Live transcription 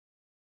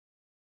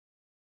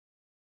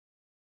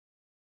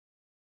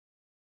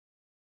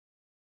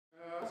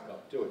Let's go,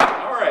 do it.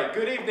 All right,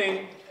 good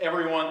evening,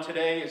 everyone.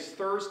 Today is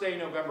Thursday,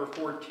 November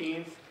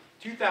 14th,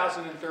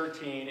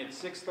 2013.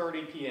 It's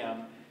 6:30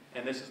 p.m.,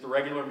 and this is the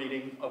regular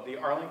meeting of the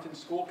Arlington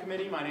School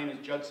Committee. My name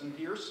is Judson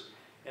Pierce,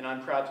 and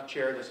I'm proud to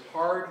chair this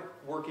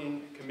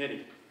hard-working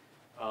committee.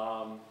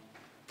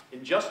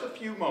 In just a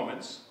few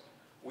moments,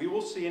 we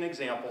will see an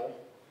example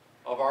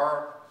of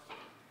our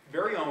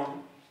very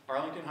own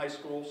Arlington High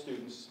School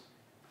students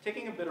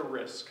taking a bit of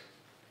risk.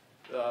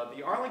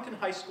 The Arlington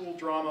High School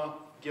Drama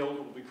Guild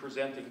will be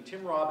presenting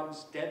Tim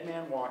Robbins' Dead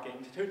Man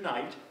Walking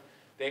tonight.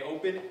 They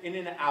open in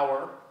an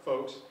hour,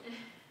 folks.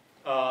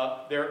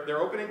 They're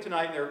opening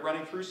tonight. They're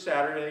running through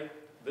Saturday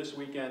this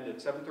weekend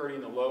at 7:30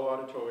 in the Low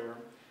Auditorium.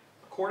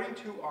 According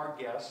to our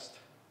guest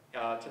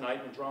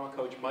tonight, and drama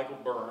coach Michael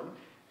Byrne,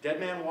 Dead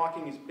Man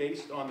Walking is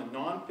based on the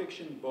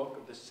nonfiction book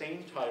of the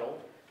same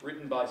title,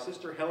 written by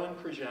Sister Helen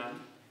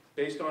Christian,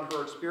 based on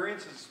her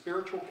experience as a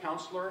spiritual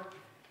counselor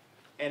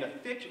and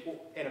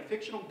a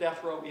fictional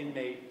death row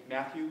inmate,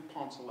 Matthew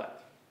Poncelet.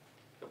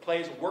 The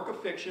play is a work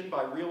of fiction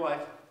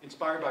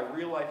inspired by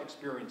real-life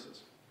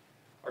experiences.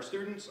 Our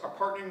students are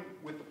partnering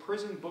with the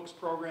Prison Books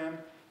program,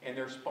 and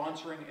they're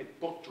sponsoring a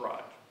book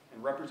drive.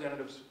 And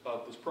representatives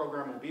of this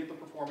program will be at the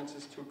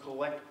performances to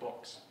collect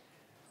books.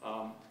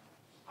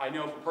 I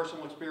know from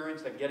personal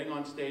experience that getting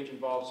on stage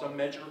involves some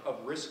measure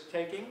of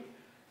risk-taking,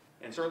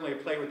 and certainly a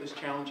play with this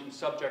challenging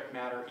subject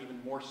matter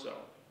even more so.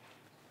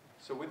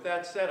 So with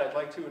that said, I'd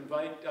like to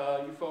invite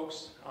you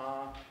folks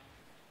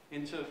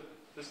into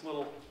this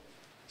little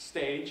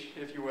stage,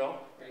 if you will.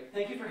 Great.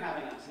 Thank you for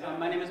having us.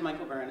 My name is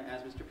Michael Byrne,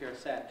 as Mr. Pierce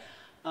said.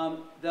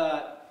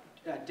 The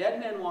Dead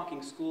Man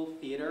Walking School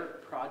Theater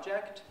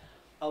project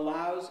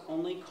allows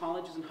only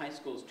colleges and high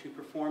schools to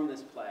perform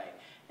this play,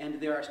 and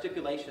there are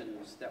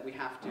stipulations that we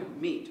have to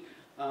meet.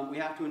 We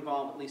have to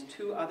involve at least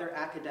 2 other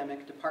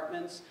academic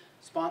departments,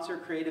 sponsor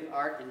creative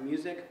art and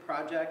music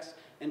projects,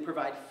 and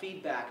provide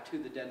feedback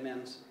to the Dead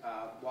Man's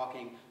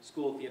Walking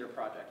School Theater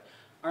project.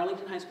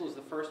 Arlington High School is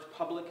the first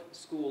public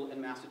school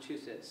in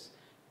Massachusetts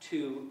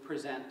to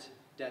present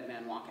Dead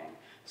Man Walking.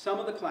 Some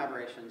of the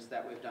collaborations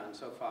that we've done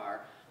so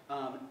far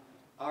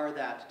are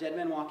that Dead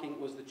Man Walking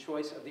was the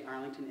choice of the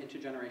Arlington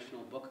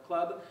Intergenerational Book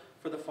Club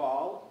for the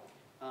fall.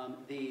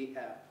 The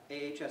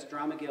AHS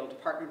Drama Guild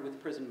partnered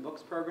with Prison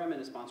Books program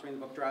and is sponsoring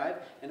the book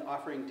drive and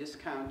offering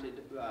discounted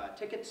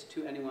tickets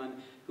to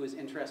anyone who is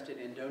interested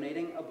in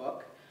donating a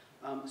book.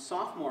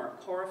 Sophomore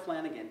Cora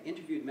Flanagan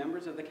interviewed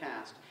members of the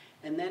cast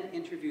and then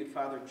interviewed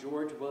Father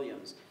George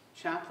Williams,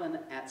 chaplain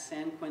at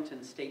San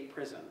Quentin State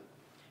Prison.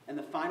 And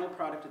the final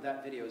product of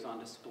that video is on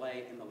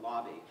display in the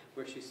lobby,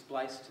 where she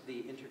spliced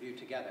the interview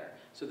together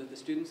so that the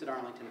students at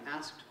Arlington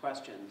asked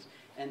questions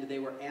and they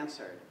were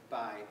answered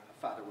by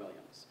Father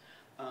Williams.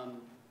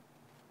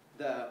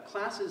 The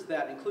classes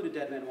that included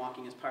Dead Man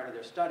Walking as part of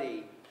their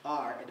study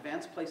are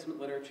Advanced Placement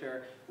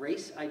Literature,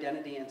 Race,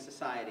 Identity, and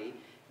Society,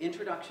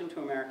 Introduction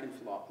to American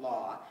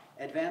Law,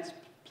 Advanced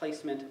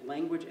Placement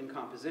Language and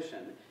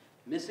Composition,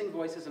 Missing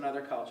Voices in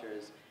Other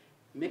Cultures,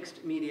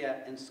 Mixed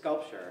Media and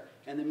Sculpture,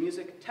 and the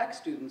music tech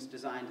students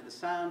designed the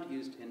sound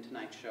used in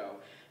tonight's show,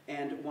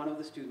 and one of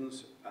the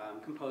students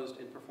composed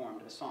and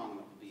performed a song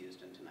that will be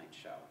used in tonight's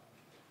show.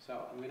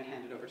 So I'm going to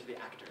hand it over to the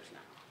actors now.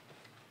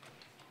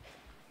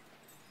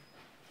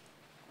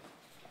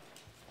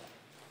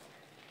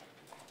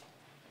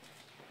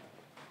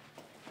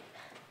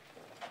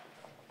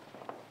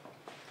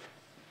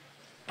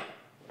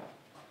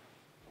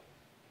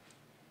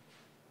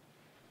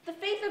 The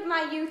faith of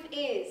my youth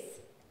is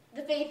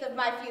the faith of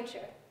my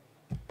future.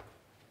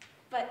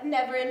 But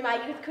never in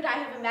my youth could I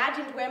have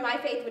imagined where my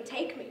faith would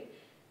take me.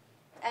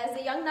 As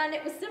a young nun,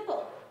 it was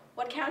simple.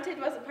 What counted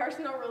was a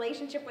personal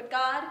relationship with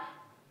God,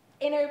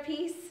 inner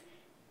peace,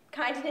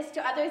 kindness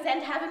to others,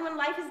 and heaven when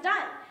life is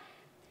done.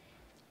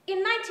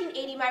 In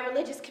 1980, my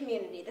religious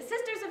community, the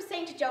Sisters of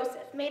St.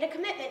 Joseph, made a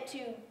commitment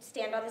to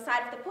stand on the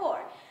side of the poor.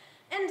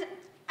 And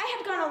I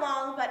had gone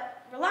along,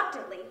 but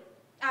reluctantly.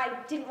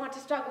 I didn't want to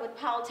struggle with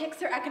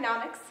politics or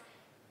economics.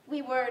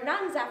 We were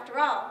nuns, after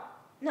all,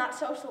 not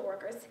social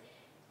workers.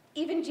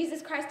 Even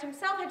Jesus Christ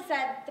himself had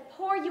said, "The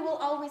poor you will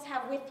always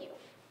have with you."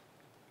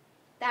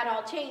 That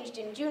all changed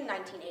in June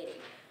 1980.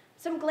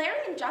 Some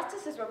glaring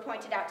injustices were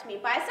pointed out to me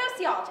by a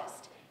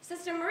sociologist,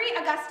 Sister Marie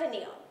Augusta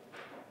Neal.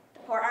 The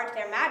poor aren't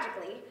there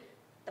magically.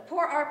 The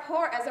poor are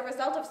poor as a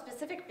result of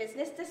specific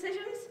business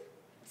decisions,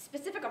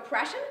 specific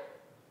oppression,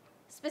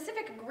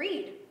 specific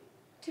greed.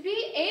 To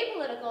be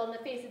apolitical in the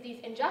face of these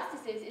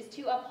injustices is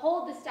to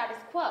uphold the status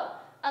quo,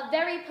 a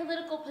very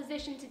political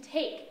position to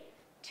take.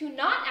 To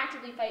not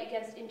actively fight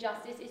against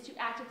injustice is to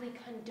actively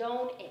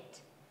condone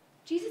it.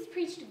 Jesus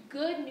preached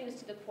good news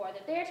to the poor,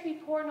 that they are to be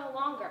poor no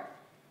longer.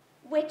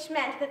 Which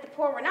meant that the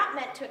poor were not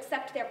meant to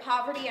accept their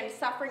poverty and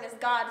suffering as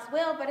God's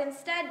will, but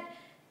instead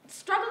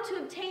struggled to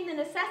obtain the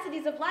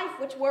necessities of life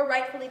which were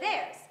rightfully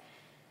theirs.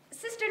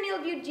 Sister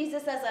Neal viewed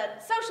Jesus as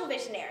a social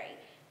visionary,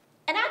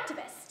 an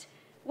activist,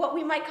 what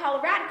we might call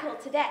a radical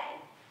today.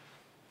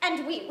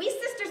 And we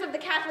sisters of the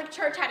Catholic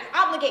Church had an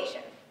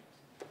obligation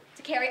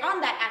to carry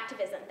on that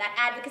activism, that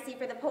advocacy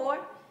for the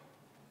poor.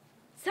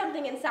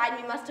 Something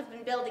inside me must have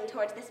been building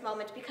towards this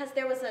moment because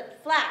there was a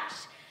flash,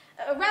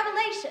 a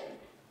revelation,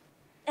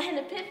 an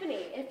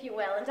epiphany, if you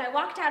will, and I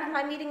walked out of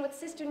my meeting with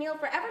Sister Neil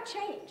forever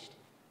changed,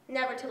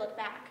 never to look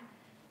back.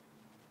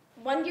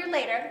 1 year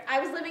later, I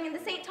was living in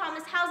the St.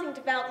 Thomas housing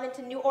development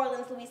in New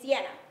Orleans,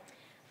 Louisiana.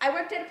 I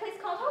worked at a place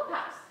called Hope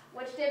House,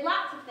 which did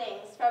lots of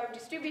things, from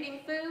distributing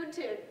food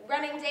to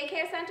running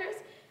daycare centers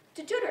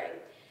to tutoring.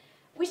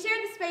 We shared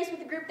the space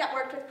with a group that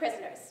worked with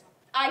prisoners.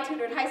 I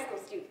tutored high school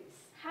students.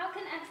 How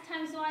can x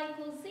times y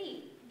equals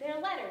z? They're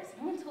letters.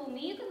 No one told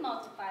me you could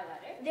multiply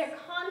letters. They're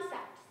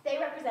concepts. They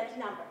represent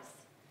numbers.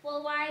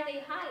 Well, why are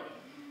they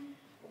hiding?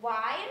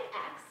 Y and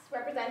X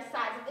represent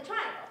sides of the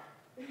triangle.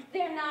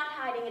 They're not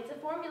hiding. It's a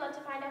formula to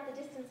find out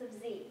the distance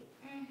of Z.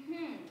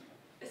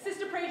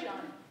 Sister Prejean,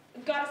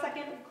 got a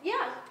second?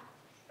 Yeah.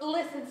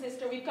 Listen,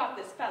 sister, we've got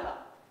this fella.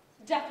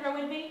 Death row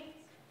inmate.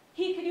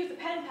 He could use a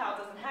pen pal,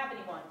 doesn't have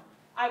anyone.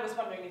 I was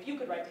wondering if you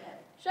could write to him.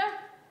 Sure.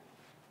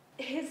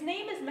 His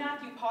name is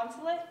Matthew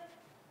Poncelet.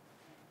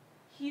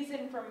 He's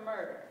in for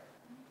murder.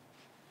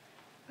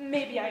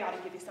 Maybe I ought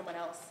to give you someone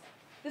else.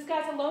 This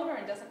guy's a loner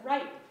and doesn't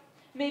write.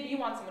 Maybe you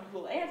want someone who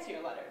will answer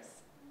your letters.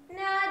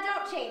 Nah,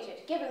 don't change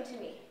it. Give him to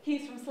me.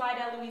 He's from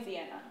Slidell,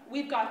 Louisiana.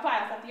 We've got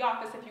files at the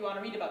office if you want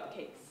to read about the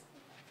case.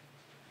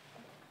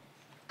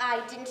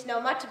 I didn't know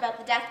much about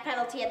the death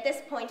penalty at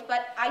this point,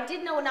 but I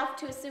did know enough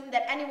to assume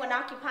that anyone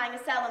occupying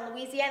a cell in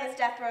Louisiana's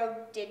death row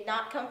did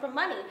not come from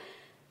money.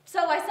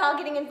 So I saw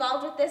getting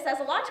involved with this as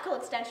a logical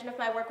extension of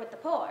my work with the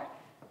poor.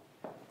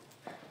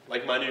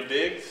 Like my new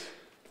digs?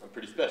 I'm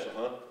pretty special,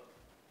 huh?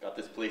 Got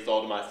this place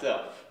all to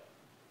myself.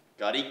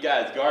 Got 8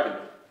 guys guarding me.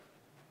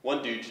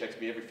 One dude checks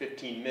me every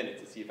 15 minutes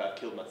to see if I've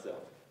killed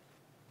myself.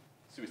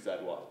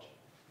 Suicide watch.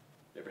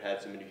 Never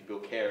had so many people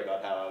care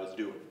about how I was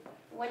doing.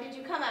 When did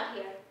you come out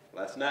here?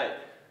 Last night.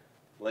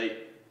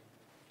 Late.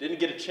 Didn't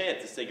get a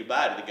chance to say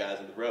goodbye to the guys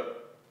on the road.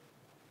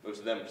 Most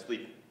of them were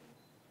sleeping.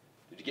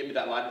 Did you get me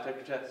that lie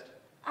detector test?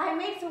 I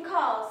made some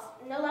calls.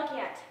 No luck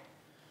yet.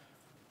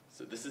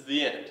 So this is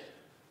the end.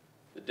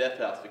 The death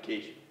house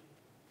vacation.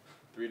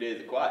 3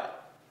 days of quiet.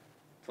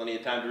 Plenty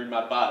of time to read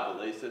my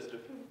Bible, eh, sister?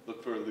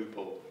 Look for a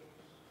loophole.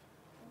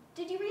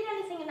 Did you read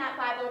anything in that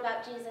Bible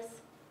about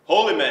Jesus?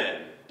 Holy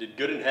man, did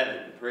good in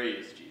heaven,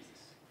 praise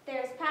Jesus.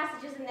 There's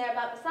passages in there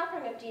about the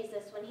suffering of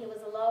Jesus when he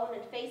was alone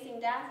and facing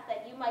death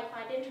that you might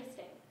find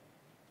interesting.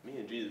 Me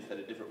and Jesus had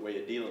a different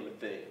way of dealing with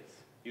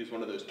things. He was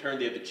one of those turn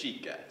the other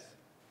cheek guys.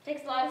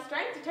 Takes a lot of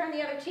strength to turn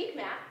the other cheek,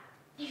 Matt.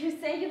 You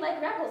say you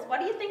like rebels. What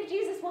do you think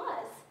Jesus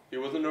was? He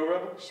wasn't no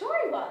rebel?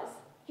 Sure he was.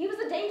 He was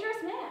a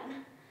dangerous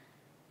man.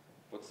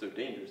 What's so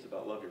dangerous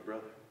about love your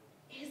brother?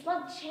 His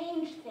love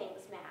changed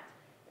things, Matt.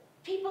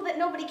 People that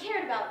nobody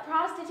cared about,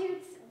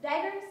 prostitutes,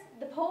 beggars,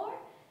 the poor,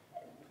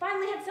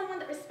 finally had someone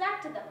that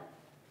respected them,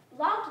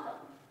 loved them,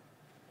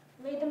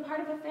 made them part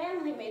of a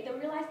family, made them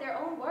realize their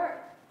own worth.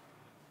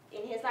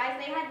 In his eyes,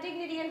 they had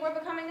dignity and were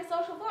becoming a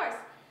social force,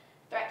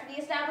 threat to the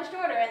established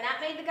order, and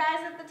that made the guys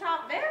at the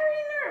top very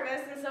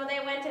nervous, and so they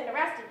went and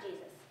arrested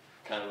Jesus.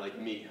 Kind of like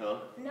me,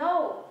 huh?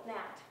 No,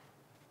 Matt.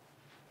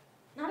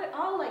 Not at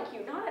all like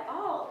you, not at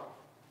all.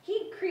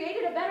 He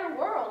created a better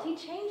world. He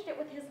changed it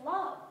with his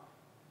love.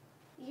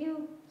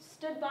 You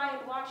stood by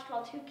and watched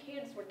while 2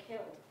 kids were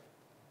killed.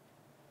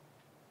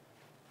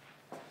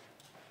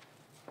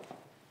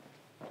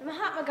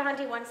 Mahatma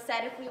Gandhi once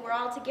said if we were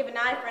all to give an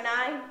eye for an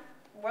eye,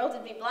 the world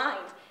would be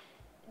blind.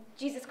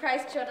 Jesus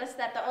Christ showed us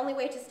that the only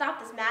way to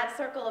stop this mad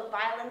circle of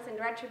violence and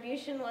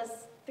retribution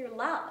was through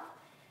love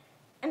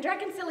and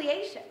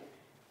reconciliation.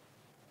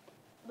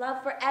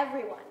 Love for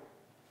everyone,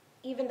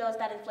 even those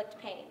that inflict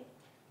pain.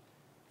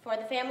 For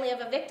the family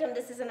of a victim,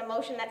 this is an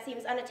emotion that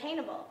seems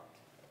unattainable,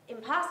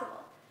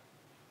 impossible.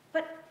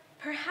 But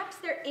perhaps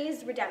there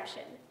is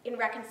redemption in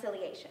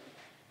reconciliation.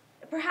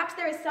 Perhaps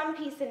there is some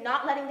peace in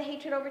not letting the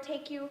hatred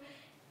overtake you,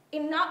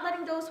 in not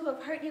letting those who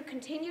have hurt you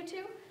continue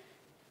to,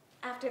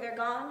 after they're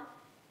gone.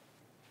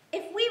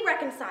 If we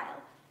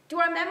reconcile, do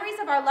our memories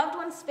of our loved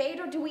ones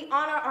fade, or do we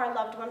honor our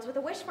loved ones with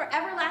a wish for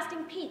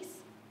everlasting peace,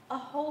 a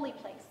holy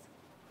place,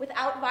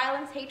 without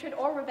violence, hatred,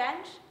 or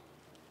revenge?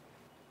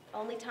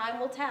 Only time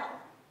will tell.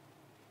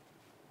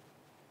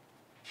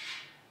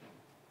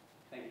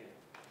 Thank you.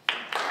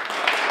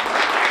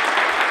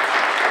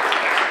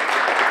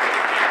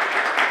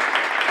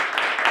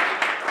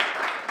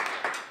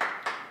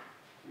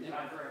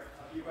 Time for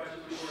a few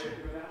questions before we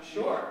have to go down?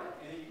 Sure.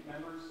 Any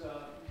members,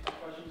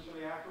 questions for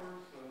the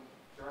afterwards,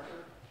 the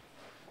director?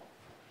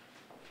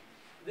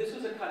 This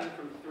was a cutting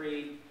from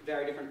 3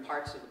 very different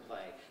parts of the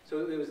play.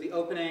 So it was the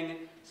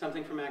opening,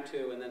 something from Act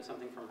 2, and then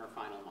something from her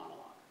final monologue.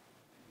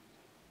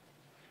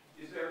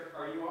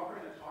 Are you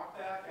offering a talk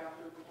back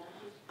after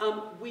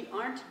performances? We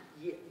aren't.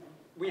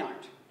 We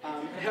aren't.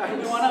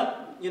 We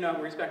want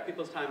to, respect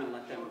people's time and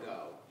let them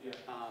go. Yeah.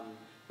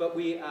 But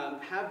we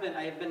have been.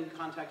 I have been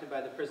contacted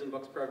by the Prison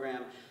Books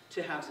program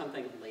to have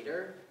something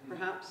later,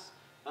 perhaps.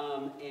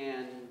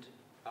 And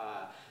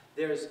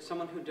there's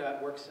someone who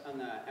works on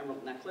the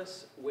Emerald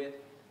Necklace with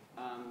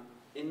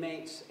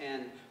inmates,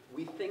 and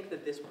we think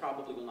that this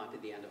probably will not be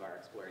the end of our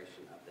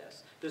exploration of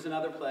this. There's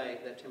another play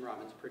that Tim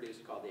Robbins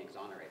produced called The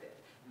Exonerated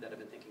that I've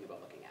been thinking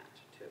about looking at,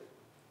 too.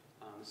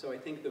 So I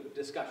think the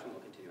discussion will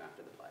continue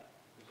after the play.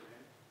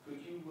 Could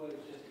you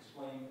just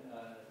explain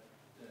the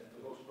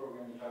books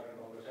program you're talking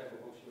about? What type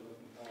of books you're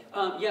looking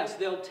for? Yes,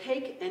 they'll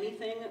take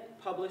anything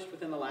published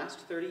within the last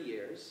 30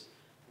 years.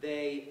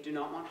 They do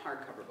not want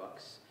hardcover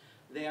books.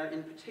 They are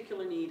in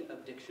particular need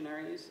of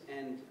dictionaries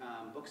and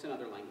books in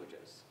other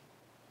languages.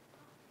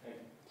 Thank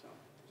you. So,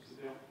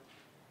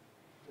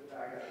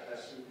 I got a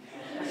question.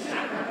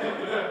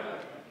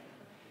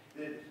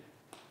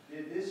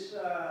 Did this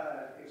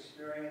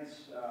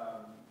experience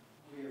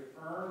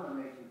reaffirm or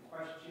make you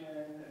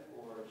question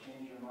or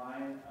change your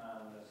mind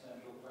on the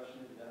central question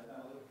of the death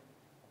penalty?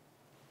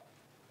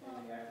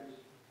 And the actors?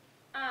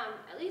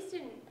 At least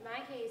in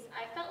my case,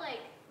 I felt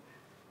like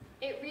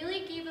it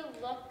really gave a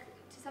look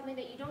to something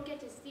that you don't get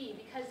to see,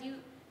 because you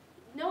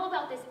know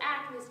about this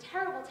act and this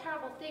terrible,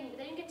 terrible thing, but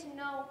then you get to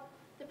know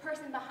the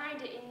person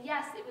behind it, and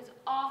yes, it was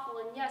awful,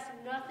 and yes,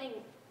 nothing,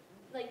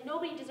 like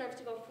nobody deserves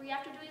to go free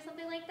after doing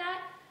something like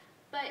that,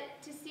 but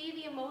to see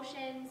the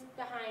emotions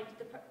behind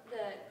the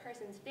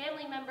person's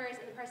family members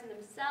and the person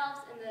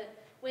themselves and the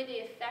way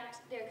they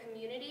affect their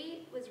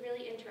community was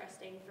really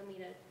interesting for me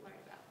to learn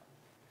about.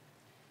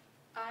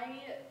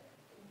 I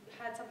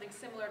had something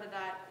similar to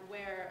that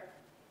where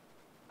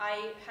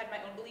I had my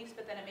own beliefs,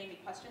 but then it made me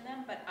question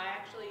them, but I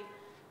actually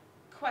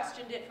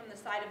questioned it from the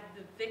side of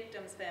the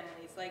victims'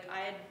 families. Like, I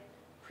had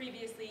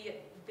previously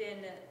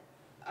been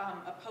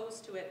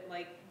opposed to it,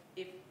 like,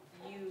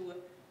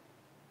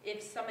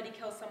 if somebody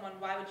kills someone,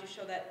 why would you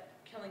show that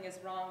killing is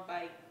wrong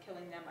by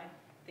killing them? I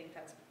think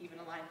that's even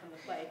a line from the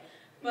play.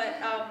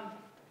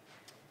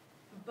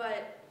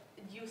 But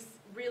you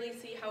really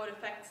see how it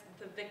affects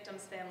the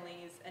victims'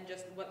 families and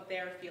just what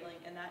they're feeling,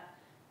 and that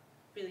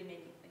really made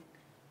me think.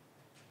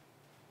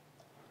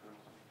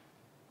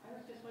 I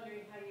was just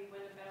wondering how you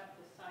went about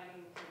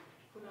deciding to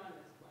put on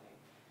this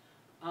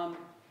play.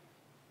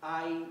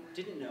 I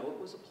didn't know it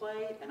was a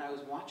play, and I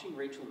was watching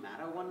Rachel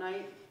Maddow one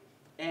night,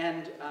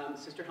 and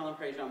Sister Helen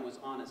Prejean was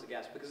on as a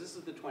guest, because this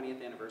is the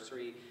 20th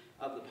anniversary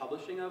of the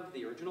publishing of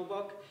the original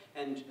book,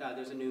 and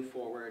there's a new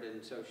foreword,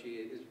 and so she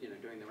is,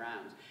 doing the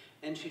rounds.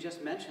 And she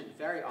just mentioned,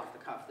 very off the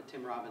cuff, that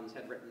Tim Robbins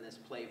had written this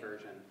play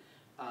version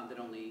that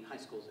only high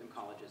schools and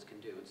colleges can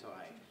do, and so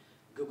I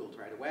Googled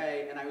right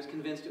away, and I was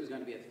convinced it was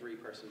going to be a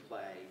 3-person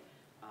play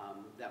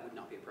that would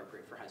not be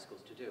appropriate for high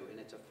schools to do, and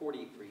it's a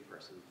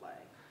 43-person play.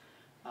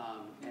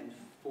 And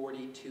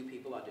 42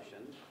 people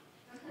auditioned,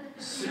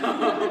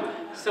 so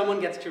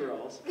someone gets 2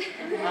 roles.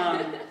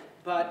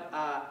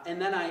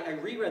 And then I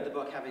reread the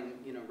book, having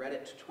read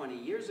it 20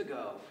 years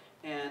ago,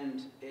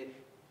 and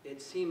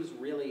it seems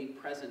really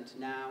present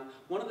now.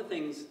 One of the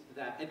things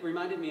that it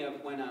reminded me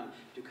of when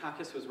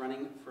Dukakis was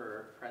running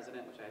for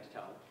president, which I had to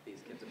tell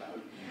these kids about,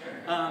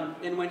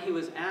 and when he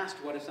was asked,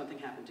 what if something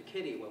happened to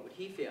Kitty, what would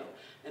he feel?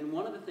 And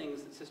one of the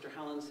things that Sister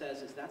Helen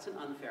says is that's an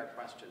unfair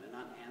question, an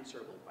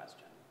unanswerable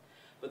question.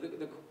 But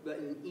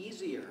an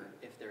easier,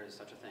 if there is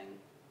such a thing,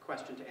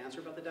 question to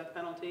answer about the death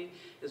penalty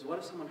is, what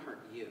if someone hurt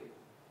you?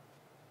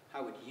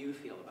 How would you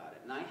feel about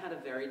it? And I had a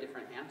very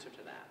different answer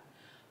to that.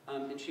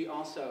 And she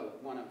also,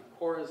 one of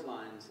Cora's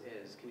lines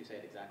is, can you say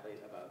it exactly,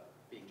 about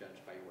being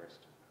judged by your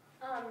worst?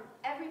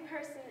 Every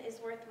person is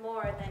worth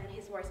more than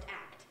his worst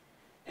act.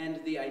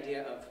 And the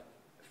idea of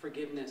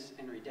forgiveness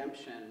and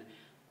redemption,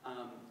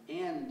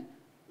 and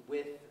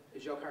with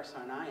Dzhokhar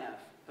Tsarnaev,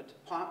 but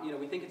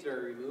we think it's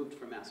very removed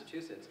from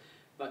Massachusetts,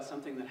 but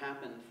something that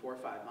happened 4 or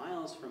 5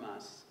 miles from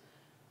us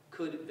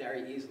could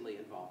very easily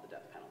involve the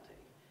death penalty.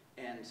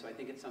 And so I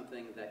think it's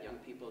something that young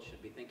people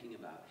should be thinking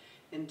about.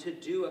 And to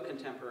do a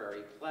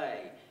contemporary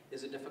play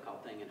is a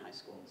difficult thing in high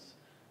schools,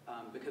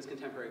 because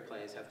contemporary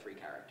plays have 3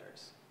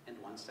 characters and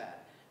 1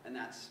 set. And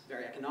that's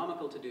very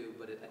economical to do,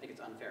 but I think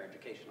it's unfair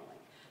educationally.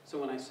 So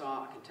when I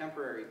saw a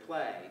contemporary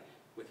play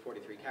with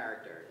 43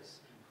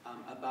 characters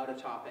about a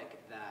topic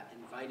that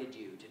invited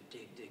you to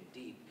dig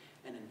deep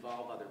and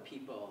involve other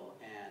people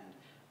and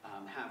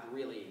have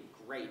really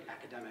great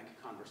academic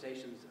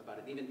conversations about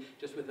it, even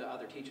just with the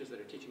other teachers that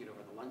are teaching it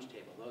over the lunch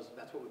table.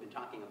 That's what we've been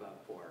talking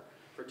about for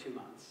 2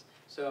 months.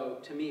 So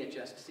to me, it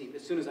just seemed,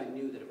 as soon as I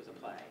knew that it was a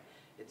play,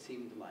 it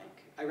seemed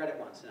like, I read it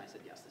once and I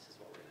said, yes, this is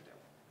what we're going to do.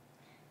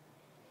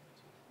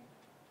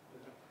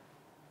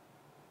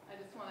 I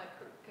just want to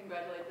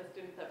congratulate the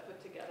students that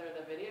put together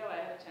the video. I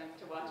had a chance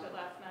to watch it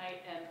last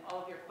night, and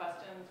all of your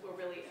questions were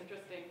really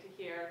interesting to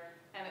hear.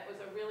 And it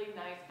was a really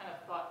nice, kind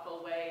of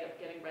thoughtful way of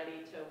getting ready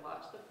to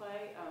watch the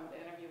play. The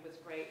interview was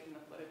great, and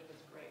the footage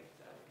was great.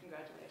 So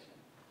congratulations.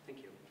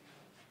 Thank you.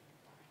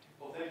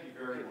 Well, thank you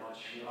very much.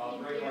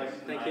 Great lights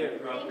Thank tonight you.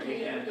 throughout the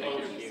weekend.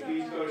 Thank you so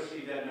Please much. go to see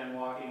Dead Men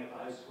Walking at the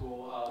high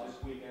school this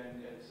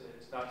weekend.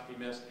 It's not to be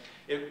missed.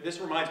 This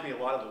reminds me a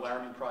lot of the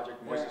Laramie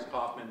Project, Moises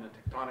Kaufman, the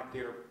Tectonic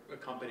Theater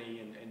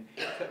Company, and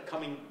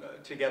coming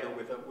together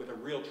with a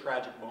real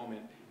tragic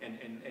moment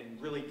and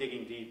really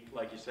digging deep,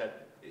 like you said.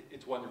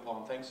 It's wonderful,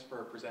 and thanks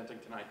for presenting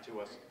tonight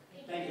to us.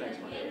 Thank you. Thanks,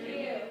 Mike. Thank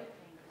you.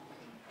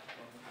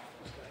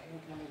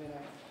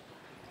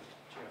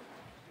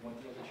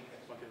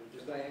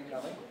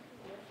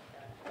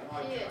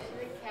 She is,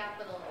 she's a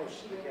capital, and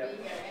she will be here, and,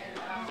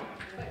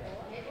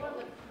 maybe one of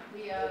the,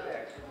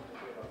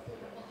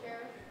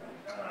 chairs?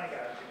 I got it.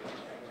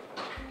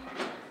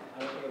 I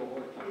don't think it'll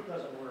work. It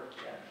doesn't work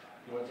yet.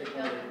 You want to take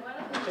one of One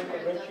of the, the take a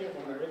chairs red doesn't sheet,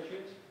 one of the work. red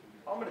sheets?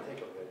 I'm gonna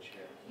take a red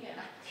chair. Yeah.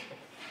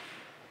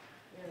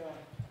 Yeah.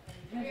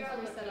 We're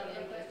always set up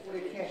like this. Well,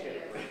 you can't get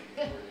it.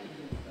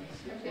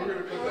 We're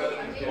gonna put that in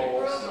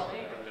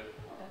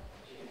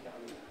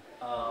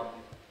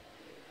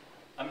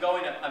I'm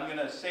goals. I'm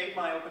gonna save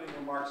my opening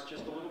remarks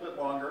just a little bit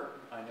longer.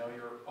 I know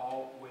you're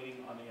all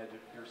waiting on the edge of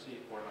your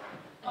seat for it.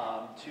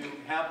 To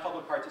have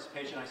public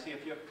participation, I see a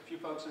few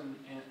folks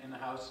in the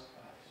house.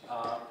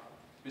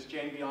 Ms.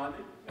 Jane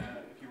Biondi,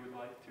 if you would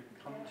like to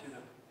come to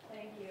the.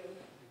 Thank you.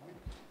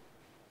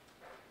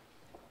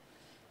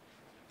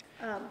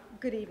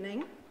 Good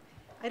evening.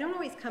 I don't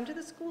always come to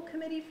the school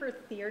committee for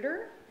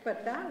theater,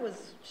 but that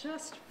was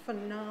just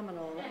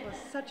phenomenal. It was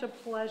such a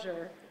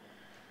pleasure.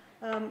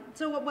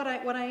 So what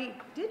I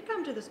did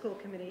come to the school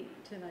committee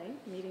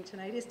meeting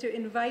tonight, is to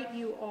invite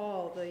you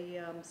all,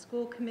 the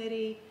school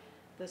committee,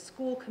 the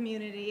school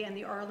community, and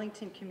the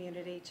Arlington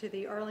community to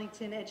the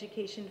Arlington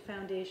Education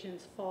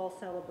Foundation's fall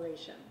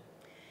celebration.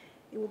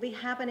 It will be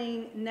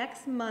happening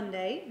next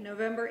Monday,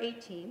 November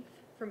 18th,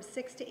 from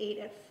 6 to 8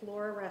 at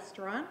Flora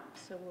Restaurant,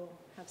 so we'll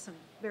have some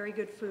very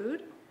good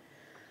food.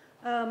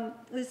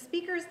 The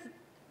speakers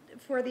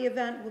for the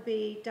event will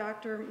be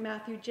Dr.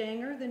 Matthew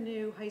Janger, the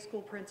new high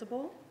school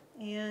principal,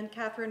 and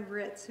Catherine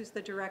Ritz, who's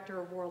the director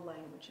of world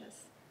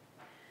languages.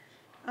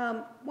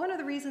 One of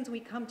the reasons we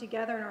come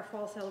together in our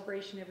fall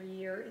celebration every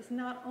year is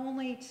not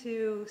only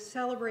to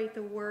celebrate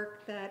the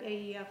work that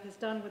AEF has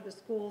done with the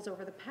schools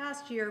over the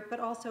past year, but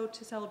also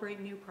to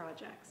celebrate new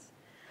projects.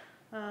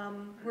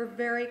 We're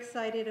very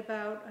excited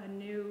about a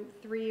new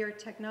 3-year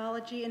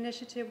technology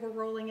initiative we're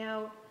rolling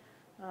out,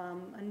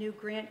 a new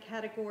grant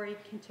category,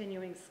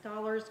 Continuing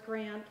Scholars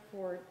Grant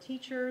for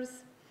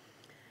teachers.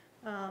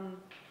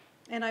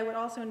 And I would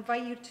also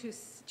invite you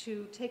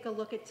to take a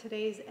look at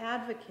today's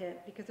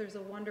Advocate, because there's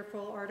a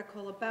wonderful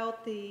article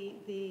about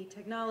the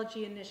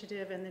technology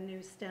initiative and the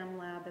new STEM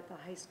lab at the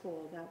high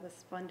school that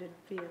was funded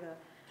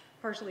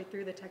partially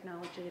through the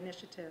technology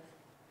initiative.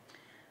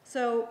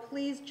 So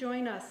please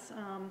join us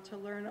to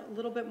learn a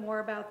little bit more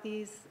about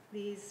these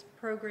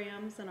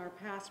programs and our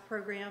past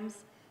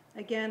programs.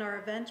 Again, our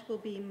event will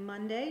be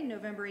Monday,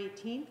 November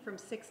 18th from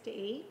 6 to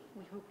 8.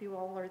 We hope you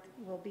all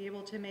will be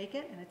able to make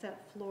it, and it's at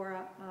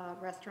Flora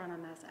Restaurant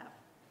on Mass Ave.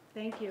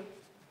 Thank you.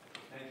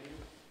 Thank you.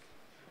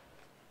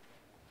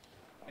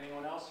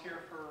 Anyone else here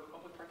for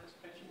public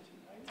participation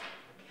tonight?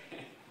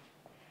 Okay.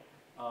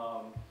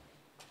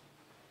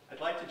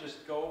 I'd like to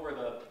just go over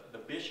the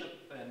Bishop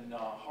and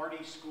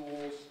Hardy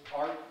Schools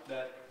art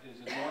that is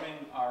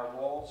adorning our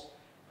walls.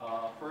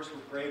 First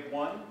with grade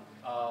 1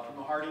 from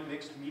the Hardy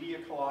Mixed Media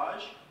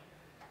Collage.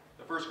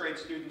 The first grade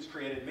students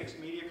created mixed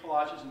media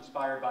collages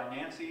inspired by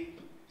Nancy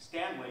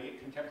Stanley, a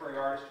contemporary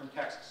artist from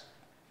Texas.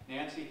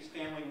 Nancy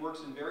Stanley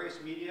works in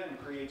various media and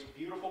creates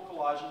beautiful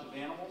collages of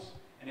animals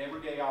and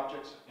everyday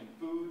objects and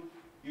food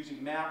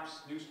using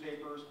maps,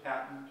 newspapers,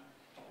 patterned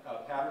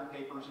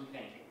papers, and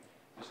painting.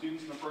 The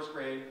students in the first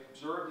grade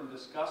observed and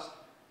discussed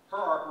her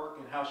artwork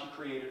and how she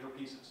created her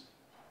pieces.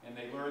 And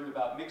they learned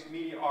about mixed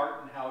media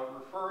art and how it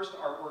refers to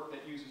artwork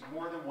that uses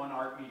more than one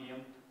art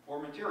medium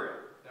or material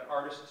that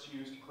artists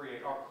use to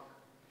create artwork.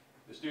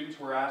 The students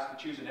were asked to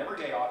choose an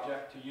everyday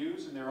object to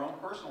use in their own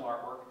personal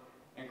artwork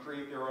and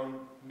create their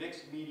own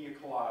mixed media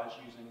collage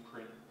using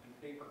print and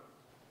paper.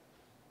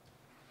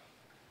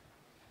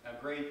 Now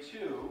grade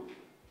 2,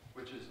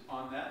 which is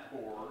on that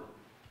board,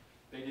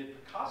 they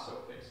did Picasso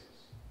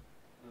faces.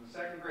 And the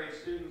second grade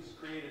students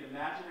created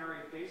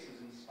imaginary faces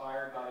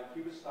inspired by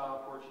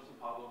Cubist-style portraits of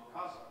Pablo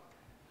Picasso.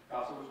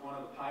 Picasso was one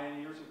of the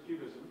pioneers of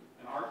Cubism,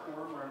 an art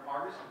form where an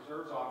artist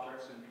observes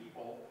objects and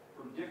people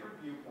from different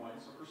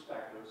viewpoints or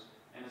perspectives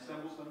and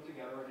assembles them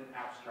together in an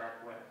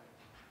abstract way.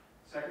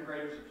 Second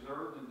graders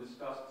observed and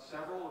discussed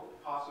several of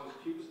Picasso's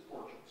Cubist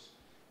portraits.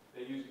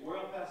 They used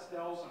oil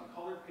pastels on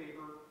colored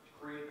paper to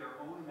create their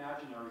own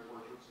imaginary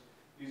portraits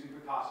using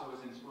Picasso as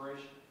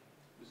inspiration.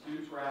 The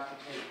students were asked to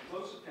pay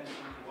close attention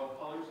to what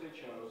colors they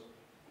chose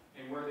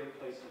and where they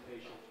placed the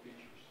facial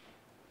features.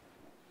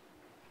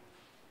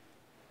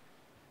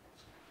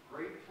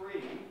 Grade 3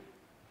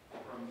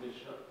 from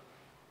Bishop,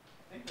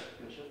 I think that's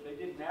Bishop, they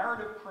did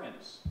narrative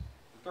prints.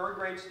 The third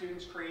grade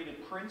students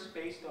created prints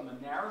based on the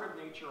narrative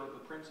nature of the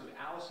prints of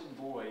Allison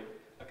Boyd,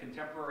 a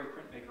contemporary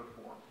printmaker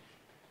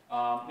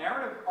form.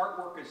 Narrative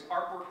artwork is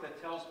artwork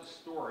that tells a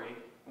story.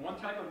 And one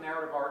type of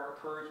narrative art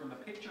occurs when the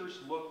pictures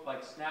look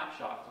like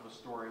snapshots of a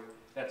story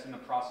that's in the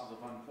process of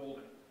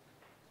unfolding.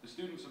 The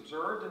students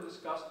observed and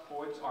discussed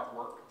Boyd's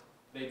artwork.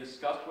 They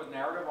discussed what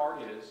narrative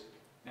art is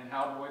and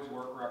how Boyd's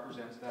work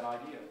represents that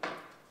idea.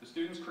 The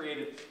students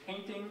created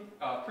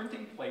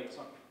printing plates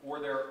for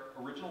their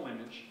original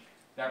image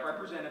that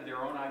represented their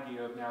own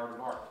idea of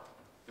narrative art.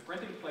 The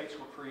printing plates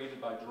were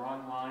created by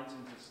drawing lines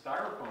into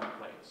styrofoam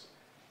plates,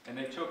 and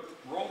they took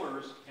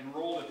rollers and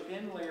rolled a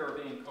thin layer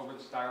of ink over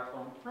the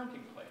styrofoam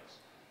printing plates.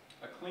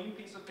 A clean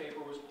piece of paper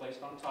was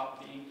placed on top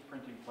of the inked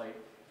printing plate,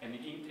 and the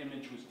inked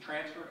image was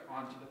transferred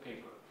onto the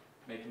paper,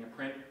 making a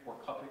print or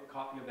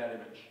copy of that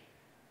image.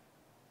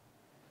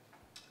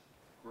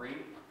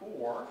 Grade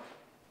 4,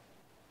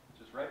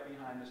 which is right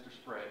behind Mr.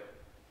 Sprague.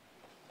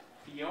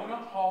 Fiona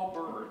Hall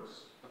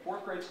birds. The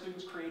 4th grade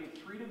students created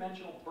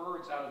 3-dimensional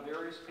birds out of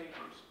various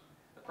papers.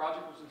 The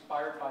project was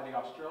inspired by the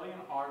Australian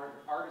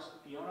artist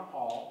Fiona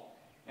Hall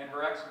and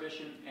her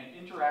exhibition and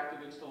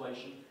interactive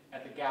installation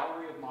at the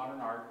Gallery of Modern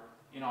Art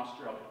in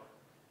Australia.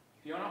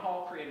 Fiona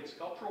Hall created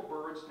sculptural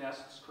birds'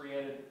 nests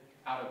created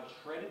out of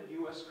shredded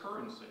U.S.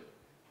 currency.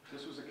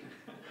 This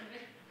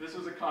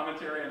was a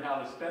commentary on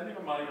how the spending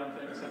of money on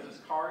things such as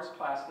cars,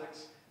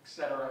 plastics,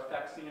 etc.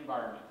 affects the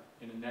environment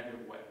in a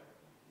negative way.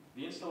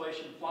 The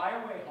installation Fly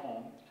Away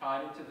Home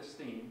tied into this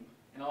theme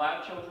and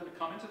allowed children to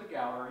come into the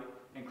gallery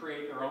and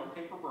create their own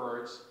paper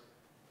birds,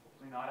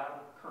 hopefully not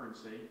out of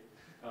currency,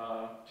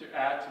 to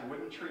add to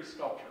wooden tree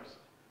sculptures.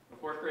 The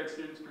 4th grade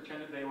students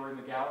pretended they were in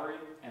the gallery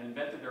and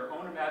invented their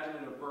own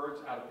imaginative birds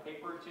out of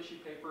paper, tissue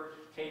paper,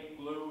 tape,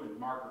 glue, and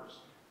markers.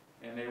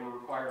 And they were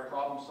required to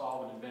problem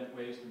solve and invent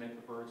ways to make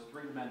the birds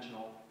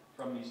 3-dimensional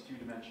from these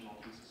 2-dimensional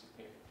pieces of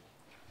paper.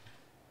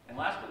 And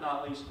last but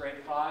not least,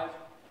 grade 5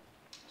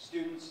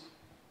 students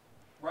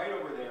right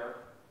over there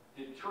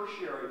did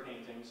tertiary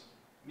paintings,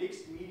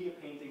 mixed media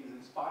paintings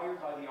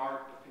inspired by the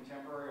art of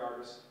contemporary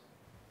artists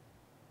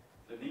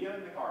Thania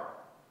McArdle.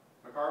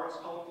 McArdle's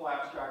colorful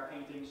abstract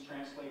paintings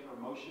translate her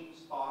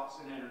emotions, thoughts,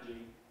 and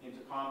energy into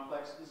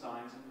complex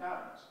designs and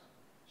patterns.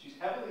 She's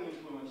heavily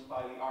influenced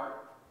by the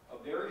art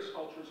of various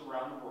cultures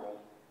around the world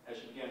as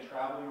she began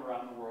traveling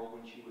around the world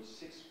when she was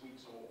 6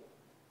 weeks old.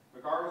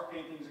 McArdle's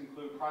paintings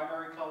include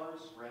primary colors,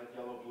 red,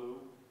 yellow, blue,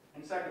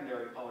 and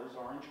secondary colors,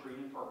 orange,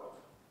 green, and purple.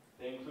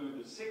 They include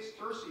the 6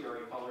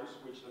 tertiary colors,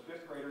 which the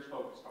 5th graders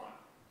focused on.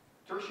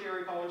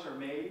 Tertiary colors are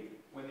made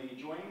when the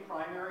adjoining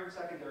primary and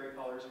secondary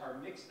colors are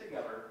mixed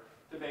together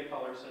to make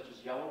colors such as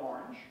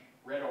yellow-orange,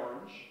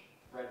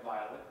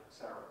 red-violet,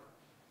 etc.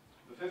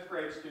 The 5th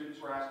grade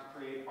students were asked to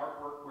create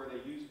artwork where they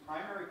used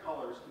primary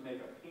colors to make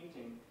a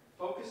painting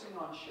focusing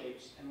on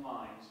shapes and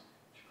lines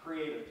to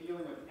create a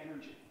feeling of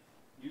energy,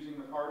 using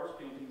McArdle's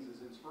paintings as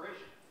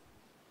inspiration.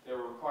 They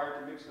were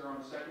required to mix their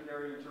own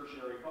secondary and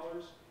tertiary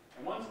colors,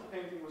 and once the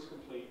painting was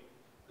complete,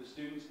 the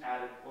students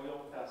added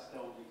oil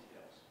pastel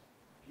details.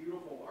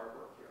 Beautiful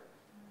artwork here.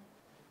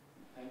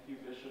 Thank you,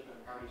 Bishop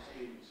and Hardy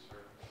students,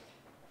 for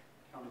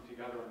coming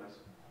together on this.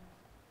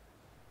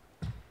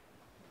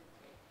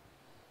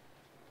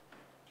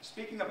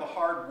 Speaking of the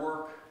hard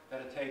work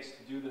that it takes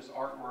to do this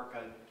artwork,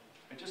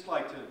 I'd just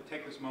like to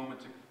take this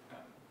moment to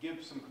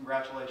give some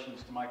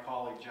congratulations to my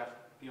colleague, Jeff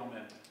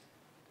Thielman.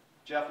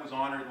 Jeff was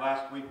honored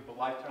last week with the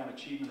Lifetime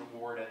Achievement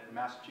Award at the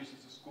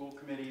Massachusetts School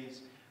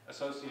Committees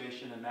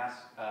Association and Mass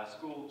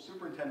School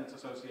Superintendents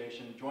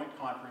Association Joint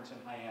Conference in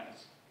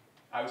Hyannis.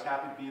 I was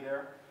happy to be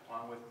there,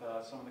 along with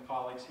some of the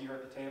colleagues here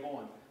at the table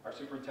and our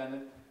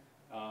superintendent,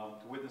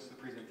 to witness the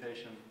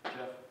presentation.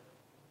 Jeff,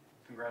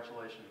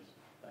 congratulations.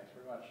 Thanks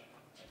very much.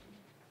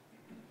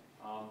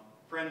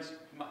 Friends,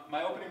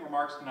 my opening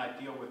remarks tonight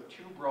deal with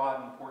 2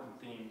 broad and important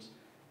themes,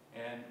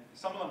 and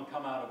some of them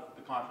come out of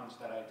the conference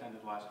that I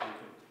attended last week,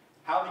 and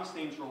how these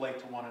themes relate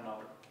to one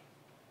another.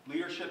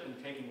 Leadership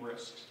and taking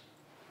risks.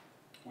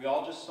 We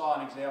all just saw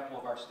an example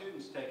of our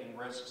students taking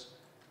risks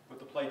with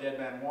the play Dead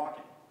Man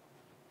Walking.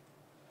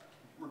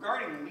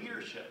 Regarding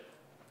leadership,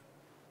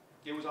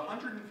 it was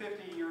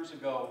 150 years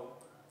ago,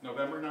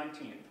 November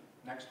 19th,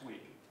 next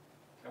week,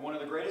 that one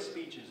of the greatest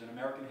speeches in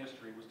American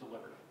history was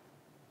delivered,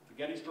 the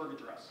Gettysburg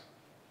Address.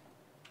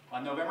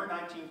 On November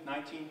 19th,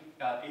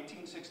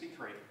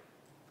 1863,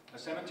 a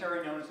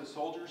cemetery known as the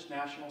Soldiers'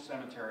 National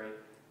Cemetery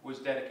was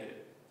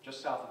dedicated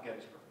just south of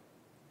Gettysburg.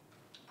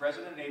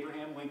 President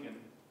Abraham Lincoln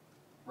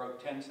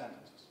wrote 10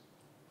 sentences,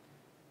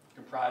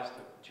 comprised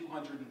of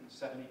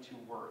 272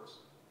 words,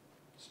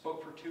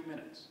 spoke for 2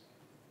 minutes,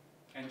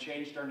 and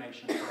changed our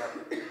nation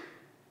forever.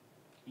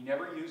 He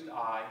never used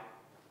I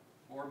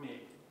or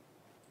me.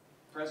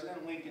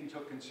 President Lincoln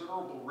took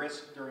considerable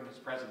risk during his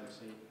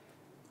presidency,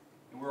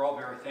 and we're all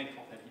very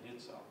thankful that he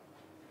did so.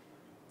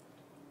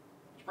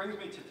 Which brings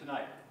me to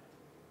tonight.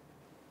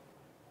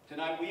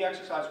 Tonight we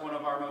exercise one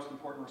of our most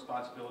important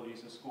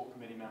responsibilities as school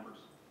committee members.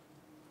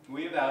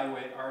 We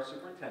evaluate our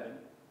superintendent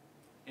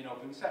in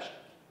open session.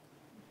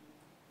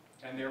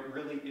 And there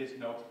really is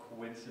no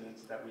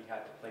coincidence that we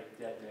had to play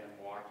Dead Man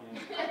Walking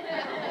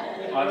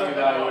on the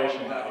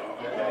evaluation night.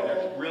 Okay?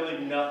 There's really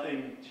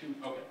nothing to,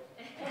 okay.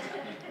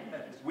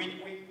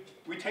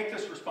 We take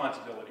this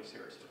responsibility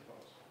seriously,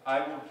 folks.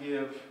 I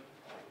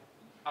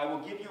will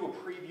give you a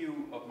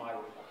preview of my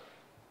report.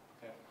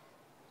 Okay?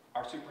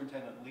 Our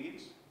superintendent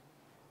leads.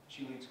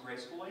 She leads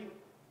gracefully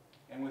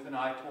and with an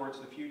eye towards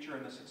the future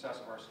and the success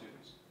of our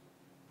students.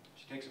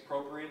 She takes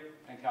appropriate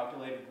and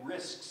calculated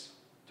risks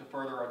to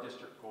further our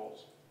district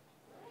goals.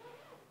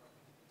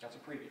 That's a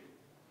preview.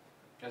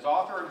 As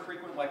author and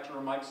frequent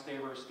lecturer Mike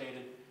Staver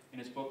stated in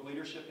his book,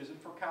 Leadership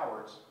Isn't for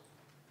Cowards,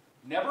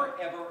 never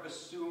ever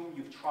assume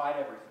you've tried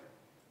everything.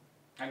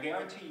 I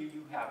guarantee you,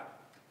 you haven't.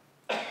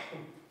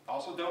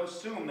 Also, don't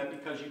assume that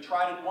because you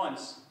tried it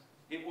once,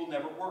 it will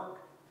never work.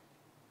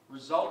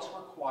 Results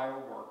require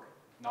work,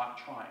 not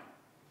trying.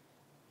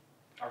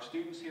 Our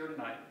students here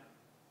tonight,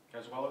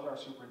 as well as our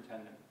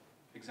superintendent,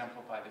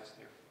 exemplify this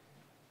theory.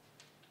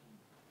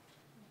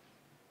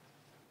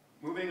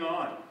 Moving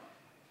on.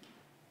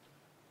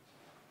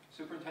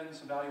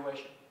 Superintendent's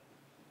evaluation.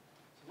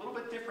 It's a little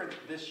bit different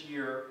this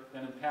year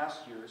than in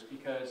past years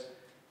because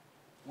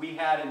we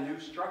had a new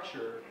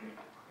structure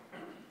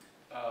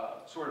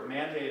sort of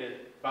mandated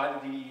by the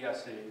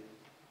DESE.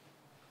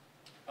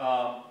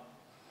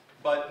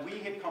 But we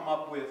had come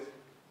up with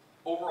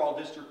overall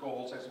district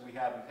goals, as we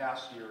have in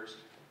past years,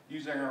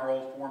 using our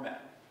old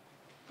format.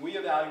 We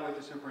evaluate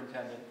the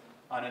superintendent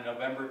on a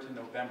November to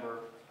November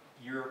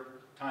year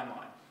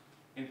timeline,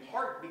 in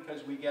part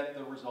because we get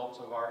the results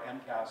of our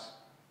MCAS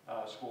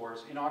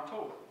scores in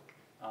October.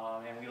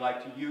 And we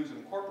like to use and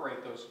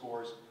incorporate those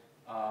scores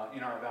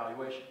in our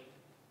evaluation.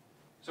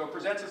 So it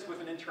presents us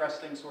with an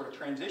interesting sort of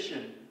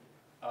transition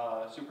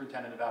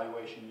superintendent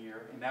evaluation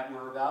year, in that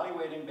we're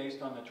evaluating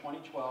based on the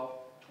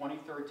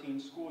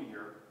 2012-2013 school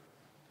year,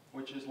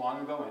 which is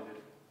long ago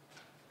ended.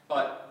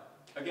 But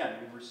again,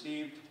 we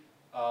received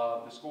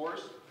the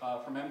scores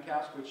from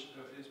MCAS, which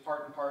is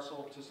part and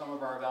parcel to some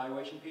of our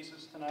evaluation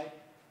pieces tonight.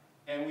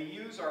 And we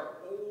use our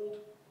old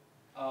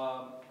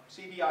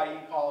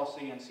CBIE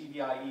policy and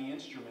CBIE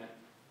instrument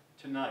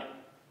tonight.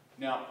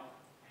 Now,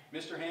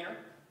 Mr. Hayner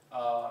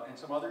and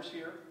some others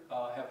here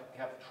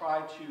have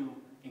tried to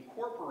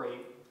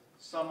incorporate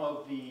some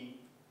of the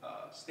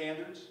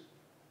standards,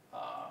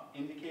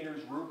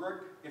 indicators,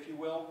 rubric, if you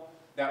will,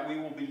 that we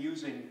will be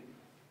using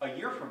a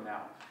year from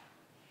now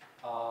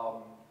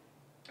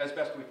as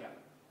best we can.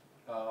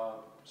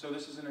 So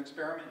this is an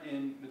experiment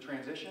in the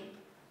transition.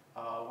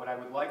 What I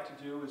would like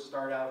to do is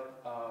start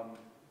out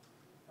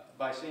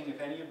by seeing if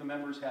any of the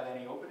members have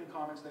any opening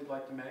comments they'd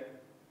like to make.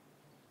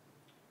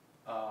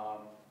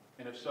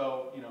 And if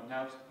so,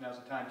 now's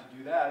the time to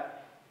do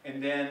that.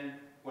 And then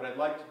what I'd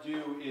like to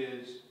do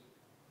is,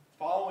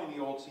 following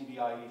the old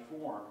CBIE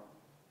form,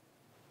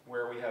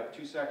 where we have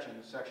two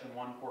sections, Section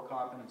 1, core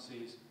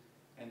competencies,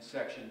 and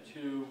Section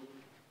 2,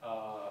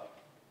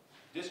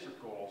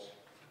 district goals,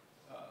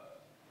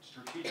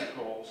 strategic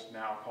goals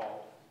now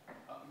called,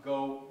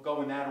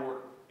 go in that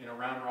order, in a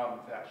round-robin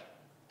fashion.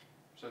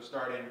 So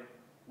starting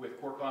with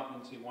core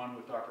competency 1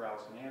 with Dr.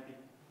 Allison Ampe,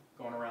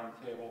 going around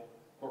the table,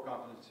 core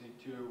competency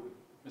 2 with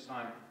Ms.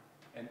 Hyman,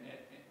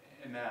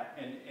 and that.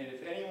 And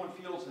if anyone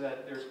feels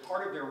that there's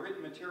part of their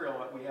written material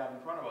that we have in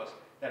front of us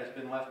that has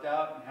been left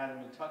out and hasn't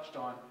been touched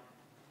on,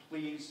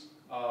 please,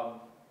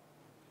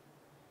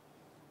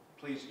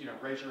 raise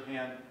your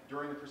hand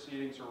during the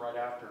proceedings or right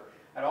after.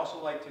 I'd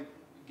also like to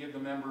give the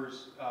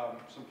members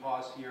some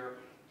pause here.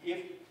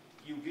 If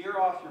you veer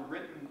off your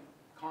written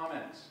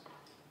comments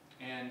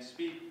and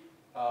speak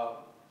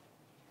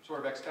sort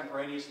of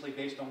extemporaneously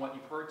based on what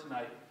you've heard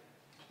tonight,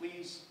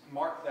 please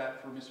mark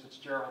that for Ms.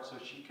 Fitzgerald so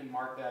she can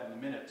mark that in the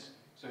minutes,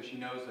 so she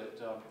knows that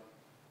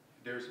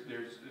there's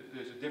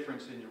a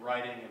difference in your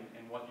writing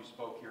and what you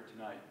spoke here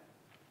tonight.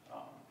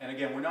 And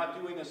again, we're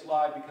not doing this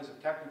live because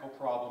of technical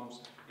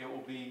problems. It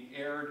will be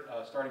aired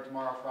starting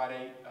tomorrow,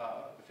 Friday,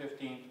 the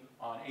 15th,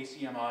 on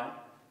ACMi.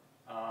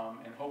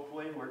 And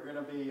hopefully we're going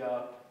to be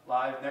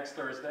live next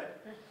Thursday.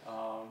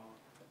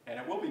 And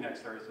it will be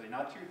next Thursday,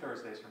 not 2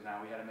 Thursdays from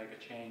now. We had to make a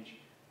change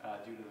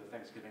due to the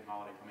Thanksgiving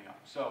holiday coming up.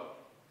 So,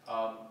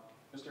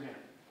 Mr. Hayner.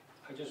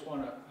 I just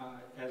want to,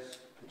 as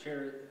the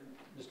chair,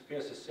 Mr.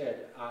 Pierce has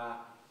said,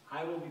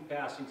 I will be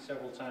passing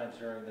several times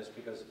during this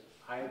because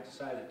I have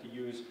decided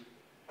to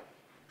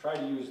try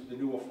to use the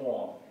newer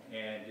form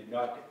and did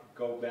not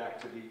go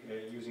back to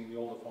using the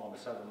older form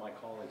as some of my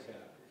colleagues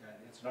have.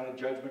 It's not a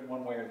judgment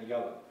one way or the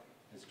other.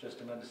 It's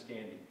just an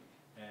understanding.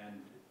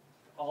 And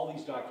all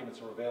these documents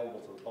are available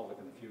to the public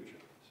in the future.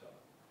 So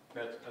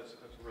that's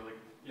really,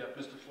 yeah,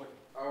 Mr. Schlick.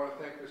 I want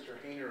to thank Mr.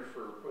 Hayner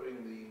for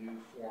putting the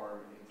new form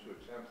into a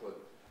template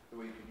that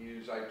we could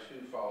use. I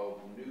too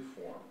followed the new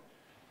form,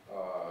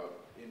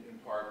 in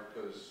part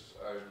because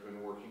I've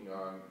been working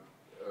on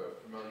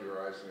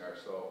familiarizing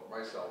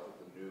myself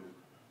with the new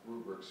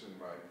rubrics in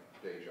my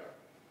day job.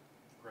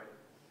 Great.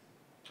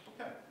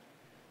 Okay.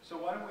 So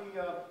why don't we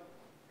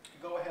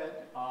go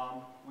ahead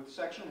with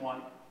Section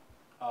 1,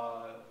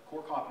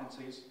 core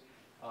competencies,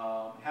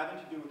 having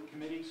to do with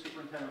committee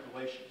superintendent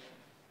relations.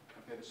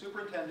 Okay, the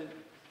superintendent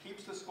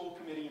keeps the school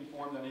committee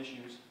informed on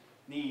issues,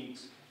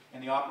 needs,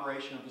 and the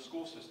operation of the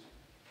school system.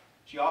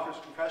 She offers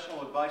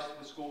professional advice to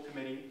the school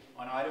committee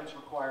on items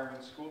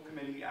requiring school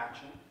committee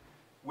action,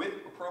 with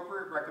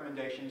appropriate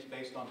recommendations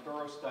based on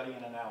thorough study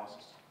and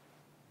analysis.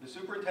 The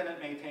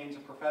superintendent maintains a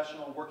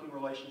professional working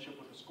relationship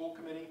with the school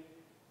committee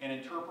and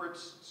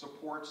interprets,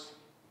 supports,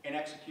 and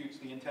executes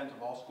the intent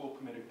of all school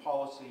committee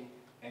policy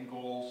and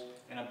goals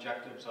and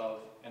objectives of,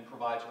 and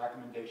provides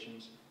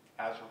recommendations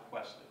as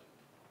requested.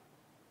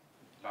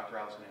 Dr.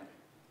 Allison Ampe.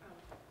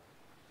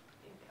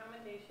 In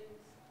commendations,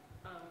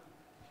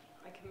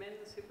 I commend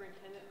the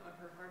superintendent on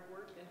her hard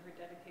work and her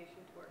dedication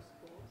to our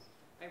schools.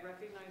 I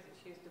recognize that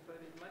she has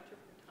devoted much of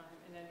her time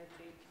and and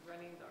energy to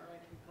running the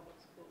Arlington Public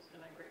Schools,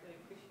 and I greatly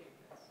appreciate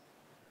this.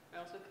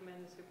 I also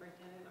commend the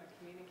superintendent on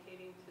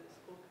communicating to the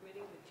school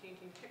committee the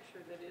changing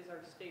picture that is our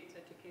state's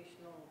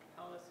educational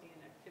policy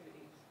and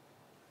activities,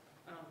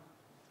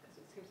 because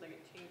it seems like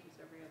it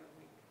changes every other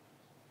week.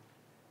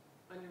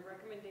 Under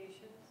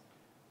recommendations,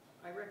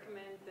 I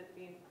recommend that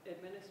the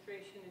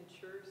administration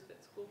ensures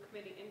that school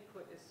committee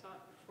input is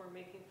sought before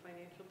making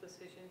financial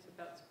decisions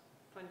about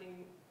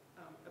funding,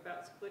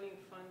 about splitting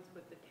funds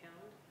with the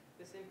town.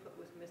 This input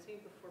was missing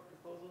before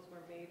proposals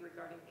were made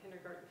regarding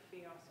kindergarten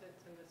fee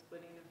offsets and the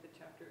splitting of the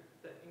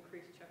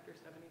increased Chapter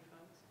 70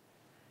 funds.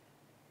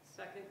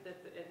 Second,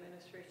 that the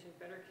administration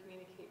better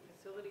communicate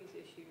facilities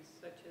issues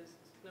such as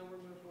snow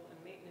removal and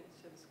maintenance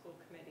to the school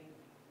committee.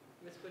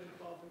 This would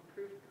involve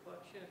improved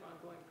collection of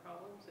ongoing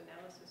problems,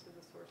 analysis of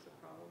the source of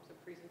problems, and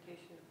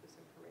presentation of this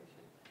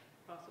information.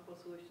 Possible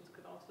solutions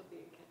could also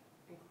be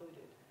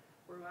included.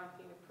 We're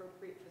lacking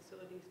appropriate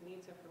facilities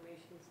needs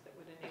information that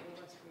would enable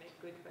us to make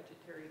good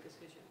budgetary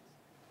decisions.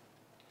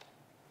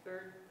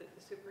 Third, that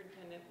the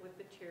superintendent with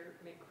the chair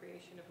make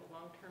creation of a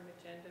long-term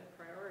agenda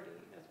priority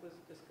as was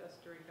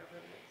discussed during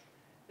governance.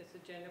 This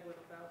agenda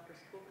would allow for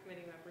school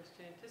committee members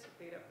to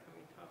anticipate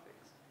upcoming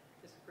topics.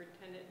 The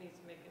superintendent needs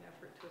to make an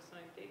effort to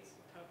assign dates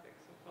to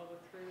topics and follow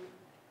through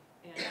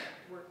and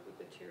work with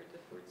the chair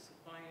towards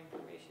supplying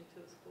information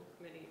to the school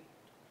committee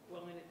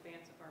well in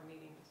advance of our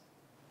meetings.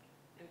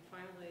 And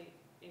finally,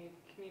 in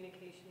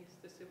communications,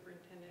 the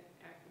superintendent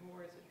act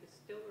more as a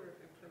distiller of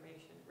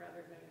information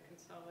rather than a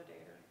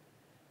consolidator.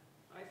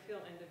 I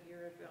feel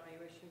end-of-year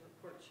evaluation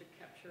reports should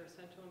capture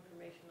essential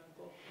information on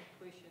goal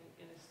completion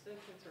in a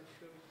sentence or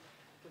two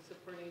with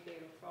supporting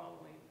data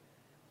following,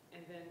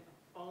 and then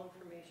all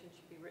information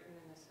should be written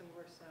in a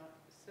similar style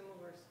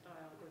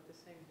with the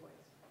same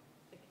voice.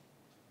 Thank you.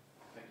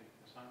 Thank you.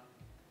 Ms. Hunt?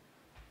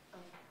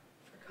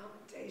 For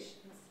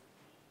commendations,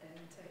 and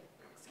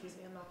excuse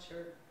me, I'm not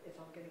sure if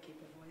I'm going to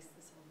keep a voice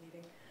this whole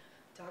meeting.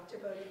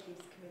 Dr. Bodie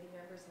keeps committee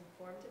members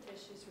informed of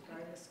issues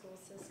regarding the school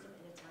system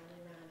in a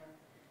timely manner.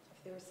 If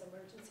there is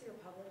emergency or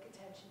public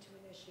attention to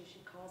an issue, she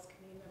calls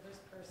committee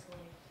members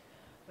personally.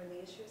 When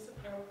the issue is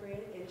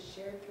appropriate, it is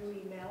shared through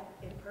email,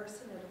 in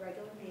person at a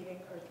regular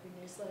meeting, or through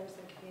newsletters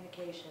and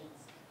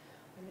communications.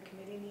 When the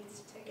committee needs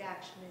to take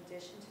action, in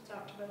addition to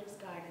Dr. Bodie's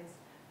guidance,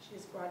 she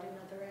has brought in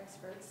other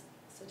experts,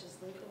 such as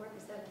legal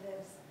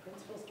representatives,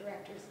 principals,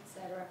 directors,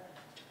 etc.,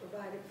 to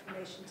provide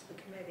information to the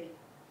committee.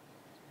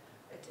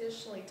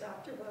 Additionally,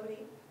 Dr.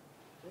 Bodie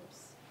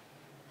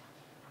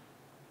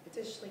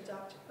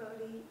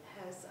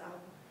has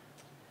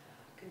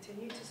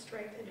continued to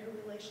strengthen her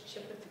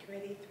relationship with the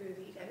committee through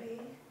the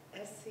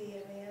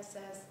MASC,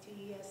 MASS,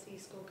 DESE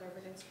school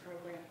governance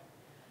program.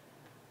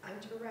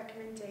 Under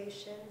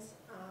recommendations,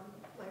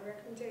 my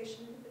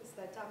recommendation is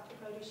that Dr.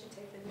 Bodie should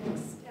take the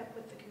next step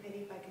with the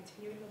committee by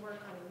continuing to work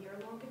on a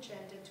year-long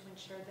agenda to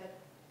ensure that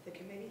the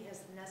committee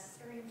has the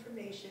necessary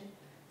information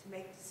to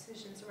make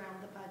decisions around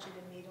the budget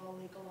and meet all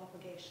legal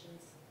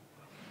obligations.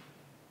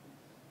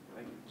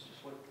 Thank you. Mr.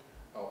 Swift?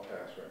 I'll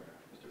pass right now.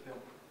 Mr. Phil?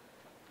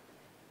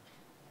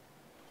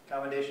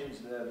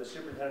 Commendations, the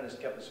superintendent has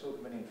kept the school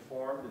committee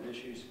informed of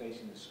issues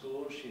facing the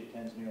school. She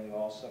attends nearly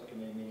all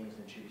subcommittee meetings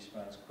and she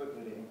responds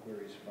quickly to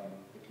inquiries from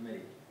the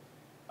committee.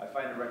 I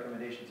find the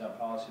recommendations on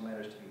policy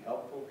matters to be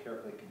helpful,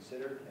 carefully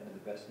considered, and in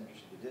the best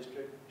interest of the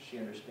district. She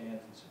understands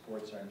and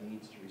supports our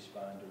needs to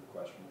respond to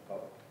requests from the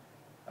public.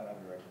 I don't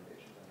have any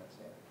recommendations on that,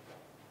 Sam.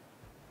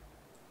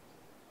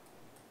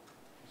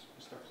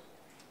 Ms. Starks?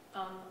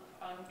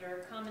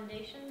 Under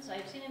commendations,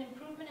 I've seen an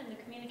improvement in the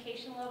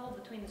communication level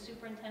between the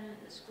superintendent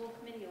and the school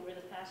committee over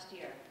the past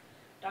year.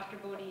 Dr.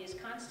 Bodie is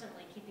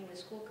constantly keeping the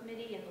school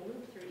committee in the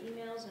loop through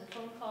emails and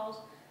phone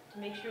calls to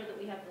make sure that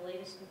we have the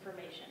latest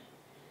information.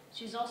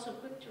 She's also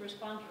quick to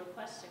respond to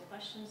requests and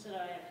questions that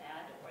I have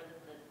had or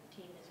that the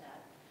team has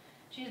had.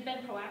 She has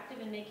been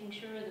proactive in making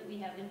sure that we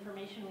have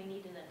information we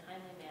need in a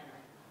timely manner.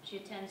 She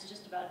attends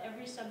just about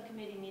every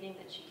subcommittee meeting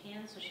that she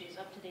can, so she is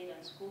up to date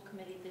on school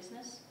committee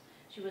business.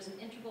 She was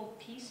an integral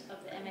piece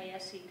of the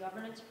MASC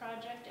governance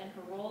project, and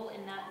her role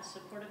in that and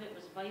support of it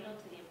was vital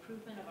to the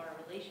improvement of our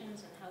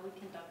relations and how we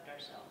conduct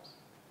ourselves.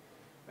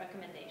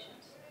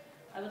 Recommendations.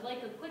 I would like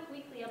a quick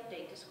weekly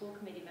update to school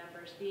committee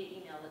members via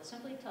email that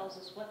simply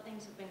tells us what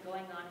things have been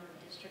going on in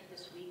the district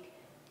this week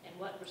and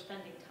what we're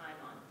spending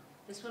time on.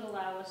 This would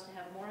allow us to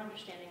have more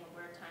understanding of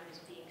where time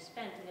is being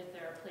spent and if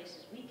there are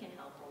places we can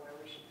help or where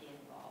we should be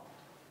involved.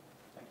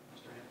 Thank you.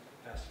 Mr. Hand?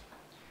 Pass.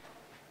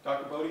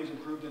 Dr. Bodie has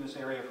improved in this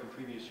area from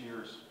previous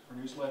years. Her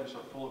newsletters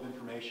are full of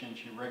information.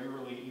 She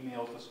regularly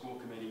emails the school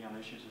committee on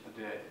issues of the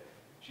day.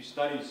 She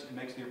studies and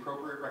makes the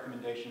appropriate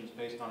recommendations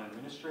based on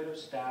administrative,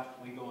 staff,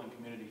 legal, and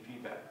community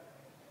feedback.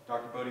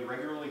 Dr. Bodie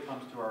regularly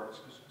comes to our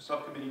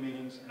subcommittee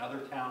meetings and other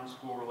town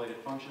school-related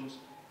functions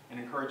and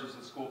encourages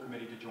the school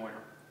committee to join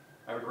her.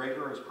 I would rate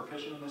her as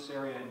proficient in this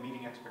area and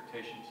meeting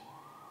expectations.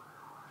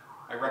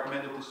 I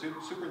recommend that the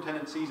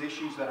superintendent sees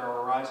issues that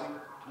are arising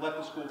to let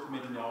the school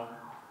committee know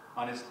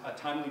on a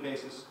timely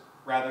basis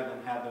rather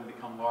than have them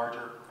become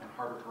larger and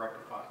harder to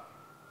rectify.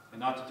 and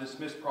not to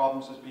dismiss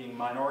problems as being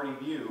minority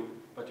view,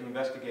 but to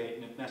investigate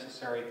and, if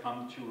necessary,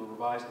 come to a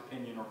revised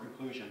opinion or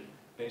conclusion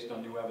based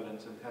on new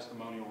evidence and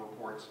testimonial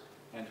reports,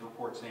 and to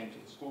report same to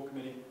the school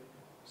committee.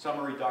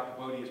 Summary, Dr.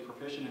 Bodie is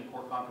proficient in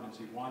core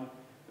competency 1,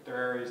 but there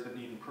are areas that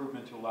need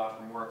improvement to allow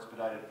for more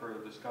expedited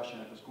further discussion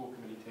at the school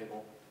committee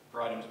table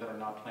for items that are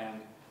not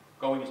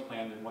going as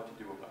planned, and what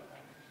to do about that.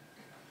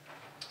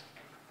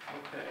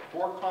 Okay,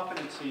 core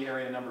competency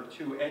area number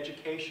 2,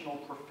 educational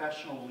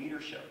professional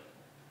leadership.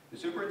 The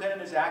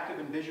superintendent is active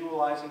in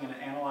visualizing and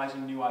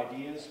analyzing new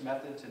ideas,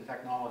 methods, and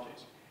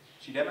technologies.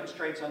 She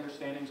demonstrates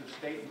understandings of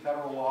state and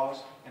federal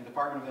laws and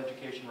Department of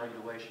Education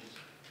regulations.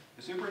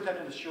 The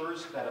superintendent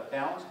assures that a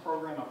balanced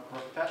program of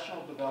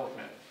professional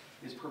development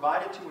is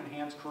provided to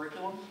enhance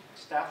curriculum,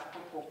 staff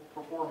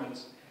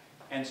performance,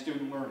 and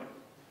student learning.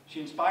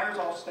 She inspires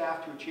all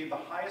staff to achieve the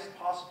highest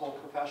possible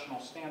professional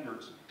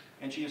standards,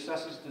 and she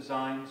assesses,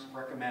 designs,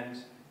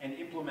 recommends, and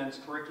implements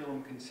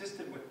curriculum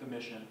consistent with the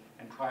mission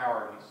and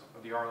priorities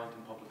of the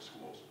Arlington Public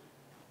Schools.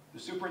 The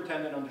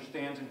superintendent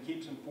understands and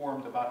keeps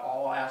informed about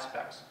all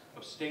aspects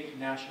of state and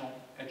national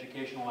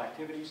educational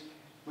activities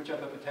which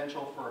have the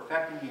potential for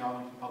affecting the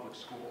Arlington Public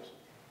Schools.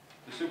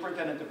 The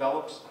superintendent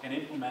develops and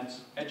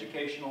implements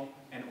educational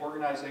and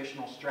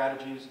organizational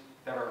strategies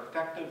that are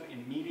effective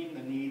in meeting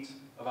the needs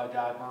of a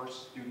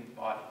diverse student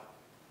body.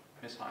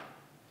 Ms. Hine.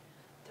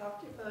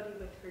 Dr. Bodie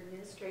with her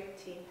administrative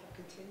team have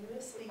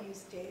continuously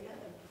used data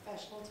and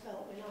professional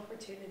development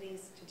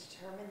opportunities to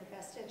determine the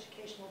best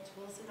educational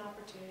tools and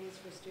opportunities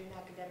for student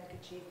academic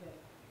achievement.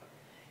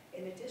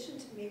 In addition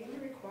to meeting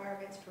the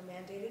requirements for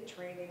mandated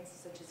trainings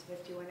such as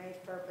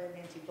 51A, FERPA, and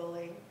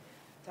anti-bullying,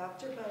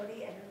 Dr.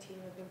 Bodie and her team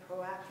have been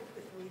proactive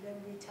with RETA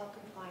and retail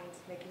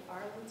compliance, making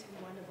Arlington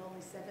one of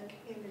only 7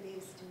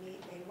 communities to meet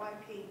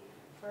AYP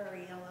for our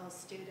ELL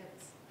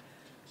students.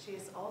 She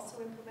has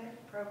also implemented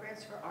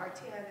programs for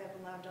RTI that have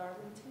allowed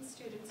Arlington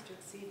students to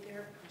exceed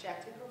their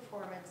projected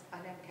performance on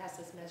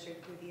MCAS as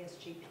measured through the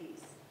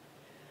SGPs.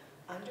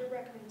 Under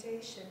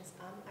recommendations,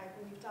 I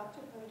believe Dr.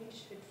 Bodie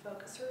should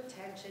focus her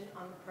attention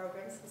on the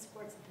programs and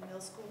supports at the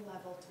middle school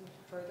level to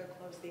further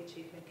close the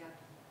achievement gap.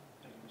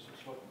 Thank you, Mr.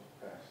 Slocum.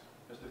 Pass.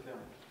 Mr.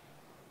 Thielen.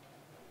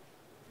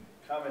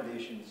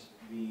 Commendations.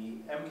 The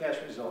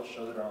MCAS results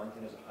show that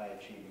Arlington is a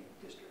high-achieving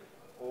district.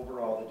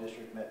 Overall, the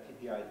district met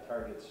PPI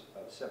targets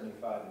of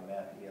 75 in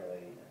math, ELA,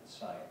 and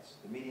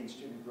science. The median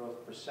student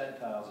growth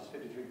percentiles is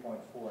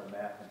 53.4 in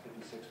math and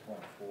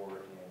 56.4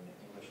 in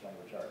English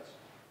language arts.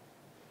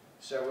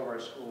 Several of our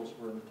schools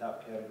were in the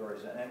top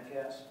categories on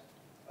MCAS.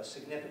 A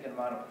significant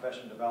amount of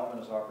professional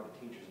development is offered to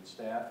teachers and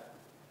staff.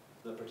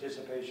 The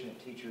participation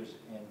of teachers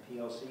in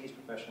PLCs,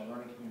 professional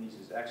learning communities,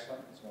 is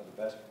excellent. It's one of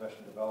the best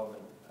professional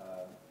development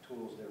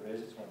tools there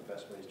is. It's one of the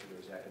best ways to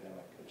raise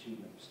academic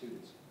achievement of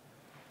students.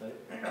 The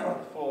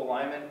full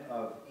alignment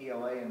of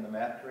ELA and the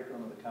math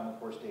curriculum with the Common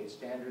Core State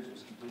Standards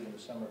was completed in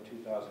the summer of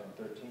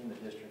 2013. The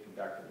district and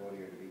Dr.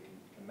 Bodie are to be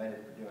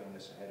commended for doing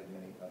this ahead of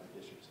many other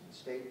districts in the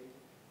state.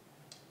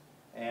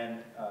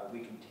 And we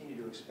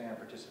continue to expand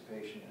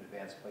participation in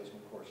advanced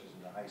placement courses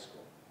in the high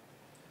school.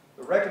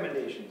 The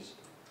recommendations,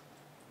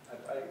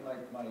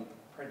 my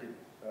printed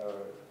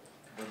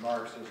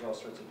remarks, there's all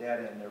sorts of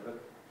data in there, but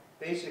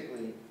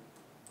basically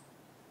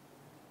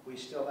we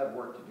still have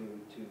work to do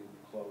to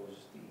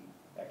close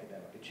the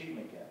academic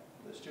achievement gap.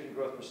 The student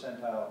growth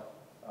percentile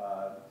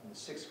in the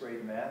 6th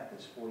grade math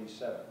is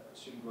 47. The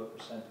student growth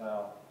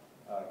percentile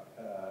on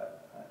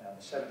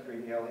the 7th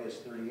grade ELA is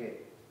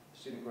 38. The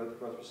student growth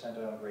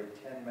percentile in grade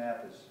 10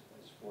 math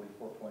is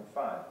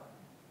 44.5.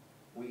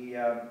 We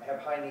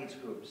have high needs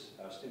groups,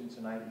 students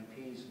in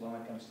IEPs,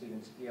 low-income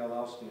students,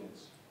 ELL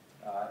students,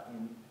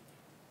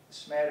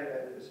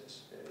 smattered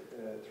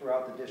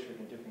throughout the district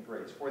in different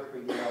grades. 4th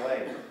grade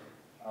ELA,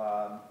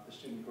 the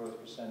student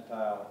growth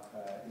percentile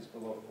is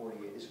below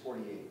 48, is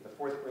 48. The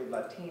 4th grade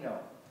Latino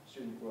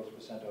student growth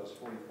percentile is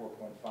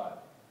 44.5.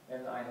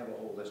 And I have a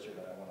whole list here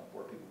that I want to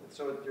bore people with.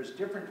 So there's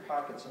different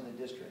pockets in the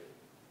district,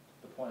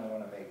 the point I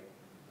want to make,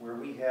 where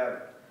we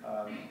have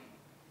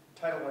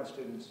Title I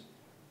students,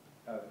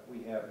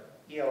 we have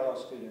ELL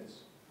students,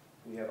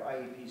 we have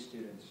IEP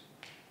students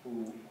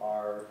who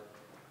are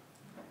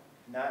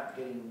not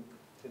getting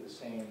to the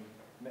same,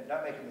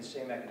 not making the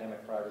same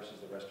academic progress as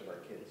the rest of our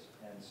kids.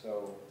 And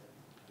so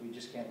we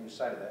just can't lose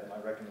sight of that in my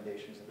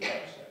recommendations that we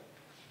have set.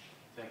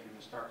 Thank you,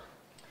 Ms. Starks.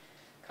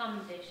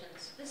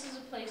 Commendations. This is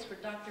a place where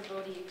Dr.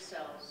 Bodie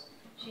excels.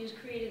 She has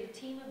created a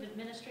team of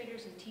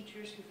administrators and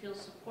teachers who feel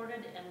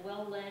supported and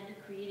well-led,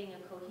 creating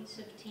a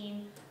cohesive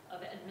team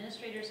of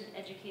administrators and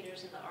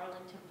educators in the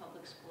Arlington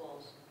Public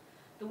Schools.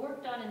 The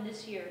work done in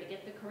this year to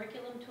get the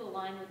curriculum to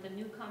align with the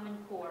new Common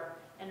Core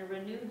and a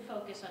renewed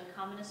focus on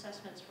common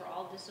assessments for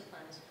all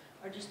disciplines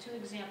are just 2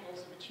 examples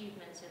of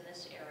achievements in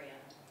this area.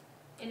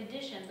 In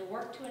addition, the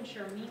work to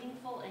ensure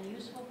meaningful and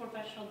useful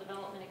professional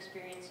development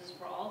experiences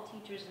for all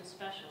teachers and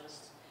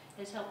specialists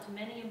has helped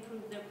many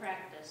improve their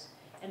practice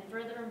and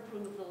further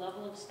improve the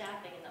level of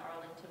staffing in the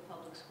Arlington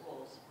Public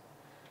Schools.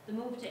 The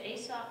move to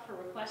ASOP for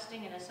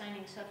requesting and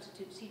assigning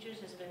substitute teachers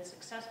has been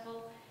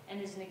successful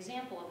and is an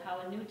example of how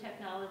a new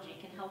technology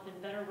can help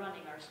in better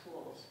running our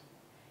schools.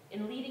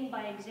 In leading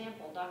by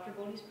example, Dr.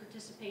 Bodie's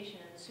participation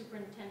in the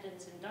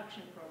superintendent's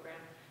induction program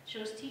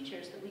shows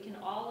teachers that we can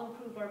all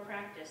improve our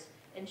practice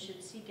and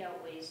should seek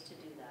out ways to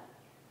do that.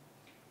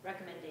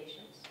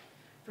 Recommendations.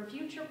 For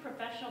future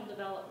professional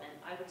development,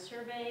 I would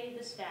survey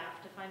the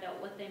staff to find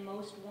out what they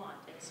most want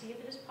and see if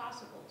it is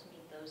possible to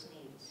meet those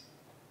needs.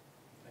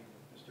 Thank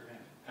you. Mr.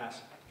 Hand.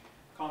 Pass.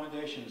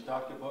 Commendations.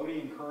 Dr. Bodie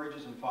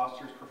encourages and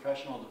fosters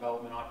professional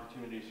development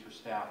opportunities for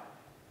staff.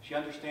 She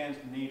understands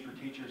the need for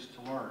teachers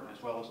to learn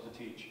as well as to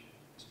teach,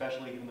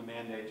 especially given the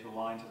mandate to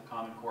align to the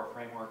Common Core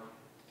framework,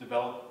 to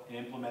develop and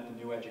implement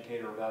the new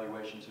educator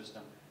evaluation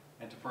system,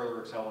 and to further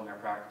excel in their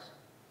practice.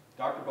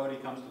 Dr. Bodie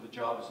comes to the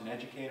job as an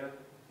educator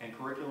and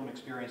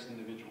curriculum-experienced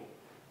individual.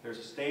 There's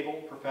a stable,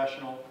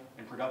 professional,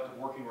 and productive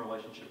working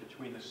relationship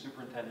between the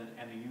superintendent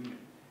and the union.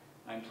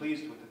 I'm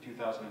pleased with the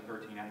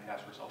 2013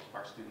 MCAS results of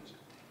our students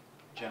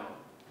generally.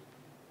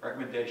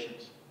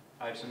 Recommendations.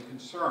 I have some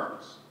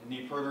concerns and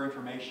need further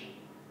information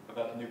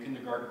about the new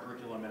kindergarten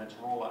curriculum and its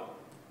rollout.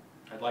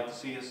 I'd like to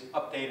see us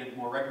updated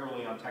more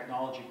regularly on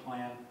technology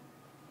plan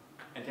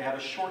and to have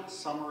a short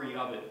summary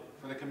of it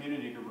for the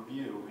community to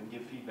review and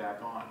give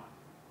feedback on.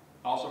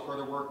 Also,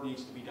 further work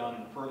needs to be done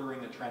in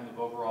furthering the trend of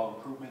overall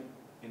improvement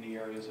in the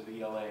areas of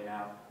ELA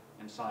now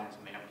and science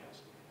and MCAS.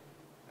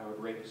 I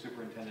would rate the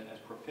superintendent as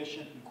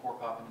proficient in core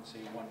competency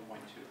 1.2.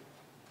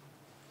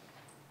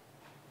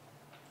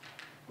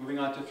 Moving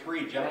on to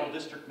 3, General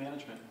District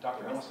Management.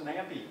 Dr. Allison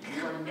Amby,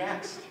 you are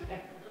next.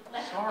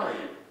 Sorry.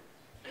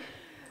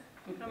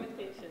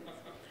 Commendations.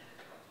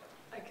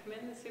 I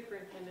commend the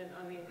superintendent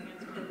on the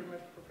enhanced program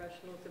of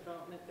professional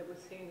development that was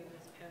seen in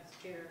this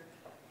past year.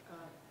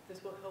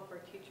 This will help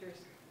our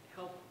teachers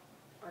help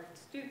our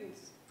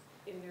students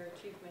in their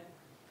achievement.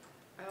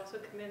 I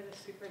also commend the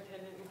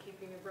superintendent in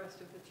keeping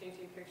abreast of the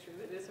changing picture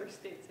that is our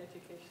state's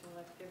educational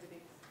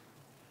activities.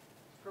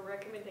 For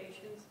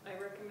recommendations, I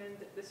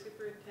recommend that the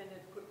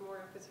superintendent put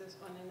more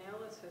emphasis on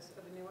analysis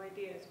of new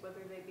ideas,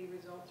 whether they be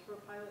results from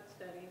a pilot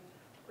study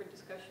or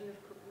discussion of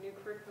new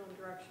curriculum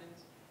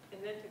directions, and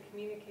then to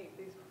communicate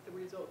the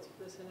results of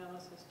this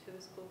analysis to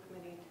the school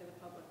committee and to the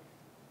public.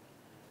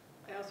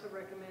 I also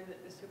recommend that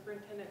the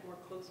superintendent more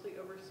closely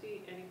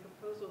oversee any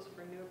proposals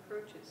for new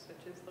approaches, such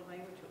as the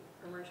language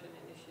immersion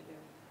initiative.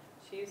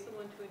 She is the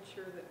one to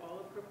ensure that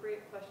all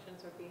appropriate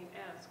questions are being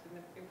asked and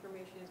the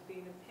information is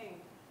being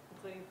obtained,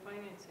 including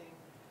financing,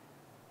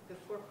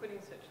 before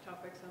putting such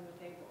topics on the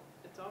table.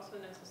 It's also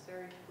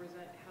necessary to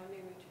present how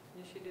new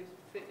initiatives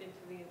fit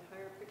into the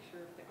entire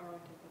picture of the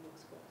Arlington Public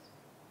Schools.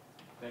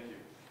 Thank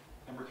you.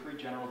 Number 3,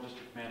 General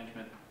District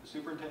Management. The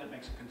superintendent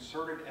makes a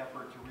concerted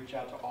effort to reach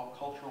out to all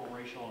cultural,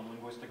 racial, and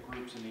linguistic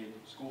groups in the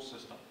school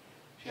system.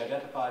 She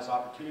identifies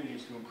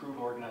opportunities to improve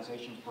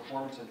organizations'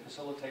 performance and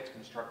facilitates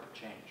constructive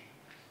change.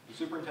 The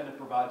superintendent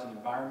provides an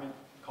environment,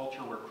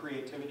 culture where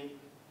creativity,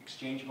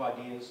 exchange of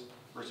ideas,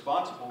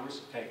 responsible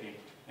risk-taking,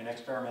 and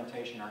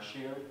experimentation are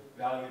shared,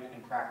 valued,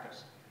 and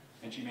practiced,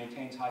 and she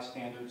maintains high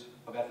standards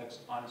of ethics,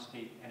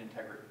 honesty, and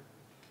integrity.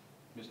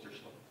 Mr.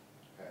 Schlipp.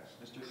 Pass.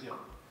 Mr. Thiel.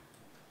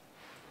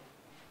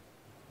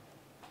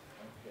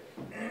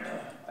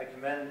 I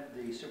commend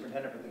the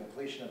superintendent for the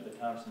completion of the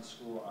Thompson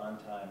School on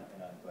time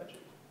and on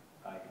budget.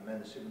 I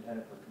commend the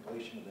superintendent for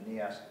completion of the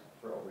NEASC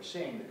for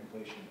overseeing the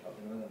completion of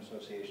the New England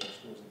Association of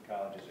Schools and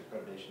Colleges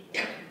accreditation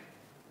program.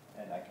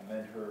 And I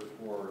commend her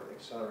for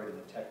accelerating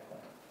the tech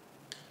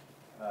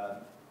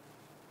plan.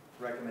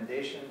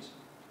 Recommendations,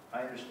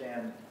 I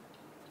understand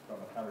from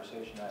a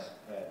conversation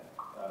I had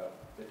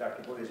that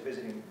Dr. Bodie is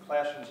visiting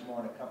classrooms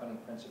more and accompanying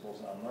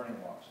principals on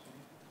learning walks.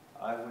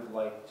 I would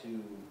like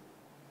to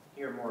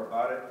hear more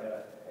about it,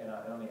 and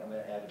I'm going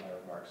to add to my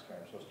remarks,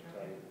 Karen. I'm supposed to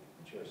tell you,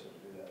 the chair said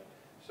to do that.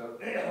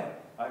 So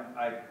I'm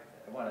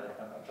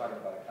talking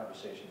about a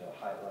conversation at a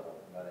high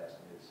level. I'm not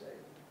asking you to say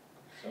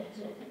so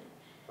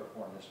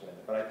perform this way,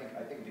 but I think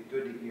it'd be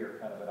good to hear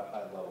kind of at a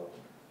high level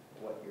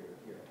what your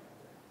experience.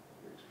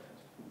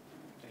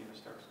 Thank you,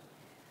 Ms. Starks.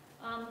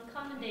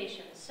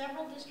 Commendations.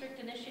 Several district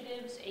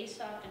initiatives,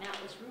 ASOP and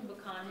Atlas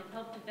Rubicon, have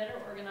helped to better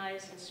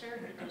organize and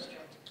serve the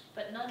district,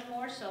 but none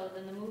more so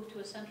than the move to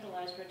a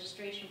centralized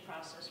registration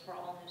process for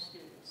all new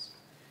students.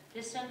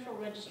 This central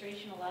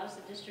registration allows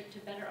the district to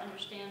better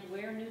understand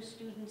where new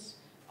students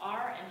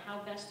are and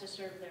how best to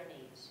serve their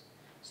needs.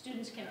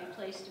 Students can be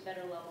placed to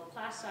better level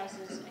class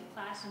sizes, and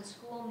class and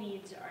school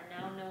needs are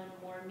now known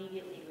more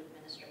immediately to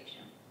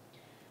administration.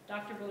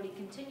 Dr. Bodie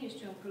continues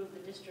to improve the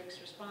district's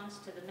response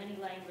to the many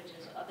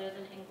languages other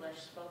than English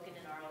spoken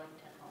in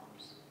Arlington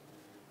homes.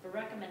 For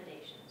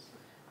recommendations,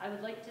 I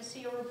would like to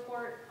see a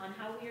report on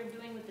how we are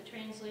doing with the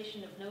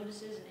translation of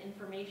notices and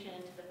information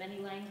into the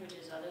many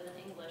languages other than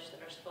English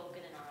that are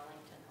spoken in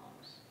Arlington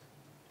homes.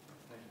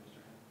 Thank you, Mr.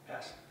 Henry.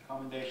 Pass.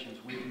 Commendations.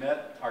 We've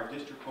met our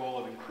district goal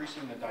of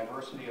increasing the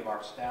diversity of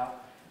our staff,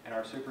 and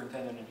our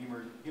superintendent and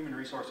human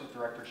resources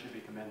director should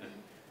be commended.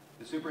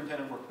 The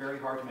superintendent worked very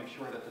hard to make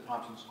sure that the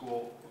Thompson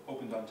School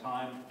opened on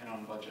time and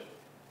on budget.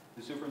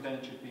 The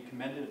superintendent should be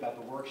commended about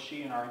the work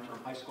she and our interim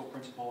high school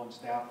principal and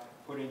staff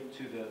put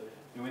into the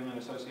New England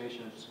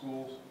Association of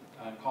Schools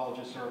and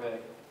Colleges survey,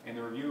 and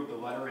the review of the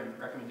letter and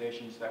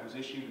recommendations that was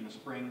issued in the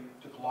spring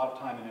took a lot of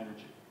time and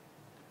energy.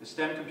 The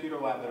STEM computer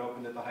lab that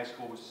opened at the high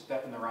school was a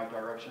step in the right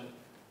direction.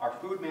 Our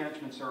food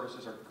management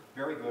services are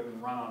very good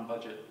and run on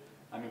budget.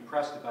 I'm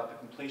impressed about the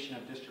completion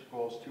of district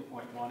goals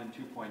 2.1 and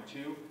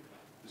 2.2.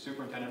 The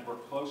superintendent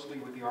worked closely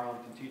with the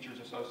Arlington Teachers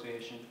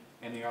Association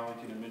and the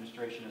Arlington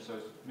Administrators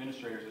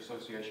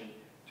Association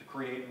to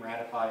create and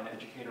ratify an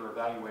educator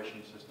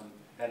evaluation system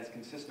that is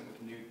consistent with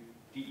the new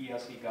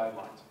DESE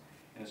guidelines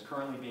and is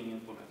currently being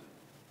implemented.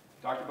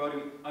 Dr.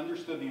 Bodie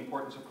understood the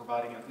importance of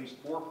providing at least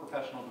 4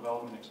 professional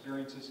development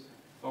experiences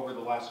over the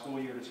last school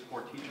year to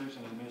support teachers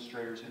and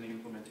administrators in the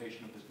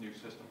implementation of this new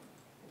system.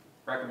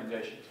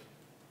 Recommendations.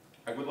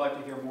 I would like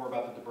to hear more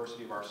about the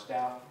diversity of our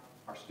staff,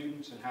 our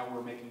students, and how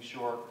we're making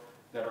sure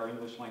that our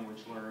English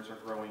language learners are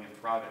growing and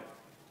thriving.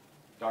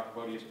 Dr.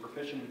 Bodie is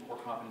proficient in core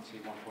competency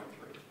 1.3.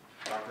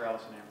 Dr.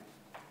 Allison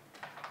Amon.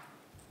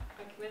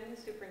 I commend the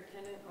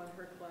superintendent on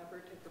her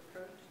collaborative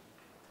approach.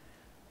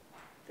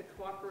 The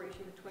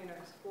cooperation between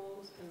our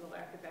schools and the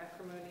lack of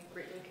acrimony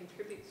greatly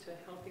contributes to a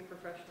healthy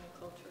professional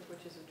culture,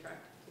 which is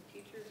attractive to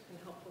teachers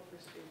and helpful for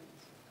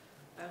students.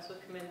 I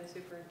also commend the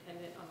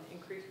superintendent on the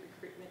increased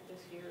recruitment this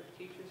year of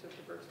teachers of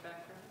diverse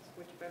backgrounds,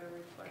 which better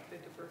reflect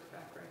the diverse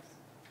backgrounds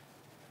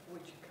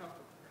which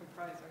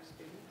comprise our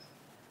students.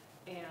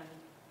 And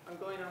I'm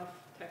going off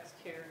text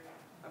here.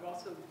 I've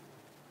also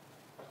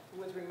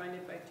was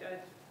reminded by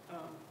Judge,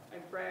 I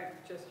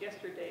bragged just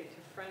yesterday to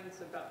friends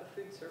about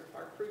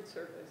our food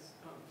service,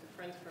 to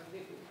friends from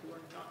Newton who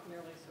are not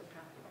nearly so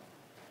happy.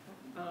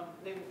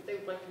 They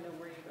would like to know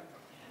where you go.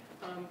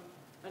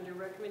 Under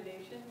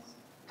recommendations,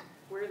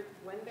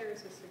 when there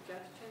is a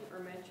suggestion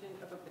or mention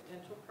of a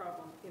potential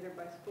problem, either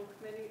by school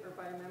committee or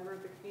by a member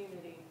of the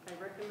community, I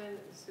recommend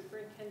that the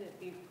superintendent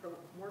be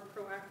more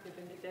proactive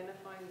in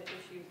identifying the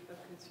issues of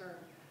concern.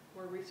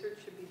 More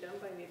research should be done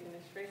by the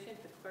administration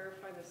to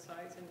clarify the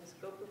size and the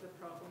scope of the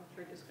problem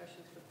through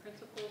discussions with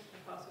principals and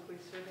possibly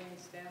surveying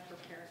staff or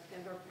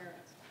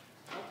parents.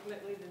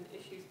 Ultimately, the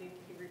issues need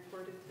to be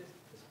reported to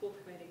the school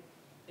committee.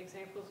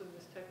 Examples of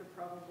this type of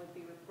problem would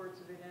be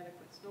reports of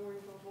inadequate snow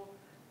removal,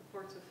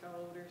 reports of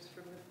foul odors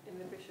in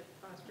the Bishop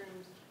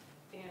classrooms,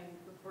 and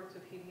reports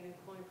of heating and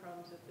cooling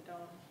problems at the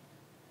Dawn.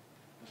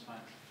 Ms.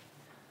 Hines.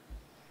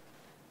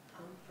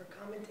 For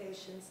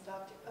commendations,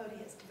 Dr.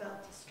 Bodie has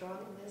developed a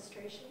strong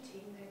administration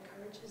team that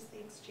encourages the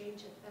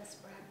exchange of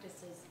best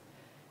practices.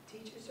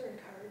 Teachers are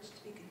encouraged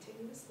to be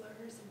continuous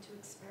learners and to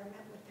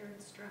experiment with their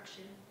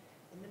instruction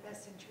in the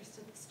best interest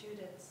of the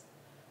students.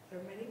 There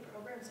are many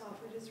programs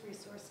offered as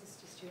resources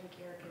to student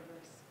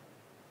caregivers.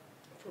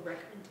 For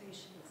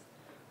recommendations,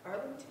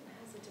 Arlington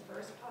has a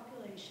diverse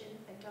population,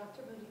 and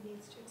Dr. Bodie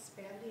needs to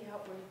expand the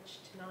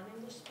outreach to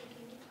non-English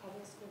speaking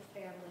public school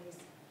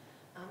families,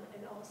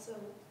 and also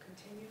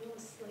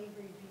continuously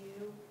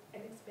review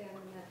and expand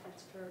the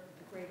methods for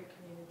the greater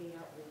community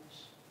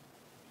outreach.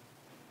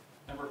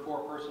 Number 4,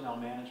 personnel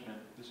management.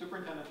 The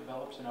superintendent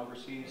develops and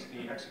oversees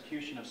the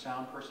execution of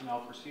sound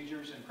personnel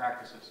procedures and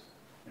practices,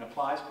 and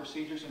applies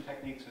procedures and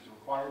techniques as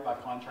required by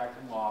contract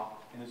and law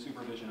in the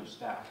supervision of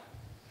staff.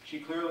 She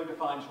clearly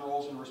defines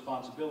roles and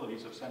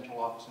responsibilities of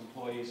central office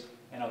employees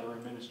and other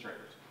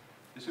administrators.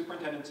 The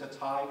superintendent sets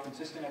high,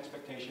 consistent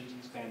expectations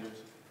and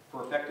standards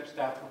for effective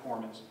staff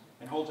performance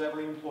and holds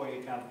every employee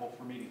accountable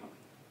for meeting them.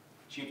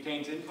 She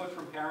obtains input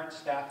from parents,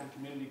 staff, and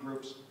community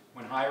groups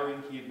when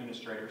hiring key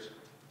administrators,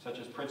 such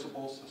as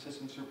principals,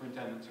 assistant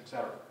superintendents,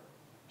 etc.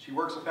 She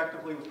works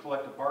effectively with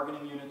collective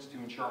bargaining units to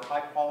ensure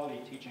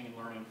high-quality teaching and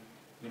learning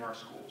in our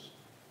schools.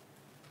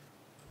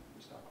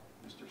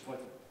 Mr. Slick.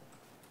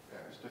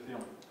 Mr.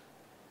 Thielman.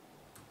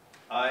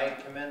 I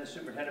commend the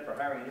superintendent for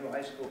hiring a new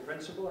high school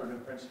principal and a new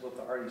principal at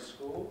the Hardy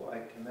School.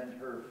 I commend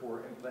her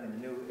for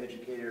implementing the new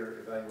educator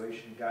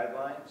evaluation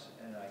guidelines,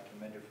 and I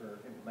commend her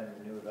for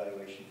implementing the new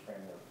evaluation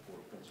framework for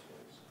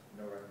principals.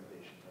 No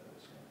recommendations under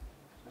this one.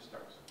 Ms.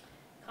 Starks.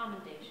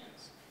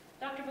 Commendations.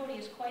 Dr. Bodie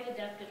is quite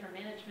adept at her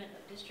management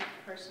of district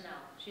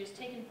personnel. She has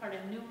taken part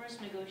in numerous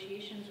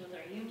negotiations with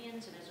our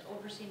unions and has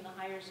overseen the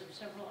hires of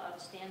several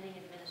outstanding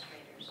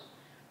administrators.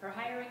 Her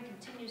hiring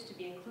continues to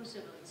be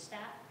inclusive of the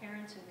staff,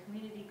 parents, and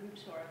community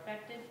groups who are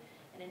affected,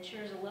 and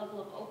ensures a level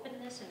of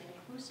openness and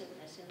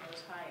inclusiveness in those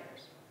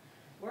hires.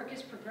 Work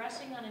is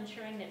progressing on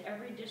ensuring that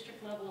every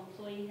district-level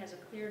employee has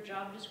a clear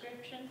job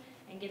description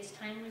and gets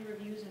timely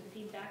reviews and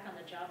feedback on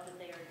the job that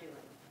they are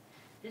doing.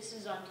 This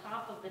is on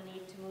top of the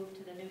need to move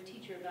to the new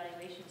teacher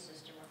evaluation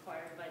system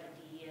required by the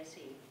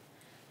DESE.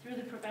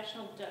 Through the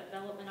professional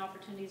development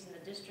opportunities in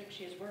the district,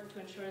 she has worked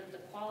to ensure that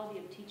the quality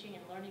of teaching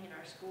and learning in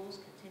our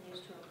schools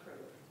continues to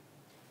improve.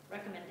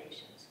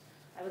 Recommendations.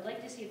 I would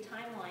like to see a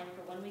timeline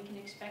for when we can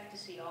expect to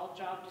see all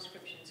job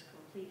descriptions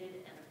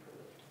completed and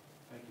approved.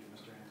 Thank you,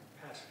 Mr. Hammond.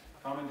 Pass.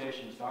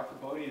 Commendations. Dr.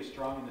 Bodie is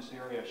strong in this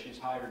area. She's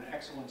hired an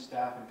excellent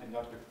staff and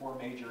conducted 4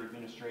 major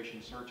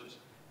administration searches.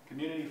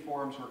 Community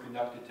forums were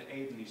conducted to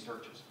aid in these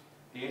searches.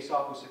 The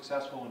ASOP was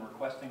successful in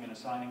requesting and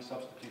assigning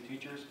substitute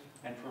teachers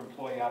and for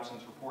employee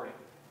absence reporting.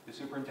 The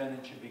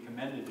superintendent should be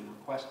commended in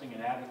requesting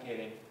and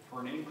advocating for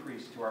an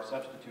increase to our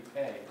substitute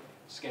pay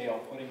scale,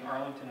 putting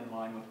Arlington in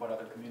line with what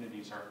other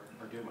communities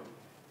are doing.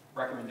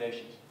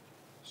 Recommendations.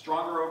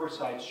 Stronger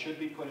oversights should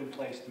be put in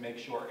place to make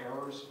sure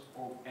errors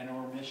and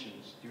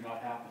omissions do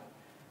not happen.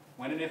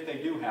 When and if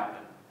they do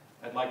happen,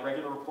 I'd like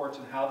regular reports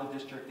on how the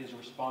district is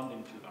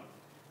responding to them.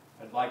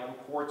 I'd like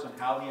reports on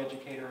how the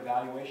educator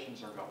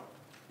evaluations are going,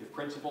 if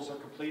principals are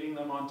completing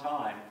them on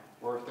time,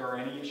 or if there are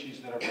any issues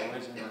that have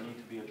arisen or need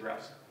to be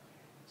addressed.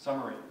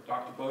 Summary,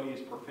 Dr. Bodie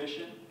is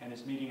proficient and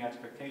is meeting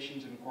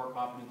expectations in core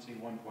competency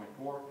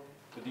 1.4,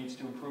 but needs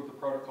to improve the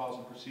protocols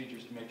and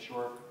procedures to make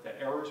sure that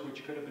errors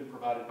which could have been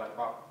prevented by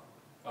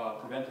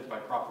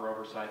proper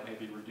oversight may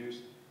be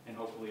reduced and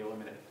hopefully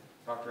eliminated.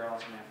 Dr.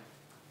 Allison Mann.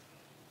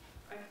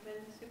 I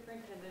commend the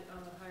superintendent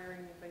on the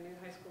hiring of a new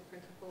high school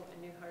principal and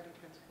new Hardy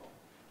principal.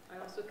 I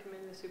also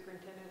commend the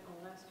superintendent on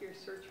last year's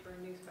search for a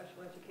new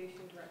special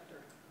education director,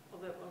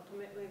 although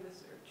ultimately the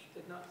search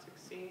did not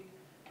succeed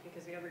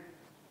because the other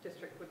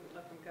district wouldn't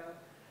let them go.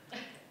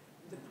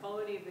 The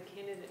quality of the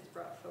candidates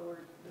brought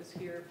forward this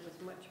year was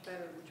much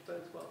better, which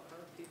bodes well for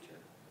our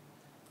future.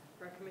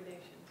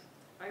 Recommendations.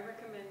 I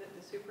recommend that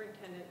the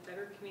superintendent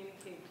better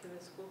communicate to the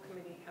school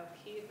committee how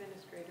key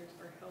administrators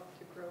are helped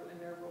to grow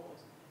in their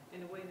roles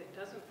in a way that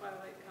doesn't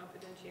violate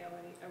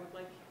confidentiality. I would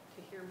like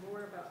to hear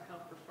more about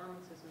how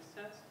performance is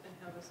assessed and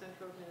how the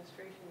central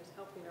administration is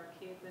helping our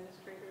key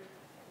administrators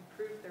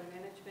improve their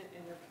management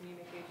and their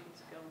communication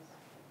skills.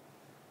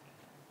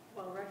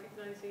 While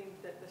recognizing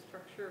that the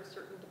structure of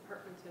certain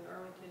departments in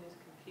Arlington is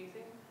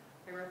confusing,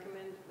 I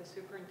recommend the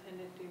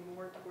superintendent do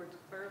more towards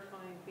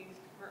clarifying these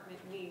department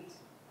needs.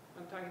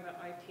 I'm talking about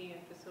IT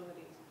and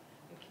facilities,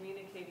 and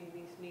communicating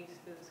these needs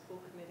to the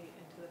school committee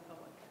and to the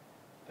public.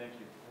 Thank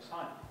you. Ms.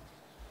 Hine.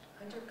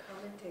 Under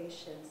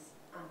commendations,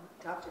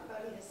 Dr.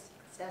 Bodie has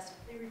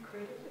successfully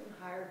recruited and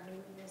hired new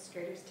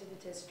administrators to the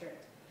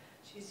district.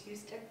 She's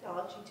used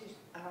technology to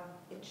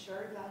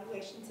ensure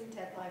evaluations and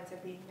deadlines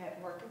are being met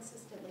more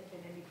consistently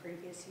than any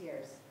previous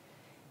years.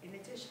 In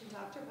addition,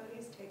 Dr. Bodie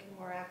has taken a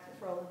more active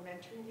role in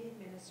mentoring the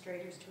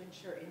administrators to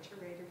ensure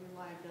inter-rater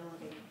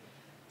reliability.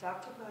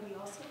 Dr. Bodie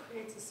also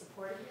creates a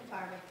supportive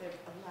environment that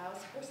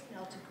allows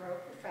personnel to grow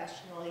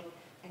professionally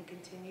and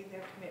continue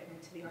their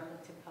commitment to the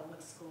Arlington Public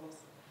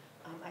Schools.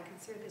 I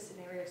consider this an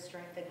area of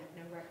strength and have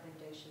no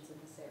recommendations in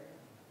this area.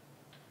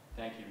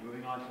 Thank you.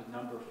 Moving on to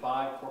number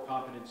 5, core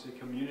competency,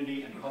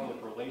 community and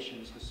public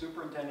relations. The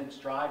superintendent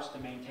strives to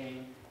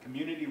maintain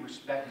community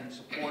respect and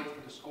support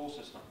for the school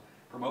system,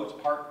 promotes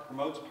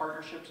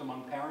partnerships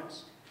among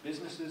parents,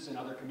 businesses, and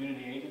other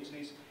community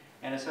agencies,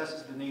 and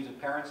assesses the needs of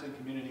parents and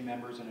community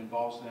members and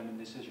involves them in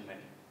decision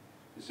making.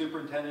 The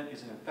superintendent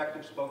is an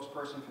effective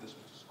spokesperson for the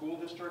school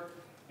district,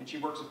 and she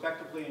works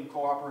effectively and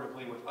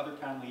cooperatively with other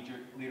town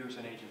leaders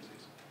and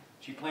agencies.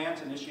 She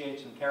plans,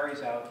 initiates, and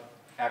carries out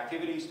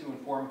activities to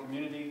inform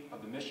community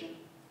of the mission,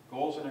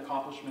 goals and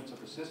accomplishments of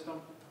the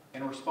system,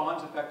 and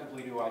responds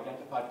effectively to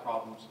identified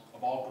problems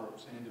of all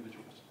groups and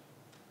individuals.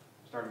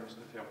 Starting with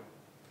Mr. Thiel.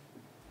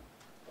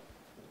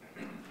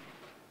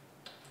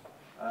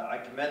 I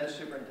commend the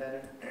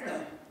superintendent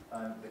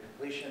on the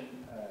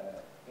completion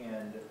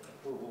and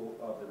approval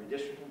of the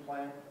redistricting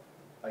plan.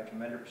 I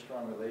commend her for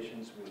strong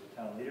relations with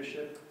town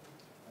leadership.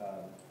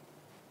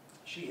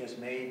 She has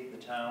made the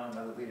town and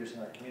other leaders in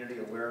our community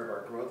aware of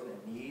our growth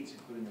and needs,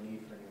 including the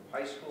need for a new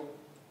high school.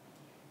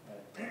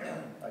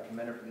 I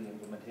commend her for the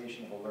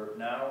implementation of Alert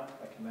Now.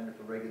 I commend her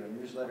for regular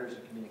newsletters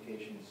and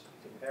communications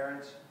to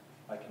parents.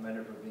 I commend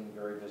her for being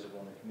very visible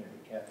in the community.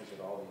 Kathy's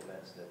at all the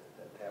events that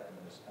happen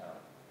in this town.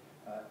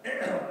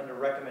 Under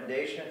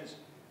recommendations,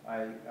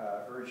 I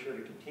urge her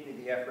to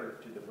continue the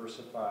effort to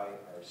diversify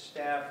our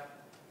staff.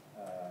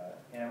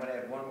 And I'm going to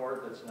add one more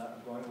that's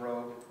not going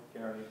rogue,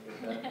 Karen,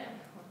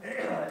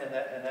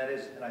 and that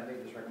is, and I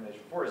made this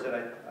recommendation before, is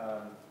that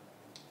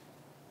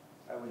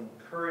I would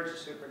encourage the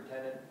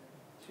superintendent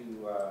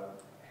to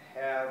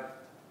have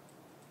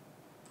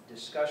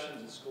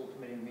discussions at school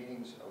committee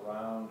meetings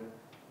around,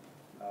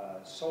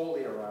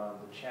 solely around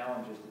the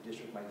challenges the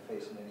district might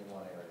face in any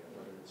one area,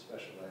 whether it's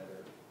special ed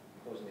or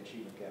closing the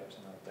achievement gap,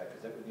 something like that,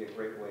 because that would be a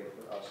great way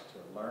for us to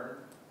learn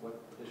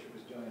what the district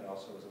is doing, and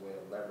also as a way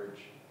to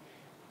leverage,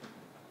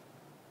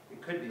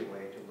 it could be a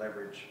way to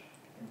leverage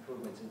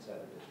improvements inside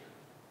the district.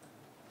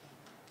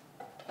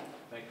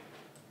 Thank you.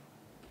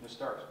 Ms.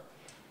 Starks.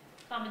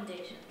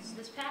 Commendations.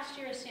 This past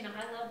year has seen a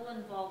high-level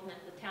involvement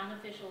with town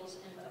officials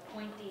and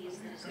appointees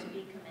that is to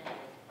be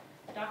commended.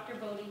 Dr.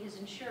 Bodie has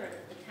ensured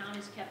that the town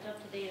is kept up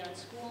to date on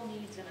school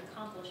needs and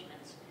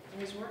accomplishments,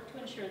 and has worked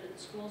to ensure that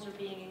the schools are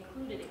being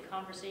included in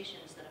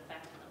conversations that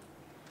affect them.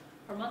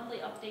 Her monthly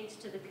updates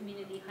to the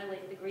community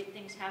highlight the great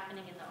things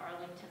happening in the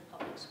Arlington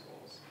Public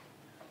Schools.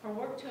 Her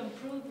work to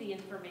improve the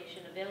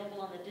information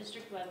available on the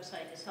district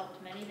website has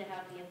helped many to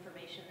have the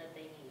information that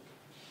they need.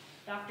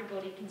 Dr.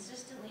 Bodie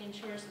consistently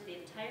ensures that the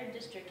entire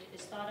district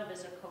is thought of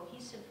as a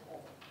cohesive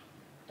whole.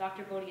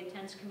 Dr. Bodie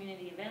attends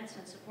community events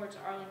and supports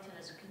Arlington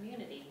as a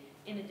community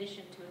in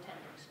addition to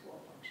attending school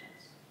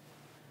functions.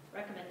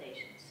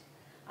 Recommendations.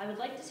 I would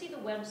like to see the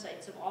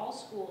websites of all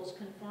schools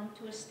conform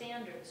to a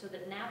standard so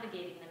that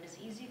navigating them is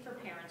easy for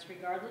parents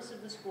regardless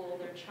of the school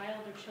their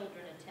child or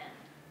children attend.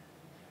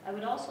 I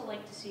would also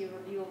like to see a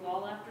review of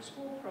all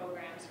after-school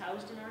programs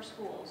housed in our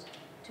schools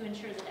to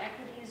ensure that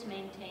equity is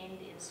maintained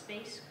in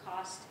space,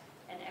 cost,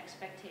 and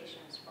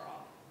expectations for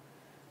all.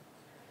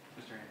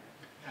 Mr. Henry.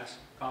 Yes.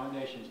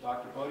 Commendations.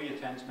 Dr. Bodie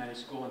attends many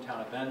school and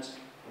town events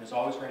and is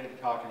always ready to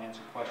talk and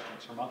answer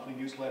questions. Her monthly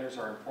newsletters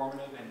are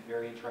informative and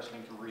very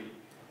interesting to read.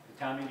 The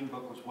town meeting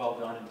book was well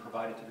done and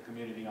provided to the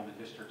community on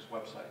the district's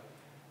website.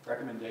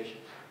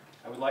 Recommendations.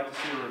 I would like to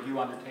see a review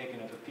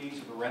undertaken of the fees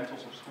of the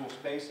rentals of school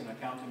space and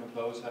accounting of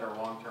those that are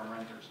long-term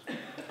renters.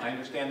 I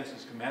understand this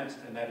is commenced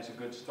and that is a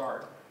good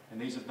start, and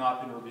these have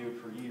not been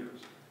reviewed for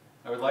years.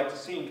 I would like to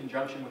see, in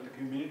conjunction with the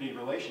Community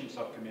Relations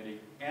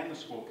Subcommittee and the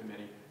School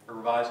Committee, a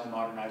revised and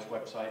modernized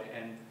website,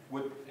 and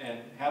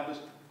have the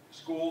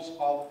schools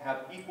all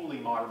have equally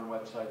modern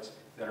websites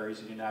that are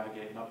easy to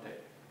navigate and update.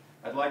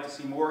 I'd like to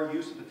see more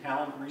use of the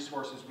talent and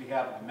resources we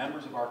have of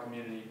members of our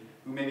community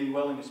who may be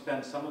willing to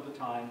spend some of their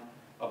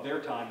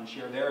time and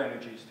share their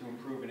energies to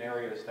improve in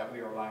areas that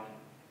we are lacking.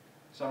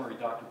 Summary,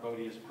 Dr.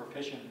 Bodie is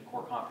proficient in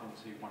core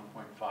competency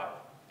 1.5.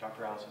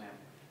 Dr. Allison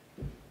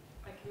M.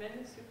 I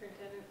commend the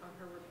superintendent on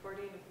her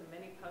reporting of the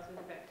many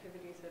positive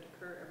activities that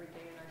occur every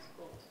day in our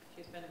schools.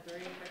 She's been a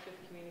very effective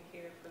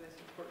communicator for this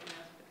important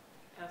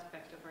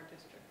aspect of our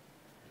district.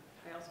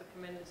 I also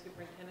commend the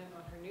superintendent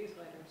on her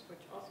newsletters, which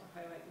also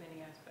highlight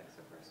many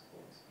aspects of our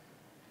schools.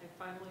 And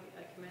finally,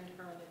 I commend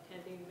her on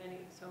attending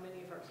so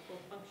many of our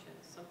school functions,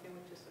 something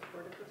which is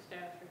supportive of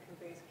staff and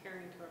conveys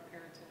caring to our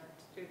parents and our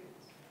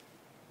students.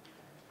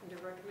 Under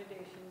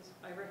recommendations,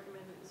 I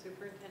recommend that the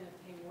superintendent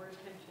pay more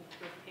attention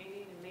to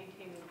obtaining and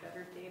maintaining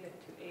better data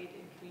to aid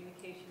in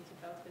communications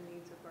about the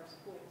needs of our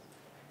schools.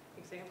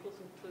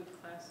 Examples include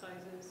class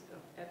sizes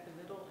at the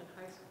middle and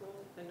high school,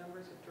 the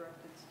numbers of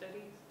directed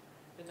studies,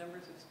 the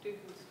numbers of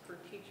students per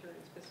teacher in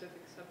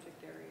specific subject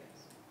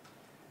areas.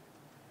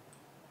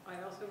 I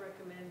also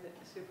recommend that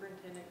the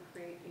superintendent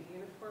create a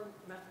uniform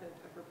method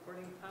of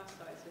reporting class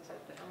sizes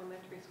at the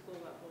elementary school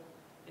level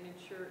and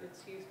ensure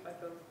it's used by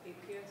both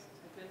APS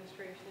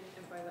administration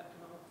and by the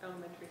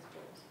elementary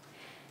schools.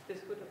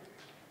 This would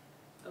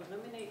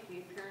eliminate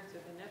the appearance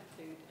of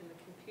ineptitude and the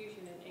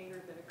confusion and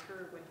anger that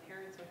occur when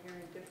parents are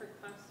hearing different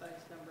class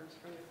size numbers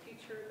from the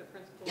teacher, the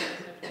principal, and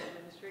the central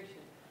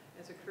administration,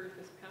 as occurred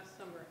this past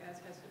summer, as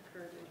has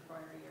occurred in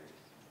prior years.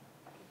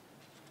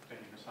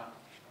 Thank you, Ms. Hunt.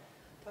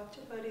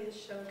 Dr. Bodie has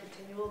shown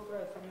continual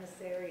growth in this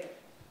area.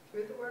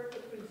 Through the work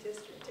of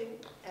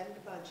redistricting and the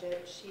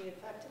budget, she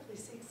effectively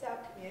seeks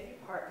out community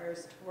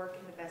partners to work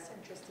in the best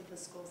interest of the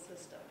school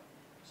system.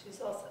 She's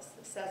also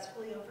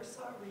successfully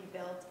oversaw a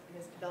rebuild and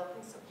is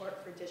developing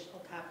support for additional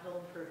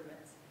capital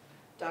improvements.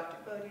 Dr.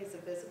 Bodie is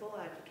a visible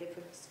advocate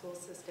for the school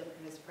system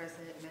and is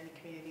present at many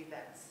community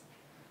events.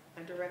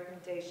 Under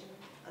recommendation,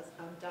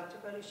 Dr.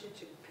 Bodie should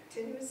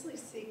continuously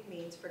seek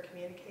means for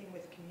communicating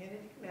with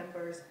community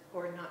members who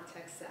are not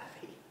tech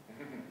savvy.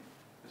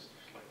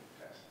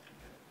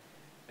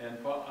 And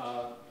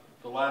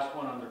the last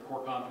one under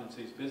core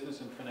competencies, business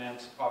and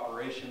finance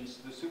operations.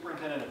 The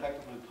superintendent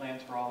effectively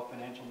plans for all the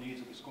financial needs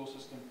of the school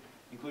system,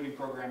 including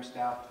program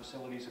staff,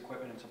 facilities,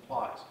 equipment, and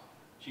supplies.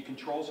 She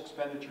controls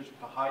expenditures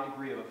with a high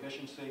degree of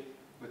efficiency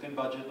within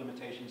budget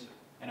limitations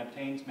and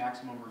obtains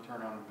maximum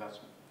return on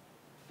investment.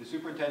 The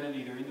superintendent,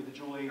 either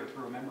individually or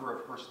through a member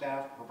of her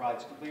staff,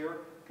 provides clear,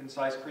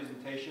 concise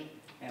presentation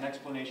and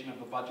explanation of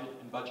the budget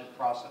and budget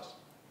process.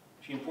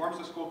 She informs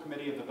the school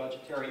committee of the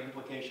budgetary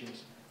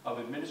implications of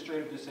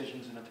administrative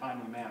decisions in a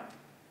timely manner.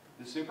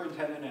 The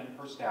superintendent and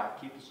her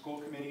staff keep the school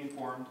committee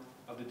informed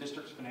of the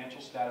district's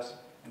financial status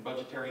and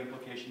budgetary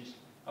implications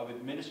of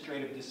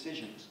administrative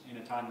decisions in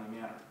a timely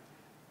manner.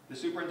 The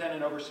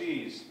superintendent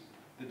oversees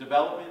the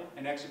development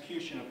and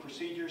execution of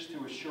procedures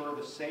to assure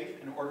the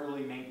safe and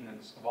orderly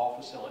maintenance of all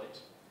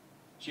facilities.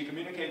 She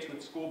communicates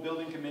with school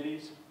building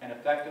committees and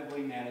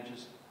effectively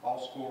manages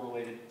all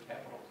school-related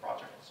capital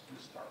projects.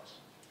 Ms. Starks.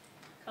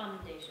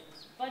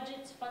 Commendations.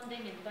 Budgets,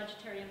 funding, and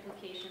budgetary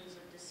implications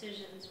of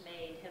decisions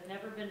made have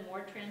never been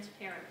more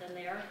transparent than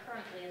they are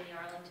currently in the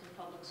Arlington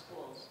Public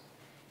Schools.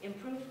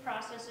 Improved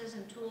processes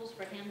and tools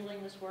for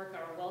handling this work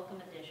are a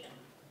welcome addition.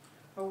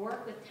 Her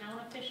work with town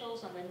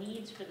officials on the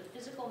needs for the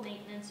physical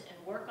maintenance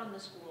and work on the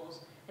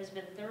schools has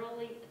been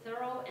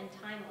thorough and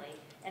timely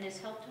and has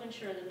helped to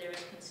ensure that there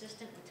is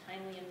consistent and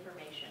timely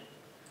information.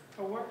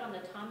 Her work on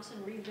the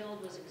Thompson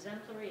rebuild was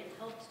exemplary and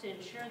helped to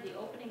ensure the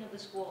opening of the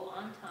school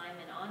on time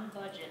and on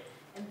budget,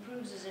 and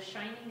proves as a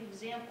shining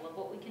example of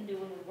what we can do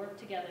when we work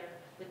together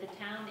with the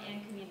town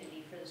and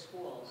community for the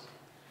schools.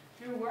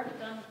 Through work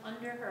done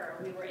under her,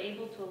 we were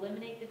able to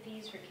eliminate the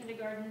fees for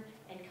kindergarten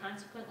and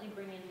consequently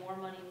bring in more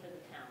money for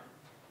the town.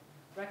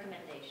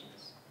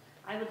 Recommendations.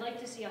 I would like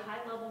to see a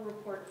high-level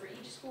report for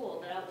each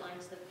school that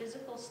outlines the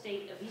physical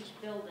state of each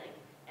building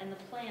and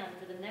the plan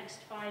for the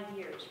next 5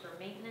 years for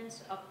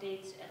maintenance,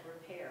 updates, and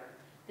repair.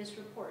 This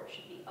report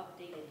should be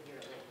updated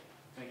yearly.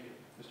 Thank you.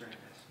 Mr.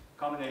 Hernandez.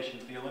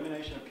 Accommodations. The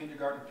elimination of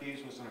kindergarten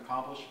fees was an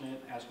accomplishment,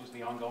 as was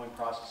the ongoing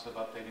process of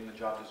updating the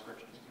job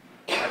descriptions.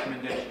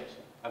 Recommendations.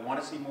 I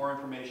want to see more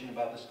information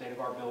about the state of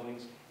our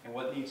buildings and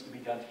what needs to be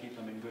done to keep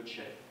them in good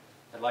shape.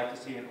 I'd like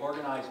to see an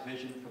organized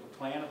vision for the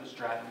plan of the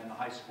Stratton and the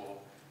high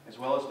school, as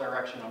well as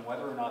direction on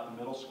whether or not the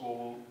middle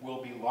school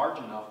will be large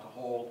enough to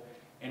hold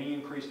any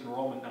increased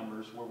enrollment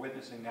numbers we're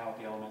witnessing now at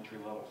the elementary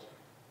levels.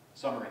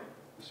 Summary.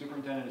 The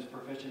superintendent is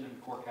proficient in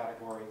core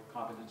category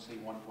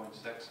competency 1.6.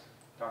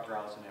 Dr.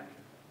 Allison Emery.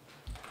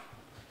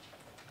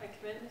 I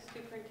commend the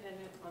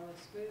superintendent on the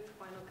smooth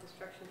final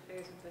construction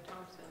phase of the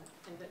Thompson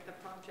and that the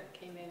project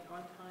came in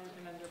on time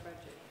and under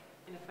budget.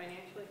 In a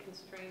financially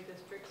constrained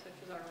district such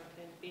as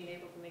Arlington, being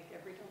able to make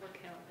every dollar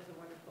count is a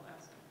wonderful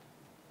asset.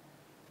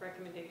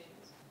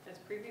 Recommendations.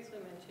 As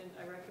previously mentioned,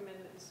 I recommend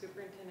that the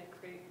superintendent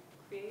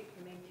create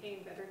and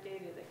maintain better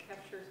data that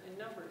captures in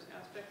numbers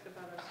aspects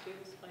about our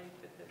students' life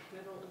at the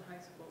middle and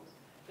high schools.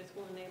 This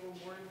will enable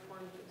more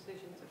informed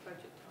decisions at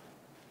budget time.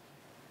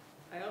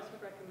 I also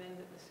recommend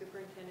that the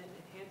superintendent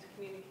enhance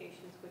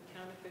communications with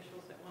town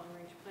officials at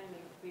long-range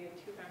planning via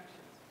two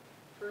actions.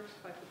 First,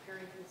 by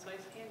preparing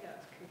concise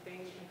handouts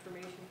conveying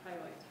information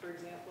highlights, for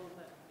example,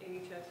 the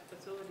AHS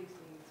facilities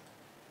needs.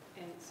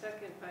 And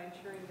second, by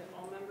ensuring that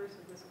all members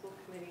of the school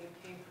committee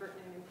obtain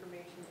pertinent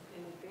information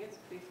in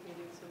advance of these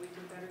meetings so we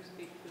can better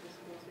speak to the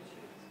school's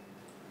issues.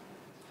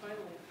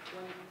 Finally,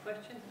 when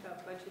questions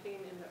about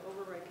budgeting and the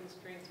override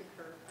constraints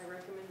occur, I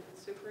recommend that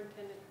the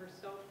superintendent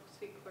herself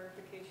seek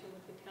clarification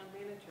with the town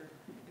manager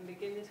and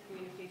begin this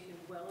communication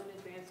well in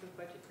advance of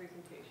budget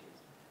presentations.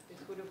 This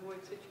would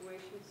avoid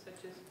situations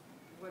such as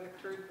what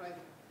occurred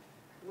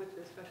with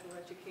the special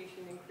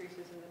education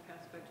increases in the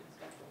past budget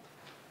cycle.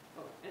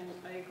 Oh, and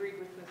I agreed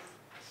with Ms.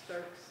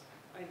 Stark's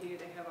idea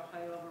to have a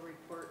high-level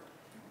report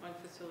on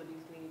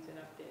facilities needs and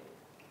updated.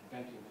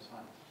 Thank you, Ms.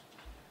 Hunt.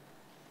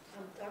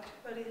 Dr.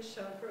 Bodie has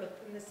shown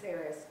growth in this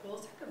area.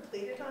 Schools are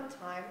completed on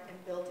time and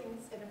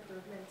buildings and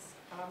improvements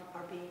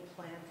are being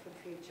planned for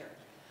the future.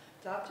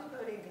 Dr.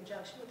 Bodie, in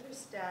conjunction with her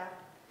staff,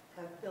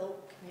 have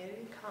built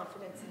community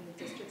confidence in the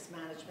district's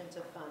management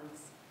of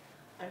funds.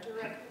 Under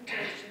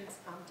recommendations,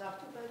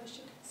 Dr. Bodie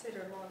should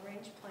consider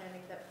long-range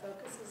planning that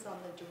focuses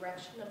on the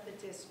direction of the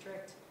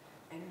district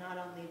and not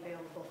on the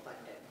available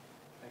funding.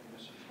 Thank you,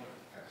 Mr. Schmidt.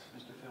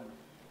 Mr. Philman.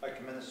 I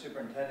commend the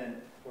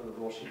superintendent for the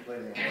role she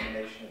played in the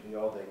elimination of the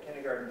all-day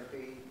kindergarten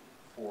fee,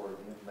 for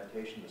the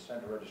implementation of the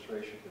central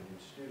registration for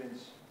new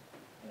students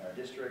in our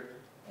district,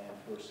 and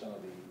for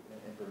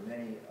for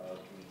many of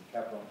the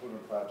capital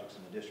improvement projects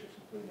in the districts,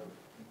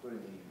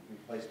 including the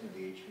replacement of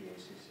the HVAC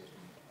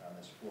system on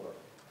this floor.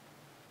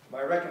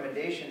 My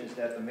recommendation is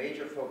that the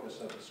major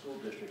focus of the school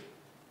district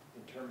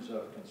in terms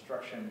of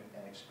construction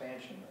and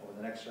expansion over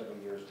the next several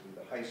years will be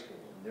the high school,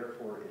 and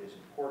therefore it is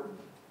important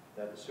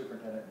that the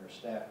superintendent and her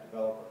staff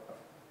develop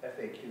a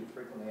FAQ,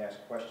 frequently asked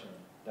question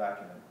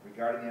document,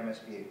 regarding the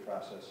MSBA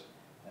process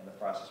and the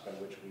process by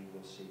which we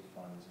will seek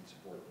funds and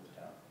support from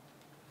the town.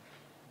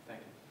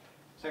 Thank you.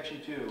 Section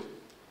 2,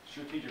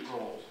 strategic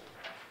goals.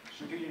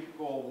 Strategic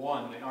goal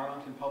 1, the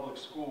Arlington Public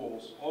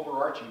Schools,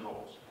 overarching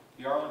goals.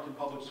 The Arlington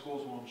Public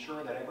Schools will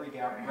ensure that every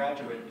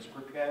graduate is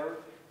prepared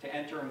to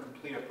enter and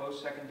complete a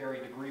post-secondary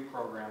degree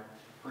program,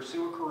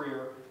 pursue a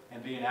career,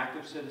 and be an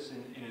active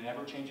citizen in an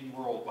ever-changing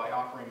world by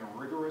offering a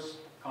rigorous,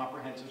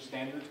 comprehensive,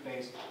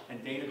 standards-based,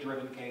 and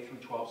data-driven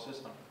K-12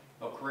 system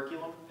of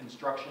curriculum,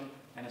 instruction,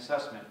 and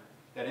assessment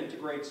that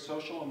integrates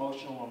social,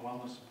 emotional, and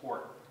wellness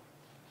support.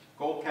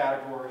 Goal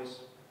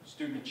categories,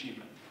 student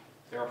achievement.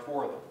 There are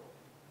 4 of them.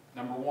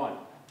 Number 1,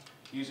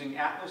 using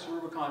Atlas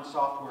Rubicon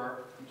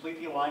software, complete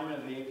the alignment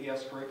of the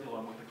APS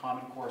curriculum with the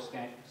Common Core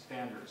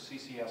Standards,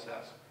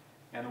 CCSS,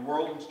 and the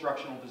World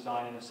Instructional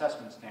Design and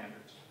Assessment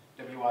Standards,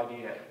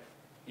 WIDA,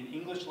 in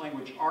English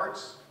language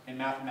arts and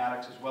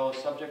mathematics, as well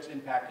as subjects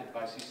impacted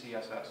by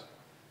CCSS.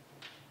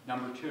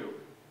 Number 2,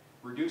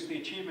 reduce the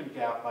achievement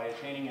gap by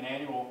attaining an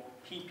annual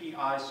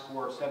PPI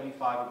score of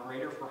 75 or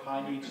greater for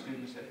high-need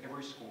students at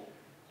every school.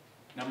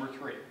 Number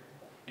 3,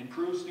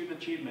 improve student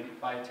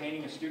achievement by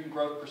attaining a student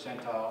growth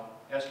percentile,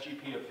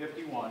 SGP of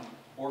 51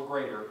 or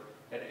greater,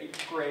 at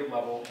each grade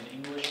level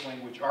in English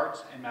language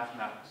arts and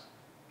mathematics.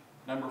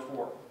 Number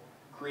 4,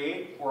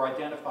 create or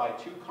identify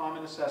 2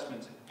 common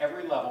assessments at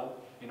every level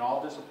in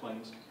all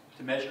disciplines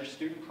to measure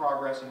student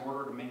progress in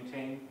order to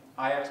maintain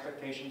high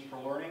expectations for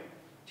learning,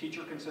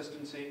 teacher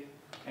consistency,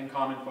 and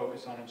common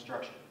focus on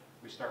instruction.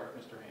 We start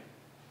with Mr. Hayne.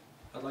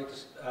 I'd like to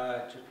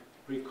just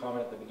brief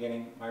comment at the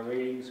beginning. My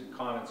ratings and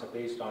comments are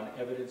based on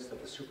evidence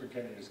that the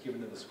superintendent has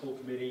given to the school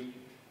committee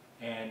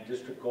and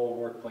district goal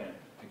work plan.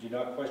 I do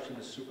not question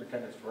the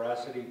superintendent's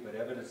veracity, but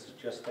evidence is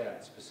just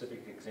that,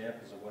 specific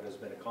examples of what has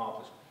been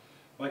accomplished.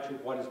 Much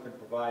of what has been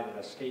provided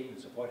are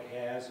statements of what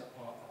has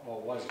or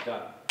was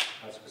done,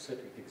 not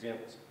specific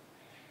examples.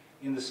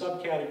 In the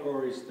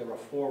subcategories, there are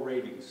 4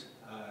 ratings.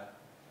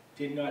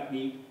 Did not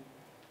meet,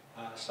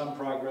 some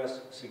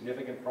progress,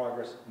 significant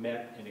progress,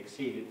 met and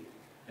exceeded,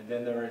 and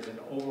then there is an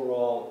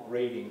overall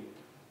rating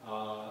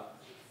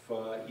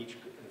for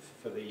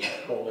the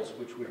goals,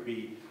 which would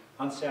be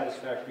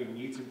unsatisfactory,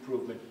 needs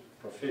improvement,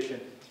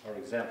 proficient, or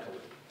exemplary.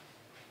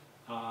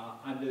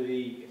 Under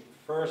the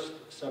first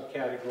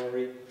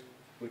subcategory,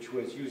 which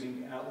was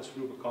using Atlas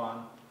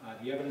Rubicon,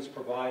 the evidence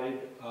provided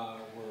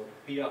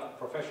were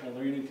professional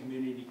learning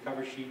community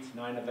cover sheets,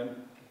 9 of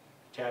them,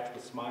 attached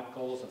with SMART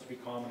goals, and 3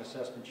 common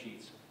assessment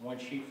sheets. 1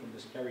 sheet from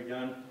Ms. Kerry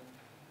Dunn,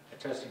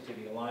 attesting to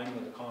the alignment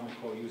of the Common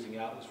Core using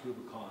Atlas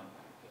Rubicon.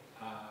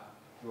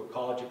 Through a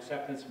college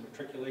acceptance and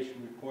matriculation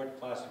report,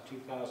 class of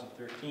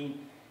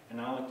 2013,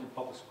 and Arlington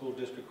Public School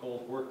District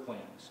Goals work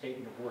plan,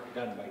 statement of work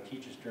done by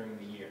teachers during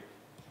the year.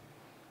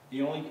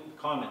 The only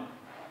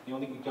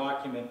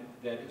document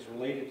that is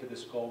related to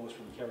this goal was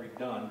from Kerry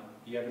Dunn.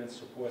 The evidence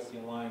supports the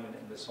alignment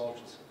in the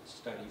social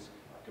studies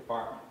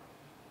department.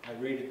 I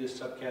rated this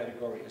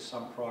subcategory as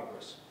some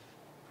progress.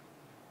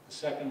 The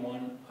second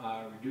one,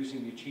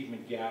 reducing the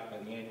achievement gap by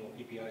the annual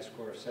PPI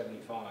score of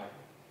 75.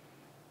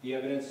 The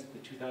evidence, the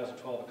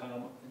 2012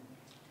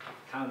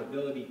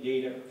 accountability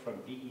data from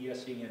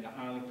DESE and the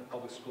Arlington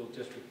Public School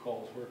District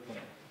Goals Work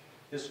Plan.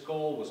 This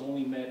goal was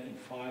only met in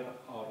 5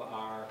 of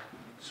our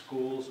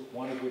schools,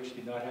 1 of which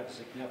did not have a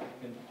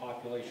significant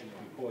population to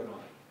report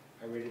on.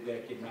 I rated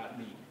that did not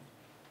meet.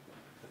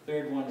 The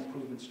third one,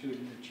 improvement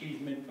student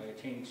achievement by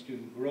attaining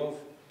student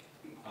growth.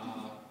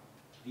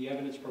 The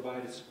evidence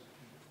provided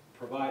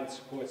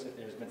supports that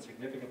there's been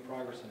significant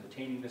progress in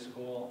attaining this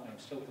goal. I'm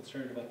still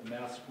concerned about the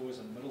math scores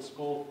in the middle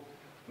school.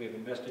 We have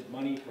invested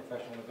money,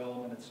 professional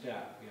development, and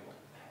staff. We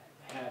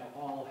have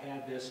all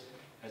had this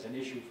as an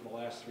issue for the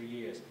last 3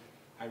 years.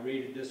 I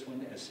rated this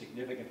one as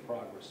significant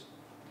progress.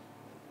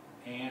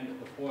 And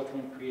the fourth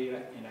one, create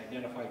and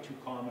identify 2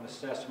 common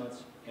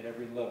assessments at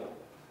every level.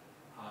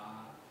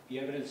 The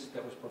evidence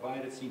that was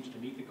provided seems to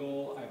meet the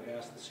goal. I would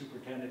ask the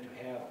superintendent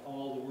to have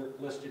all the work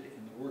listed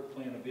in the work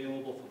plan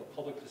available for the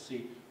public to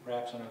see,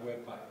 perhaps on our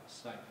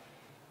website.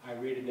 I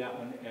rated that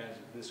one as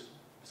this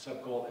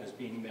sub-goal as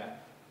being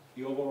met.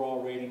 The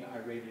overall rating I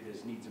rated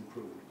as needs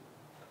improvement.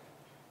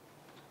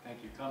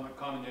 Thank you.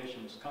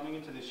 Commendations. Coming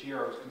into this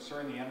year, I was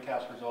concerned the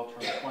MCAS results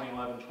from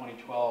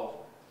 2011-2012,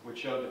 which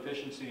showed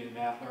deficiency in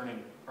math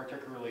learning,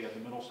 particularly at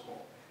the middle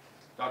school.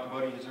 Dr.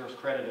 Bodie deserves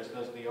credit, as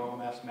does the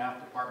OMS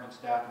math department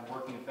staff, in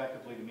working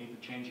effectively to meet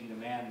the changing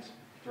demands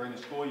during the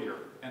school year.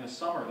 In the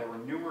summer, there were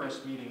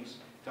numerous meetings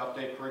to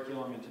update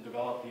curriculum and to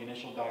develop the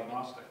initial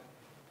diagnostic.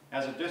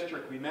 As a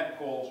district, we met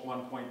goals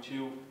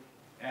 1.2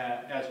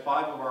 as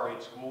 5 of our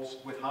 8 schools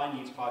with high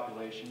needs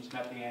populations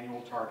met the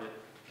annual target,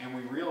 and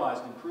we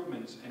realized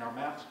improvements in our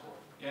math score,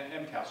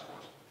 MCAS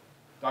scores.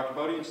 Dr.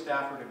 Bodie and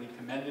staff are to be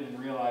commended in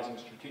realizing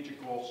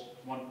strategic goals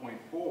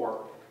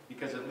 1.4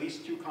 because at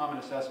least 2 common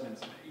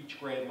assessments at each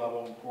grade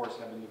level and course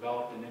have been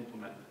developed and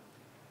implemented.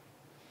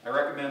 I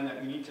recommend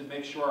that we need to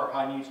make sure our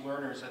high needs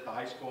learners at the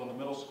high school and the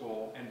middle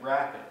school and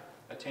bracket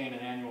attain an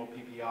annual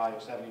PPI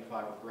of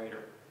 75 or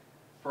greater.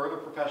 Further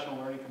professional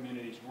learning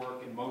communities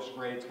work in most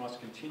grades must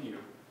continue.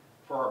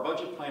 For our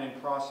budget planning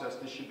process,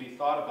 this should be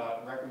thought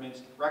about and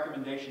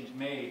recommendations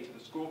made to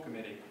the school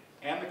committee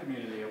and the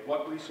community of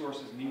what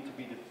resources need to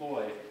be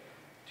deployed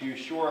to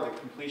assure the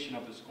completion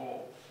of this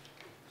goal.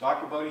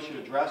 Dr. Bodie should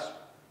address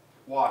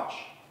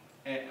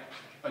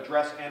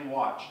and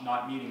watch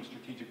not meeting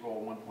strategic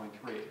goal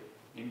 1.3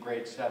 in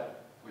grade 7,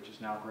 which is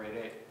now grade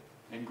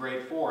 8. In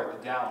grade 4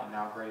 at the Dallin,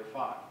 now grade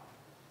 5.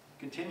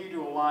 Continue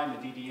to align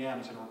the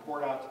DDMs and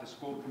report out to the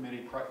school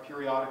committee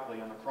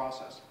periodically on the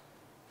process.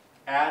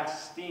 Add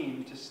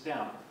STEAM to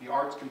STEM. The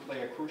arts can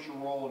play a crucial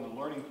role in the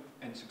learning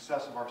and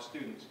success of our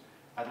students.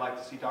 I'd like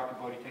to see Dr.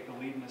 Bodie take the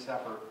lead in this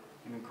effort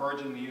in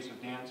encouraging the use of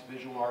dance,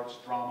 visual arts,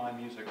 drama, and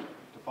music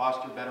to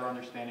foster better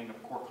understanding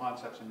of core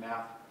concepts in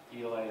math,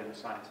 ELA, and the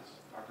sciences.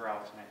 Dr.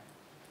 Alex May.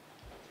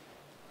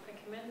 I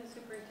commend the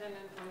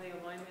superintendent on the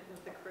alignment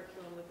of the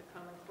curriculum with the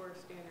Common Core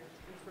standards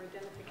and for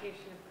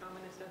identification of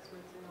common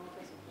assessments in all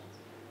disciplines.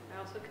 I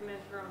also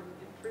commend her on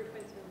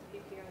improvements in the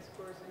PPI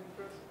scores and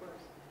growth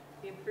scores.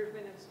 The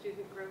improvement of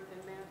student growth in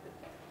math at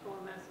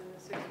OMS in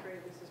the 6th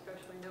grade is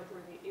especially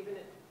noteworthy. Even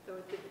though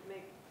it didn't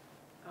make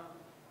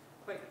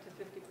quite to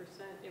 50%,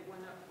 it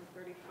went up from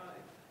 35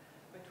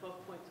 by 12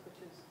 points,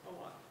 which is a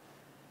lot.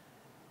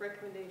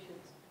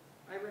 Recommendations.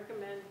 I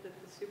recommend that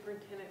the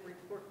superintendent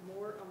report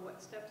more on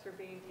what steps are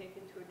being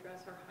taken to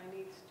address our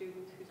high-needs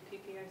students whose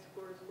PPI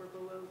scores were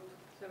below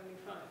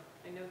 75.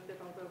 I note that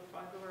although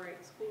 5 of our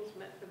 8 schools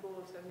met the goal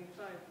of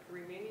 75, the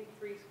remaining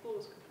 3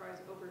 schools comprise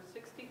over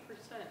 60%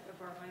 of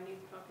our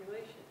high-needs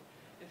population.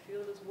 I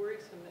feel it is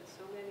worrisome that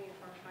so many of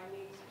our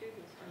high-needs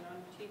students are not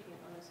achieving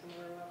on a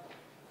similar level.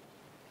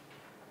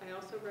 I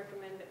also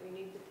recommend that we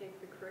need to take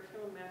the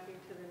curriculum mapping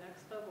to the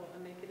next level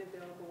and make it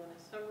available in a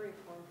summary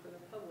form for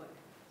the public,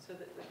 so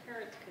that the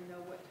parents can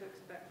know what to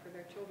expect for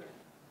their children.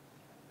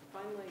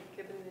 Finally,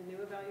 given the new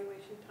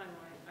evaluation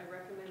timeline, I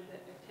recommend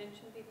that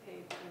attention be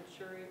paid to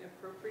ensuring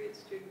appropriate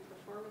student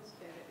performance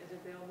data is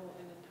available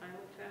in a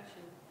timely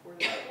fashion for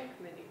the school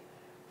committee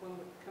when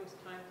it comes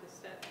time to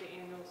set the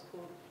annual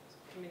school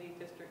committee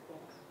district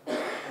goals.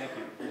 Thank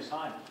you. Ms.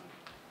 Hine.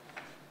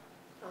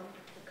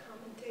 The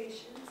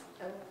commendations,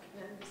 I will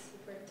commend the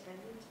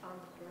superintendent on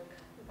her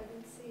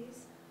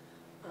competencies.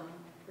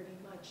 Pretty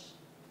much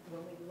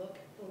when we look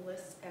at the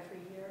lists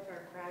every year of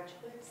our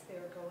graduates,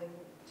 they're going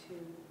to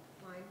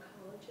fine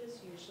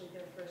colleges, usually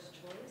their first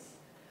choice.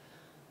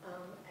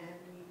 And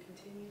we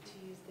continue to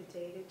use the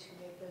data to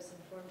make those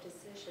informed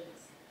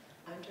decisions.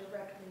 Under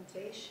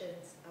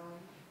recommendations,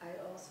 I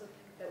also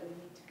think that we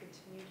need to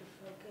continue to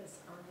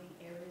focus on the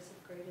areas of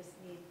greatest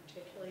need,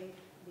 particularly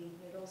the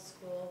middle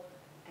school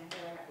and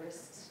our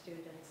at-risk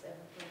students, and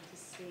we'd like to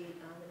see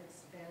an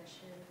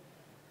expansion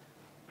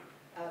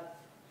of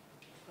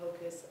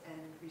focus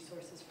and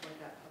resources for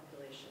that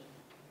population.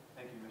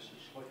 Thank you, Mr.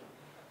 Schlichter.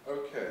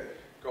 Okay,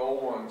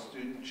 Goal 1,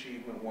 Student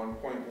Achievement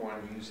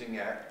 1.1, using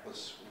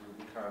Atlas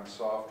Rubicon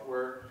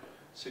software,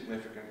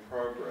 significant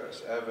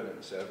progress.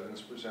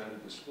 Evidence presented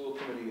to the school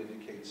committee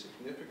indicates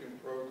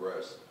significant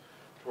progress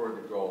toward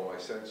the goal. My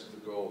sense of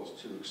the goal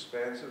is too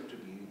expansive to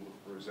be able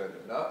to present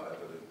enough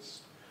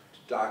evidence to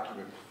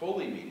document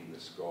fully meeting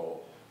this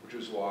goal, which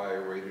is why I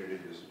rated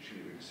it as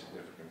achieving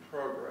significant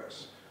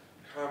progress.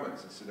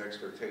 Comments: it's an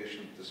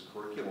expectation that this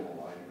curriculum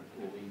alignment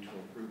will lead to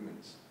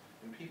improvements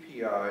in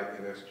PPI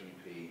and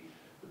SGP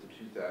with the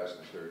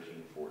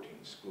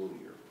 2013-14 school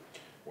year.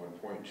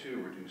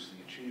 1.2, reduce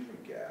the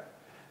achievement gap.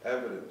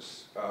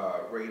 Evidence,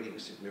 rating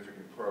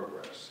significant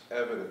progress.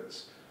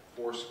 Evidence,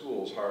 4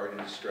 schools, Hardy,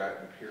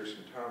 Stratton,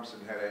 Pearson, Thompson,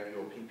 had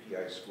annual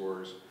PPI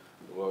scores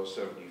below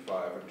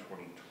 75 in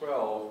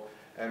 2012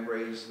 and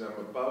raised them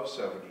above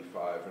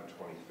 75 in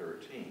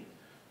 2013.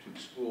 2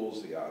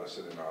 schools, the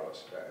Addison and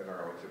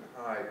Arlington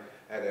High,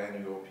 had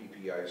annual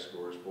PPI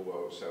scores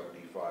below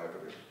 75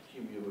 and a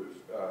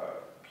cumulative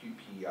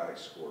PPI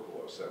score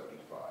below 75.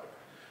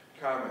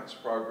 Comments: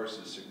 progress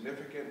is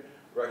significant,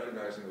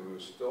 recognizing that we will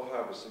still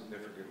have a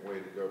significant way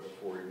to go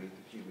before we meet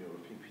the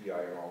cumulative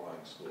PPI in all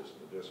 9 schools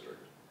in the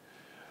district.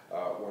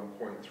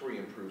 1.3,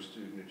 improve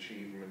student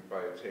achievement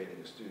by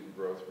attaining a student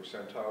growth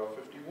percentile of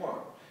 51.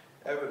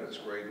 Evidence,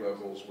 grade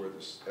levels where the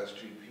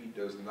SGP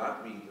does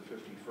not meet the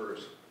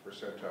 51st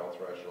percentile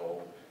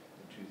threshold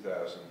in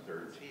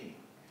 2013.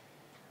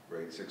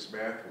 Grade 6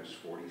 math was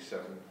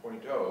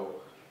 47.0,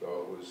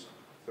 though it was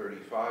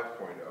 35.0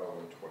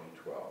 in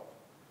 2012.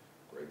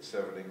 Grade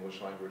 7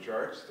 English Language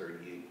Arts,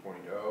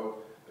 38.0,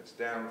 that's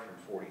down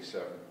from 47.0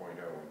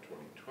 in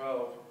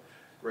 2012.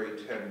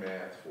 Grade 10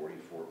 Math,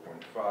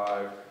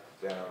 44.5,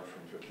 down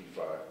from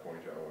 55.0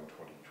 in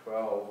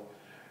 2012.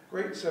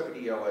 Grade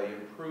 7 ELA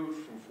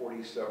improved from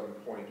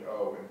 47.0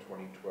 in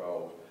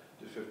 2012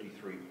 to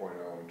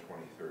 53.0 in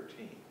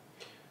 2013.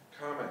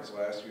 Comments: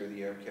 last year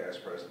the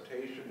MCAS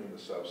presentation and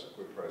the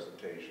subsequent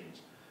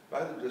presentations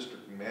by the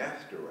district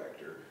math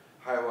director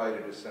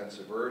highlighted a sense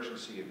of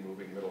urgency in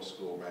moving middle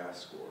school math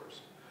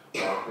scores.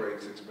 While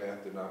grade 6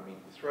 math did not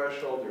meet the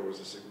threshold, there was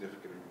a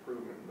significant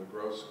improvement in the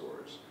growth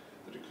scores.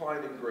 The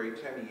decline in grade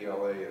 10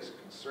 ELA is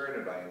a concern,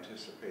 and I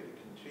anticipate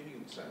a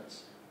continued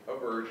sense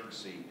of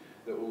urgency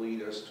that will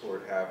lead us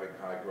toward having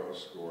high growth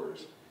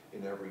scores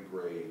in every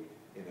grade,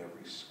 in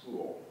every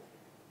school.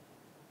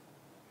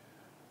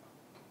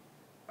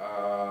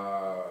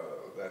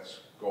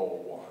 That's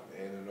goal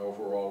 1, and an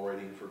overall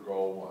rating for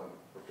goal 1,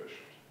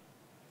 proficient.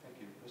 Thank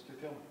you. Mr.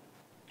 Tillman.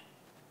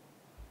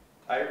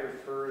 I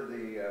refer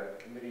the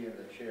committee and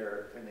the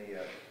chair and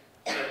the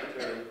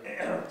secretary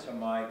to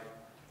my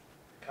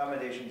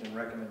commendations and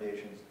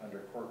recommendations under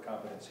core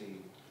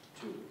competency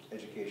 2,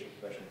 education,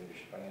 professional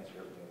leadership. I answered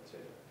everything I would say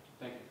there.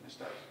 Thank you. Ms.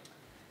 Starks.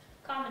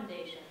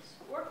 Commendations.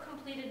 Work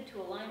completed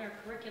to align our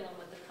curriculum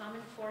with the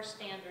Common Core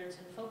standards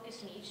and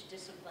focus in each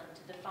discipline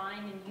to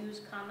define and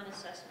use common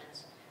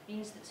assessments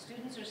means that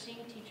students are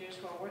seeing teachers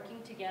who are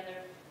working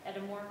together at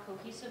a more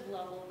cohesive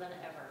level than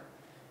ever.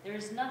 There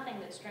is nothing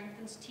that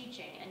strengthens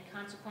teaching and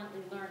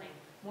consequently learning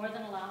more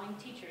than allowing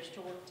teachers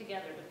to work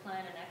together to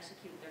plan and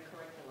execute their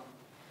curriculum.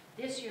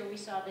 This year we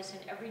saw this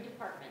in every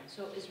department,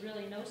 so it was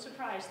really no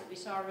surprise that we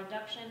saw a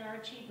reduction in our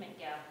achievement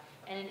gap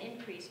and an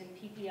increase in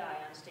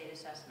PPI on state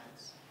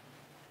assessments.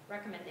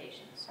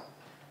 Recommendations.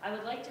 I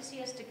would like to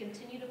see us to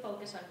continue to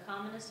focus on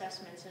common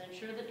assessments and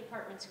ensure that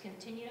departments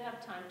continue to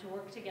have time to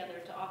work together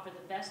to offer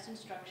the best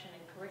instruction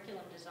and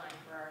curriculum design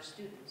for our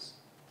students.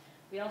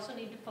 We also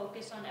need to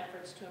focus on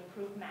efforts to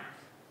improve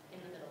math in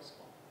the middle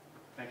school.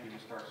 Thank you,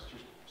 Ms. Starks.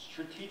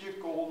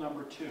 Strategic goal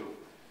number 2.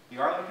 The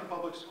Arlington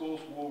Public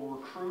Schools will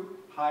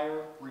recruit,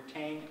 hire,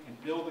 retain,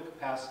 and build the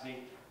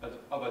capacity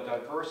of a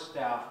diverse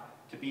staff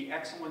to be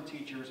excellent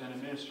teachers and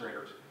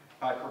administrators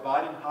by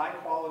providing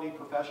high-quality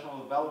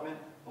professional development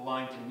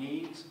aligned to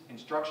needs,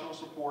 instructional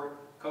support,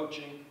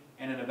 coaching,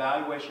 and an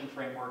evaluation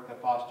framework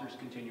that fosters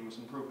continuous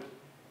improvement.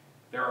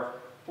 There are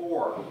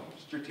 4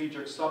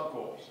 strategic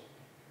sub-goals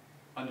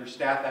under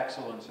staff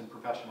excellence and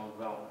professional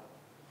development.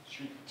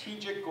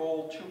 Strategic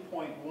goal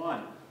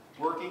 2.1,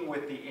 working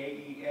with the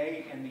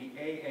AEA and the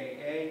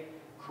AAA,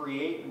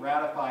 create and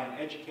ratify an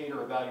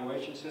educator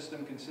evaluation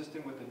system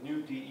consistent with the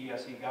new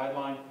DESE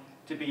guideline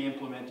to be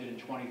implemented in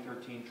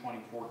 2013-2014.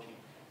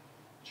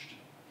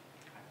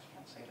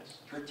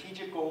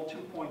 Strategic goal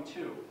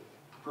 2.2,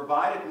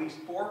 provide at least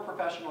 4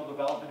 professional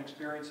development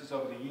experiences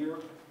over the year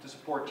to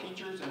support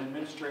teachers and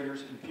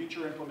administrators in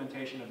future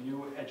implementation of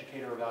new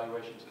educator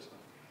evaluation system.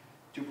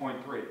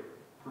 2.3,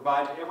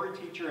 Provide every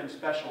teacher and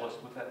specialist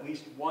with at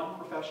least one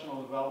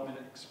professional development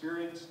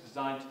experience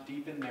designed to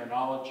deepen their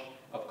knowledge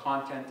of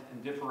content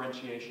and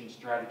differentiation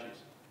strategies.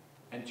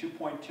 And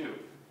 2.2,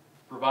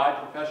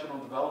 provide professional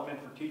development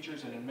for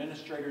teachers and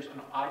administrators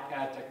on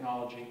iPad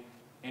technology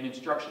and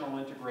instructional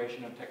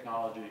integration of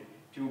technology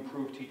to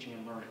improve teaching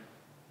and learning.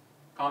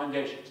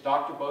 Commendations.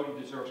 Dr. Bodie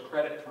deserves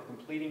credit for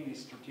completing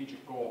these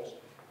strategic goals.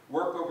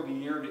 Work over the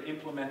year to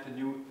implement the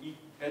new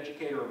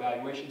educator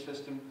evaluation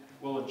system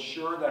will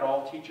ensure that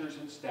all teachers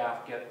and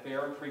staff get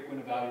fair and frequent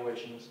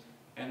evaluations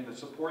and the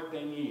support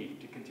they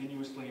need to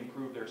continuously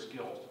improve their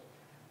skills.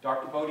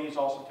 Dr. Bodie has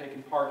also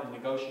taken part in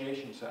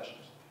negotiation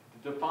sessions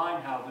to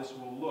define how this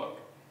will look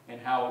and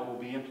how it will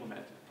be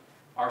implemented.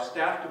 Our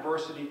staff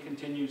diversity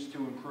continues to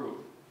improve.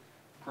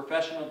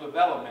 Professional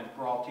development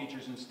for all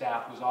teachers and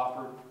staff was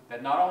offered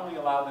that not only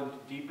allowed them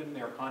to deepen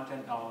their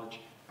content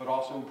knowledge, but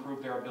also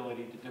improve their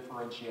ability to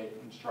differentiate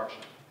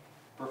instruction.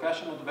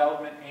 Professional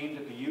development aimed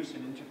at the use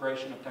and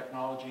integration of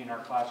technology in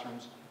our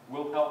classrooms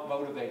will help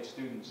motivate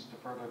students to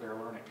further their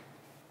learning.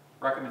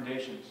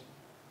 Recommendations.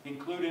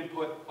 Include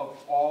input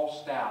of all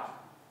staff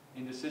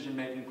in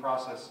decision-making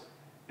process,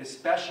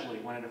 especially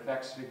when it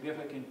affects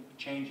significant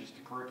changes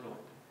to curriculum.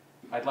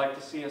 I'd like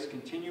to see us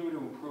continue to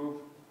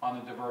improve on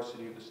the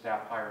diversity of the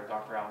staff hired.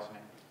 Dr. Allison.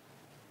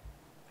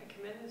 I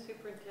commend the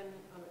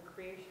superintendent on the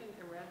creation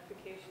and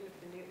ratification of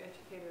the new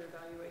educator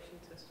evaluation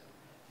system.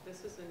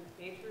 This is a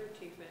major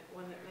achievement,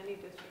 one that many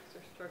districts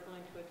are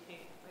struggling to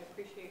attain. I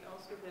appreciate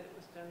also that it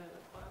was done in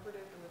a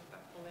collaborative and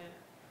respectful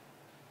manner.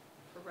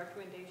 For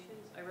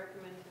recommendations, I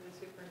recommend to the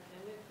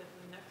superintendent that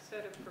the next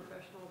set of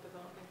professional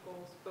development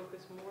goals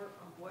focus more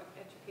on what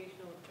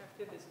educational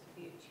objective is to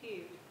be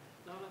achieved,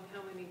 not on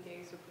how many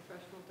days of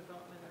professional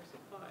development are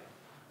supplied.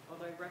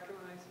 Although I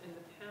recognize in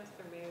the past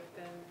there may have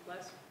been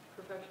less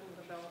professional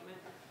development,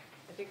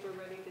 I think we're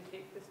ready to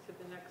take this to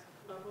the next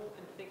level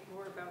and think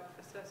more about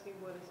assessing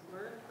what is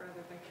learned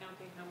rather than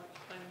counting how much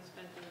time is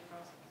spent in the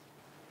process.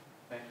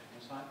 Thank you.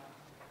 Ms. Hunt?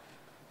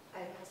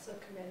 I also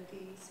commend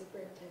the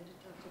superintendent,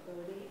 Dr.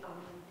 Bodie,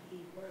 on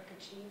the work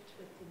achieved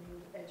with the new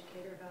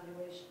educator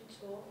evaluation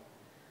tool,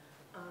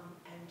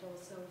 and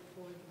also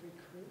for the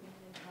recruitment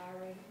and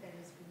hiring that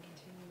has been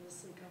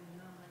continuously going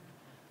on.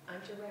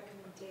 Under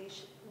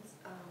recommendations,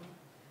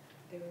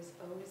 there is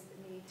always the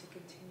need to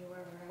continue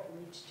our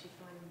outreach to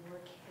find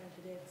more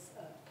candidates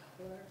of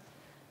color,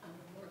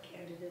 more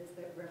candidates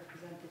that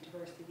represent the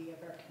diversity of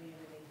our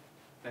community.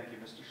 Thank you.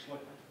 Mr.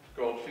 Schlick.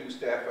 Goal 2,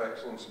 Staff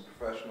Excellence and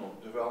Professional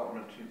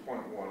Development.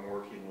 2.1,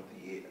 working with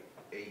the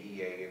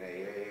AEA and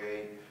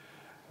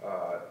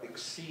AAA.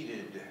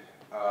 Exceeded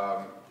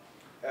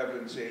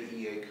evidence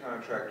AEA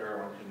contract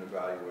Arlington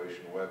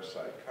evaluation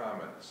website.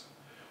 Comments.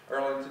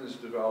 Arlington has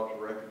developed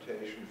a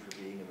reputation for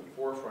being in the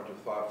forefront of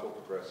thoughtful,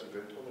 progressive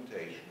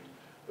implementation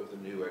of the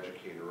new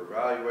educator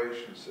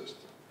evaluation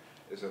system.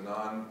 As a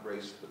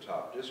non-race at the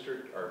top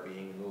district, our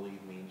being in the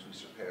lead means we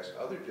surpass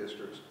other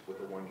districts with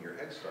a one-year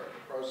head start in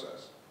the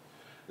process.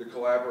 The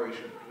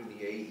collaboration between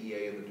the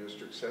AEA and the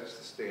district sets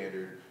the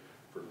standard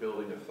for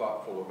building a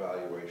thoughtful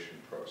evaluation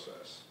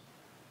process.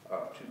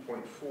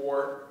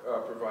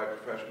 2.4, provide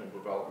professional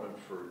development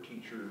for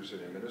teachers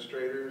and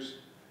administrators.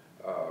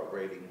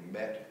 Rating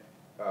met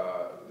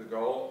the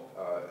goal.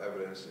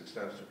 Evidence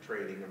extensive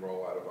training and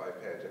rollout of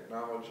iPad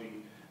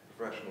technology.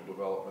 Professional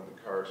development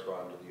that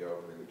correspond to the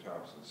opening of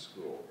Thompson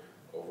School.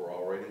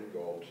 Overall rating,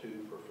 goal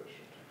 2,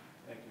 proficient.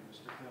 Thank you.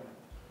 Mr. Tillman.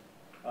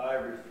 I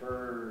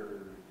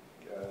refer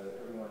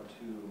everyone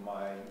to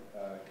my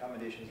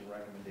commendations and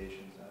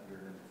recommendations under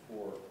number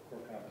 4,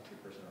 core competency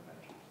personnel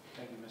management.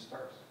 Thank you. Ms.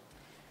 Starks.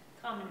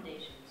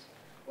 Commendations.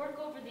 Work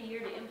over the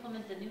year to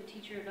implement the new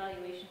teacher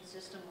evaluation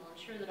system will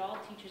ensure that all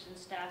teachers and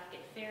staff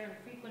get fair and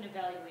frequent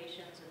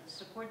evaluations and the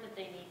support that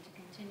they need to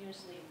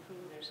continuously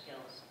improve their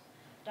skills.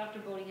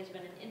 Dr. Bodie has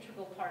been an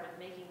integral part of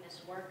making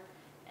this work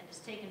and has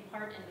taken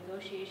part in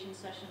negotiation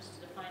sessions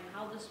to define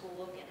how this will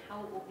look and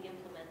how it will be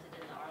implemented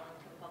in the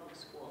Arlington Public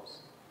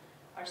Schools.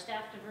 Our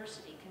staff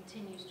diversity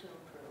continues to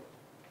improve.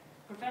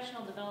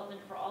 Professional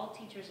development for all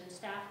teachers and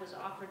staff was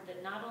offered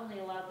that not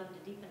only allowed them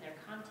to deepen their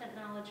content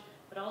knowledge,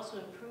 but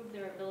also improve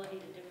their ability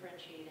to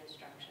differentiate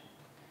instruction.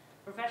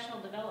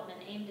 Professional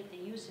development aimed at the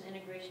use and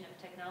integration of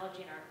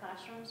technology in our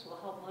classrooms will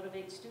help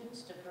motivate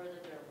students to further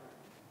their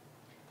learning.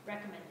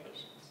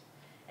 Recommendations.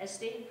 As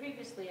stated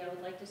previously, I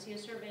would like to see a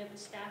survey of the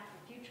staff for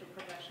future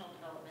professional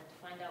development to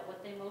find out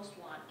what they most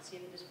want and see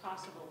if it is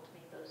possible to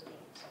meet those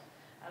needs.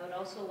 I would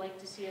also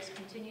like to see us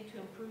continue to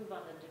improve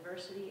on the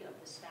diversity of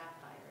the staff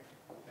hired.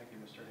 Thank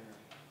you. Mr.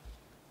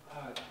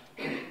 Hayner.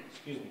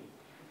 Excuse me.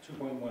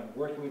 2.1,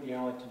 working with the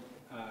Arlington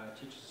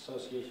Teachers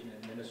Association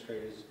and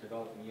administrators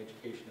developing the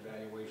education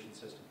evaluation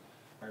system.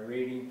 My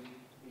rating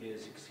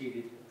is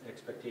exceeded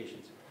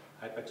expectations.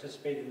 I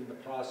participated in the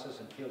process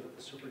and feel that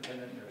the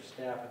superintendent and her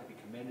staff are to be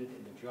commended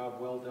in the job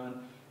well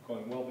done,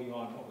 going well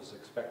beyond what was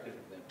expected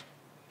of them.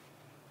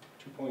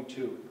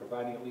 2.2,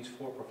 providing at least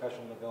 4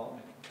 professional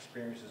development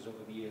experiences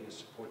over the year to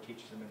support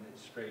teachers and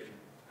administration.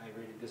 I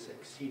rated this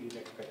exceeded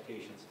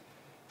expectations.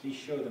 These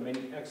show the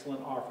many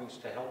excellent offerings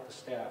to help the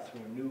staff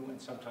through a new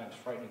and sometimes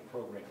frightening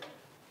program.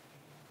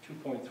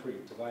 2.3,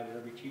 provided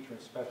every teacher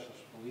and specialist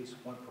with at least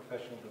one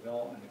professional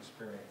development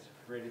experience.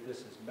 I rated this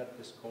as met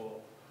this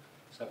goal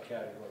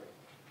subcategory.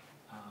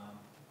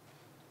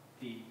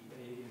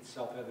 It's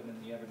self-evident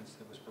in the evidence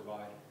that was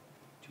provided.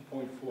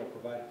 2.4,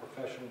 provided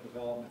professional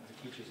development for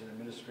teachers and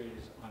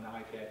administrators on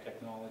iPad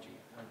technology.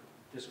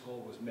 This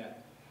goal was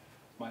met.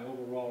 My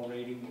overall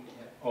rating,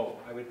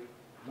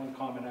 one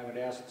comment I would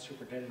ask the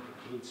superintendent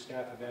to include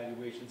staff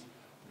evaluations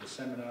of the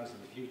seminars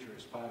of the future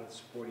as part of the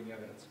supporting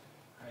evidence.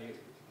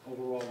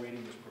 Overall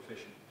rating was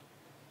proficient.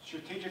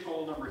 Strategic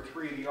goal number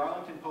 3, the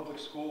Arlington Public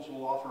Schools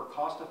will offer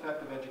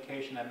cost-effective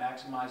education that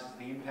maximizes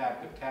the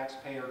impact of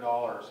taxpayer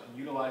dollars and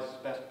utilizes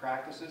best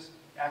practices,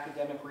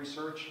 academic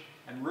research,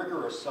 and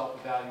rigorous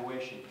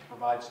self-evaluation to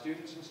provide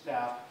students and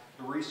staff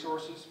the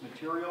resources,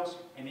 materials,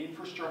 and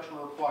infrastructure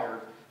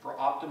required for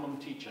optimum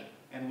teaching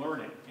and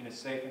learning in a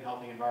safe and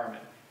healthy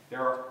environment.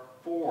 There are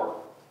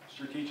 4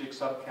 strategic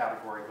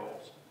subcategory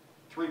goals.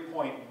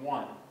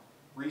 3.1,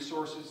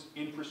 resources,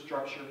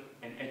 infrastructure,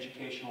 and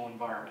educational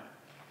environment.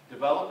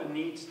 Develop a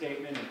needs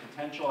statement and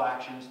potential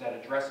actions that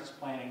addresses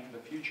planning for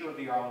the future of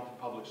the Arlington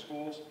Public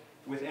Schools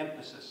with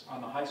emphasis on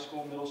the high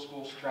school, middle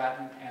school,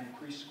 Stratton, and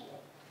preschool.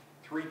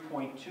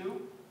 3.2,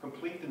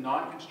 complete the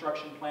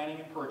non-construction planning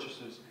and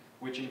purchases,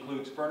 which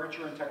includes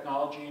furniture and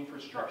technology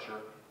infrastructure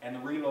and the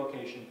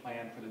relocation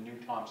plan for the new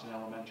Thompson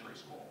Elementary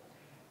School.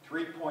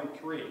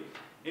 3.3,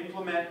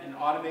 implement an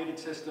automated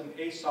system,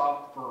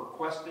 ASOP, for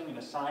requesting and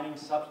assigning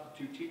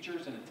substitute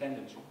teachers and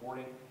attendance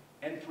reporting.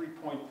 And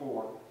 3.4,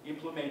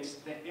 implement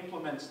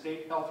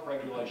state health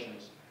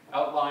regulations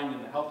outlined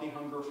in the Healthy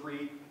Hunger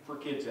Free for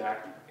Kids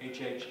Act,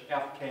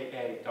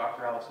 HHFKA.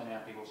 Dr. Allison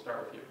Ampe, we'll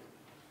start with you.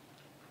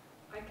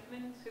 I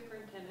commend the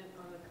superintendent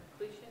on the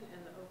completion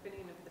and the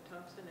opening of the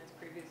Thompson, as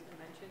previously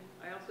mentioned.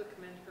 I also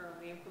commend her on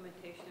the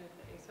implementation of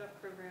the ASOP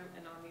program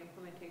and on the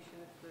implementation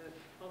of the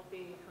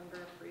Healthy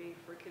Hunger Free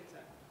for Kids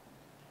Act.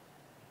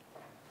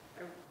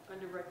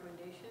 Under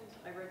recommendations,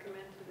 I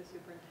recommend to the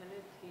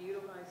superintendent to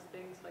utilize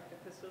things like the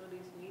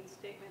facilities needs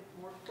statement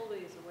more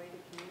fully as a way to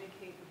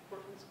communicate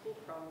important school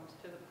problems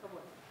to the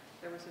public.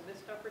 There was a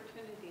missed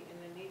opportunity in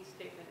the needs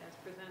statement as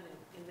presented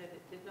in that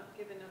it did not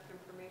give enough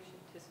information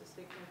to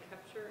succinctly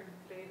capture and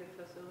convey the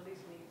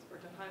facilities needs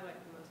or to highlight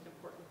the most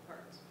important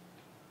parts.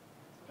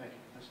 Thank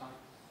you. Ms. Hahn?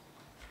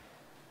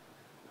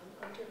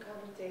 Under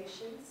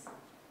commendations,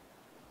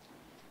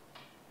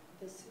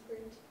 the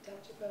superintendent,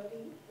 Dr.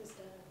 Bodie, has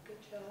done a good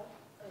job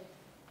of,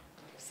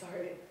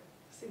 sorry,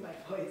 see my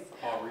voice.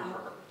 I'll read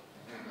for her.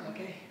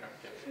 Okay.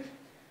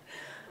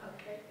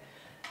 Okay.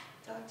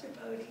 Dr.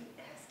 Bodie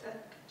has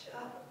done a good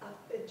job of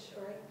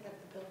ensuring that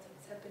the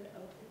buildings have been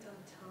opened on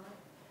time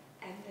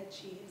and that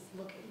she is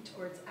looking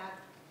towards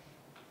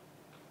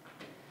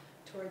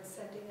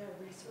sending our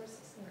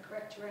resources in the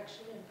correct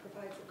direction and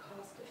provides a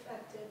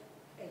cost-effective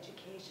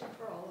education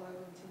for all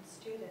Arlington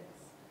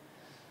students.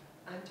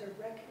 Under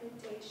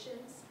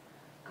recommendations,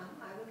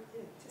 I would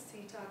like to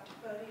see Dr.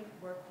 Bodie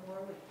work more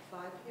with the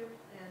 5-year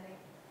planning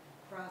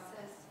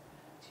process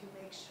to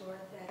make sure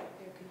that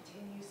there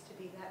continues to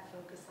be that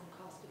focus on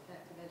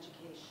cost-effective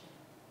education.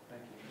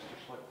 Thank you. Mr.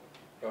 Schlick?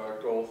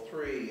 Goal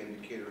 3,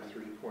 indicator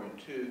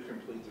 3.2,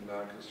 complete the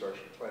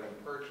non-construction planning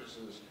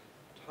purchases.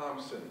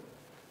 Thompson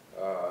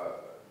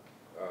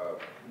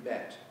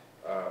met.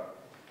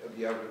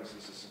 The evidence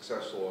is a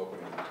successful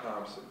opening in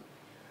Thompson.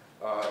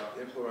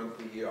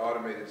 Implement the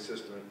automated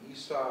system in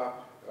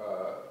ESOP.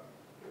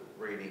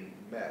 Rating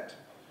met.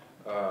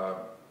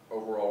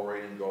 Overall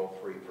rating goal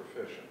 3,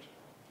 proficient.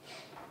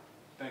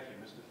 Thank you.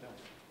 Mr. Phil?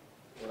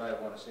 What I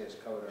want to say is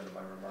covered under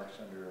my remarks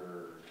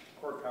under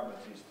core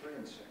competencies 3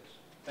 and 6.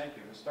 Thank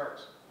you. Ms.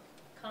 Starks?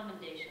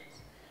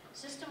 Commendations.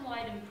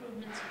 System-wide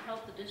improvements have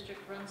helped the district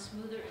run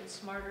smoother and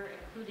smarter,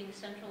 including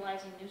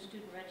centralizing new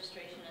student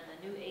registration and the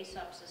new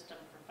ASOP system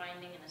for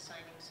finding and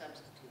assigning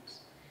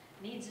substitutes.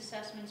 Needs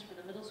assessments for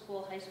the middle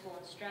school, high school,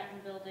 and Stratton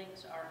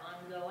buildings are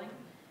ongoing,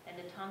 and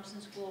the Thompson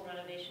School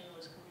renovation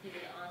was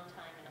completed on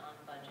time and on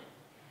budget.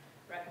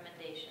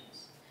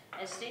 Recommendations.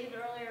 As stated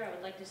earlier, I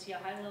would like to see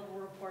a high-level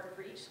report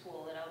for each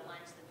school that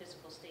outlines the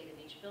physical state of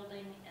each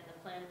building and the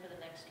plan for the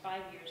next 5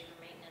 years for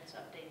maintenance,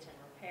 updates, and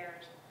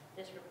repairs.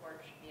 This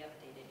report should be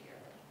updated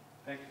yearly.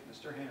 Thank you.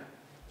 Mr. Hayner?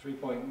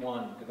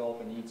 3.1,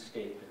 develop a needs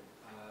statement.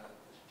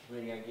 The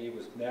rating I gave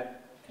was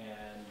met,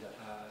 and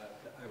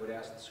I would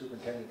ask the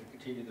superintendent to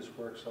continue this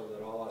work so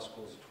that all our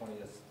schools are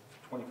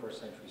 21st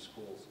century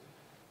schools.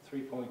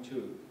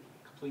 3.2,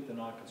 complete the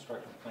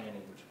non-construction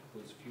planning, which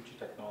includes future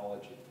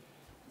technology.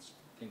 It's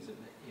things that,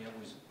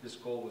 this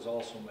goal was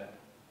also met.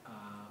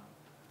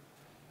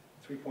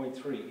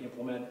 3.3,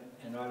 implement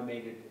an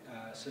automated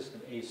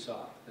system,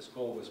 ASOP. This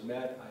goal was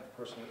met. I have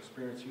personal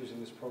experience using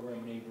this program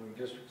in neighboring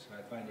districts, and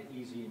I find it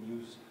easy and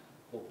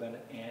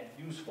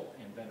useful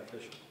and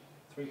beneficial.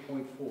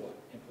 3.4,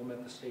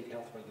 implement the state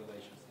health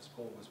regulations. This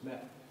goal was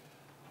met.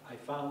 I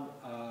found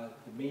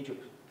the major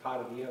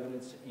part of the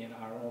evidence in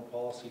our own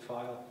policy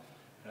file,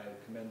 and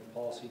I commend the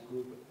policy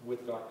group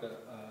with Dr.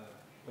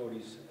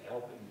 Bodie's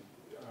help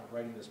in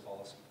writing this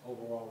policy.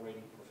 Overall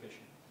rating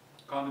proficient.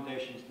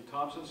 Commendations. The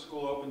Thompson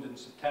School opened in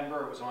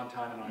September. It was on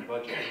time and on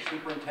budget. The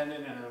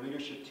superintendent and her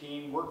leadership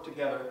team worked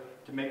together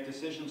to make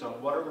decisions on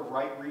what are the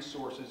right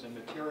resources and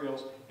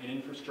materials and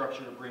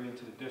infrastructure to bring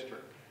into the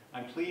district.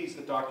 I'm pleased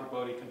that Dr.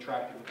 Bodie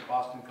contracted with the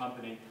Boston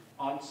company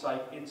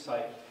On-Site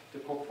Insight to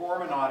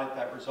perform an audit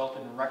that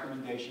resulted in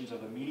recommendations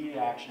of immediate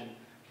action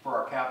for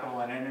our capital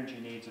and energy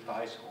needs at the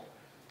high school.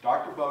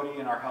 Dr. Bodie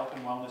and our health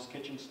and wellness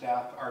kitchen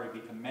staff are to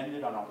be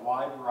commended on a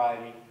wide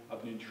variety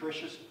of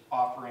nutritious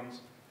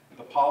offerings,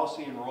 the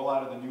policy and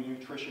rollout of the new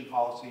nutrition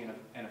policy,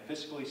 and a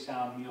fiscally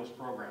sound meals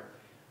program.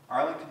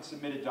 Arlington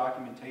submitted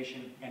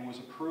documentation and was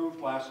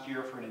approved last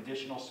year for an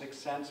additional 6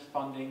 cents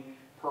funding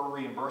per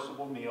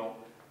reimbursable meal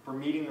for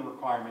meeting the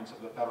requirements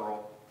of the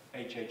federal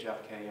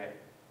HHFKA.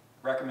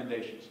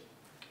 Recommendations.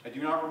 I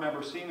do not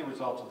remember seeing the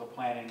results of the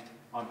planning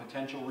on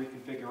potential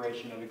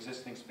reconfiguration of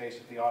existing space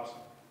at the Audison.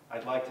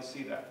 I'd like to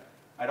see that.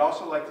 I'd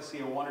also like to see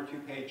a 1 or 2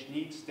 page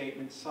needs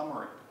statement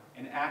summary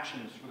and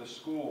actions for the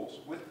schools,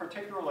 with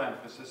particular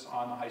emphasis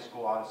on the high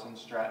school, Audison,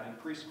 Stratton, and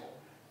preschool.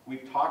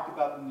 We've talked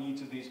about the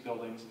needs of these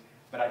buildings,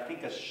 but I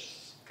think a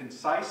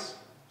concise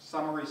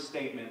summary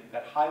statement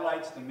that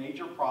highlights the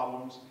major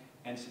problems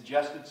and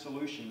suggested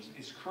solutions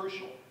is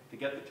crucial to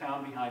get the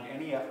town behind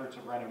any efforts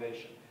of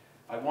renovation.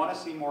 I want to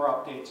see more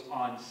updates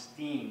on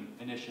STEAM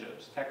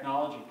initiatives,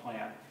 technology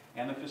plan,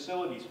 and the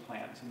facilities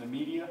plans in the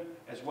media,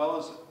 as well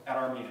as at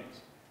our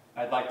meetings.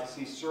 I'd like to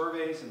see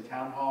surveys and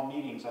town hall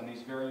meetings on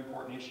these very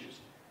important issues.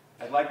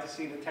 I'd like to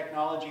see the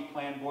technology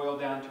plan boil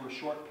down to a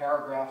short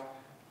paragraph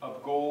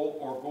of goal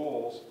or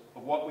goals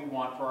of what we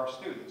want for our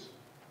students.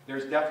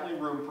 There's definitely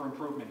room for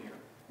improvement here.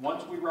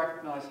 Once we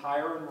recognize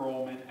higher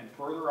enrollment and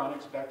further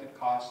unexpected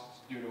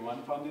costs due to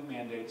unfunded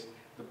mandates,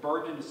 the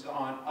burden is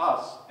on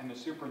us and the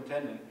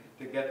superintendent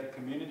to get the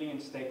community and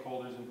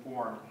stakeholders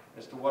informed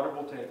as to what it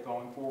will take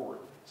going forward,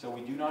 so we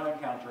do not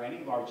encounter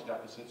any large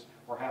deficits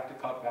or have to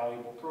cut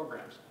valuable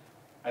programs.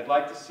 I'd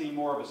like to see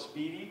more of a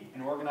speedy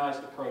and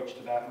organized approach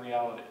to that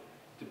reality.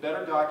 To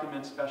better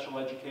document special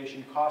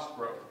education cost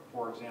growth,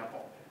 for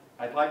example,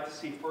 I'd like to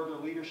see further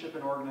leadership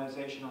and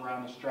organization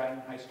around the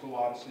Stratton High School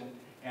Audison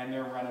and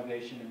their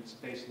renovation and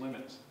space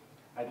limits.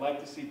 I'd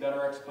like to see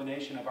better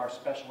explanation of our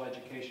special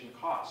education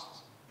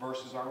costs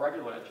versus our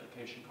regular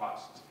education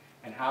costs,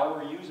 and how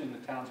we're using the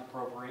town's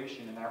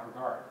appropriation in that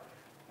regard.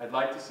 I'd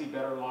like to see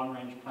better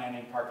long-range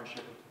planning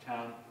partnership with the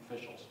town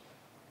officials.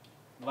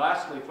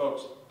 Lastly,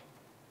 folks,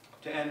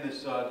 to end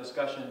this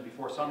discussion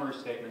before summary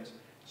statements,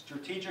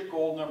 strategic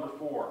goal number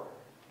 4.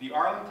 The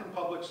Arlington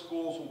Public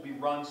Schools will be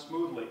run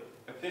smoothly,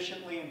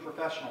 efficiently, and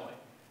professionally.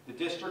 The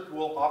district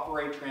will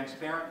operate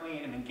transparently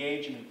and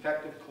engage in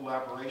effective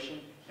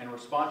collaboration and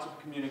responsive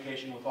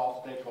communication with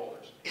all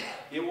stakeholders.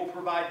 It will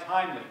provide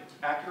timely,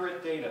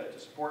 accurate data to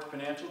support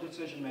financial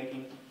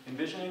decision-making,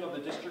 envisioning of the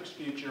district's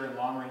future, and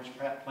long-range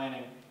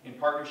planning in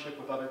partnership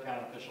with other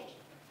town officials.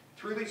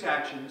 Through these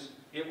actions,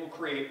 it will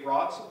create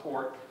broad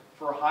support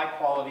for a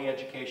high-quality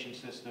education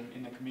system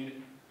in the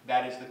community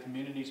that is the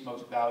community's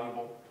most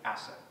valuable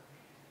asset.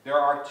 There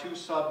are 2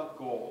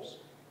 sub-goals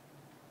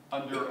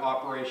under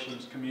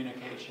operations,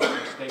 communication,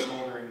 and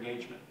stakeholder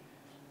engagement.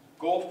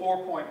 Goal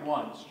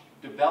 4.1,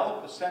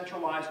 develop a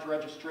centralized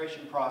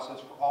registration process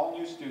for all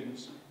new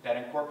students that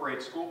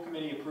incorporates school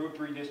committee approved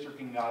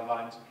redistricting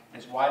guidelines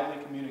and is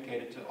widely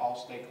communicated to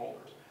all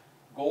stakeholders.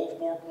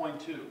 Goal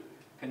 4.2,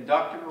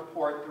 conduct and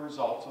report the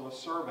results of a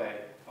survey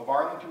of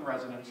Arlington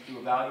residents to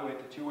evaluate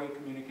the two-way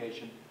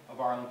communication of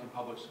Arlington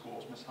Public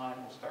Schools. Ms.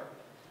 Hine will start.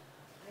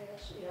 I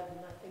actually have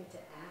nothing to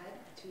add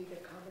to either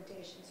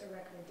commendations or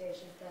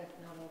recommendations that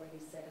I've not already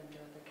said under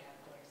other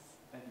categories.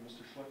 Thank you,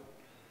 Mr. Schlick.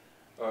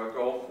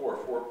 Goal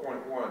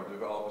 4.1,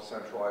 develop a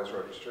centralized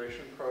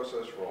registration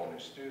process for all new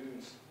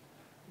students.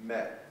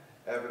 Met.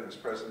 Evidence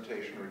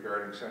presentation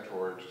regarding central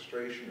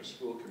registration of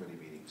school committee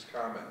meetings.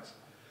 Comments.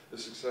 The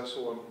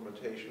successful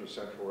implementation of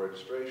central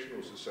registration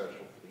was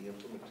essential for the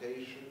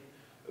implementation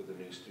of the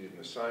new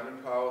student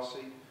assignment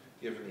policy.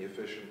 Given the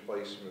efficient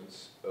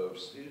placements of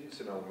students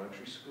in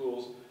elementary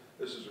schools,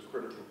 this is a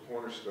critical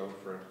cornerstone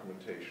for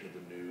implementation of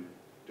the new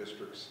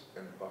districts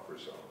and buffer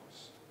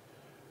zones.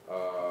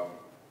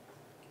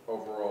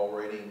 Overall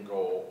rating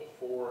goal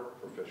 4,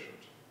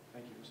 proficient.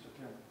 Thank you, Mr.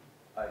 Kim.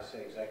 I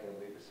say exactly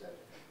what Lisa said.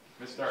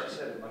 Ms. Stark. She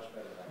said it much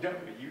better than I did.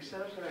 No, but you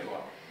said it very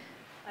well.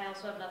 I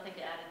also have nothing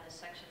to add in this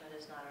section that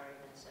has not already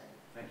been said.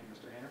 Thank you,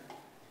 Mr. Hayner.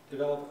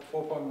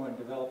 4.1,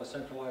 develop a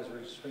centralized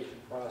registration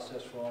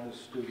process for all new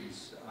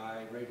students.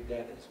 I rated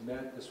that as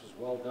met. This was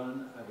well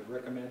done. I would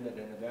recommend that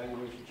an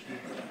evaluation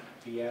sheet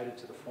be added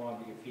to the form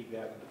to give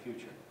feedback in the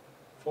future.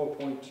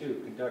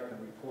 4.2, conduct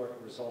and report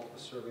the result of a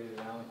survey of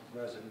Arlington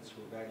residents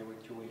who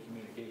evaluate two-way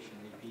communication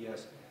in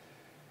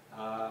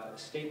APS.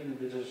 Statement of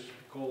the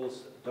district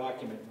goals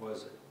document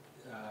was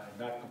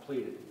not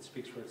completed. It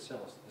speaks for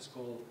itself. This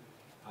goal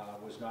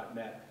was not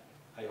met.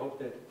 I hope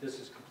that this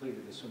is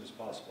completed as soon as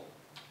possible.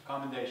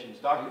 Commendations.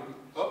 Dr.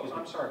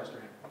 I'm sorry, Mr.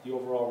 Hayner. The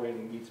overall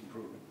rating needs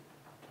improvement.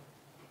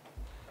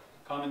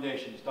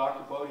 Commendations.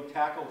 Dr. Bodie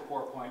tackled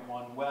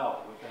 4.1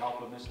 well with the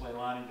help of Ms.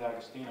 Leilani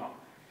D'Agostino.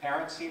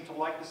 Parents seem to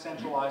like the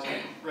centralized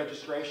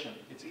registration.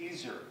 It's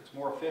easier, it's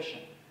more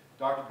efficient.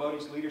 Dr.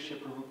 Bodie's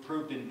leadership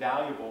proved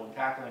invaluable in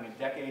tackling a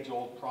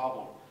decades-old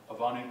problem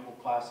of unequal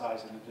class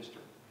size in the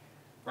district.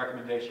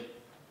 Recommendation.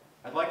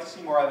 I'd like to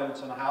see more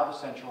evidence on how the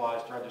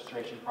centralized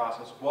registration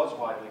process was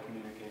widely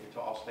communicated to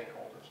all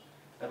stakeholders.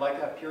 I'd like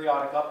to have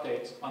periodic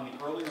updates on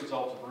the early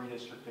results of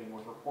redistricting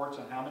with reports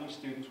on how many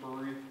students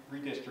were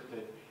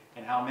redistricted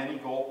and how many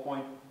goal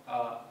point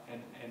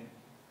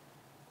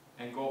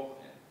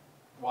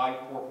why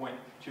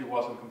 4.2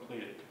 wasn't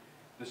completed.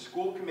 The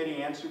school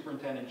committee and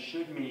superintendent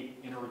should meet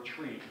in a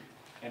retreat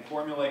and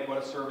formulate what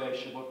a survey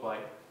should look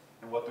like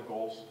and what the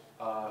goals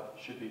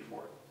should be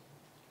for it.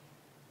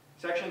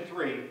 Section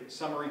 3,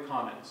 summary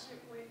comments.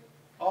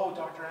 Oh,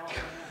 Dr. Allen.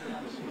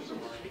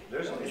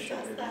 There's an issue.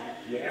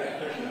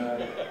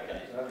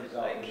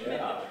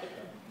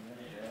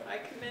 I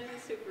commend the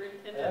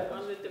superintendent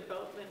on the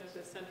development of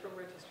the central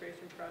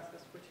registration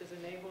process, which has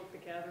enabled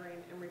the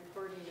gathering and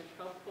reporting of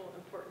helpful,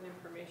 important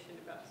information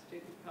about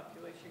student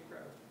population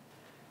growth.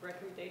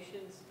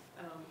 Recommendations,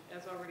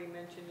 as already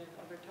mentioned in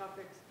other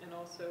topics, and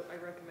also I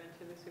recommend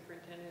to the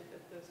superintendent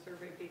that the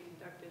survey be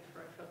conducted,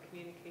 for I feel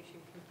communication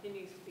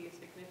continues to be a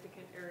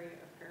significant area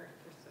of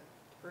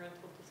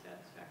parental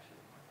dissatisfaction.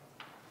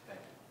 Thank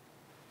you.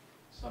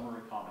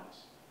 Summary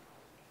comments.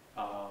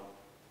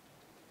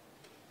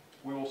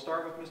 We will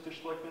start with Mr.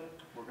 Schlickman.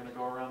 We're going to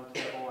go around the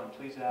table, and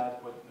please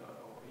add what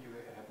you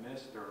have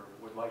missed or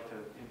would like to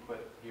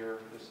input here.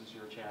 This is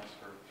your chance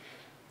for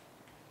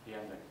the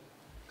ending.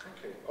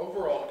 Okay,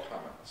 overall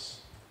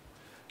comments.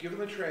 Given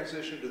the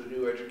transition to the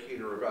new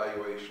educator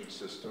evaluation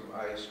system,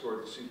 I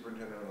scored the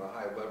superintendent on the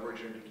high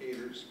leverage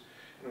indicators,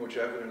 in which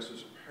evidence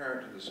was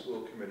apparent to the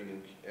school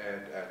committee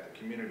and at the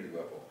community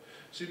level.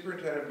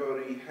 Superintendent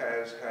Bodie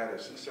has had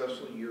a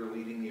successful year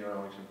leading the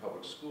Arlington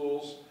Public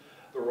Schools.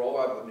 The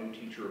rollout of the new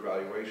teacher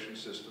evaluation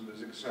system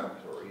is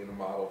exemplary and a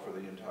model for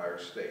the entire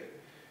state.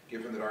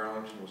 Given that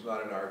Arlington was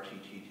not an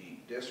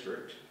RTTT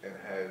district and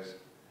has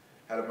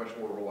had a much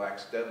more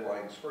relaxed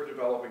deadlines for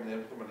developing and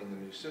implementing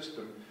the new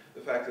system,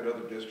 the fact that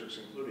other districts,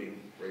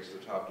 including Race to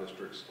the Top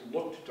districts,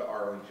 looked to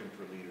Arlington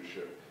for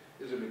leadership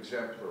is an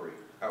exemplary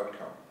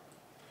outcome.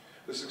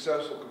 The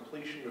successful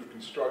completion of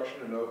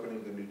construction and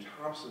opening the new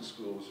Thompson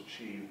School was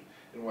achieved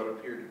in what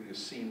appeared to be a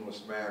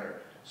seamless manner.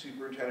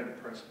 Superintendent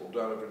and Principal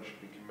Donovan should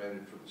be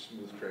commended for the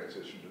smooth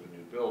transition to the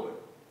new building.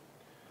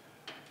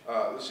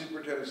 The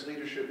superintendent's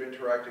leadership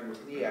interacting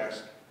with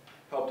NEASC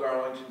helped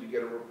Arlington to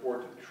get a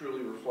report that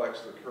truly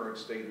reflects the current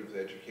state of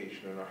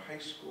education in our high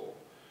school.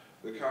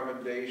 The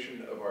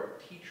commendation of our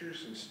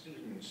teachers and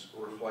students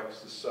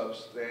reflects the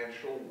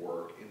substantial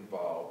work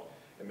involved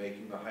in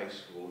making the high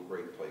school a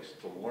great place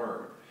to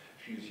learn.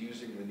 She's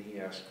using the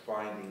NEASC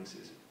findings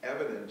as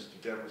evidence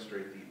to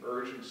demonstrate the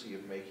urgency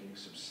of making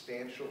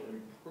substantial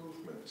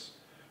improvements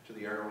to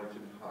the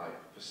Arlington High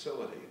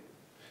facility.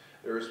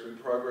 There has been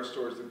progress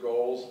towards the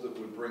goals that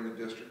would bring the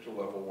district to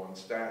level 1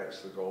 status.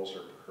 The goals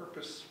are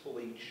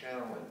purposefully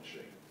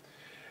challenging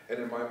and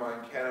in my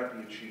mind cannot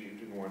be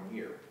achieved in 1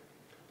 year.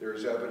 There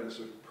is evidence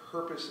of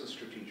purpose and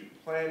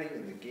strategic planning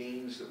and the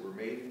gains that were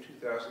made in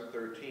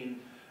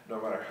 2013.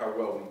 No matter how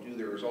well we do,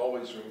 there is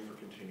always room for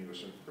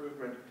continuous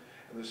improvement,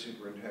 and the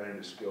superintendent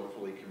has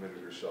skillfully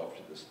committed herself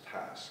to this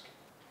task.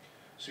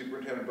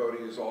 Superintendent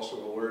Bodie has also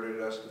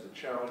alerted us to the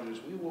challenges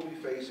we will be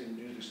facing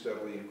due to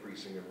steadily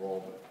increasing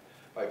enrollment.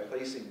 By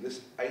placing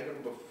this item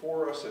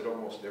before us at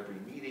almost every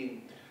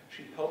meeting,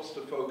 she helps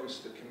to focus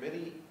the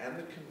committee and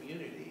the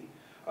community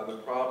on the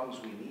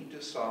problems we need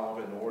to solve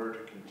in order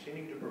to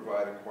continue to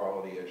provide a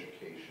quality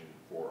education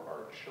for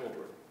our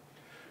children.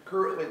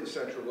 Currently, the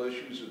central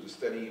issues are the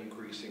steady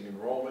increasing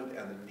enrollment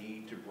and the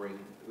need to bring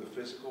the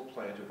physical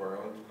plant of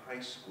Arlington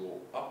High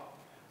School up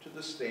to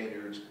the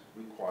standards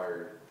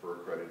required for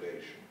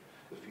accreditation.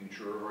 The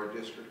future of our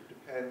district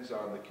depends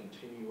on the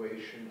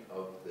continuation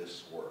of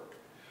this work.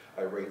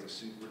 I rate the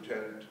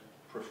superintendent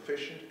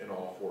proficient in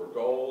all 4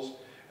 goals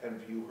and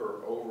view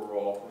her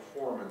overall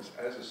performance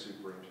as a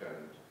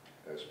superintendent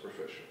as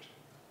proficient.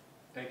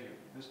 Thank you.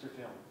 Mr.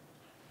 Thiel.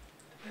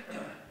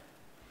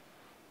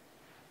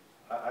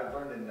 I've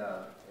learned in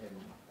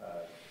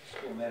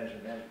school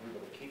management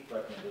people to keep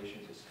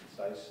recommendations as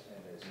concise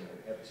and as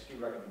have as few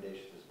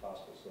recommendations as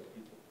possible so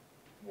people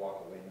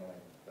walk away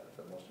knowing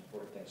the most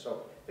important thing.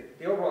 So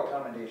the overall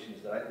commendation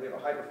is that we have a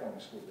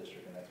high-performing school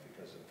district, and that's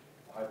because of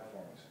a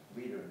high-performing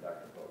leader in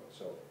Dr. Bodie.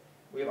 So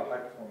we have a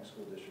high-performing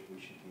school district. We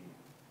should be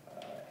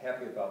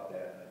happy about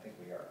that, and I think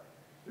we are.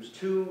 There's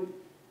 2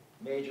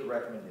 major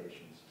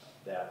recommendations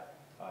that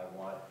I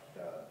want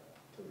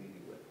to leave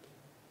you with.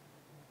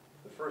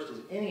 The first is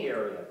any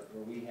area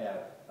where we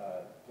have,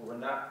 where we're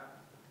not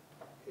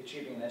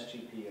achieving an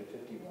SGP of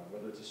 51,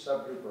 whether it's a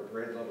subgroup or a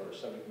grade level or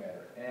subject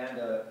matter, and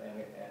a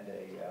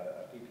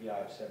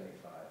PPI of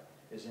 75,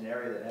 is an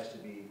area that has to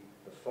be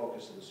the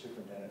focus of the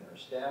superintendent and her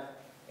staff,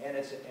 and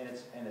it's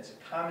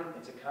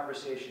a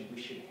conversation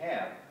we should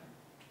have,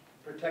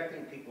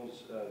 protecting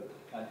people's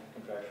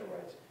contractual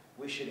rights.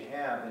 We should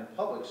have in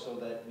public so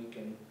that we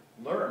can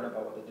learn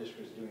about what the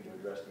district is doing to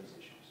address these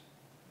issues.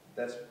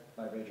 That's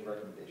my major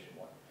recommendation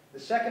one. The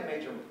second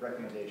major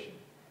recommendation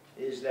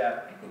is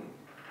that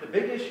the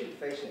big issue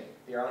facing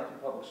the Arlington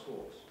Public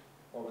Schools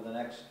over the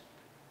next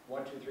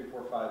 1, 2, 3,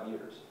 4, 5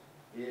 years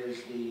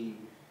is the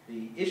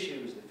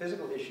issues, the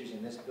physical issues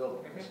in this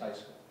building, in this high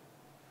school.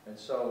 And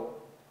so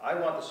I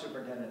want the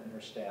superintendent and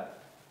her staff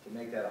to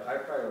make that a high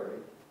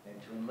priority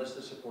and to enlist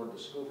the support of the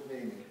school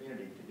committee and the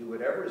community to do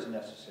whatever is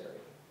necessary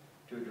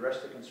to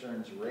address the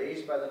concerns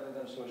raised by the New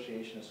England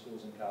Association of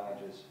Schools and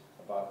Colleges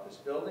about this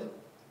building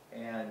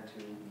and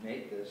to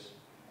make this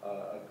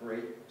a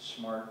great,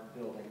 smart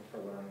building for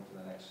learning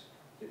for the next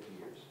 50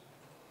 years.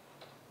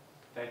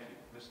 Thank you.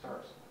 Ms.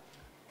 Stars.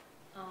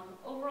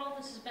 Overall,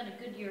 this has been a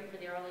good year for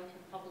the Arlington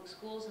Public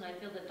Schools, and I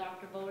feel that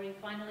Dr. Bodie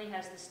finally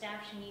has the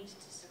staff she needs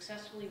to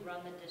successfully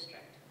run the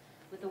district.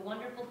 With a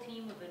wonderful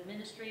team of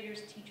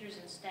administrators, teachers,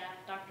 and staff,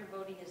 Dr.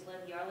 Bodie has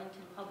led the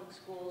Arlington Public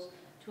Schools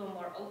to a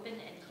more open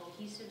and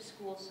cohesive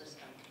school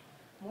system.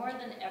 More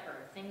than ever,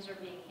 things are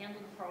being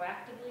handled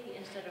proactively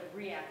instead of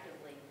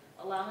reactively,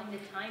 allowing the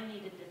time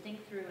needed to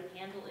think through and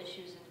handle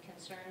issues and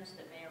concerns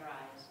that may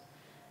arise.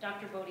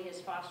 Dr. Bodie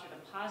has fostered a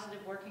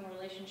positive working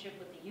relationship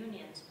with the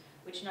unions,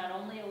 which not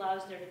only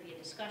allows there to be a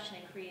discussion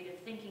and creative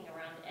thinking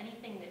around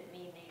anything that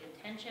may need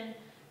attention,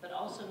 but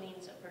also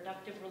means a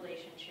productive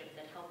relationship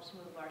that helps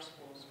move our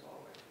schools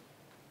forward.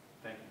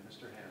 Thank you.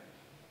 Mr. Henry.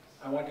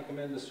 I want to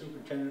commend the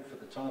superintendent for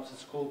the Thompson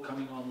School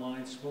coming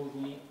online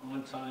smoothly,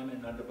 on time,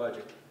 and under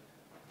budget.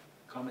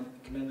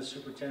 Commend the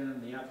superintendent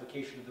on the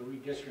application of the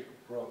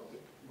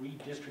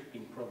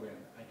redistricting program.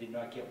 I did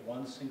not get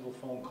one single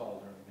phone call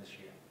during this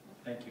year.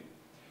 Thank you.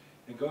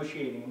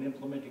 Negotiating and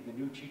implementing the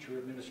new teacher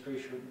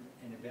administration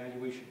and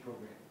evaluation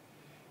program.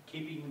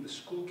 Keeping the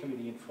school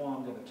committee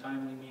informed in a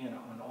timely manner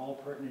on all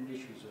pertinent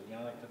issues of the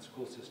Arlington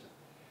school system,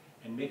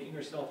 and making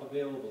herself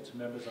available to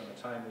members on a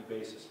timely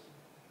basis.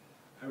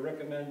 I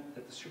recommend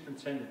that the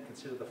superintendent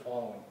consider the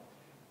following: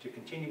 to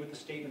continue with the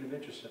statement of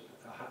interest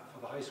for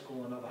the high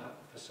school and other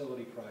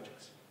facility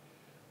projects.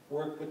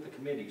 Work with the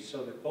committee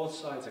so that both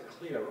sides are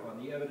clear on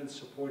the evidence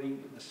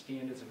supporting the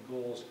standards and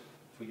goals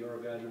for your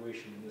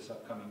evaluation in this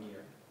upcoming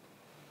year.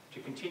 To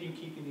continue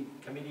keeping the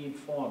committee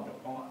informed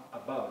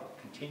about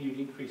continued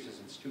increases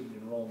in student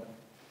enrollment.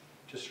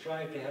 To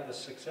strive to have a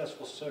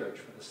successful search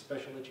for the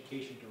special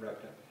education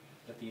director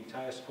that the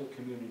entire school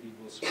community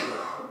will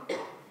support.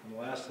 And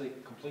lastly,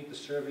 complete the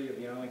survey of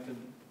the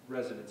Arlington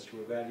residents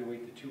to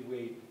evaluate the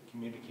two-way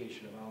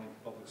communication of Arlington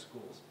Public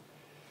Schools.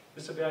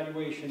 This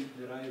evaluation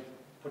that I have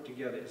put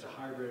together is a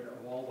hybrid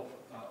of all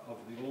of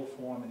the old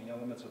form and the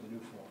elements of the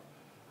new form.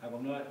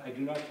 I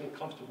do not feel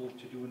comfortable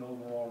to do an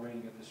overall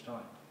rating at this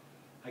time.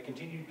 I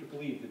continue to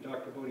believe that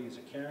Dr. Bodie is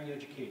a caring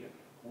educator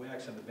who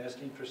acts in the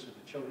best interest of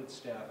the children's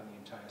staff and the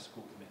entire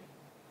school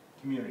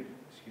community.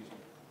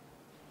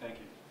 Thank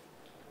you.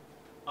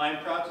 I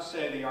am proud to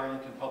say the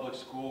Arlington Public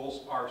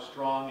Schools are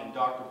strong, and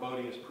Dr.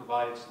 Bodie has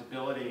provided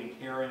stability and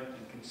caring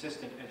and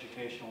consistent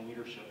educational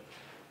leadership.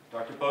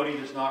 Dr. Bodie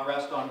does not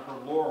rest on her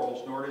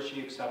laurels, nor does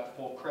she accept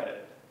full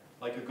credit.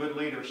 Like a good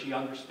leader, she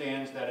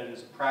understands that it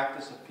is a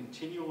practice of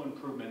continual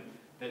improvement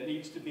that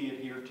needs to be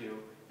adhered to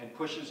and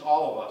pushes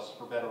all of us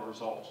for better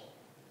results.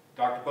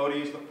 Dr.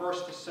 Bodie is the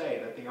first to say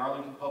that the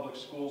Arlington Public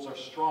Schools are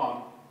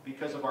strong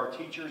because of our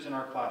teachers in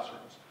our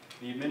classrooms,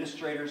 the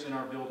administrators in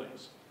our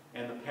buildings,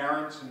 and the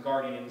parents and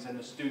guardians and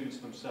the students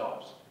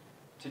themselves.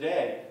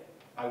 Today,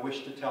 I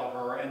wish to tell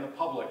her and the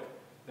public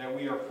that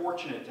we are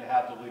fortunate to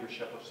have the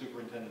leadership of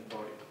Superintendent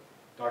Bodie.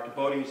 Dr.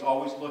 Bodie is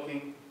always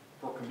looking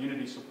for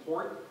community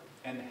support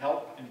and the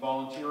help and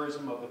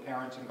volunteerism of the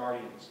parents and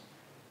guardians.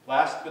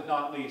 Last but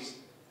not least,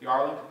 the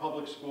Arlington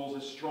Public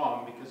Schools is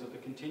strong because of the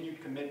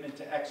continued commitment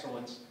to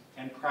excellence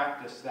and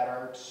practice that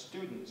our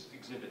students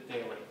exhibit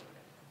daily.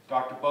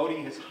 Dr.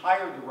 Bodie has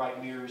hired the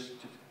right leaders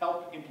to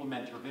help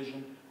implement her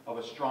vision of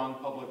a strong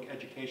public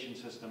education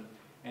system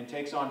and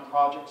takes on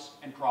projects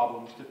and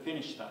problems to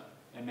finish them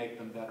and make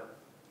them better.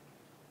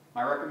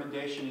 My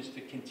recommendation is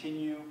to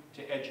continue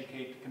to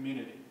educate the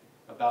community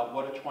about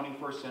what a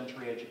 21st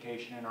century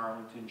education in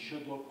Arlington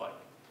should look like,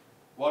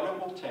 what it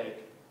will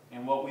take,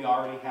 and what we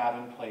already have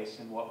in place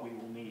and what we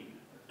will need.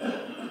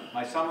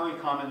 My summary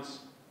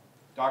comments: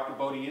 Dr.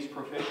 Bodie is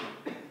proficient,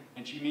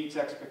 and she meets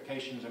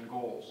expectations and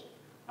goals.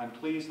 I'm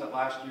pleased that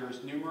last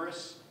year's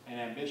numerous and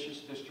ambitious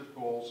district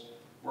goals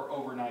were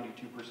over 92%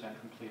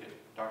 completed.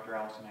 Dr.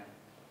 Allison Hammond.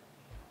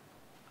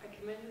 I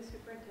commend the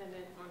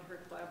superintendent on her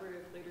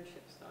collaborative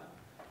leadership style,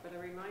 but I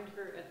remind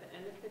her at the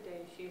end of the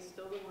day, she is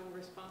still the one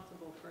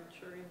responsible for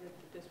ensuring that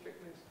the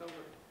district moves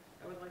forward.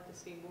 I would like to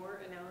see more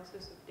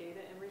analysis of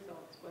data and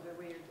results, whether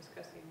we are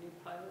discussing new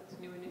pilots,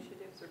 new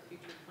initiatives, or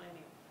future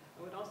planning.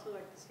 I would also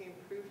like to see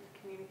improved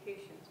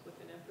communications with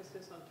an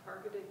emphasis on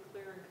targeted,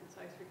 clear, and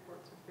concise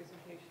reports and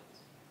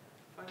presentations.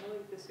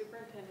 Finally, the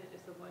superintendent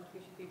is the one who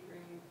should be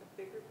bringing a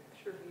bigger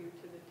picture view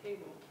to the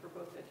table for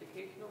both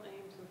educational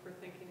aims and for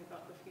thinking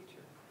about the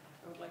future.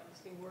 I would like to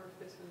see more of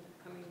this in the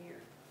coming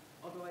year.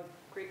 Although I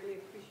greatly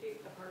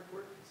appreciate the hard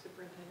work the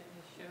superintendent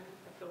has shown,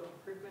 I feel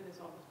improvement is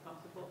always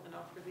possible and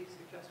offer these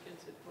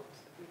suggestions in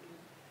hopes that we can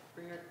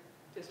bring our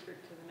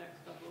district to the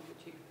next level of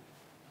achievement.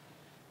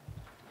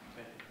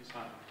 Okay, Ms.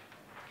 Hunt.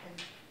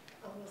 And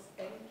almost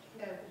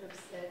anything I would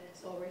have said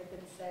has already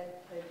been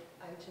said, but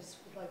I just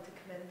would like to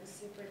commend the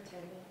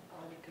superintendent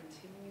on a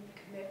continuing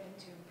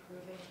commitment to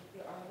improving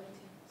the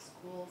Arlington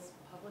schools'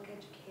 public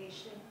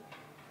education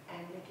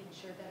and making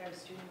sure that our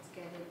students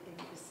get it in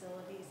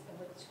facilities and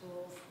with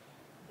tools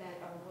that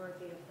are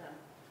worthy of them.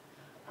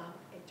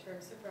 In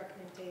terms of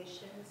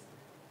recommendations,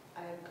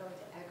 I'm going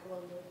to echo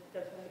a little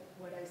bit of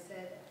what I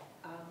said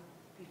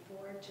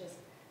before.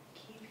 Just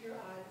keep your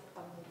eyes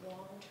on the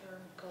long-term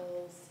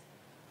goals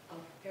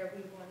of where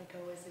we want to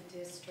go as a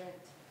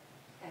district,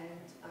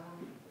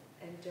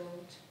 and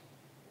don't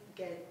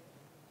get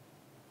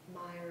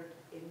mired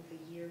in the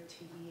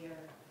year-to-year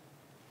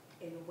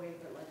in a way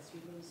that lets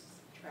you lose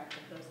track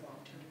of those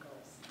long-term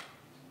goals.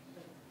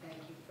 But thank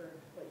you for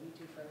what you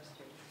do for our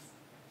students.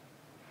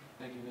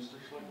 Thank you,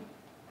 Mr. Schlickman.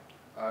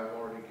 I've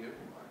already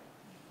given mine.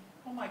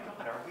 Oh my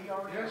God, are we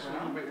already Yes,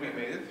 around? we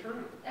made it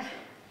through.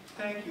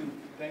 Thank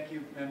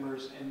you,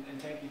 members, and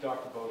thank you,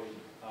 Dr. Bodie,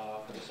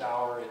 for this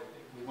hour.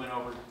 We went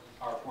over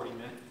our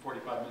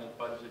 45-minute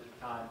budget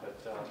time, but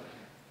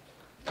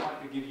I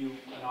wanted to give you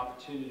an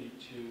opportunity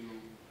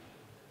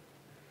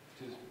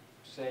to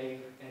say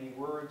any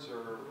words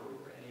or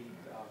any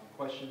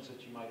questions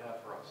that you might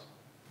have for us.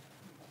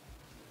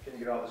 Can you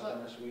get all this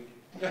done this week?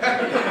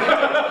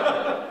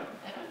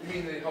 You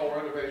mean the whole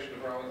renovation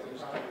of Arlington?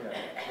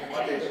 Yeah.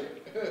 Mondays.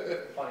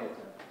 Plenty of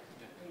time.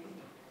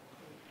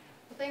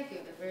 Well, thank you.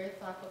 They're very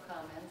thoughtful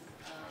comments.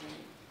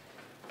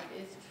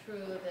 It is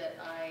true that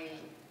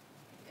I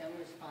am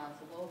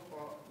responsible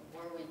for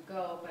where we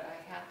go, but I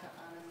have to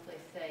honestly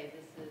say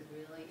this is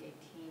really a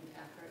team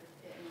effort,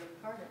 and we're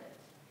part of it.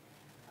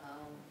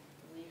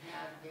 We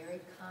have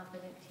very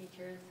competent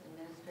teachers,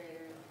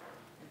 administrators,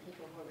 and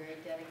people who are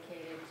very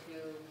dedicated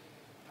to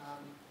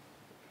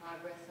the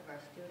progress of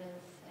our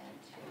students and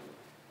to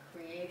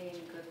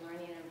creating good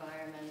learning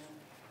environments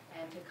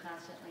and to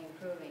constantly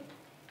improving.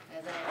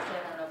 As I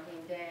said on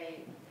opening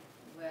day,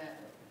 when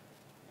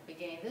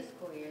beginning this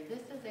school year,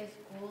 this is a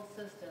school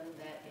system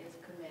that is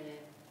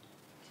committed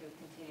to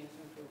continuous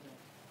improvement.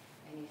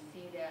 And you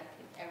see that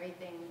in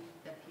everything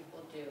that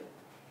people do.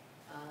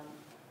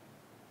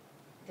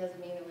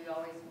 Doesn't mean that we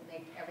always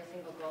make every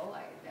single goal.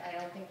 I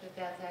don't think that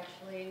that's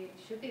actually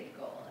should be the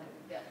goal.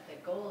 The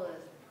goal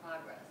is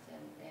progress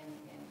and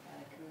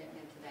a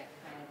commitment to that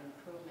kind of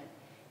improvement.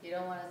 You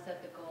don't want to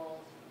set the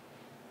goals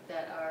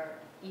that are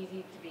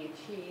easy to be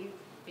achieved,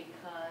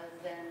 because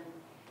then,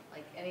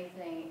 like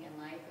anything in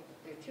life, if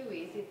they're too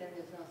easy, then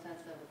there's no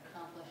sense of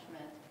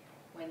accomplishment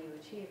when you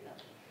achieve them.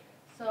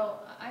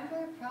 So I'm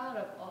very proud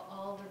of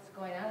all that's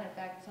going on. In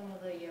fact, some of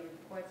the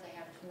reports I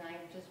have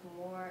tonight, just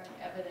more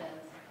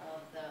evidence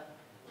of the,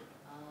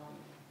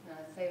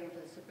 not saving for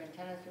the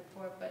superintendent's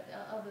report, but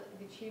of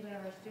the achievement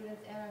of our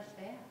students and our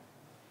staff.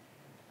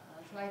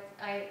 So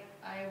I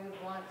would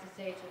want to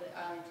say to the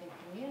Arlington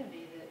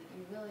community that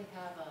you really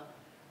have a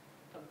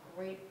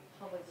great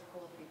public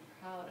school to be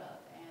proud of.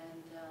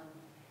 And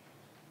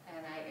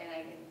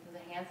the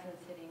Hanson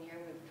sitting here,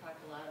 we've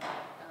talked a lot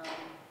about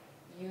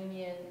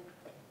union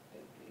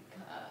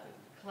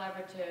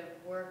collaborative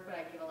work, but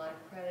I give a lot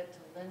of credit to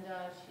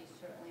Linda. She's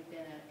certainly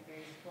been a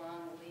very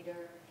strong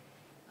leader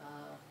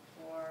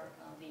for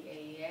the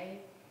AEA,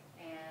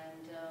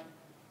 and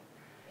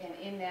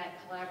in that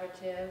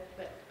collaborative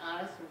but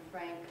honest and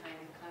frank kind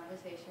of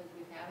conversations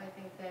we've had, I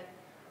think that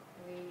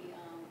we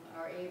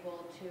are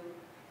able to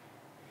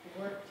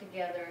work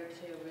together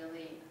to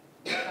really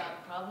work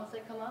out problems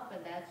that come up,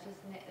 and that's just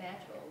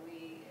natural.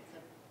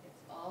 It's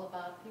all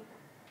about people.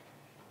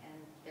 And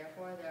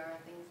therefore, there are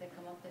things that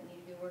come up that need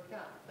to be worked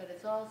out. But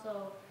it's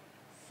also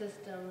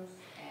systems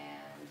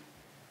and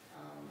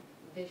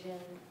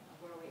vision of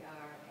where we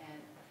are. And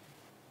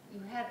you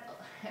had,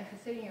 I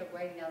was sitting here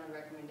writing down the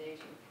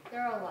recommendations.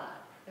 There are a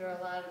lot. There are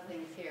a lot of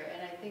things here.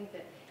 And I think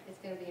that it's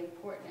going to be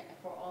important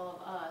for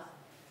all of us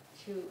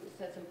to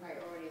set some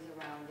priorities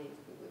around these.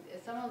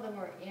 Some of them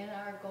are in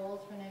our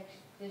goals for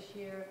this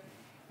year,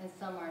 and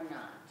some are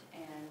not.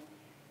 And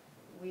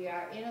we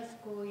are in a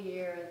school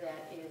year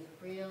that is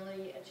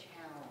really a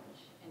challenge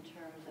in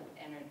terms of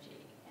energy,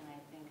 and I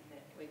think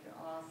that we can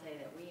all say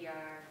that we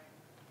are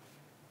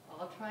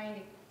all trying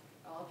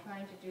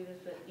to do this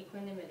with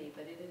equanimity,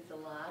 but it is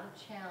a lot of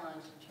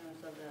challenge in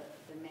terms of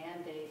the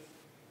mandates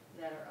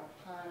that are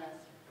upon us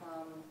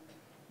from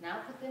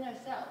not within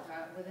ourselves.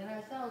 Within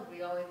ourselves,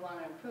 we always want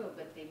to improve,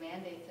 but the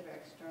mandates that are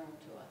external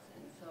to us,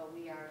 and so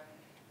we are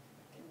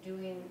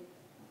doing.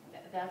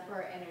 That's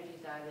where our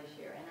energies are this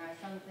year. And there are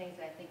some things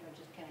I think are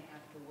just going to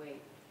have to wait,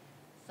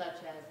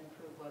 such as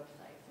improved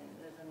websites, and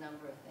there's a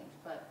number of things.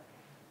 But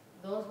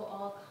those will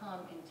all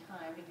come in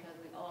time because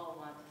we all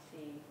want to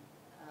see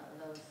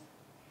those.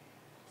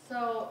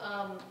 So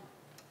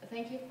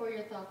thank you for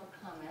your thoughtful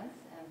comments,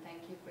 and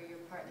thank you for your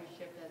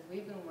partnership as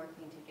we've been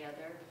working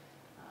together.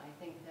 I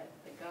think that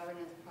the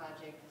governance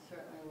project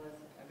certainly was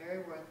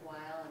very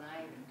worthwhile, and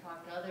I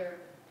talked to other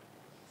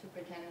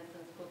superintendents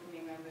and school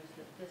committee members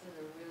that this is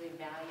a really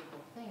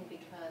valuable thing,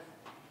 because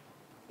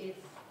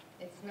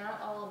it's not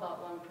all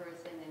about one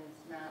person, and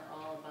it's not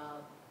all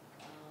about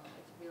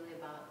really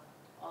about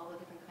all the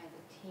different kinds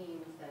of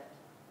teams that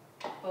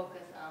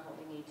focus on what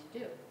we need to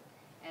do.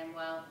 And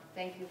while,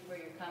 thank you for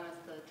your comments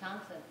to the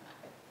Thompson,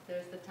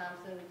 there's the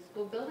Thompson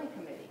School Building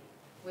Committee,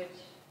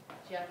 which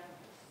Jeff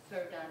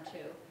served on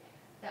too.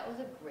 That was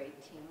a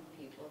great team of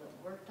people that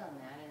worked on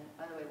that, and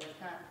by the way, it was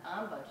not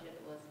on budget,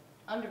 it was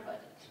under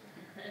budget.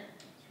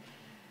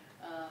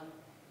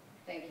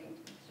 Thank you,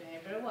 Mr. Hayner,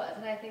 but it was,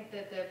 and I think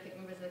that the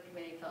members of the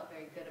committee felt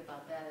very good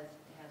about that, as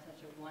to have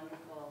such a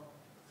wonderful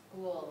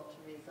school to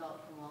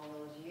result from all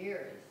those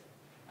years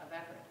of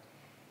effort.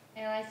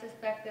 And I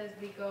suspect as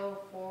we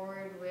go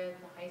forward with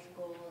the high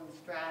school and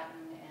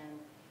Stratton, and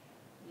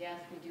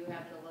yes, we do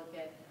have to look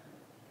at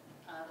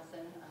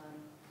Addison,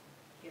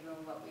 given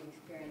what we've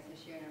experienced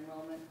this year in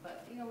enrollment,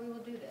 but we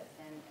will do this,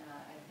 and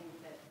I think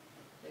that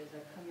there's a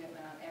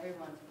commitment on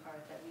everyone's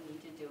part that we need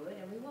to do it,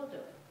 and we will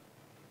do it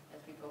as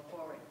we go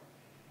forward.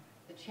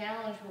 The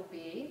challenge will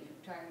be,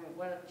 talking about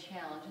what are the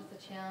challenges? The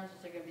challenges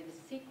are going to be the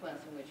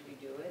sequence in which we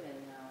do it, and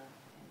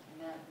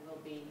that will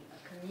be a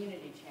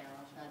community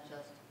challenge, not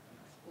just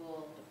a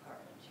school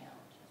department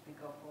challenge as we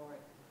go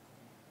forward.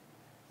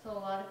 So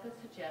a lot of good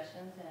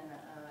suggestions, and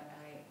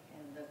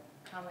the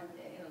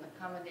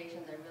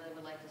commendations, I really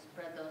would like to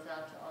spread those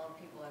out to all the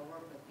people I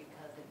work with,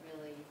 because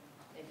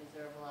they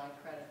deserve a lot of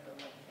credit for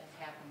what has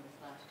happened this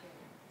last year.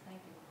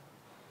 Thank you.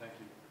 Thank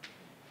you.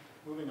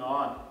 Moving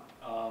on,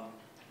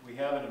 we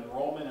have an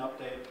enrollment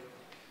update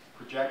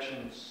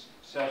projections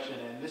session,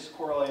 and this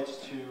correlates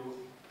to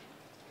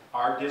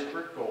our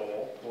district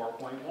goal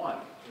 4.1.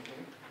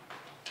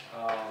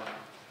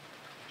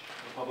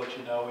 The public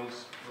should know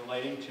is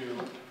relating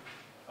to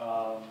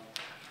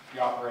the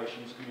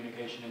operations,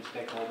 communication, and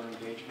stakeholder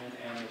engagement,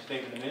 and the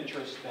statement of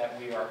interest that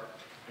we are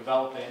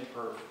developing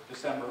for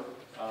December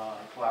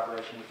in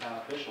collaboration with town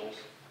officials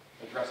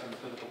addressing the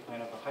physical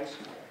plan of the high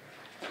school.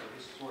 So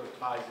this sort of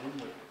ties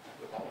in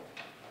with all of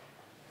that.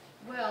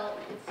 Well,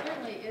 it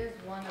certainly is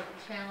one of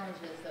the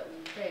challenges that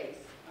we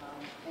face,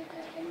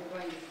 and you're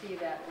going to see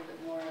that a little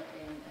bit more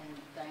in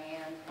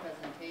Diane's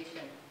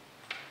presentation.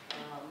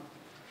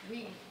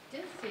 We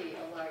did see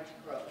a large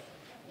growth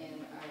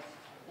in our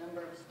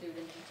number of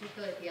students,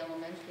 particularly at the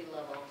elementary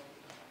level,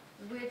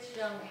 which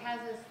has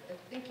us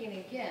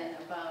thinking again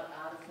about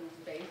Addison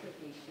space, as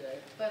we should,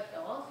 but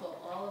also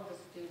all of the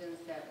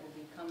students that will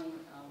be coming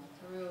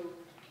through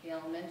the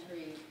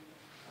elementary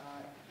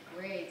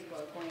grades who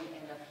are going to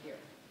end up here.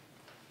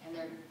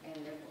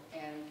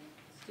 And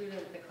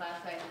students, the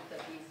class sizes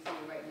that we see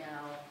right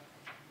now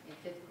in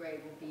 5th grade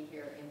will be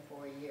here in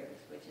 4 years,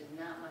 which is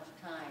not much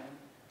time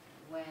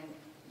when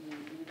you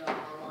know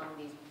how long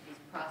these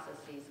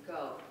processes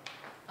go.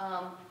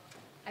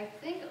 I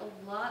think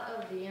a lot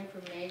of the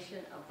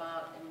information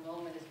about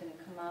enrollment is going to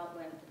come out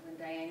when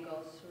Diane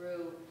goes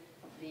through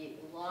the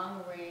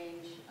long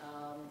range,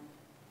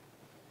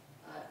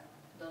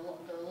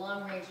 the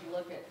long range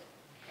look at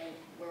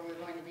where we're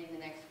going to be in the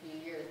next few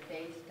years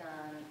based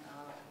on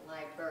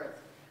live births.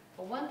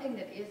 But one thing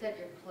that is at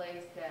your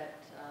place that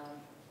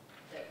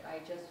I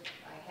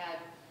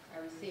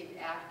received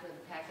after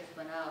the packets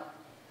went out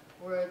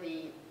were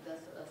the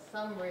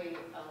summary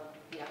of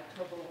the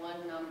October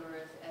 1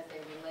 numbers as they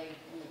relate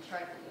in the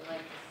chart that you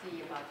like to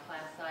see about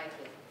class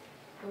sizes.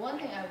 The one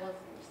thing I will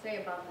say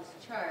about this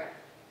chart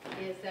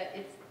is that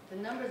the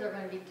numbers are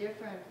going to be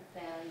different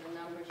than the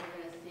numbers you're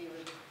going to see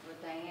with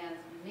Diane's,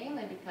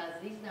 mainly because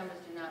these numbers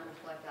do not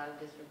reflect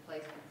out-of-district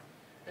placements.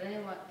 But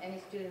any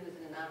student who's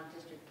in an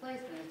out-of-district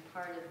placement is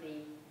part of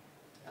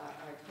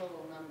our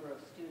total number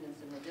of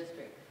students in the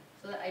district.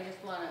 So I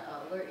just want to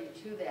alert you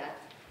to that.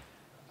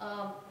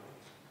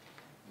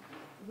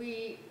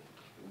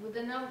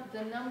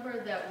 The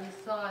number that we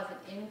saw as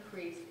an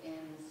increase in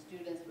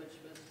students, which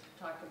was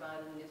talked about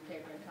in the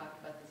newspaper and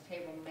talked about this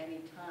table many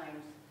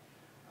times,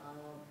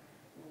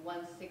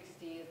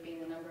 160 as being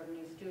the number of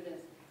new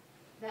students,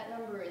 that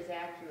number is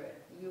accurate.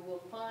 You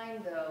will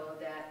find, though,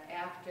 that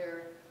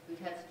after we've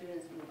had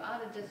students move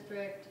out of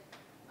district,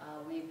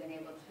 we've been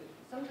able to,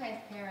 sometimes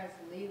parents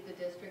leave the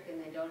district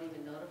and they don't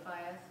even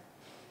notify us.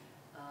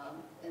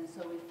 And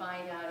so we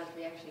find out as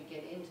we actually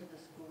get into the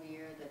school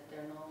year that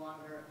they're no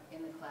longer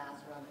in the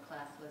class or on the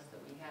class list that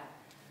we have.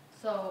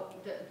 So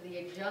the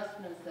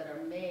adjustments that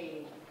are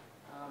made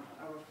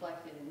are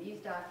reflected in these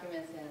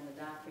documents and in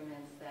the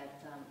documents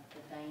that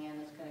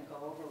Diane is going to go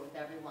over with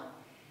everyone.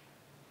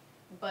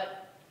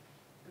 But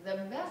the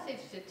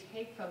message to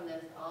take from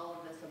this, all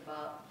of this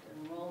about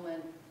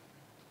enrollment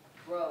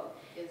growth,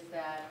 is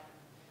that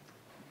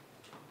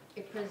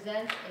it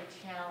presents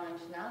a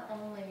challenge not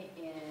only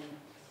in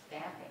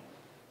staffing,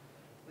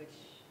 which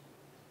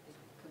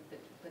could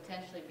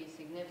potentially be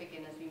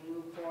significant as we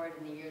move forward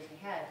in the years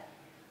ahead,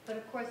 but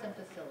of course in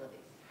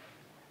facilities.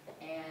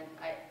 And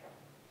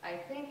I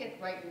think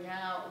right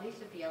now, at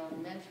least at the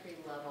elementary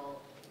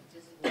level,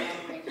 just long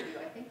range view,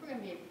 I think we're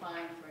going to be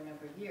fine for a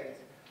number of years.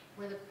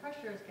 Where the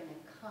pressure is going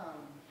to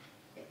come,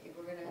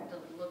 we're going to have to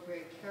look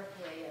very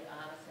carefully at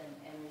Addison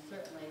and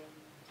certainly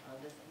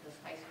this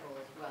high school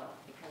as well.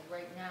 Because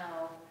right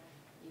now,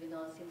 even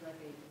though it seems like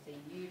it's a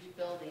huge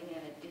building,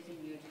 and it is a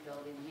huge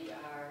building,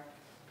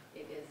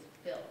 it is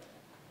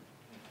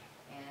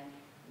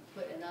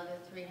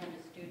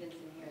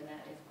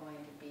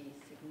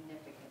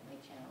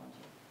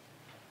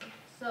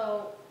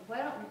So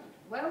why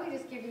don't we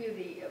just give you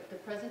the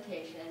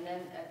presentation, and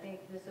then I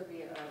think this will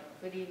be a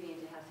good evening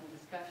to have some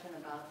discussion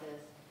about this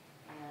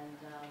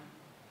and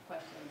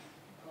questions.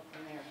 Go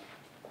from there.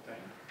 Okay.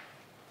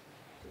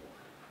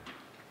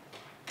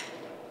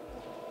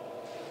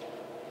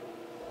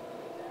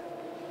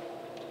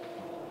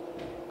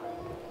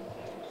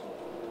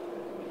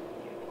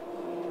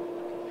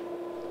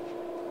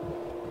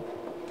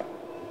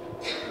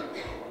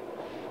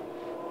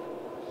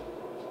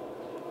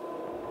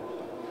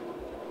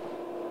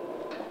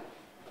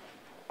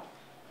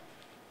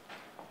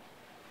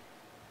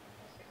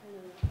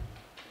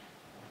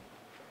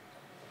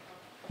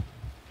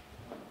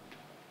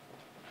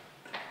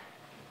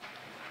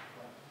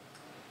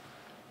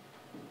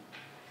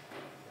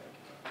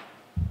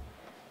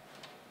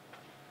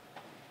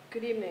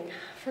 Good evening.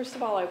 First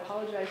of all, I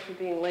apologize for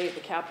being late. The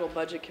Capital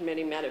Budget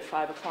Committee met at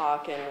 5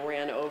 o'clock and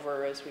ran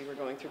over as we were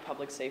going through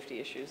public safety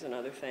issues and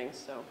other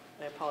things, so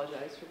I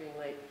apologize for being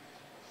late.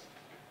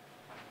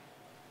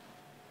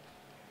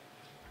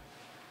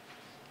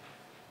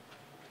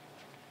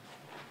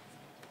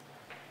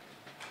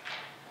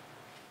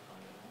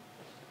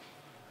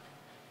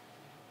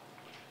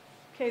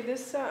 Okay,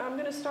 I'm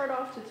going to start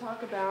off to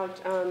talk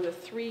about the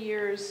 3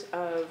 years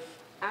of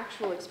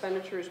actual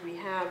expenditures we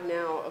have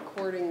now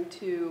according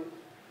to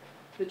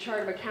the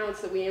chart of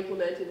accounts that we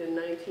implemented in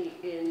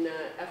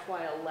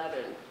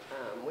FY11,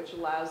 which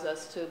allows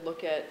us to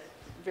look at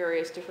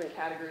various different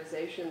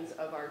categorizations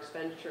of our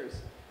expenditures.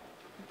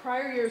 In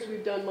prior years,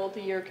 we've done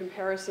multi-year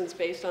comparisons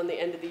based on the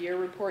end of the year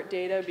report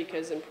data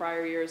because in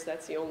prior years,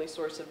 that's the only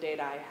source of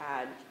data I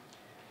had.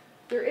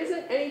 There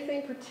isn't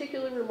anything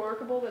particularly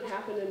remarkable that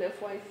happened in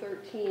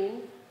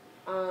FY13.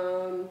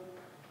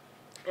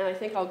 And I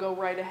think I'll go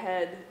right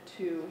ahead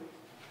to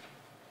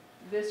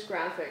this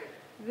graphic.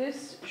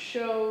 This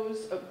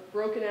shows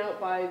broken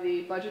out by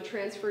the budget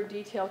transfer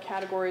detail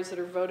categories that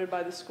are voted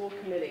by the school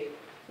committee.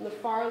 On the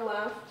far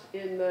left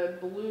in the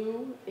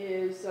blue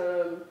is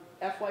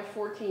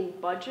FY14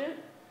 budget.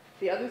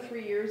 The other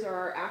 3 years are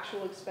our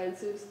actual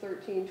expenses,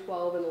 13,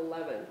 12, and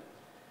 11.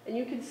 And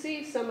you can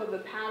see some of the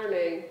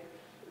patterning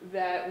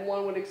that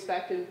one would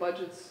expect in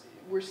budgets.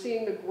 We're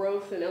seeing the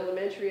growth in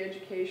elementary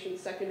education,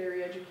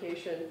 secondary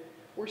education.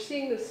 We're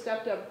seeing the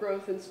stepped up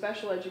growth in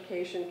special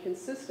education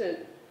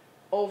consistent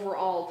over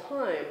all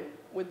time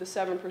with the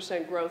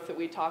 7% growth that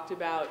we talked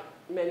about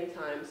many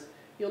times.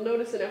 You'll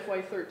notice in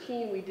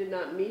FY13 we did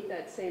not meet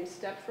that same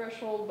step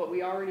threshold, but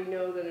we already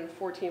know that in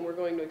 14 we're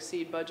going to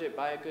exceed budget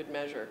by a good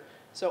measure.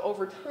 So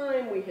over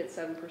time we hit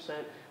 7%.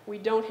 We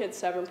don't hit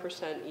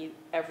 7%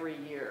 every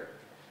year.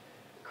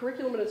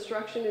 Curriculum and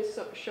instruction is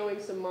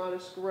showing some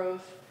modest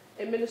growth.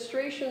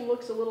 Administration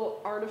looks a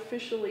little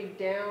artificially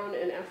down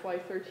in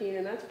FY13,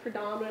 and that's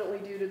predominantly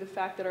due to the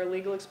fact that our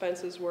legal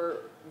expenses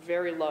were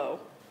very low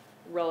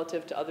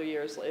relative to other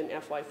years in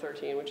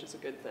FY13, which is a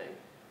good thing.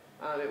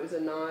 It was a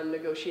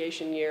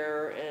non-negotiation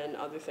year, and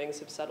other things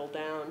have settled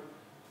down.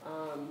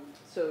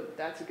 So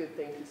that's a good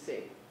thing to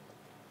see.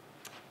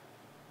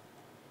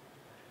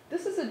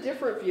 This is a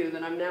different view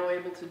that I'm now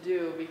able to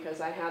do because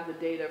I have the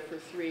data for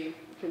 3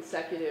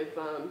 consecutive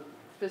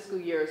fiscal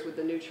years with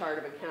the new chart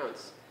of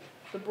accounts.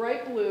 The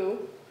bright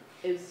blue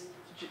is,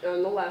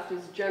 on the left,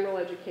 is general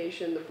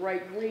education. The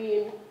bright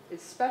green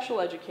is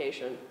special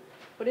education.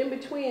 But in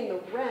between,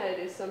 the red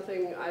is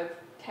something I've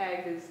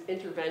tagged as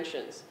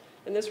interventions.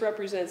 And this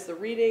represents the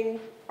reading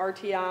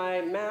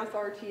RTI, math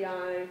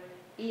RTI,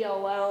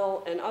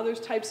 ELL, and other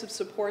types of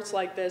supports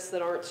like this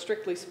that aren't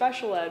strictly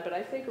special ed, but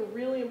I think are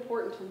really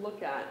important to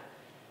look at.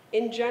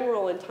 In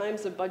general, in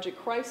times of budget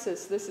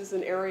crisis, this is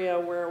an area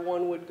where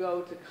one would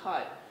go to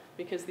cut,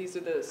 because these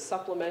are the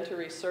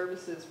supplementary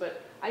services,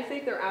 but I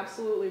think they're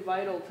absolutely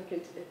vital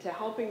to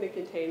helping to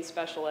contain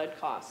special ed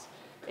costs.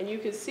 And you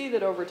can see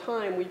that over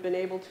time we've been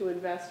able to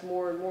invest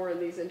more and more in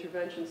these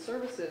intervention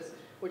services,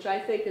 which I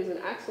think is an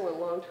excellent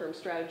long-term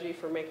strategy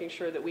for making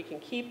sure that we can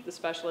keep the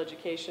special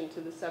education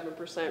to the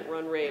 7%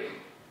 run rate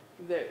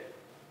that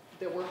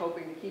we're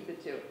hoping to keep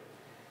it to.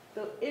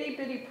 The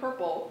itty-bitty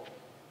purple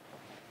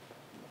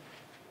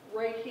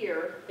right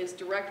here is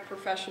direct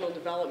professional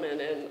development,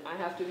 and I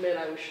have to admit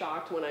I was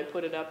shocked when I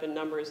put it up in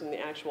numbers and the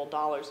actual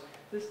dollars.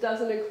 This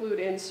doesn't include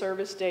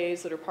in-service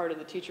days that are part of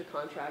the teacher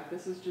contract.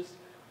 This is just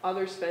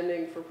other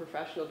spending for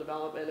professional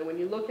development, and when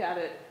you look at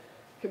it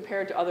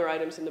compared to other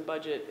items in the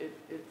budget,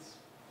 it's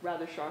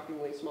rather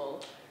shockingly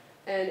small.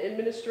 And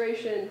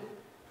administration,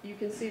 you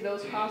can see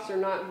those costs are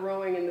not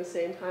growing in the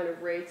same kind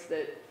of rates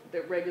that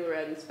regular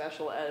ed and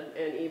special ed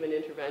and even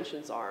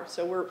interventions are.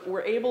 So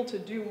we're able to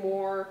do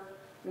more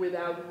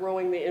without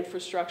growing the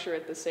infrastructure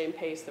at the same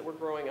pace that we're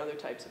growing other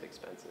types of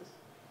expenses.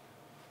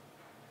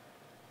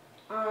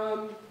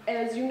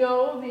 As you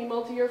know, the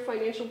multi-year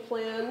financial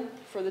plan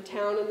for the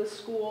town and the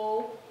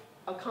school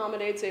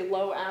accommodates a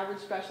low average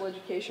special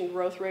education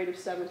growth rate of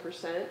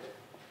 7%,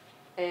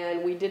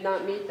 and we did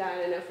not meet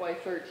that in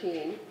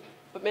FY13,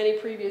 but many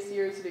previous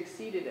years have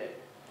exceeded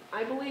it.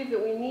 I believe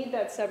that we need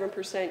that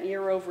 7%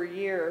 year over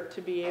year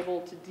to be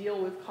able to deal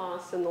with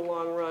costs in the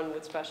long run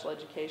with special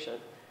education.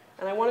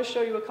 And I want to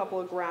show you a couple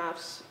of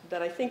graphs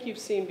that I think you've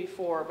seen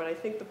before, but I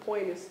think the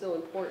point is still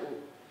important.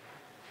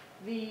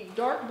 The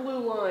dark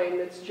blue line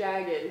that's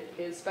jagged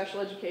is special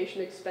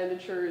education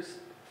expenditures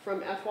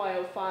from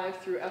FY05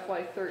 through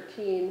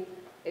FY13.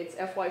 It's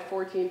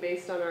FY14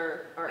 based on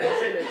our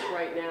estimates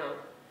right now.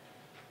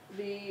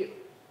 The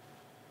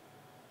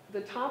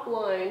top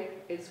line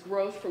is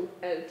growth from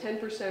at a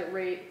 10%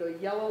 rate, the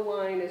yellow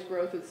line is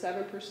growth at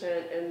 7%,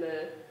 and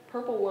the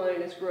purple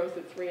line is growth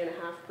at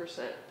 3.5%.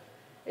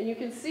 And you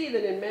can see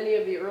that in many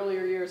of the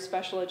earlier years,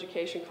 special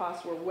education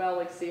costs were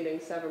well exceeding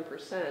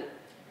 7%.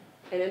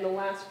 And in the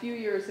last few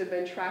years have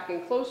been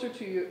tracking closer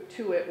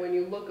to it when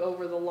you look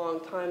over the long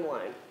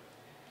timeline.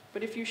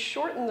 But if you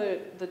shorten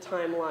the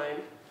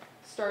timeline,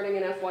 starting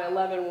in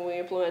FY11 when we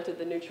implemented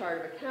the new chart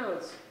of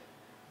accounts,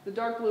 the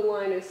dark blue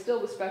line is still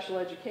the special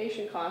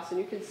education costs, and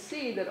you can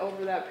see that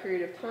over that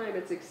period of time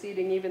it's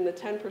exceeding even the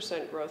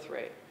 10% growth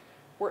rate.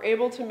 We're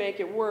able to make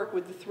it work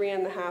with the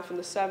 3.5 and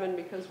the 7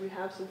 because we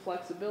have some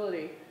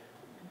flexibility.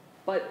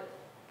 But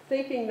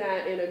thinking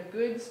that in a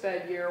good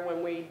sped year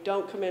when we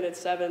don't come in at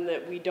 7,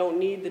 that we don't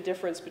need the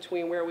difference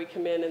between where we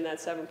come in and that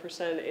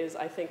 7% is,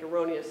 I think,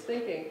 erroneous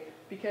thinking.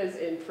 Because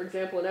for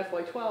example, in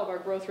FY12, our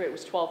growth rate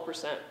was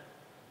 12%,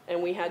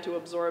 and we had to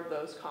absorb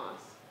those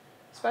costs.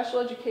 Special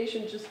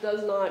education just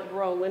does not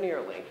grow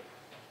linearly.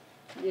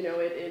 You know,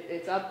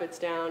 it's up, it's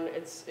down,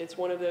 it's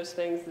one of those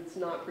things that's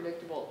not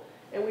predictable.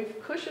 And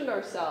we've cushioned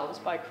ourselves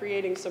by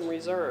creating some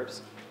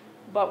reserves.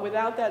 But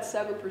without that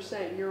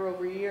 7% year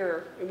over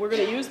year, and we're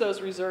going to use those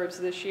reserves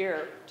this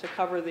year to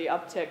cover the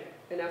uptick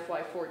in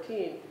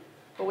FY14,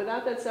 but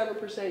without that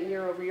 7%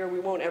 year over year, we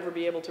won't ever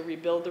be able to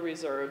rebuild the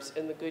reserves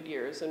in the good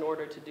years in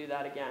order to do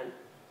that again.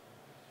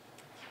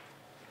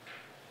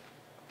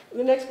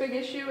 The next big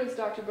issue, as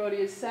Dr.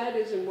 Bodie has said,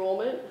 is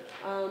enrollment.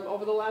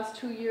 Over the last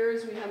 2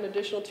 years, we had an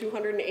additional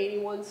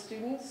 281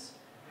 students.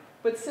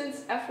 But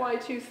since FY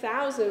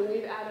 2000,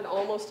 we've added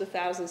almost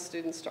 1,000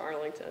 students to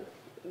Arlington.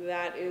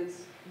 That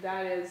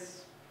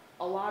is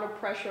a lot of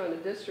pressure on the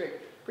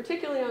district,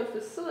 particularly on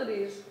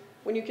facilities,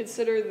 when you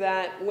consider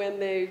that when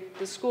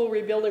the school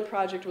rebuilding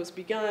project was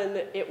begun,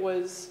 it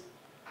was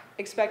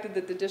expected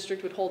that the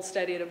district would hold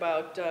steady at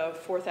about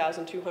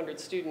 4,200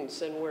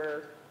 students, and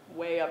we're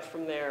way up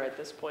from there at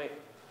this point.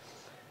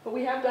 But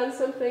we have done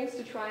some things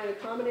to try and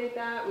accommodate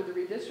that with the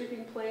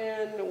redistricting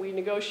plan. We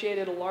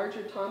negotiated a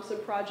larger Thompson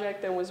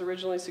project than was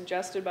originally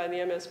suggested by the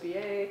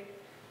MSBA,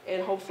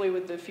 and hopefully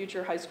with the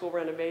future high school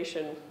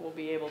renovation, we'll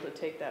be able to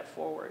take that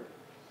forward.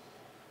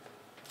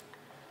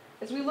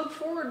 As we look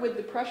forward with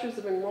the pressures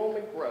of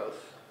enrollment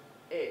growth,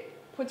 it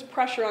puts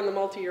pressure on the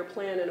multi-year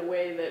plan in a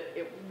way that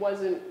it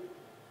wasn't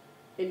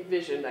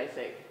envisioned, I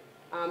think.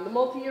 The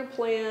multi-year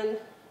plan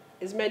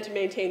is meant to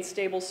maintain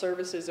stable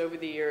services over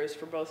the years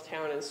for both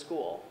town and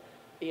school,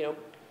 you know,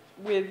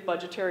 with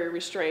budgetary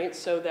restraints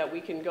so that we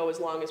can go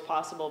as long as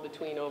possible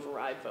between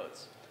override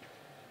votes.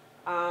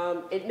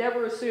 It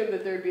never assumed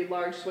that there'd be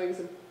large swings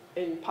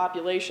in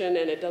population,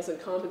 and it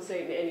doesn't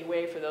compensate in any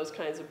way for those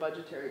kinds of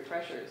budgetary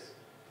pressures.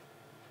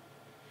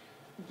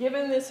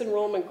 Given this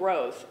enrollment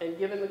growth and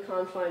given the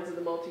confines of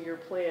the multi-year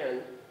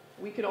plan,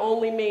 we could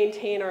only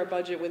maintain our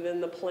budget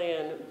within the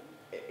plan.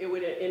 It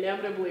would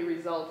inevitably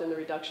result in the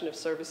reduction of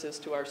services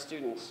to our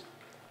students.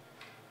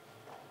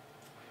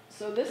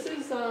 So this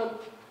is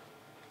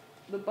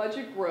the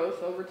budget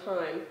growth over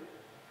time.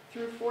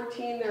 Through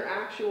 14, they're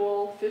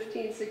actual.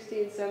 15,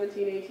 16,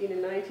 17, 18,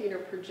 and 19 are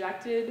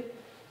projected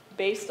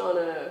based on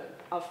a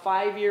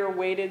 5-year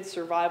weighted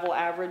survival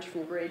average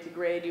from grade to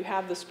grade. You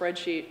have the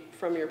spreadsheet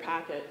from your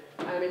packet.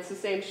 It's the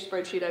same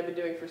spreadsheet I've been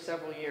doing for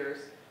several years.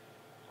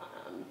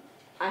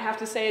 I have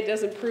to say it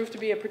doesn't prove to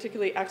be a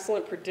particularly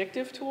excellent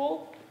predictive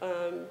tool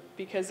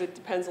because it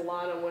depends a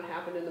lot on what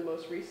happened in the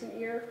most recent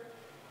year.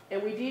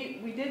 And we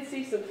did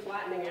see some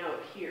flattening out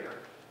here.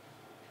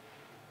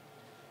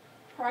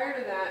 Prior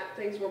to that,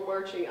 things were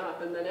marching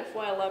up, and then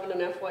FY11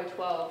 and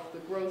FY12, the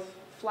growth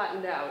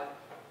flattened out,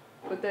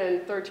 but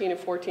then 13 and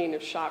 14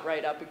 have shot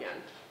right up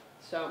again.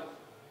 So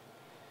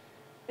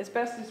as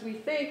best as we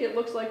think, it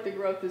looks like the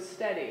growth is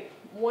steady.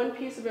 One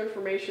piece of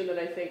information that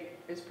I think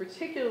is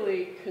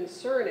particularly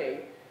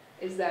concerning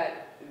is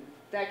that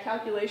that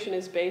calculation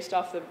is based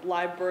off the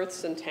live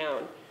births in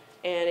town.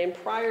 And in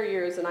prior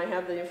years, and I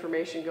have the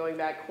information going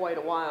back quite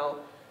a while,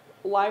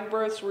 live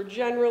births were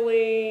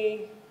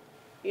generally,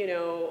 you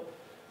know,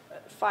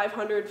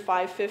 500,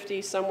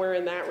 550, somewhere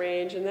in that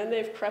range. And then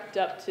they've crept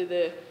up to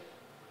the,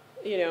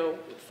 you know,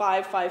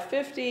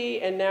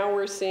 550, and now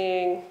we're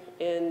seeing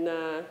in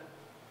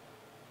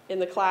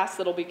the class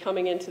that'll be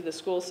coming into the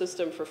school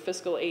system for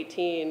fiscal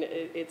 18,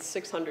 it's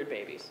 600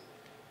 babies.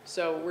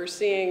 So we're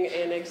seeing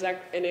an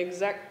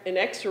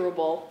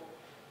inexorable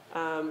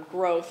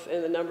growth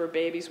in the number of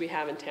babies we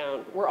have in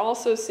town. We're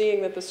also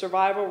seeing that the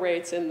survival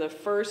rates in the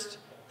 1st,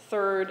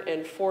 3rd,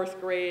 and 4th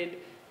grade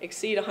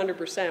exceed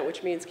 100%,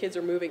 which means kids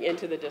are moving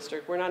into the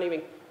district. We're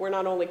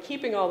not only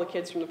keeping all the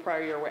kids from the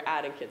prior year, we're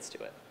adding kids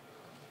to it.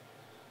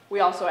 We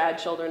also add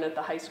children at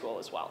the high school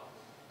as well.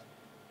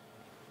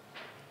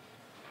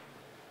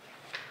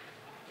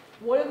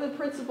 One of the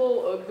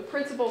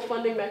principal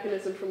funding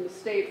mechanism from the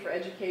state for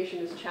education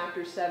is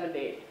Chapter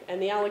 70,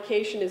 and the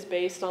allocation is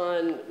based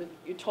on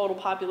the total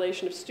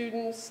population of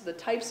students, the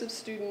types of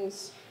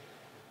students,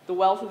 the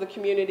wealth of the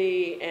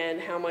community, and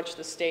how much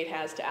the state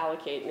has to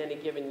allocate in any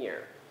given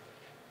year.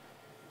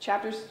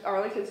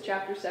 Arlington's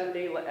Chapter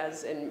 70,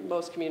 as in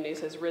most communities,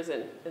 has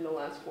risen in the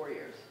last 4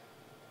 years.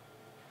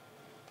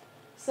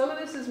 Some of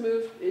this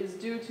is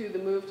due to the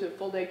move to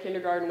full-day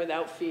kindergarten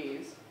without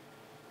fees.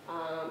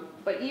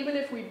 But even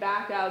if we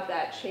back out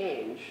that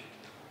change,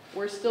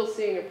 we're still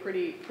seeing a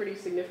pretty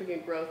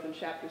significant growth in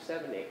Chapter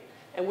 70.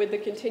 And with the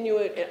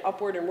continued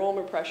upward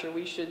enrollment pressure,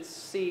 we should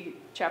see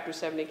Chapter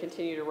 70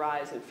 continue to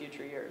rise in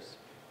future years.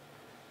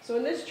 So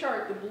in this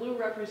chart, the blue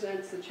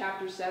represents the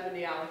Chapter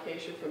 70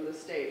 allocation from the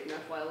state from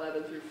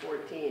FY11 through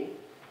 14.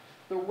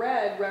 The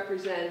red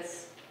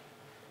represents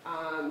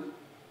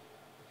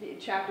the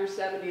Chapter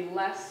 70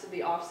 less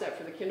the offset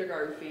for the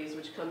kindergarten fees,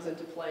 which comes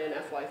into play in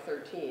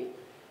FY13.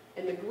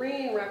 And the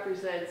green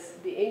represents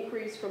the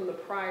increase from the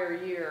prior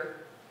year,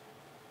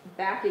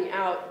 backing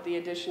out the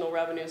additional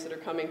revenues that are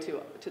coming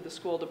to the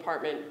school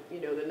department, the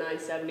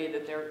 $970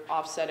 that they're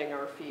offsetting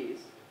our fees.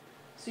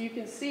 So you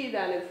can see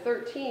that in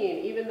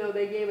 13, even though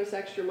they gave us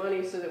extra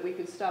money so that we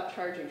could stop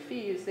charging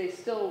fees, they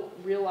still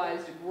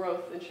realized a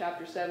growth in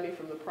Chapter 70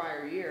 from the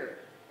prior year.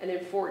 And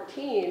in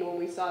 14, when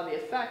we saw the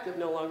effect of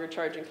no longer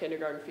charging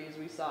kindergarten fees,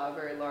 we saw a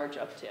very large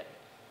uptick.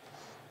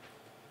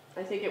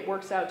 I think it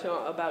works out to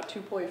about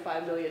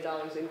 $2.5 million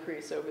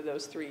increase over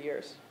those 3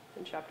 years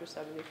in Chapter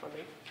 70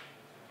 funding.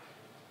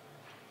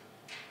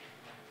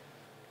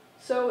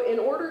 So in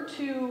order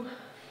to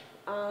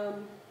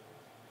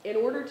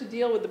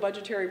deal with the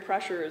budgetary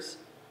pressures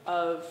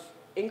of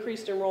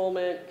increased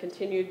enrollment,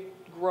 continued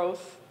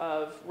growth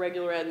of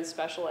regular ed and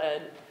special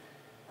ed,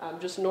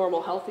 just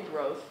normal healthy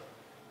growth,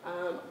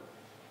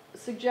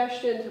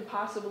 suggestion to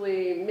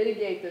possibly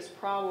mitigate this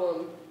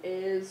problem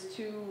is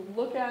to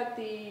look at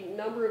the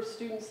number of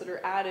students that are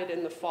added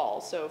in the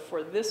fall. So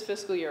for this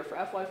fiscal year, for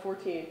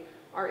FY14,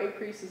 our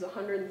increase is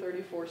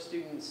 134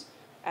 students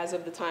as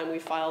of the time we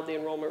filed the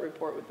enrollment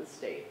report with the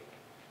state.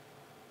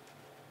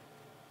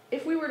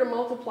 If we were to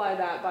multiply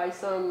that by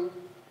some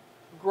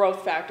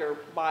growth factor,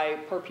 by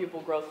per pupil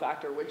growth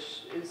factor,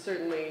 which is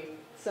certainly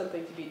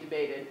something to be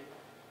debated,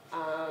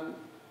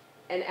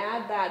 and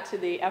add that to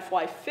the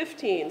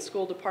FY15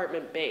 school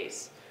department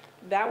base,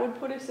 that would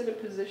put us in a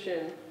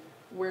position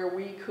where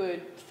we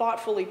could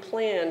thoughtfully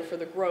plan for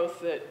the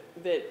growth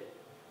that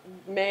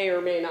may or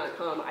may not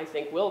come, I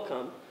think will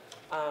come.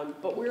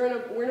 But we're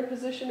in a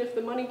position, if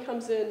the money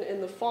comes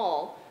in the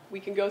fall, we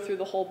can go through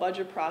the whole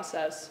budget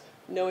process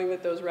knowing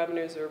that those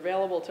revenues are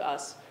available to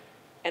us.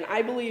 And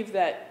I believe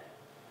that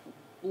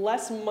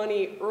less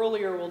money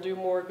earlier will do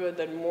more good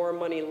than more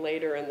money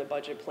later in the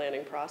budget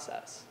planning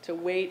process. To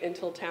wait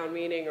until town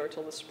meeting or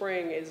till the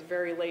spring is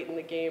very late in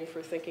the game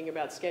for thinking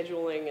about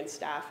scheduling and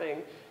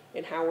staffing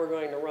and how we're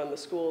going to run the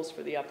schools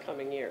for the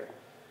upcoming year.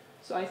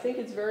 So I think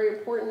it's very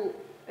important.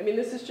 I mean,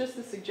 this is just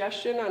a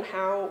suggestion on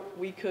how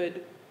we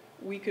could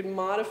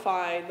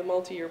modify the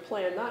multi-year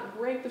plan, not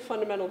break the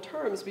fundamental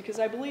terms, because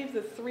I believe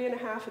the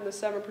 3.5% and the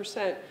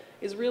 7%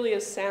 is really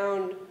a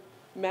sound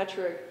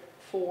metric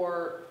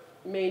for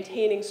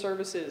maintaining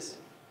services,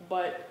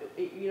 but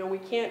we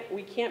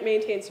can't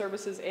maintain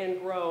services and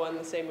grow on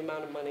the same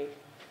amount of money.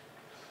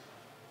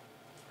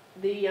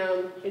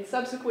 In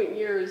subsequent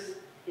years,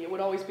 it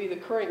would always be the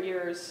current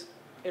year's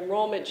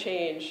enrollment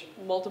change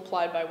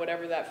multiplied by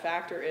whatever that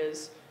factor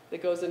is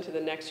that goes into the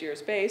next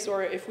year's base,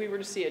 or if we were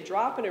to see a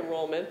drop in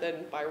enrollment,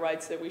 then by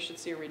rights that we should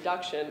see a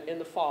reduction in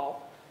the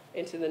fall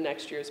into the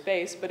next year's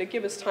base, but it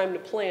gives us time to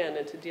plan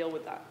and to deal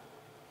with that.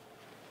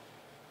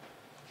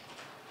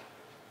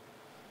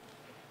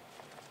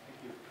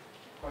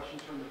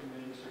 Questions from the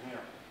committee, Mr.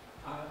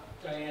 Hanner?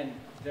 Diane,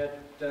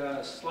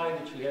 that slide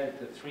that you had,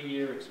 the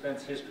 3-year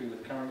expense history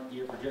with current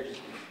year projections,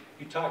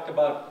 you talked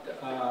about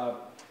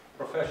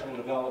professional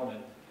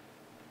development.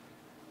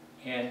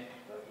 And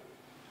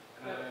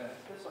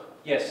this one.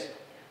 Yes,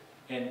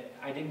 and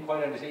I didn't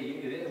quite understand.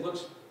 It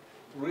looks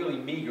really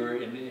meager,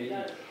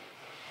 and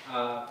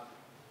I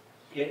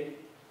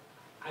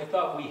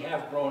thought we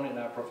have grown in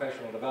our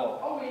professional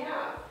development. Oh, we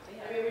have.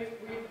 I mean,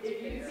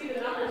 if you can see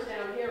the numbers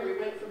down here, we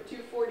went from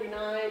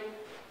 249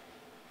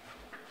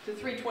 to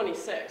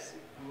 326.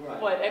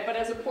 Right. But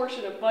as a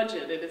portion of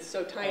budget, it is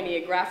so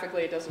tiny,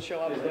 graphically it doesn't show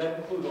up. Does that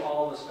include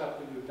all the stuff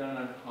that we've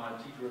done on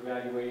teacher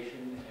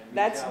evaluation and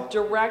That's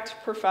direct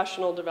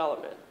professional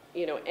development.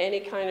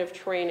 Any kind of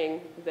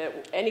training,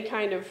 any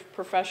kind of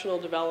professional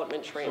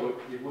development training.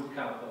 So it would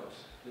count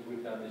those that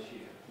we've done this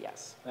year?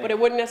 Yes, but it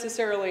wouldn't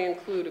necessarily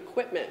include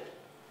equipment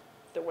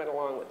that went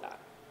along with that.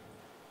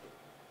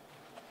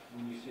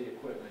 When you say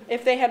equipment?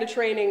 If they had a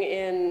training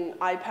in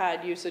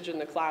iPad usage in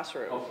the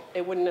classroom,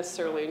 it wouldn't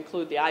necessarily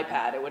include the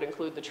iPad. It would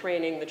include the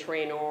training, the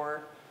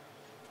trainer,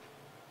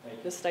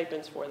 the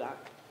stipends for that.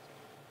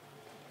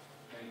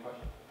 Any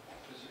questions?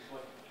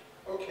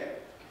 Okay.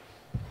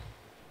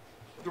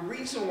 The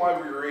reason why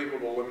we were able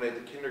to eliminate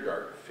the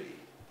kindergarten fee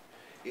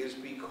is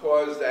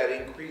because that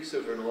increase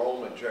of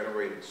enrollment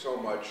generated so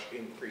much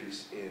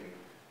increase in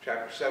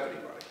Chapter 70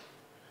 money.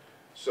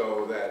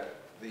 So that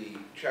the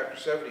Chapter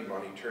 70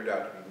 money turned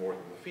out to be more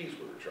than the fees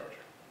we were charging.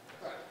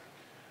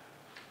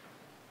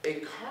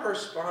 A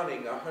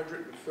corresponding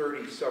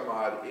 130 some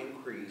odd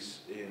increase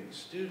in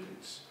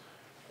students,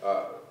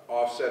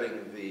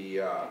 offsetting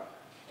the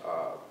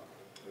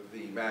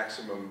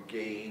maximum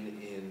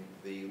gain in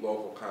the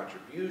local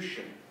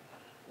contribution,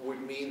 would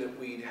mean that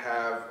we'd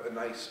have a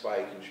nice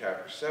spike in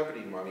Chapter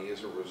 70 money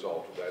as a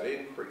result of that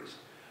increase.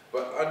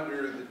 But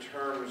under the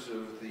terms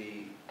of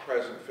the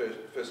present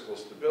fiscal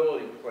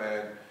stability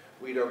plan,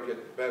 we don't get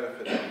the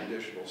benefit of the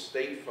additional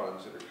state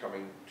funds that are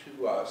coming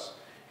to us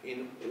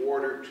in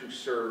order to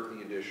serve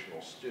the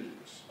additional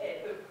students.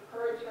 The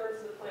current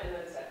terms of the plan,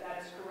 that is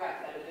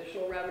correct. That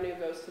additional revenue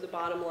goes to the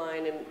bottom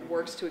line and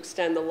works to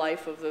extend the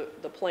life of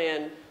the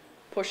plan,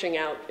 pushing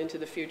out into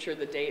the future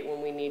the date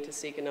when we need to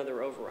seek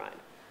another override.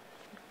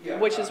 Yeah,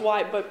 which is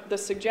why, but the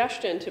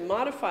suggestion to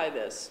modify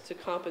this to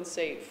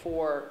compensate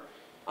for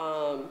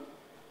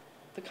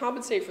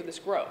this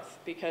growth,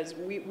 because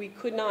we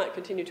could not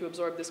continue to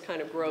absorb this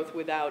kind of growth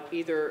without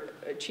either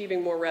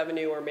achieving more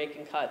revenue or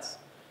making cuts,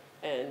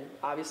 and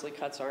obviously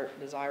cuts aren't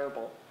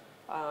desirable.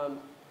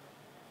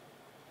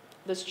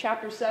 This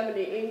Chapter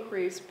 70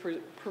 increase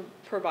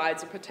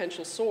provides a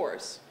potential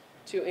source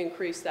to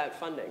increase that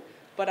funding,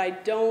 but I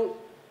don't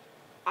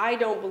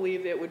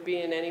believe it would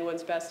be in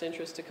anyone's best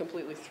interest to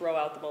completely throw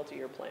out the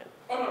multi-year plan.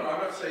 Oh, no,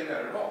 I'm not saying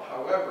that at all.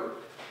 However,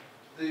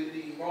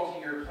 the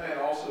multi-year plan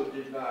also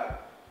did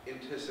not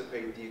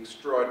anticipate the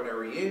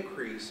extraordinary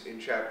increase in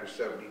Chapter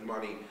 70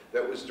 money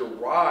that was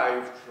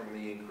derived from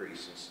the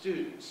increase in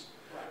students.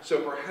 Right.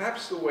 So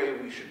perhaps the way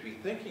we should be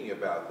thinking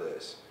about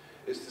this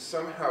is to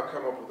somehow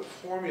come up with a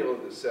formula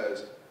that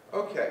says,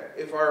 okay,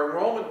 if our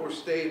enrollment were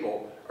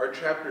stable, our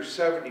Chapter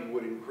 70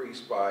 would increase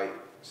by,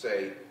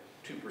 say,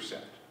 2%.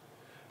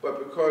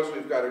 But because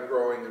we've got a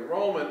growing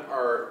enrollment,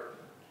 our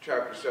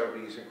Chapter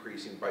 70 is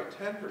increasing by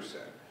 10%.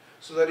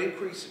 So that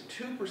increase of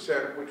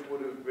 2%, which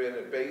would have been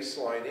a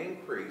baseline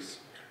increase,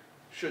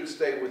 should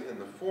stay within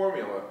the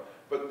formula,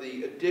 but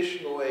the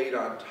additional aid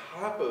on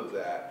top of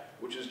that,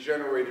 which is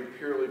generated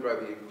purely by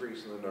the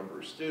increase in the number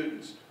of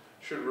students,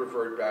 should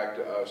revert back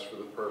to us for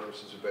the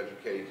purposes of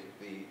educating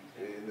the,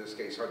 in this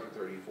case,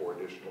 134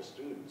 additional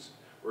students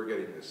we're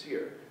getting this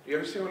year. Do you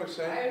understand what I'm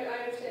saying?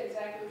 I understand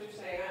exactly what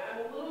you're saying.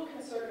 I'm a little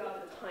concerned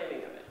about the timing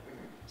of it.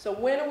 So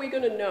when are we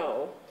going to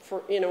know,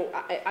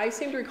 I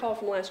seem to recall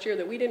from last year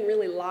that we didn't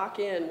really lock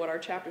in what our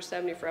Chapter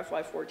 70 for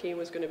FY14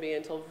 was going to be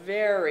until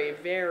very,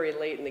 very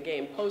late in the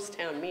game,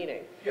 post-town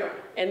meeting. Yeah.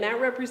 And that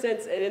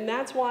represents, and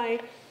that's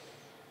why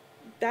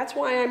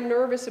I'm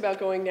nervous about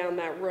going down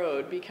that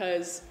road,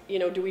 because,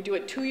 do we do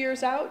it 2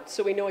 years out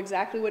so we know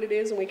exactly what it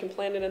is and we can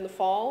plan it in the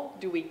fall?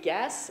 Do we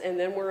guess and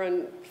then we're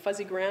on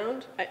fuzzy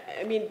ground?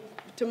 I mean,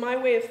 to my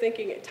way of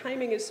thinking,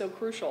 timing is so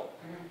crucial.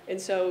 And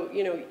so,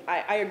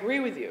 I agree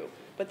with you,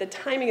 but the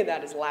timing of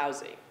that is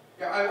lousy.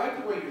 Yeah, I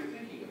like the way you're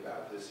thinking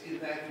about this, in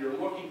that you're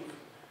looking,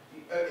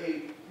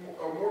 a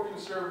more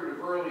conservative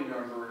early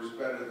number is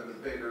better than a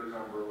bigger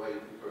number late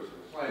because of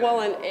the plan.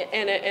 Well,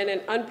 and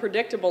an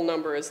unpredictable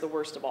number is the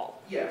worst of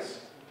all.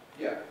 Yes,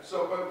 yeah.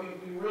 So, but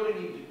we really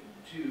need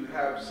to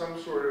have some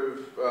sort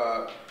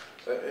of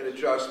an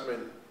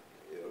adjustment,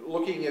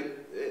 looking at,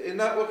 and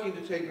not looking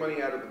to take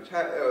money out of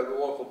the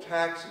local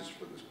taxes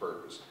for this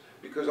purpose,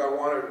 because I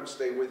want to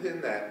stay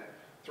within that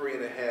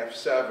 3.5,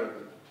 7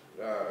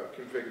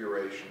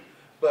 configuration.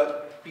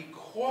 But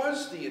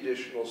because the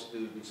additional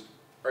students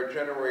are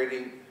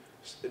generating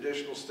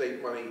additional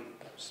state money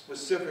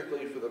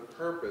specifically for the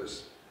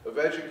purpose of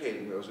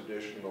educating those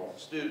additional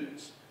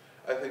students,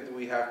 I think that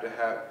we have to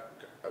have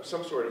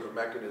some sort of a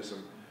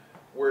mechanism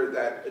where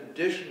that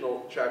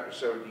additional Chapter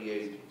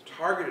 78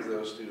 targeted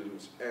those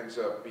students ends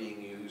up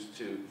being used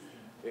to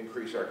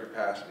increase our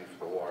capacity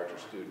for the larger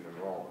student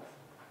enrollment.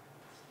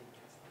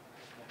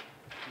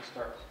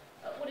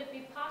 Would it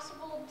be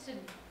possible to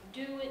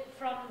do it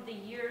from the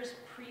year's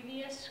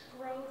previous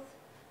growth?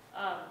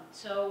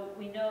 So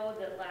we know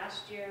that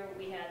last year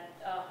we had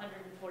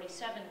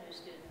 147 new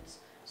students.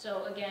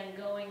 So again,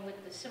 going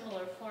with the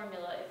similar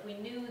formula, if we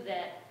knew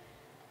that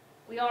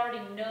we already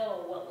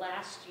know what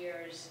last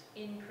year's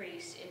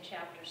increase in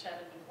Chapter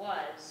 70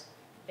 was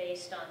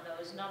based on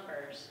those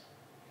numbers,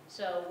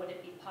 so would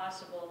it be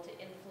possible to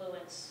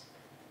influence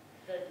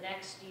the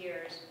next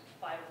year's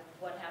by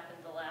what happened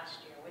the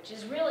last year, which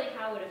is really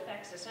how it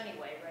affects us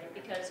anyway, right?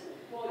 Because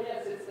well,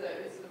 yes, it's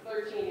the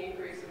 13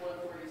 increase of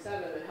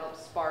 147 that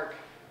helps spark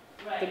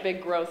right. the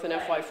big growth in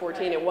FY14.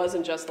 Right. It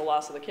wasn't just the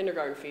loss of the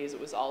kindergarten fees; it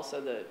was also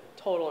the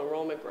total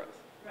enrollment growth,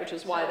 right. Which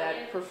is why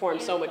that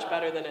performed so much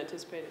better than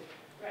anticipated.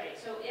 Right.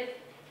 So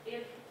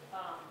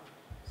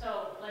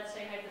so let's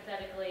say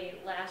hypothetically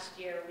last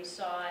year we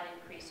saw an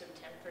increase of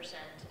 10%,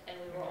 and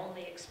we were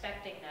only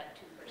expecting that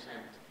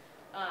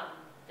 2%.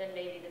 Then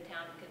maybe the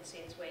town could see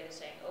its way to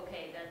saying,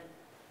 okay, then,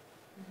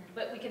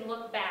 but we can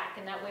look back,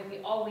 and that way we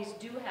always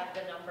do have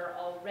the number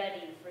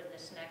already for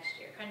this next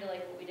year, kind of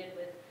like what we did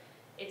with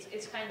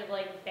It's kind of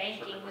like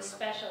banking the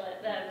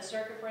the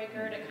circuit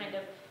breaker to kind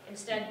of,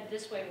 instead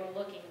this way we're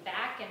looking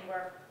back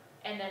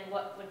and then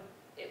what would,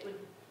 it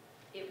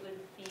would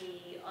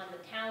be on the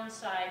town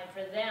side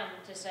for them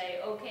to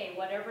say, okay,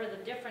 whatever the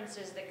difference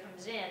is that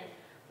comes in,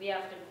 we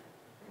have to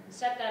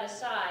set that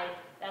aside.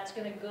 That's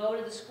going to go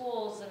to the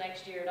schools the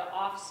next year to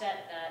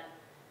offset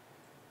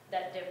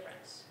that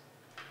difference.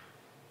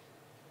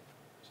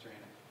 Mr. Haney.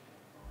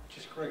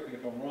 Just correct me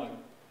if I'm wrong.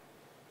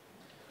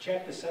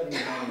 Chapter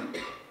 79,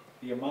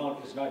 the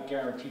amount is not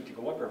guaranteed to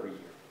go up every year.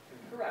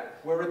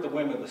 Correct. We're at the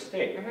whim of the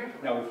state.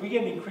 Now, if we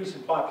get an increase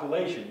in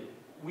population,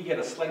 we get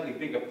a slightly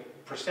bigger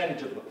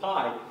percentage of the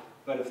pie,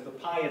 but if the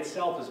pie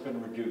itself has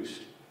been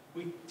reduced,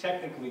 we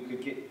technically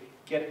could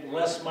get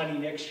less money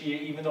next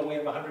year, even though we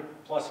have 100+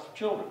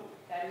 children.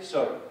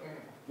 So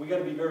we got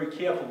to be very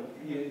careful.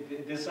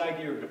 This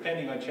idea of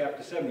depending on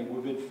Chapter 70,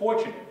 we've been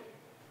fortunate,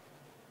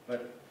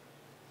 but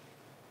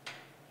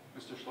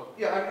Mr. Schluck.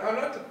 Yeah, I'm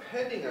not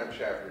depending on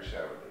Chapter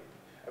 70.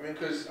 I mean,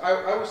 because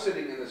I was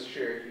sitting in this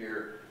chair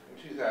here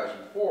in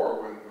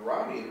 2004 when the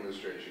Romney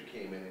administration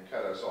came in and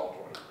cut us all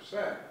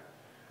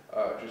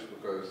 20%, just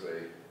because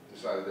they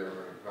decided they were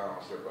going to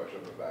balance their budget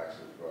on the backs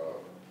of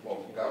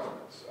local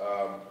governments.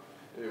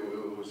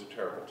 It was a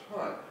terrible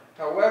time.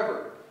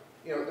 However,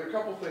 you know, there are a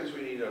couple things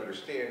we need to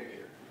understand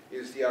here.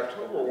 Is the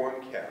October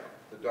 1 count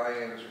that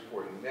Diane is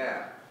reporting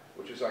now,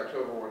 which is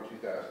October 1,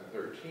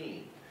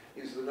 2013,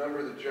 is the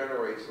number that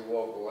generates the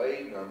local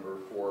aid number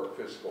for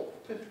fiscal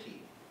 15.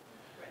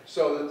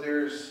 So that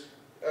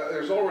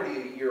there's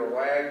already a year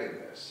lag in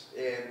this.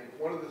 And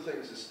one of the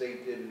things the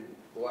state did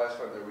the last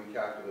time they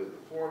recalculated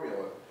the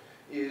formula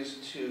is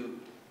to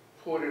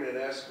put in an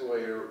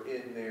escalator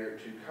in there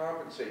to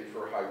compensate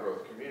for high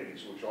growth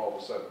communities, which all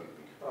of a sudden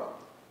we've become.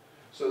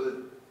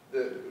 So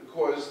that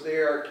because they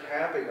are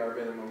capping our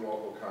minimum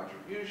local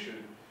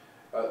contribution,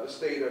 the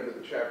state under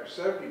the Chapter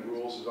 70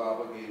 rules is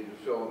obligated to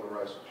fill in the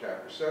rest of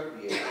Chapter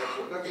 78.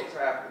 That's what's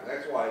happening.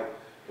 That's why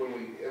when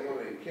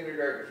the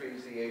kindergarten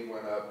fees, the aid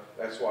went up.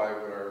 That's why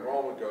when our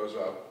enrollment goes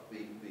up,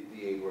 the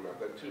aid went up.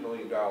 That $2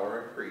 million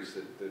increase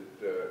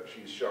that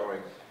she's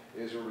showing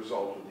is a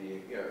result of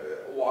the,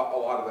 a lot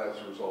of that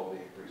is a result of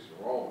the increase in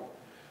enrollment.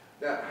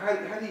 Now,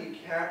 how do you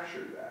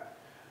capture that?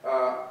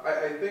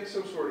 I think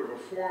some sort of a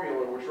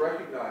formula which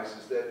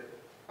recognizes that,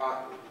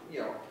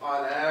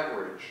 on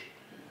average,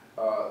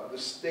 the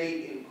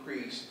state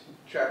increased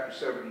Chapter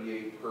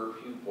 78 per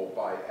pupil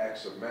by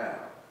X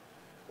amount,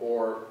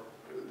 or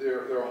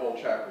their whole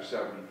Chapter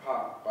 70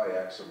 pop by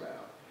X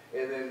amount.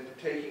 And then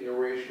taking a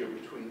ratio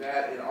between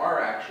that and our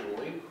actual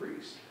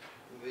increase,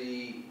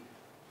 the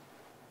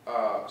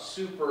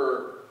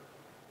super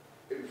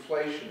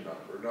inflation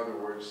number, in other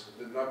words,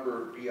 the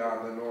number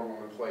beyond the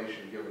normal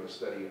inflation given a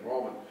steady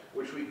enrollment,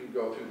 which we can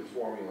go through the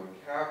formula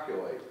and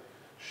calculate,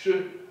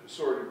 should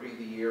sort of be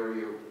the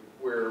area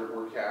where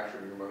we're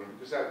capturing the money,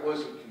 because that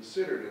wasn't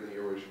considered in the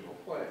original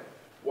plan.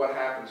 What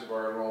happens if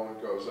our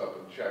enrollment goes up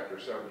and Chapter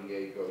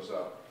 78 goes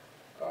up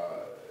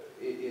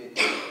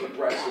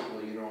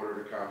aggressively in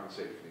order to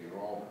compensate for the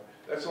enrollment?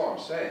 That's all I'm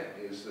saying,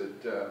 is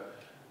that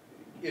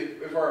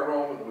if our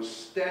enrollment was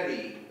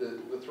steady,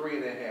 the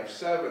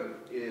 3.5-7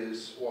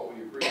 is what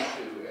we agreed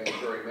to and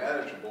very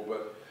manageable,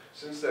 but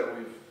since then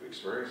we've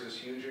experienced this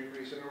huge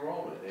increase in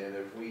enrollment, and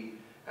if we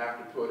have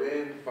to put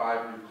in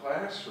 5 new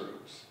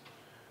classrooms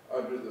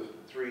under the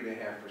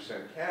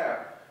 3.5%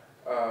 cap,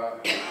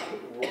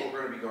 we're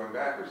going to be going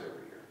backwards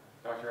every year.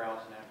 Dr.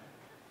 Allison.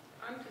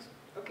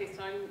 Okay,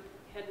 so I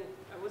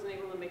wasn't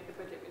able to make the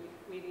budget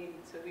meeting,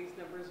 so these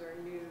numbers are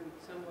new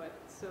somewhat.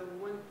 So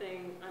one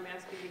thing I'm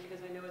asking,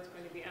 because I know it's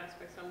going to be asked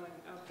by someone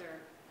out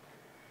there,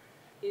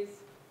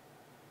 is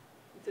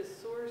the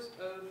source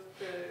of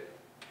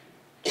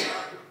the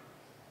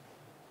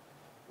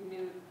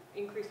new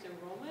increased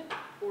enrollment,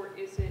 or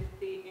is it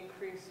the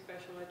increased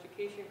special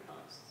education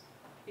costs?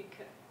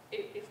 Because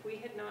if we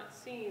had not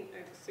seen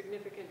a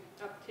significant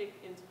uptick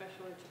in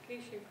special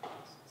education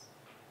costs,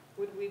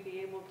 would we be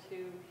able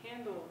to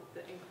handle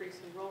the increased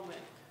enrollment?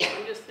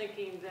 I'm just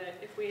thinking that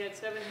if we had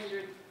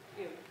 700,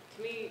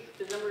 to me,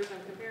 the numbers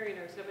I'm comparing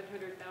are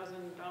 $700,000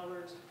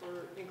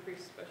 for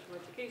increased special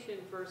education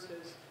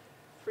versus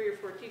 3 or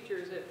 4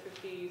 teachers at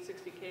 50,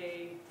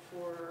 60K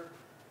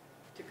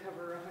to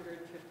cover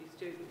 150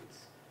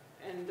 students.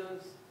 And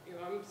those,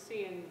 I'm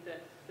seeing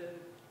that the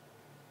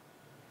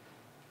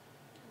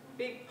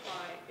big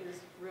pie is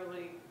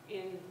really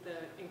in the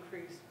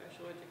increased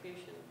special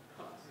education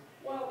costs.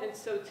 Well, and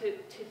so to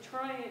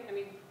try,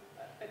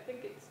 I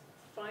think it's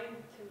fine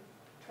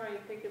to try and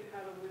think of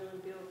how to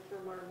really deal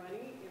from our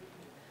money, if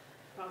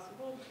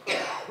possible.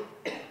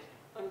 But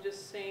I'm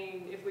just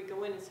saying, if we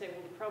go in and say,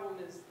 well, the problem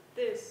is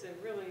this, and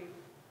really,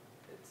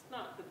 it's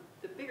not.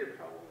 The bigger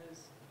problem is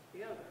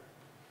the other.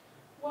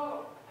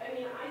 Well, I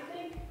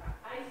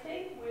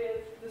think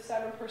with the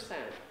 7%,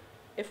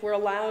 if we're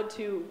allowed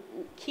to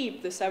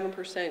keep the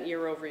 7%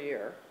 year over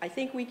year, I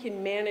think we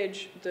can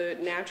manage the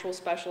natural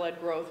special ed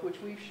growth, which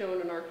we've shown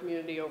in our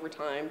community over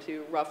time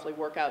to roughly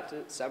work out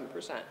to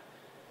 7%.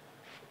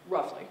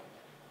 Roughly.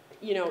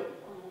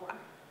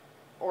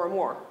 or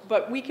more.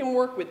 But we can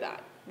work with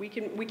that. We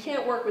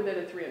can't work with it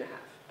at 3.5.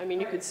 I mean,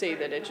 you could see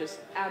that it just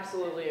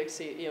absolutely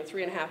exceeds,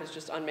 3.5 is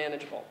just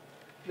unmanageable.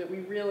 That we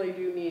really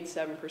do need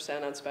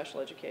 7% on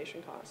special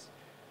education costs.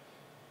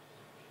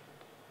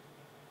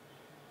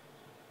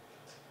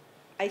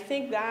 I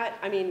think that,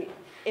 I mean,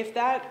 if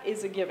that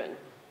is a given,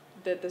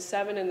 that the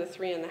 7 and the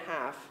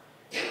 3.5,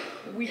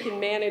 we can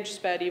manage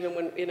SPED even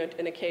when in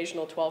an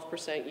occasional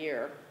 12%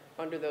 year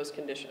under those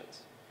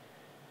conditions.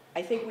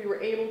 I think we were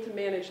able to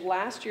manage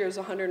last year's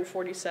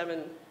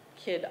 147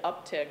 kid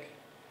uptick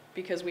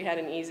because we had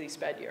an easy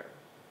SPED year.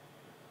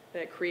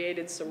 That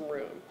created some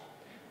room.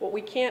 What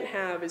we can't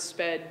have is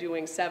SPED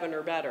doing 7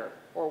 or better,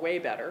 or way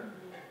better,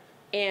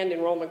 and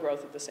enrollment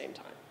growth at the same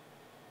time.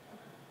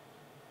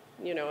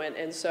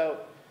 And so,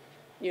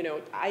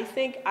 I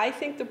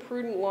think the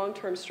prudent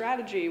long-term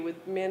strategy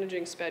with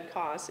managing SPED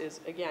costs is,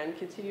 again,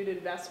 continued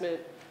investment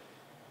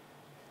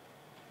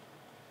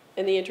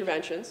in the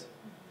interventions,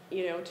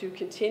 to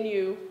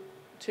continue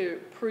to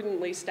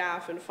prudently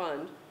staff and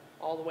fund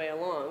all the way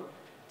along,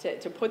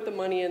 to put the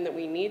money in that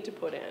we need to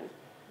put in.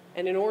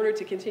 And in order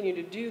to continue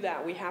to do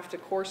that, we have to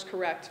course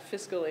correct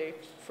fiscally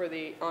for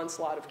the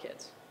onslaught of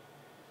kids.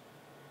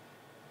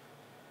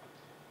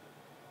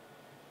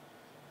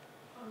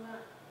 On that,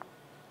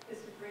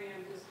 Mr.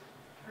 Graham, just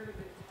part of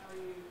it, how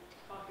you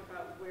talk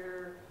about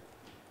where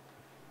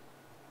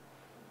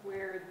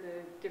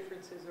the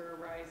differences are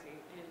arising,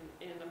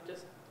 and I'm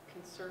just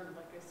concerned,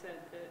 like I said,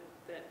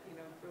 that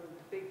for the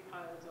big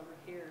piles over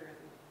here, and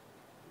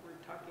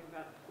we're talking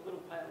about the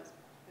little piles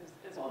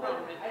as a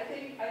problem.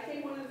 I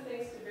think one of the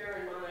things to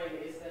bear in mind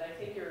is that I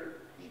think you're,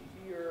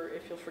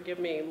 if you'll forgive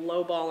me,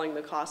 lowballing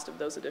the cost of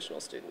those additional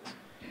students.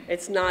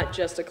 It's not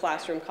just a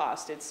classroom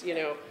cost. It's,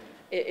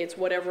 it's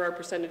whatever our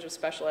percentage of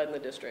special ed in the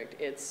district.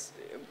 It's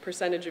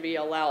percentage of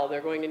ELL. They're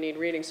going to need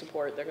reading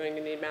support. They're going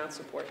to need math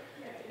support.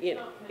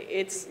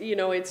 It's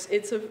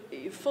a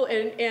full,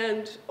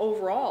 and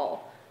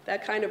overall,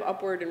 that kind of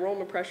upward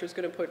enrollment pressure is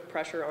going to put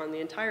pressure on the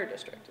entire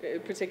district,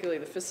 particularly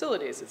the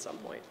facilities at some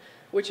point,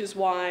 which is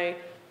why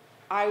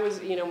I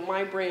was,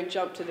 my brain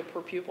jumped to the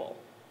per pupil,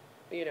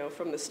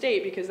 from the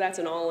state, because that's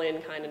an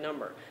all-in kind of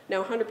number.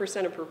 Now,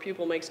 100% of per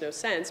pupil makes no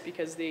sense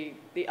because the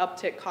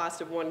uptick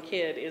cost of one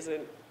kid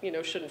isn't,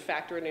 shouldn't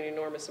factor in an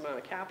enormous amount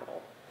of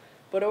capital.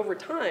 But over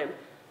time,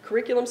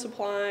 curriculum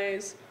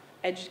supplies,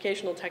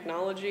 educational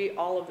technology,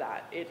 all of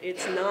that,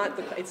 it's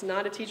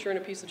not a teacher and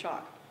a piece of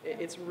chalk.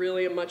 It's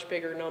really a much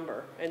bigger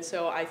number. And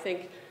so I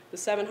think the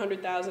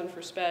 700,000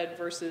 for SPED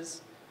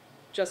versus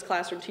just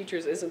classroom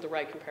teachers isn't the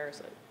right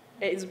comparison.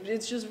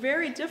 It's just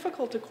very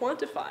difficult to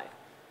quantify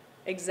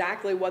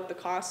exactly what the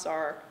costs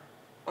are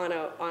on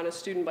a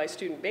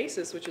student-by-student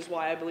basis, which is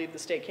why I believe the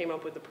state came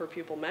up with the per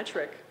pupil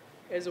metric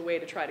as a way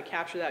to try to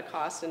capture that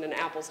cost in an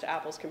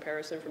apples-to-apples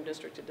comparison from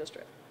district to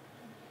district.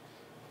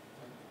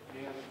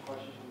 Any other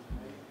questions?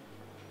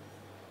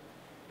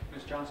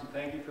 Ms. Johnson,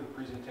 thank you for the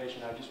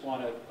presentation. I just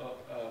want to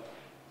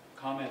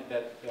comment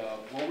that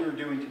what we're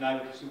doing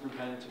tonight with the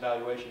superintendent's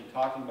evaluation,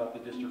 talking about the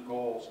district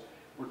goals,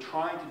 we're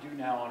trying to do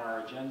now on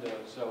our agenda.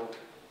 So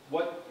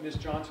what Ms.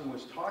 Johnson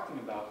was talking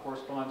about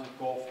corresponds with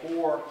goal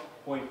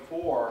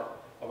 4.4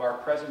 of our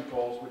present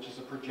goals, which is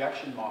a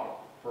projection model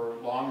for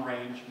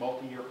long-range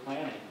multi-year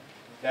planning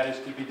that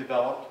is to be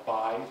developed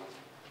by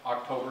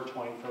October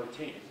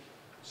 2013.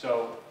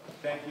 So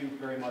thank you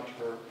very much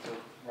for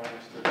running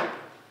us through that.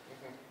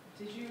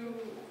 Did you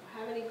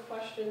have any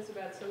questions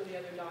about some of the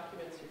other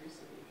documents you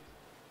received?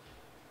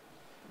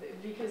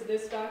 Because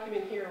this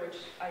document here, which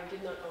I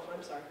did not, oh,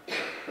 I'm sorry,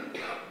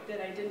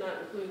 that I did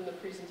not include in the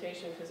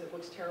presentation because it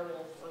looks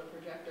terrible on a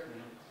projector.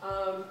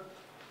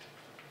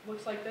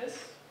 Looks like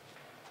this.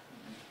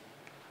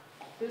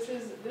 This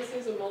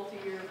is a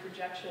multi-year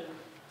projection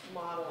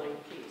modeling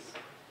piece,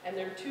 and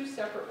there are two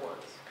separate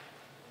ones.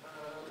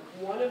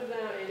 One of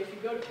them, and if you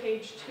go to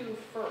page 2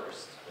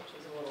 first, which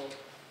is a little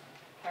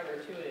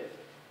counterintuitive,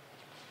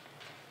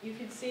 you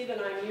can see that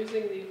I'm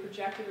using the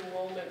projected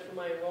enrollment for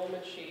my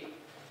enrollment sheet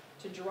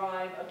to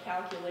drive a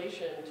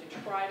calculation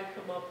to try to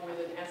come up with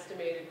an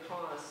estimated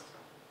cost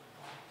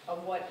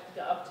of what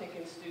the uptick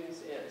in students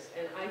is.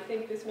 And I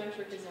think this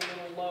metric is a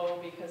little low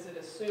because it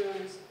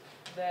assumes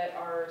that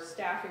our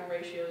staffing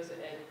ratios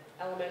at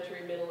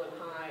elementary, middle, and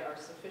high are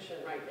sufficient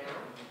right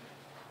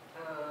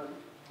now.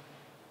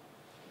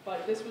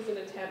 But this was an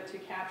attempt to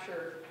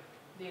capture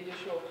the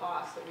additional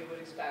costs that we would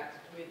expect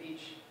with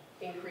each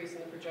increase in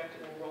the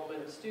projected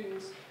enrollment of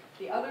students.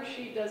 The other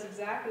sheet does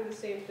exactly the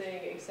same thing,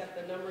 except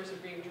the numbers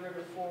are being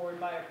driven forward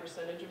by a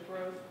percentage of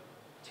growth,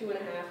 2.5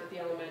 at the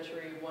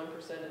elementary,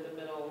 1% at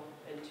the middle,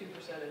 and 2%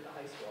 at the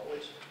high school,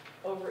 which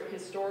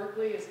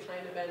historically has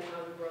kind of been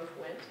how the growth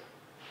went.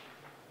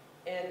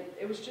 And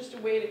it was just a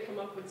way to come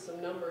up with some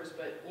numbers,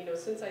 but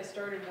since I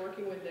started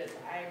working with this,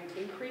 I'm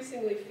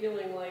increasingly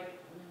feeling like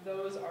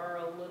those are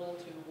a little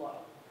too low.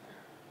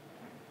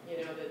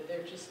 That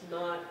they're just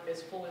not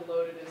as fully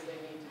loaded as they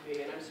need to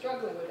be. And I'm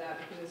struggling with that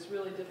because it's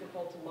really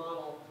difficult to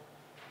model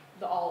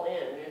the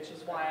all-in, which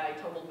is why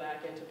I tumbled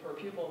back into per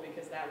pupil,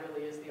 because that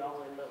really is the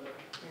all-in number.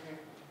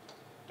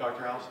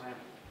 Dr. Allison?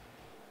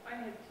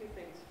 I had two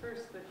things.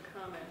 First, the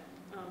comment.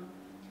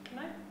 Can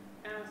I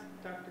ask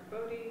Dr.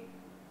 Bodie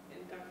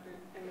and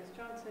Ms.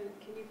 Johnson,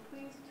 can you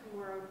please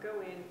tomorrow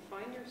go in,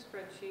 find your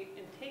spreadsheet,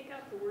 and take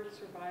out the word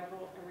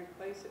survival and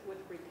replace it with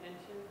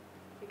retention?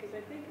 Because I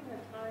think in the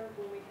time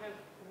when we have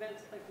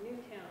events like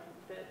Newtown,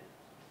 that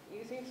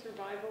using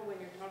survival when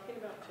you're talking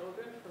about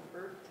children from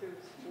birth to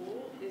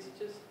school is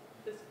just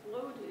this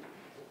loaded.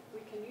 We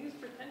can use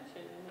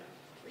retention and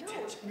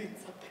Retention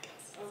means something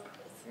else.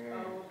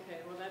 Oh,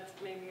 okay, well that's,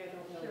 maybe I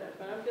don't know that,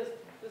 but I'm just,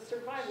 the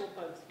survival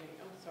bugs me,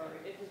 I'm sorry.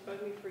 It has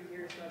bugged me for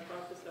years, and I've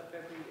brought this up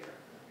every year.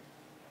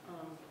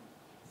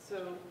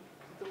 So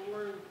the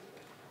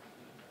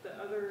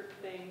other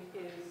thing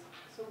is,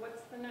 so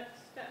what's the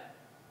next step?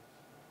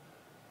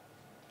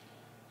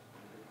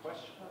 Good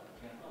question.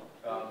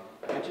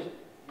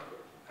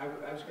 I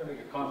was going to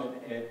make a comment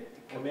and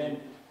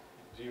commend.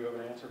 Do you have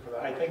an answer for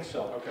that? I think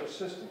so. Okay.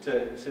 So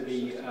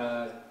the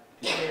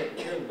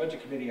chair of the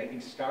budget committee, I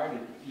think,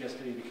 started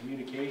yesterday the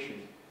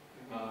communication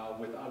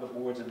with other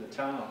boards in the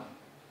town,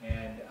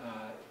 and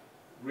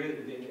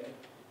really,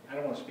 I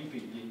don't want to speak for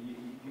you.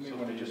 You may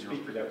want to just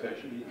speak for that.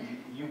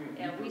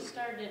 Yeah, we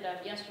started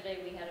yesterday.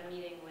 We had a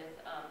meeting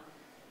with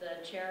the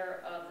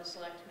chair of the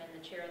selectmen,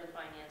 the chair of the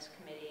finance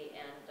committee,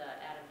 and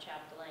Adam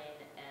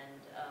Chapdelaine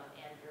and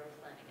Andrew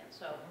Flanagan.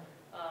 So,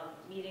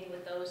 meeting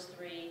with those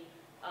three.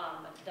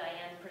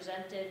 Diane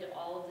presented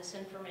all of this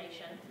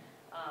information.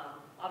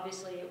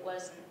 Obviously, it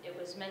was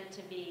meant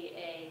to be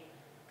a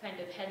kind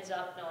of heads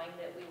up, knowing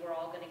that we were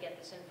all going to get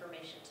this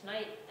information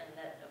tonight, and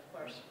that, of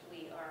course,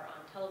 we are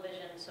on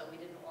television, so we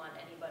didn't want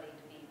anybody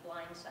to be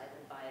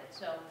blindsided by it.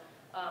 So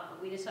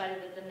we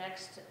decided that the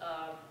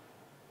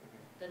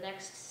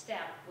next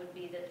step would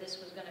be that this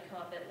was going to come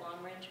up at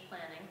long-range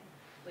planning,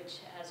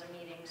 which has a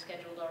meeting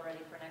scheduled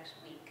already for next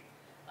week.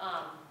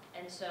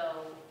 And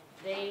so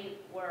they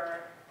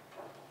were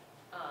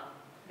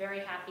very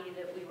happy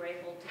that we were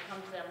able to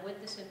come to them with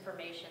this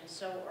information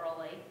so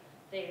early.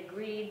 They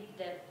agreed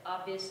that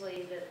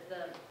obviously that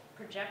the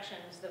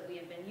projections that we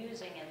have been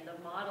using and the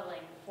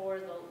modeling for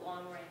the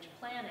long-range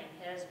planning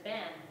has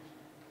been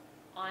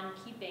on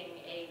keeping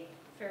a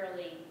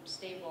fairly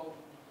stable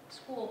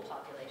school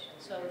population.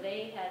 So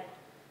they had,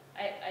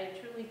 I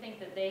truly think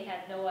that they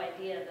had no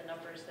idea the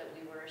numbers that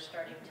we were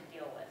starting to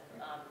deal with.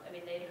 I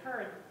mean, they'd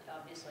heard,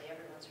 obviously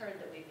everyone's heard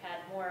that we've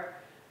had more,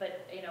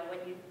 but you know,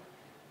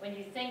 when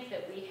you think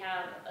that we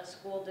have a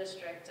school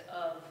district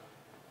of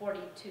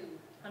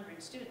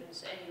 4,200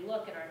 students, and you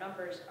look and our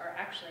numbers are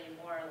actually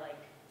more like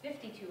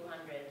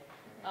 5,200,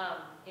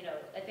 you know,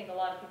 I think a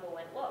lot of people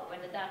went, whoa, when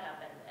did that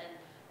happen? And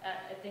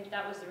I think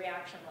that was the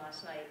reaction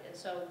last night. And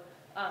so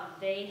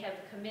they have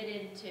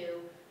committed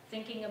to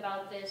thinking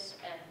about this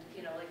and,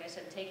 you know, like I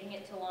said, taking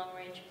it to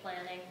long-range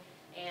planning,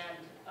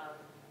 and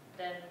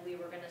then we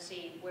were going to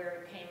see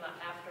where it came up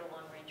after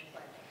long-range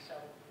planning. So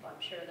I'm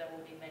sure there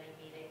will be many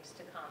meetings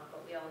to come,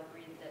 but we all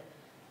agreed that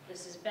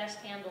this is best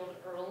handled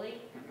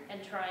early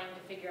and trying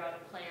to figure out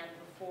a plan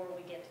before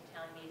we get to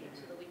town meeting,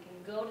 so that we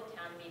can go to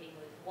town meeting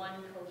with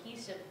one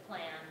cohesive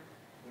plan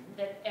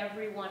that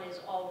everyone is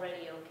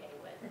already okay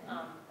with.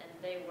 And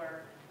they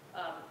were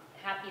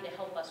happy to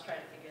help us try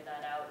to figure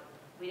that out.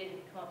 We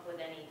didn't come up with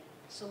any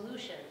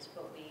solutions,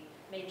 but we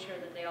made sure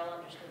that they all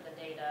understood the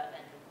data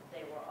and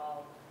they were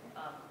all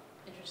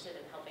interested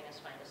in helping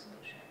us find a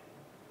solution.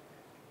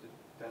 Did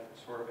that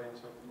sort of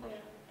answer the question?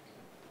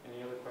 Yeah.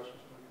 Any other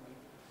questions from the committee?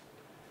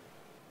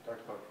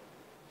 Dr. Buck.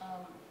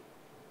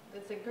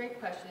 It's a great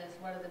question, is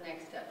what are the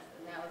next steps?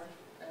 And that was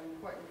an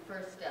important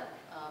first step.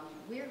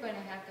 We're going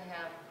to have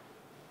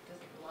just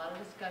a lot of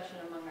discussion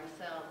among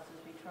ourselves as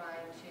we try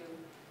to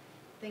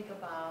think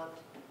about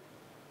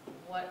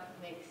what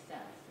makes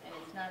sense. And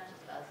it's not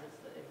just us,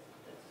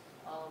 it's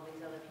all of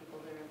these other people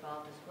that are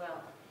involved as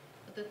well.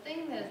 But the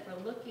thing that is,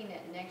 we're looking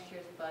at next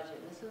year's budget,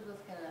 and this is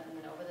what's going to,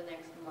 over the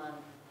next month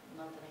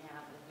and a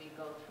half as we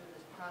go through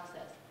this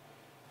process.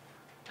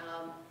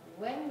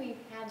 When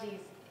we've had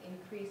these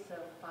increase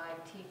of 5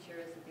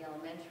 teachers at the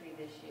elementary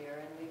this year,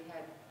 and we've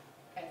had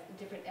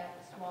different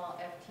small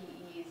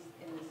FTEs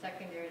in the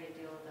secondary to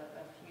deal with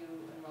a few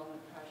enrollment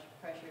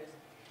pressures,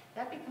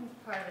 that becomes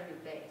part of a new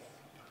base.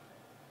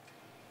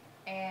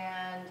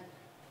 And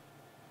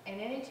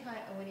any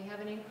time when you have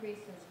an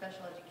increase in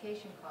special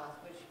education costs,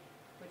 which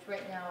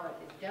right now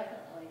is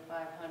definitely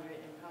 500,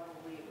 and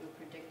probably we're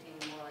predicting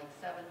more like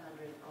 700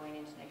 going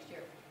into next year,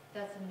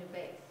 that's a new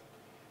base.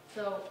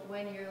 So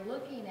when you're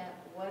looking at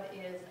what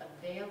is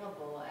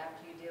available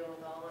after you deal with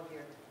all of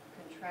your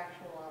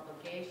contractual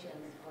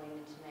obligations going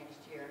into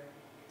next year,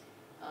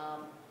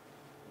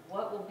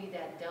 what will be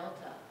that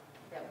delta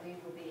that we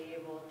will be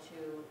able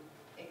to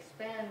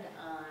expend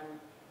on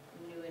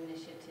new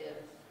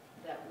initiatives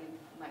that we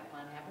might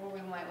want to have, or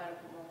we might want to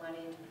put more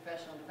money into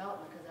professional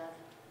development, because that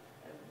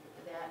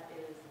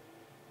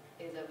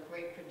is a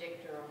great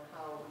predictor of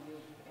how you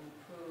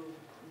improve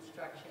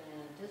instruction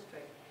in a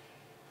district.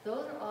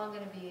 Those are all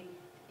going to be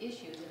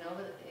issues, and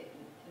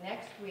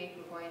next week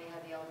we're going to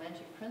have the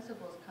elementary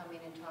principals coming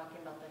and talking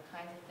about the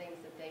kinds of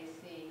things that they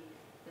see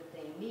that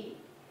they need.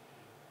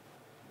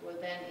 We're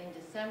then in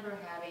December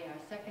having our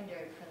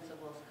secondary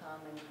principals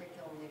come and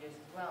curriculum leaders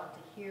as well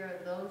to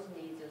hear those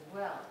needs as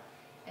well.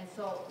 And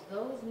so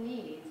those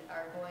needs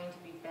are going to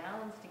be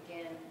balanced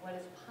again what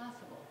is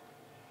possible.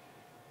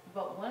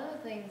 But one of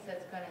the things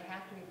that's going to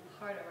have to be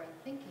part of our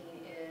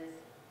thinking is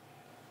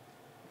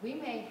we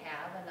may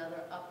have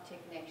another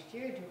uptick next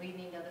year. Do we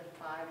need another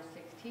 5 or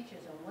 6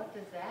 teachers? And what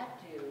does that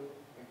do?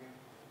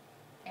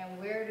 And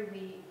where do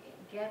we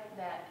get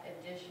that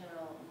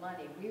additional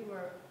money? We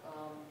were,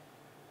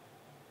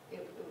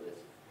 it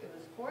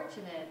was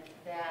fortunate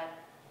that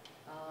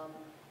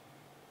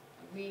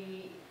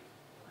we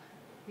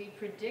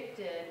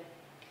predicted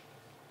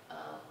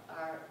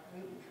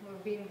we were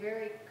being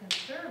very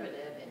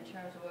conservative in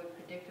terms of what we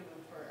predicted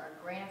for our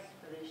grants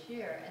for this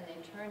year, and they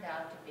turned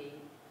out to be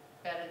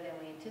better than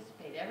we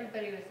anticipated.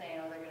 Everybody was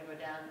saying, oh, they're going to go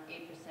down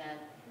 8%,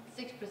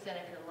 6%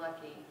 if you're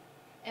lucky.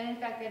 And in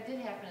fact, that did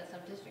happen in some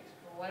districts.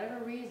 For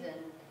whatever reason,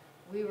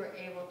 we were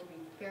able to be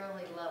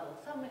fairly level,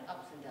 some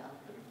ups and downs,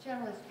 but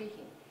generally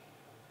speaking.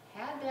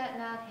 Had that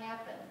not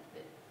happened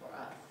for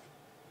us,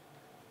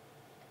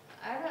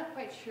 I'm not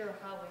quite sure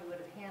how we would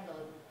have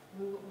handled it.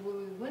 We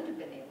wouldn't have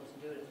been able to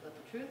do it, is what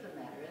the truth of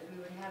the matter is.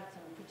 We would have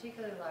some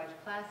particularly large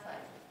class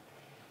sizes.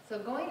 So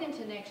going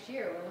into next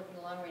year, we're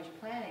looking at long-range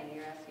planning,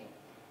 you're asking,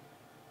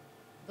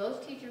 those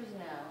teachers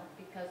now,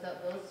 because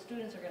those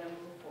students are going to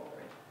move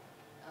forward,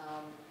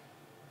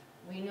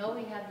 we know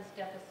we have this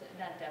deficit,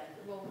 not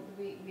deficit, well,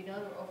 we know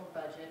we're over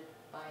budget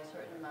by a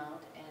certain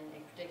amount and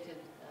a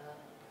predicted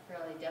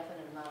fairly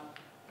definite amount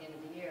at the end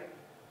of the year.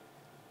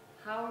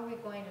 How are we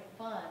going to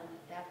fund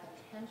that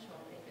potential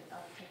if it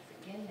upticks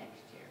again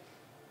next year?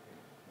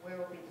 Where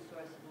will be the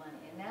source of money?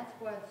 And that's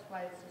why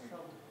this is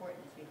so important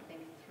as we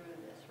think through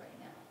this right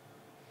now.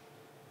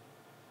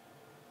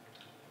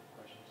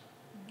 Questions?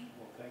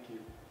 Well, thank you.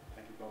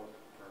 Thank you both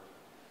for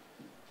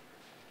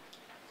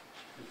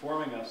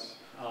informing us.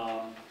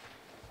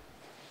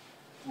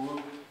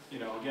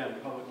 Again,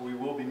 we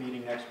will be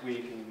meeting next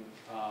week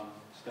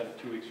instead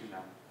of 2 weeks from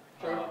now.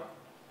 John?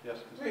 Yes?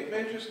 May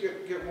I just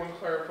get one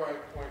clarifying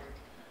point?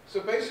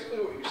 So basically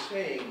what you're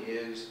saying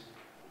is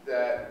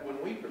that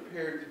when we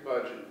prepared the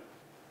budget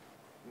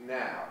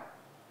now,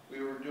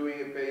 we were doing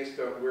it based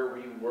on where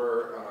we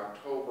were on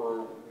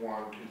October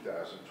 1,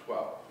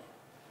 2012.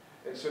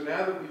 And so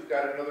now that we've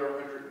got another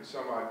 100 and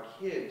some odd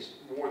kids,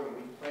 more than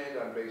we planned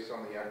on based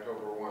on the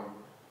October 1,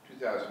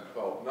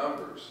 2012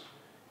 numbers,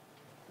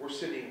 we're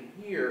sitting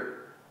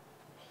here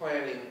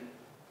planning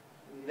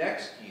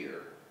next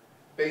year,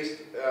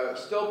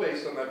 still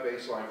based on that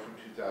baseline from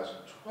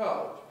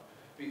 2012,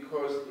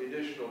 because the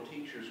additional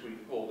teachers we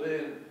pulled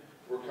in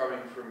were coming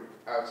from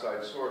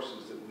outside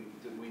sources that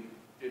we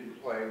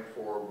didn't plan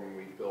for when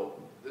we built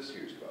this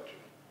year's budget.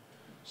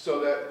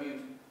 So that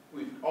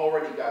we've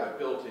already got a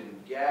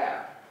built-in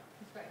gap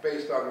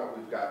based on what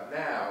we've got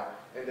now,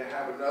 and to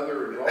have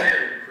another enrollment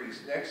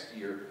increase next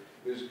year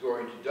is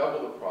going to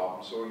double the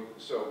problem. So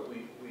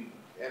we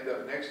end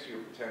up next year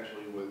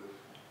potentially with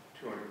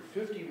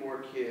 250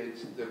 more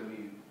kids than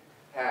we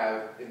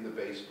have in the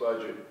base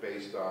budget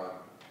based on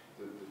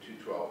the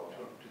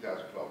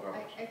 2012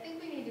 numbers. I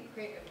think we need to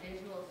create a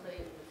visual so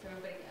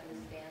everybody can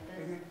understand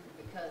this,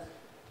 because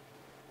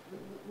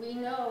we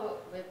know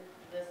with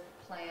this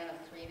plan of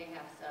 3.5,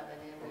 7,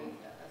 and we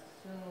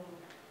assume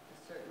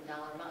a certain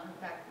dollar amount. In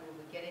fact, we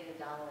will be getting a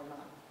dollar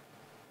amount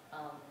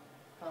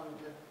from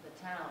the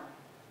town.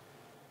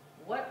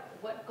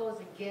 What goes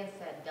against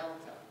that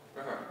delta?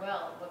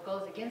 Well, what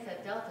goes against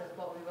that delta is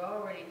what we've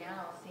already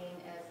now seen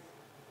as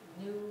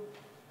new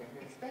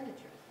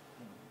expenditures.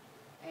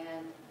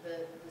 And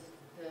the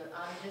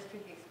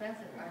out-of-district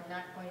expenses are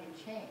not going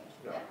to change.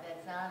 No.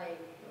 That's not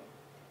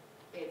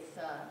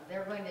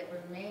they're going to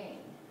remain.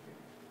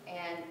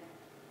 And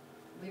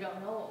we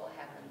don't know what will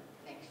happen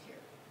next year.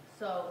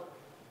 So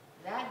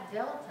that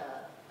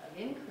delta of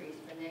increase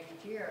for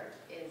next year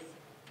is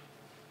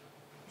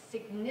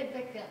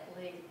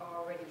significantly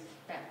already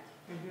spent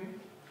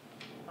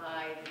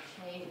by the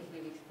changes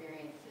we've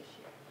experienced this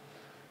year.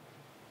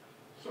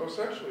 So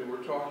essentially,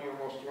 we're talking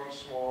almost one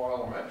small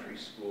elementary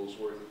school's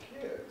worth of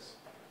kids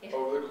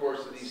over the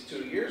course of these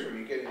 2 years when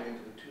you're getting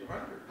into the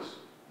 200s.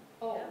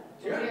 Oh,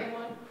 yeah.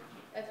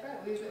 That's right.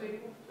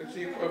 It's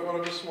the equivalent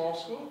of a small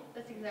school.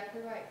 That's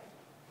exactly right.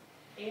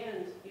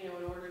 And, in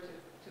order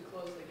to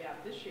close the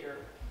gap this year,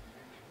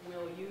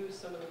 we'll use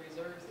some of the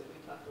reserves that we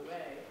tucked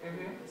away.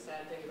 The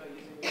sad thing about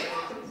using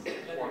reserves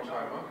is that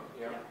one-time money,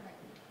 yeah.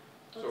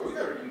 So we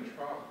got a huge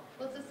problem.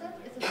 Well, it's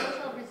a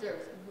social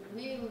reserves.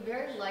 We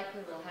very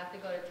likely will have to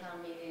go to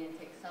town meeting and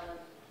take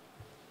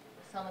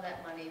some of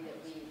that money that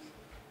we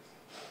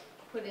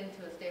put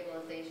into a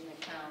stabilization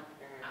account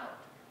out.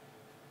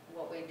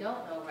 What we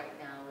don't know right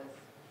now is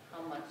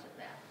how much of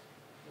that.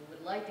 We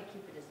would like to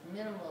keep it as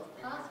minimal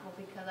as possible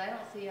because I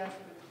don't see us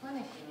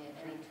replenishing it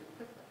any too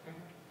quickly.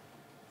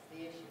 That's the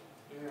issue.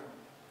 Yeah.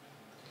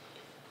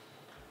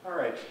 All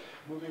right,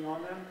 moving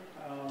on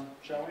then,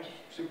 shall we?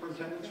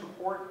 Superintendent's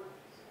report.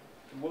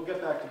 And we'll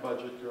get back to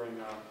budget during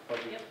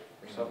budget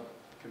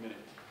subcommittee.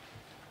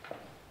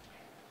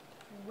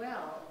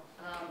 Well,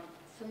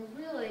 some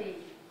really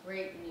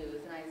great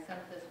news, and I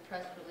sent this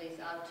press release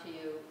out to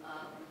you.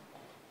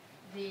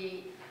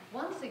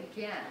 Once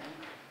again,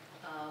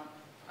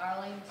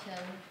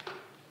 Arlington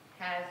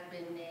has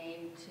been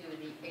named to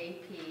the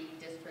AP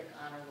District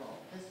Honor Roll.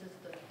 This is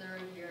the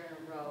third year in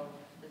a row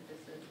that this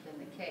has been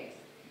the case.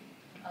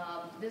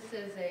 This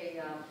is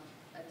a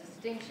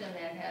distinction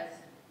that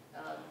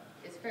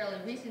is fairly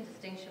recent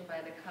distinction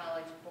by the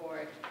College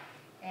Board,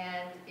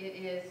 and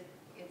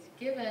it's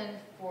given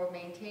for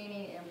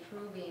maintaining and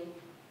improving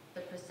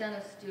the percent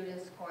of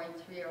students scoring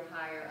 3 or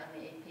higher on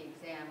the AP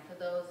exam. For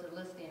those that are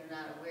listening and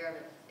are not aware of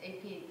it,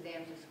 AP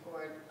exams are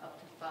scored up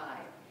to 5.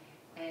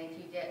 And if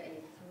you get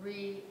a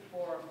 3, 4,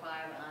 or 5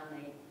 on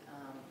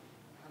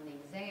the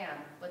exam,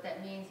 what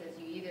that means is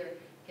you either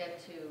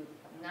get to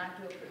not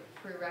do a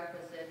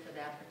prerequisite for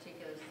that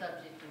particular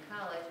subject in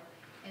college,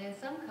 and in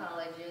some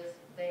colleges,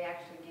 they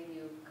actually give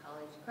you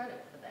college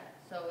credit for that.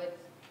 So it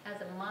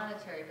has a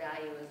monetary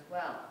value as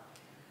well.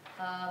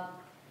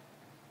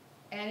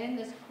 And in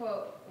this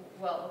quote,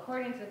 well,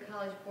 according to the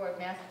College Board,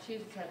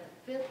 Massachusetts had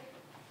the 5th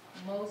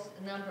most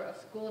number of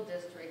school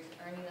districts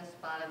earning a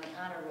spot on the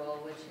honor roll,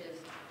 which is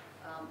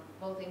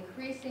both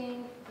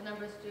increasing the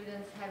number of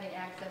students having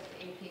access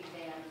to AP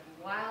exams,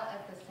 while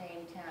at the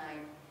same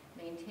time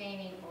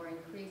maintaining or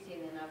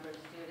increasing the number of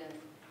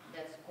students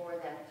that score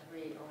that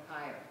 3 or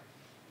higher.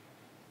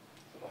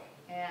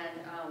 And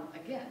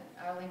again,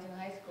 Arlington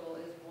High School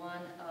is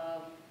one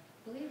of,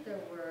 I believe there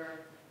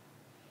were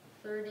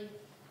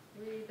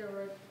 33, there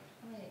were,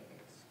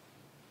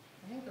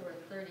 I think there were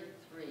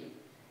 33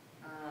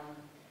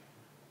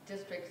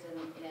 districts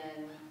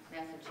in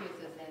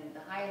Massachusetts, and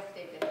the highest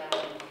state that had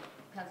in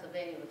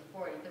Pennsylvania was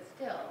 40, but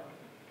still,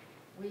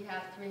 we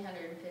have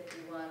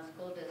 351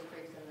 school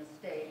districts in the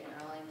state, and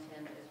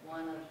Arlington is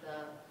one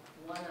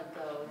of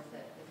those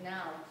that has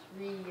now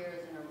 3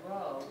 years in a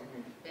row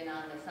been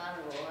on this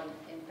honor roll.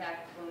 And in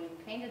fact, when we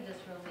painted this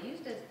room, they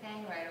used to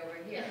hang right over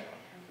here.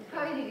 We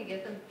probably need to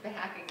get them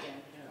back again.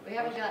 We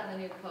haven't gotten the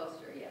new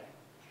coaster yet.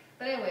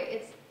 But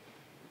anyway,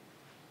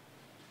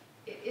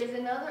 it is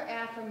another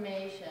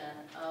affirmation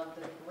of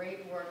the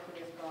great work that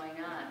is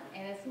going on.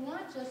 And it's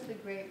not just the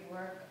great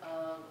work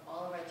of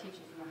all of our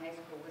teachers in the high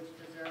school, which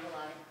deserve a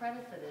lot of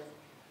credit for this,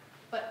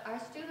 but our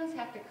students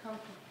have to come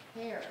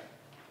prepared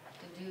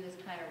to do this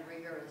kind of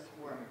rigorous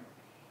work.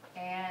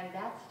 And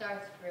that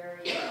starts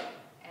very young,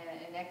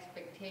 and an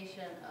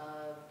expectation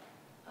of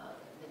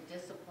the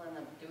discipline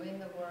of doing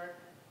the work,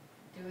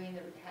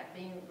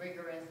 being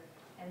rigorous,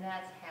 and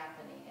that's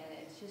happening. And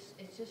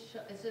it's just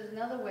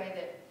another way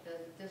that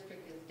the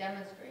district is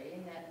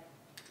demonstrating that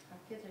our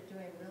kids are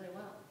doing really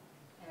well,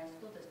 and our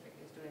school district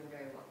is doing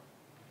very well.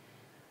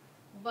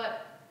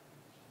 But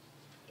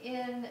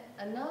in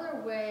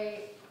another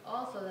way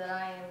also that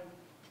I am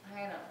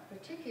kind of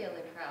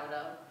particularly proud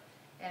of,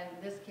 and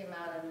this came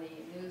out in the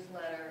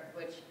newsletter,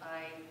 which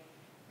I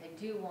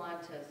do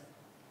want to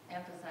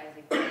emphasize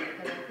again,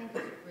 because I think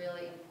it's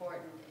really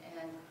important.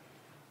 And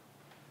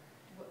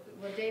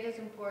well, data is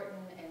important,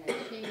 and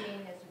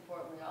achieving is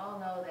important. We all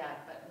know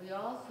that, but we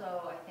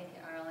also, I think,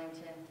 in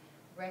Arlington,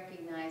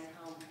 recognize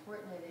how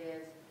important it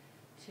is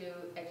to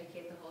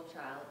educate the whole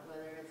child,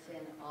 whether it's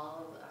in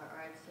all of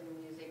our arts and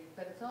music,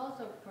 but it's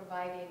also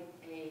providing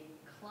a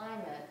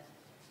climate,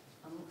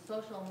 a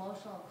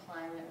social-emotional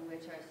climate in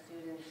which our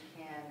students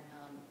can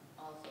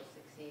also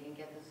succeed and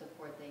get the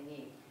support they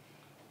need.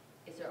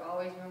 Is there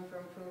always room for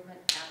improvement?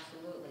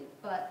 Absolutely.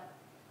 But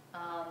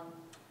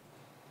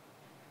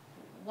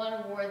one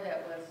award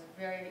that was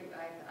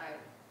I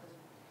was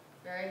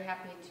very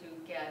happy to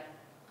get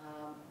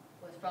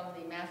was from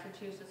the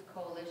Massachusetts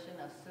Coalition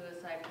of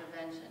Suicide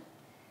Prevention.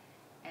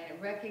 And it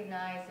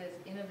recognizes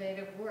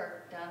innovative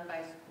work done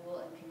by school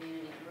and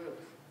community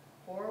groups.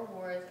 4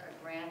 awards are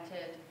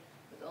granted,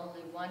 with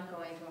only 1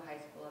 going to a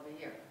high school every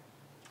year.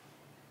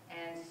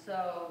 And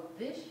so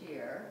this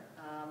year,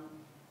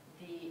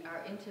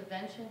 our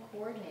intervention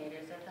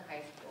coordinators at the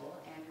high school,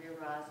 Andrea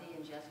Rossi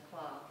and Jess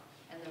Claw,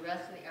 and the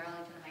rest of the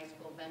Arlington High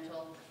School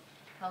mental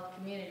health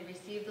community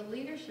received the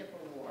Leadership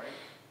Award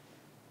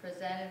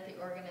presented at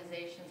the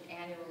organization's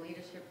annual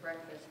leadership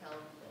breakfast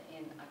held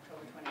in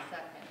October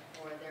 22nd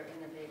for their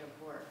innovative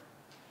work.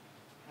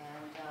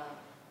 And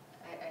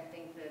I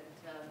think that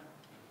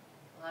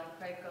a lot of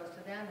credit goes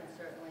to them, and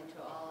certainly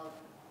to all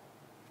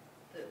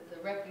of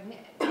the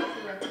recognition of how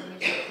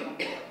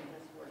important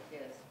this work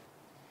is.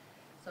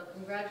 So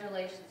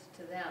congratulations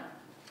to them.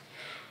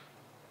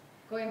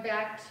 Going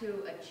back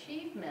to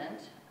achievement,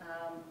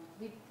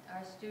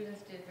 our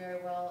students did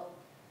very well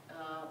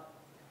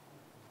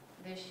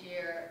this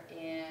year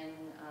in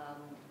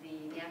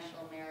the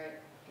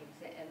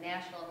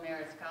National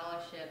Merit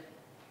Scholarship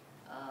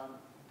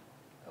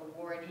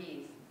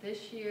awardees.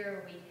 This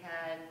year we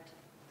had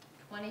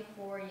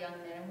 24 young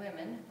men and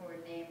women who were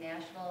named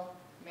National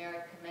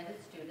Merit Commended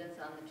Students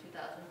on the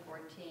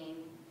 2014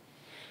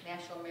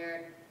 National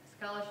Merit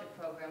Scholarship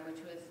Program,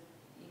 which was,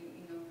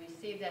 you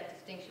received that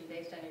distinction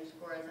based on your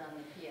scores on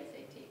the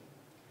PSAT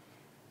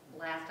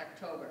last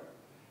October.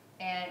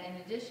 And in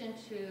addition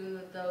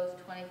to those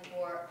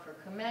 24 for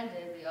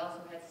commended, we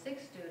also had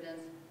 6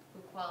 students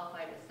who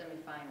qualified as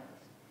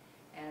semifinalists.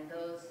 And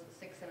those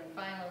 6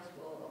 semifinalists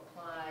will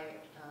apply and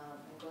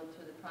go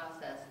through the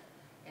process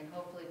and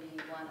hopefully be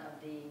one of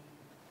the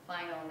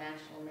final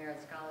National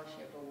Merit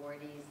Scholarship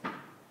awardees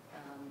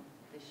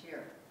this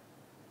year.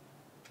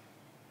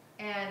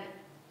 And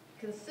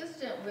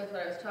consistent with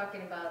what I was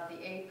talking about,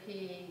 the AP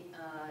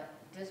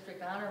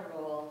District Honor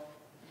Roll,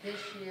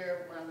 this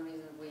year, one of the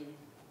reasons we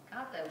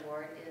got that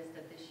award is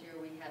that this year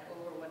we had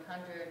over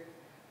 100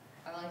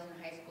 Arlington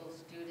High School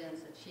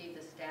students achieve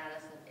the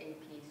status of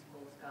AP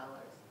School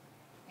Scholars.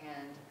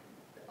 And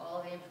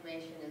all the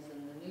information is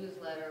in the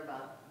newsletter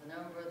about the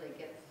number that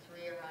get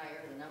 3 or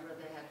higher, the number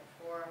that had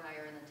 4 or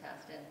higher in the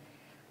test. And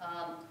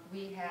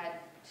we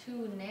had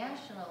 2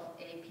 national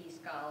AP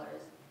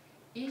scholars,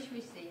 each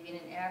receiving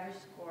an average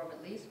score of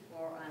at least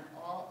 4 on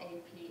all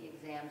AP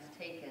exams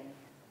taken,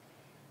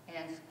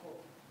 and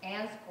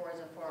scores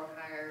of 4 or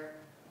higher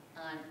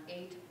on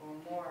 8 or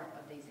more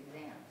of these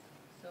exams.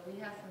 So we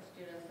have some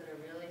students that are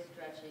really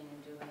stretching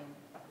and doing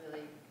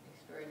really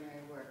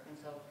extraordinary work. And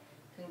so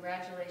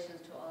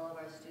congratulations to all of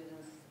our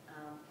students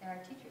and our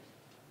teachers.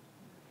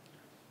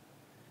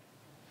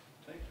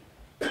 Thank you.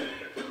 All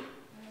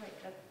right,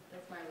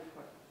 that's my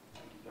report.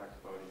 Thank you, Dr.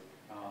 Bodie.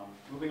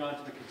 Moving on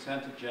to the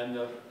consent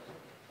agenda,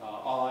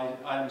 all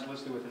items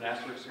listed with an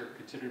asterisk are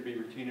considered to be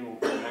routine and will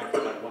be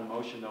enacted by one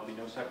motion. There will be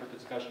no separate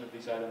discussion of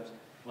these items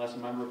unless a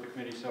member of the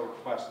committee so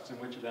requests, in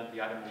which event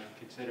the item will be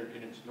considered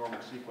in its normal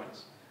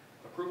sequence.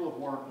 Approval of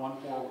warrant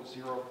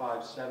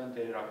 14057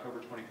 dated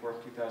October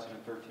 24th,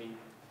 2013.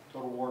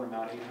 Total warrant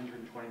amount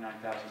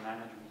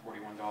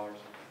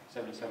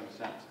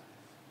 $829,941.77.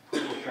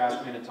 Approval of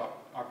draft minutes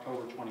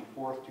October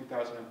 24th,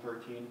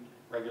 2013,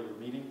 regular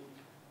meeting.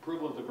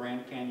 Approval of the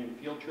Grand Canyon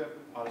field trip,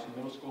 Odyssey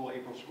Middle School,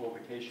 April school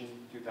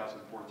vacation,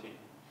 2014.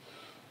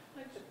 I'd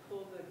like to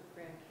pull the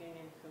Grand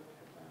Canyon field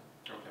trip out.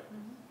 Okay.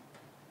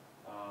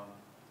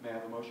 May I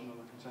have a motion on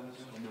the consent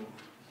agenda?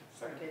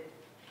 Second.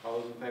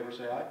 All those in favor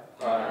say aye.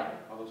 Aye.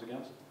 All those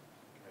against?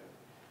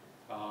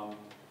 Okay.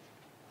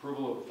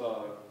 Approval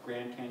of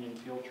Grand Canyon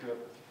field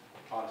trip,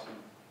 Odyssey,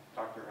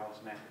 Dr.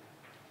 Allison Mack.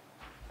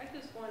 I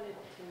just wanted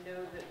to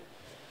know that,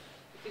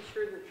 be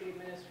sure that the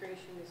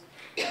administration is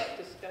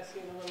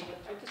discussing a little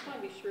bit. I just want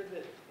to be sure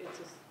that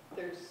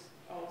there's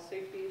all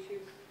safety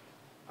issues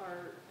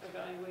are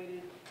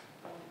evaluated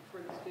for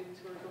the students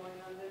who are going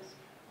on this.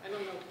 I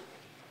don't know.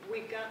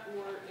 We got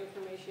more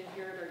information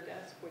here at our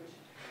desk, which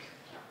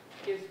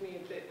gives me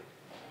a bit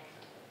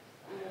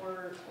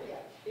more,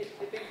 it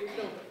makes me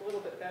feel a little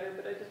bit better,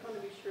 but I just want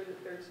to be sure that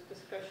there's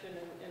discussion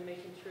and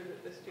making sure that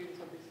the students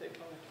will be safe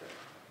on the trip.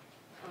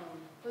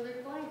 Well,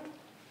 they're going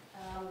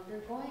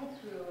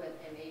through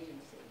an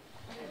agency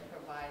that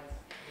provides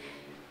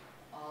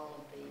all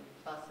of the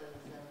buses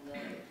and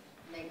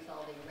makes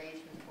all the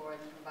arrangements for it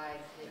and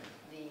provides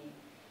the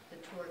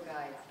tour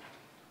guides.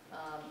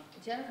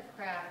 Jennifer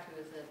Kraft, who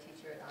is a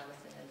teacher at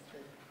Odyssey, is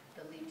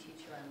the lead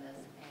teacher on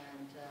this,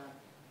 and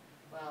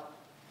well,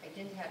 I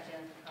didn't have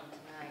Jennifer come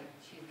tonight.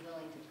 She's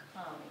willing to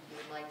come if you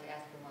would like to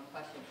ask her more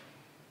questions.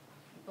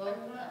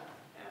 I'm not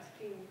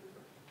asking.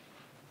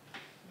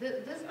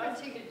 This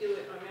asking to do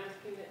it. I'm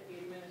asking that the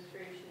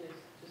administration is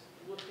just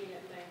looking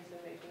at things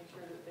and making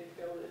sure that they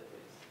feel that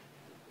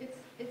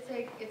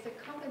it's a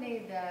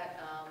company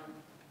that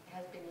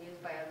has been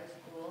used by other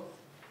schools.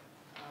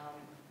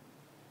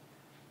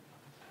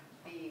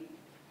 The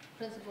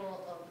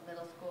principal of the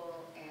middle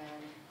school and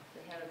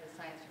the head of the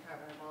science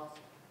department have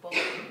both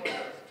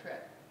supported this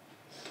trip.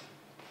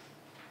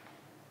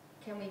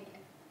 Can we?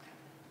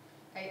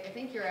 I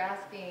think you're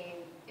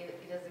asking,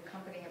 does the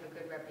company have a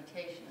good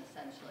reputation,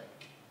 essentially?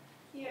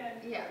 Yeah.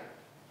 Yeah.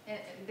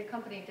 And the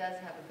company does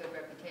have a good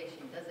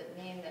reputation. Does it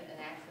mean that an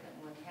accident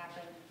wouldn't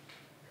happen?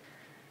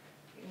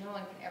 No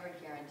one can ever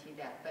guarantee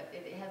that, but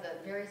it has a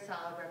very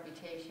solid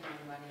reputation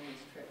in running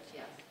these trips,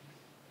 yes.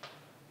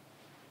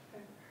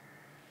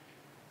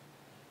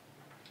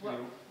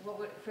 Okay.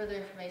 What further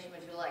information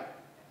would you like?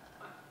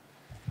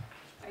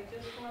 I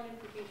just wanted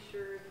to be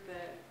sure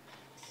that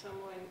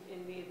someone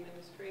in the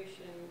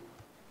administration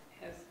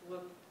has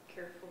looked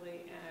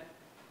carefully at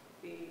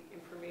the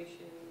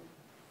information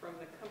from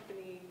the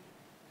company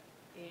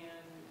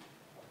and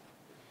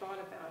thought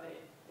about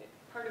it.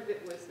 Part of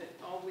it was that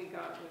all we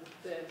got was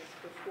this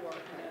before, and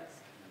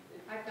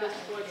this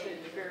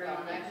wasn't very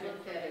much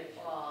information.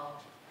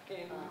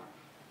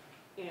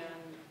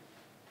 And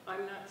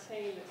I'm not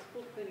saying that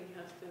school committee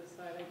has to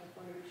decide. I just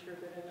want to be sure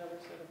that another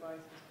set of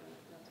eyes is going to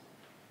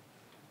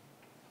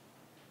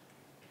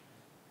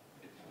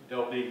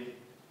know.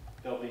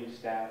 There'll be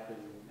staff and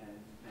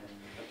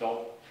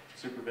adult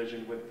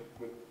supervision with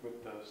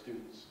the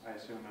students, I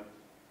assume, at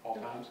all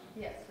times?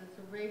 Yes, it's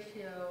a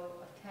ratio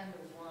of 10 to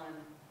 1,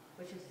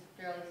 which is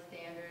fairly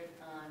standard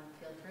on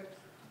field trips.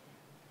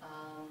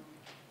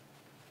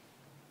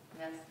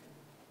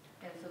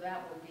 And so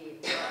that will be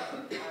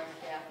our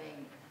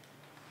staffing.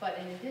 But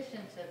in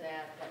addition to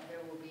that,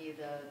 there will be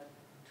the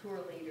tour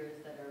leaders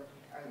that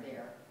are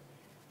there,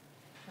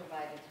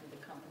 provided through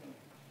the company.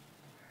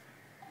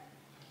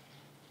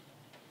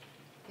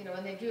 you know,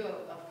 when they do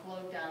a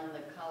float down the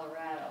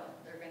Colorado,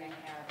 they're going to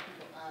have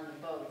people on the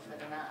boats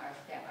that are not our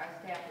staff. Our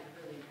staff is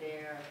really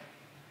there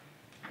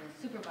in a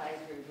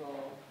supervisory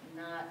role,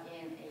 not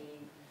in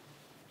a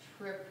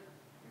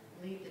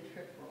lead the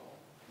trip role.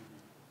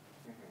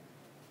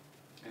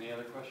 Any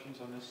other questions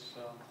on this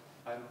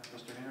item,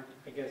 Mr. Hayner?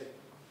 I guess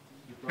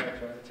you brought it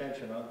to our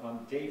attention.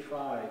 On day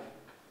 5,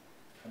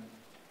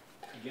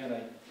 again,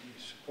 I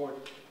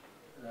support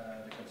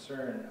the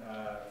concern,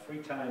 free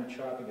time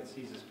shopping at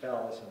Caesar's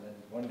Palace, and then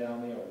one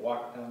down there,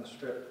 walk down the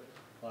strip,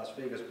 Las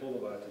Vegas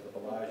Boulevard to the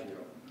Bellagio.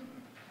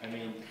 I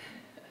mean,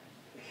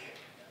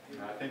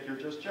 I think you're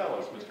just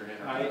jealous, Mr.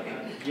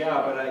 Hayner.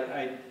 Yeah, but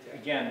I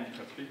again,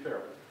 let's be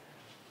fair.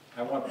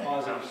 I want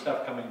positive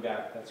stuff coming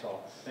back, that's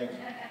all. Thank you.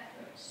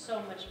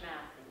 So much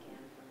math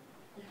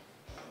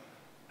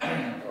in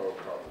Canton. Oh,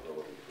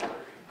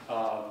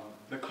 probability.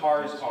 The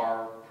cars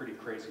are pretty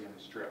crazy on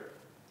the strip.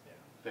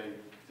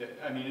 Yeah.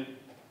 I mean,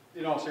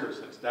 in all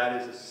seriousness,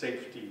 that is a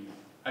safety.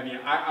 I mean,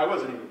 I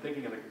wasn't even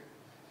thinking of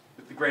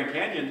the Grand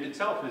Canyon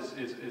itself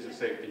is a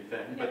safety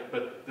thing,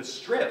 but the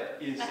strip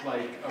is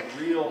like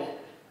a real.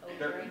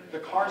 The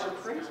cars are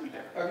crazy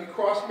there. Have you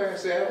crossed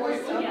Mass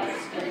Adelaide? Yeah, I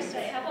was going to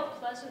say, how about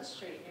Pleasant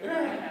Street near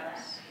my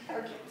house?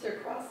 Our kids are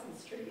crossing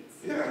streets.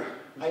 Yeah.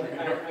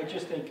 I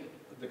just think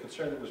the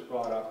concern that was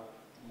brought up,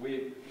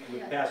 we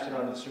passed it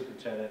on to the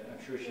superintendent. I'm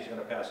sure she's going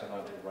to pass it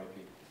on to the right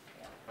people.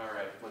 All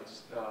right,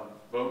 let's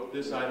vote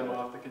this item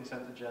off the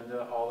consent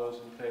agenda. All those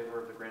in favor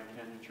of the Grand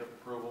Canyon trip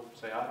approval,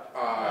 say aye.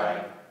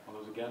 Aye. All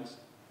those against?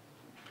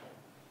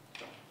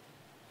 So,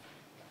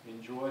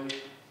 enjoy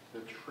the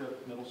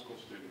trip, middle school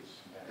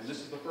students. And this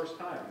is the first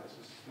time this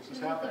is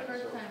happening. This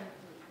is the so. first time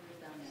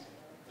we've done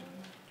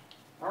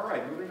that. All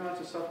right, moving on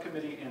to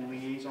subcommittee and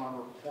liaison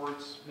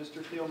reports.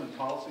 Mr. Thielman,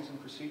 policies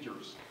and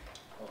procedures.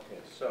 Okay,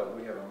 so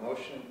we have a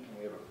motion and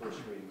we have a first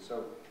reading.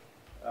 So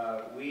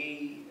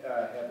we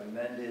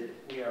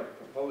are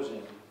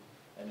proposing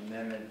an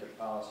amendment to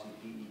policy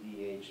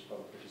BEDH,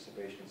 public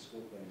participation in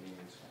school committee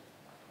meetings.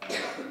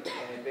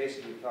 And it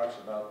basically talks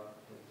about,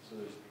 so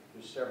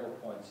there's several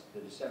points.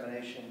 The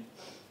dissemination,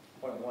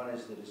 point 1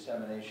 is the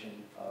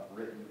dissemination of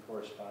written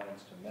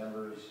correspondence to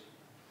members.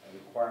 A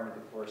requirement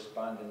that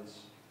correspondence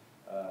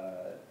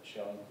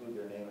shall include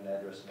their name and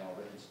address in all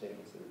written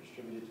statements that are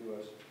distributed to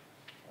us.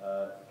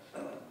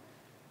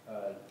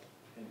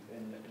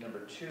 And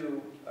number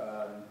 2,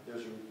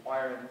 there's a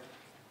requirement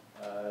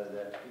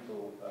that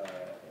people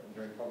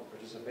during public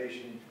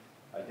participation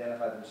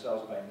identify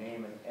themselves by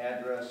name and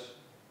address.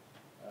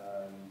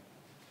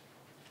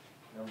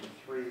 Number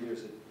 3, we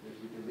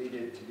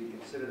deleted to be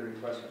considered the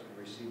request to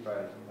be received by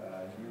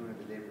you and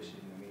the day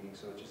preceding the meeting.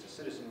 So it's just a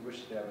citizen who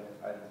wishes to have an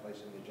item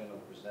placed on the agenda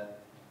will present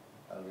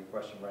the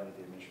request in writing to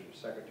the administrative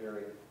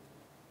secretary.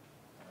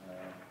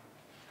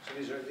 So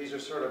these are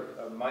sort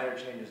of minor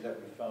changes that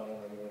we found. I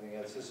don't know anything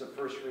else. This is a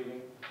first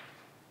reading.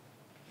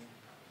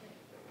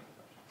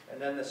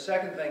 And then the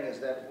second thing is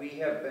that we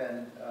have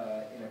been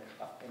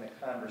in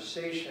a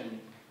conversation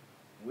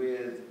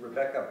with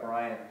Rebecca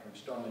Bryant from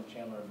Stoneman,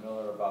 Chandler, and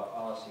Miller about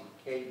policy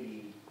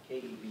KEB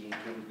and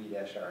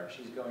KEB-R.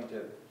 She's going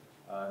to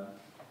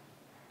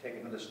take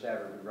another stab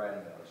at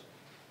rewriting those.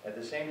 At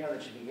the same time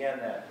that she began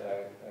that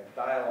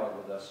dialogue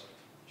with us,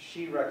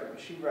 she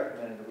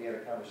recommended that we had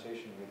a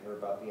conversation with her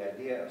about the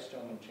idea of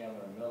Stoneman,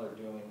 Chandler, and Miller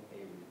doing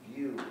a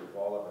review of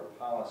all of our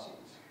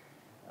policies.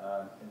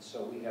 And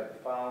so we have the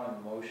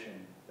following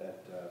motion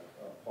that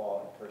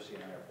Paul and Percy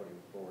and I are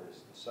putting forward as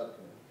the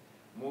subcommittee.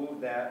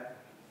 Move that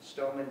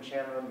Stoneman,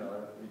 Chandler, and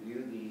Miller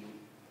review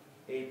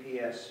the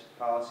APS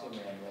policy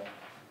manual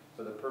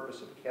for the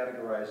purpose of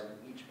categorizing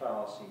each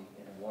policy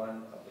in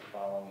one of the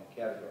following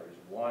categories.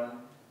 1,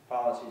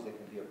 policies that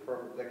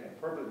can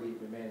appropriately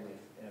remain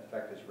in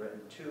effect as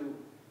written. 2,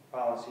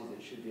 policies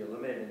that should be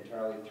eliminated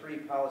entirely. 3,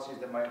 policies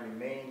that might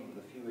remain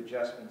with a few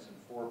adjustments. And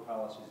 4,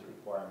 policies that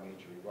require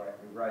major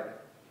rewriting.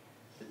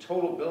 The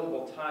total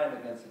billable time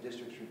against the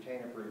district's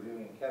retainer for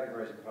reviewing and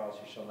categorizing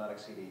policies shall not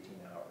exceed 18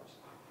 hours.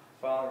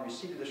 Following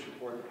receipt of this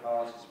report, the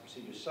Policies and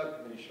Procedures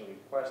Subcommittee shall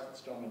request that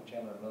Stoneman,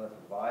 Chandler, and Miller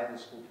provide the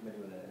school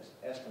committee with an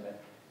estimate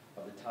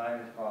of the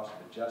time and cost of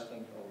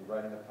adjusting or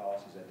rewriting the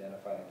policies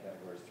identified in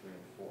categories 3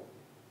 and 4.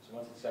 So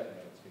once it's seconded,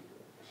 let's speak to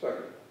it.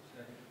 Second.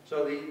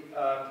 So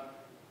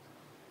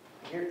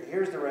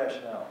here's the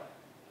rationale.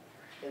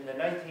 In the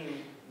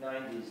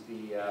 1990s,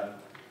 the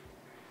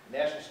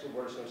National School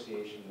Board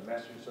Association, the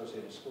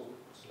Massachusetts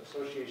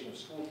Association of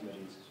School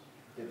Committees,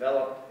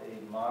 developed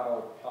a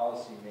model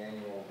policy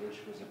manual which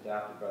was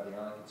adopted by the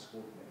Arlington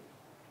School Committee.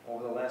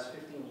 Over the last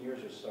 15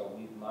 years or so,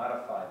 we've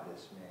modified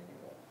this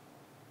manual,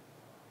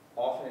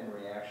 often in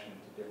reaction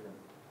to different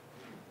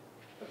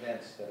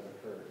events that have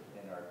occurred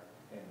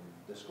in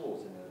the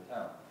schools and in the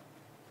town.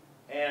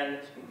 And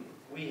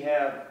we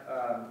have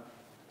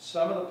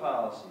some of the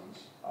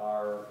policies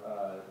are,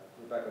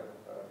 Rebecca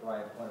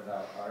Bryant pointed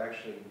out, are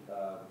actually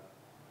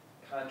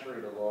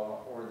contrary to law,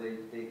 or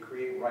they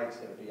create rights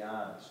that are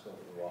beyond the scope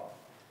of the law.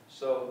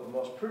 So the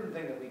most prudent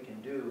thing that we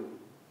can do,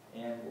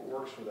 and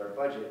what works with our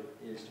budget,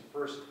 is to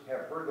first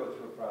have her go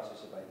through a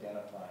process of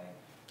identifying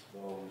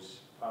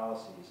those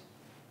policies.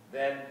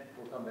 Then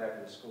we'll come back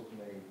to the school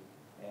committee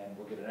and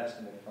we'll get an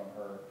estimate from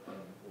her and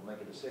we'll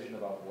make a decision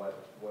about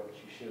what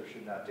she should or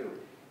should not do.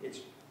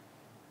 It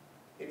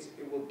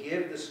will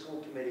give the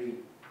school committee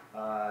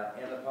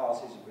and the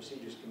Policies and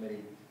Procedures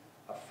Committee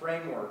a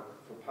framework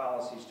for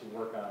policies to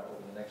work on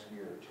over the next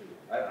year or two.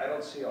 I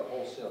don't see a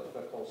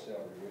quick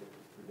wholesale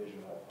revision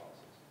of all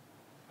policies.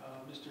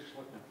 Mr.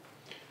 Schlickman.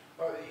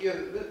 Yeah,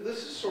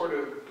 this is sort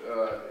of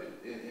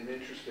an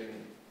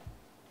interesting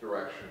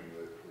direction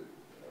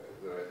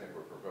that I think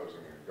we're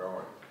proposing and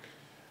going.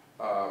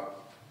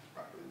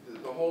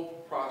 The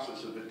whole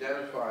process of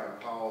identifying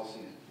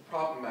policies,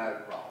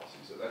 problematic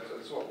policies,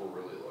 that's what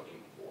we're really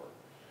looking for.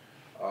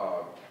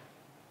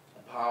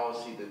 A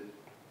policy that,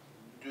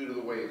 due to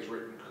the way it's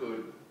written,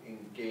 could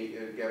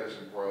get us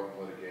embroiled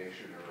in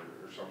litigation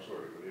or some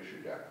sort of an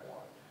issue down the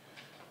line.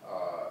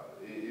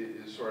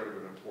 It is sort of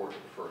an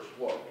important first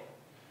look.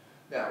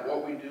 Now,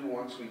 what we do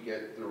once we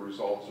get the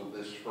results of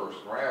this first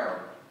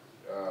round,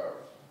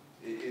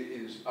 it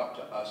is up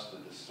to us to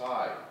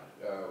decide.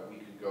 We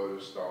could go to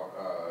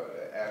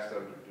ask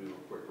them to do a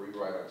quick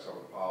rewrite on some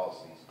of the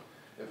policies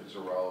if it's a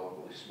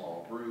relatively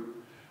small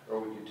group, or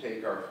we could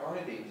take our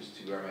findings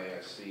to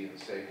MASC and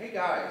say, hey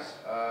guys,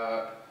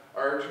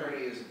 our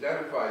attorney has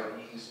identified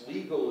these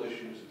legal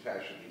issues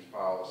attached to these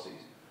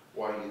policies.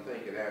 What do you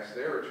think? And ask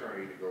their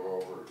attorney to go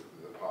over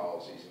the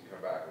policies and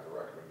come back with a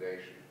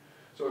recommendation.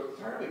 So it's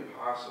entirely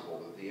possible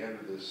that at the end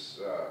of this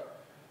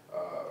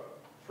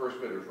first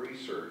bit of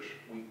research,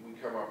 we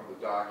come up with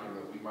a document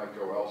that we might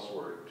go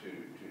elsewhere to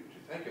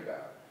think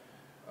about.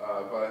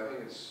 But I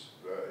think it's,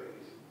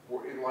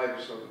 in light of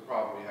some of the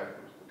problem we had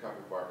with a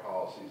couple of our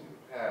policies in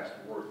the past,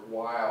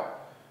 worthwhile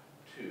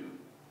to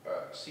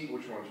see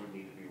which ones would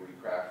need to be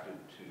recrafted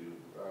to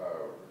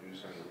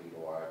reduce any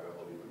legal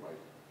liability that might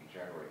be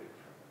generated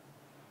from it.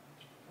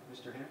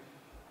 Mr. Ham?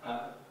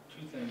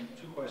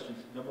 Two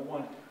questions. Number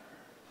one,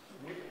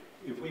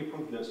 if we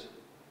approve this,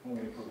 when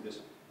we approve this,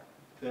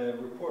 the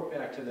report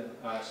back to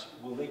us,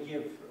 will they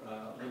give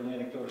a little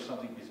anecdote or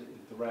something,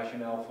 the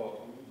rationale for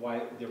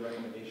why their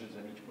recommendations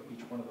on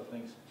each one of the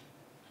things?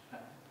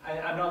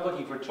 I'm not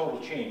looking for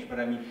total change, but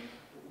I mean,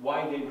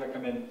 why they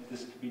recommend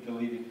this to be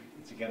deleted,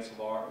 it's against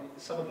the law,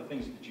 some of the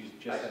things that you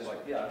just said, like...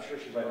 Yeah, I'm sure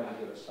she's going to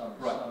give us some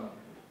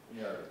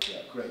narrative.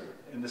 Yeah, great.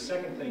 And the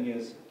second thing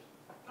is,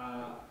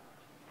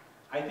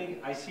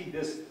 I see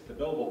this, the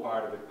billable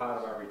part of it,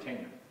 part of our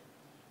retainer.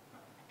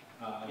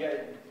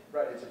 Yeah,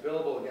 right, it's a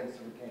billable against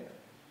the retainer.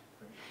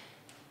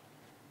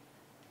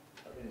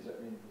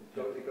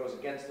 It goes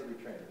against the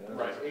retainer.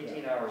 Right. It's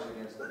 18 hours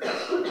against the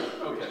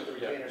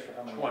retainers for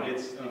how many 20.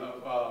 hours?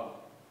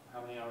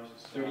 How many hours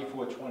is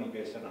 3420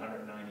 based on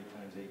 190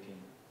 times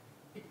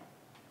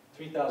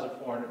 18.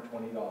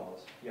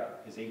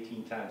 $3,420 is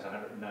 18 times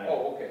 190.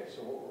 Oh, okay,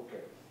 so,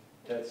 okay.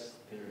 That's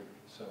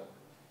so.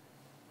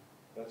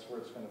 That's where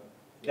it's going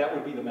to... That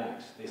would be the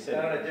max. They It's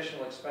said not an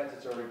additional expense,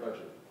 it's already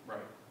budgeted.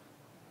 Right.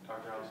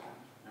 Dr. Allison?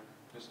 Yeah.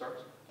 Ms.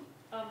 Starks?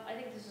 I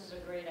think this is a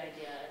great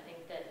idea. I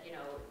think that,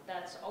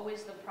 that's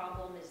always the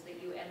problem, is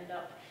that you end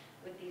up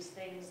with these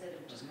things that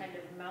have just kind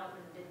of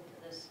mountained into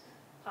this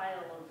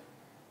pile of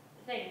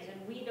things,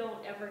 and we don't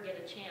ever get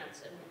a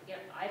chance. And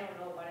I don't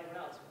know about anyone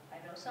else.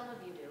 I know some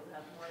of you do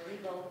have more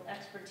legal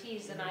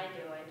expertise than I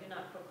do. I do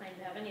not proclaim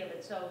to have any of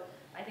it. So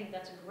I think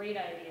that's a great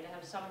idea to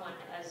have someone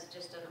as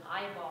just an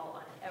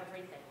eyeball on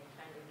everything and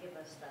kind of give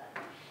us that,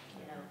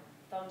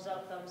 thumbs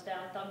up, thumbs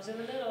down, thumbs in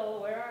the middle,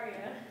 where are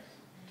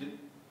you?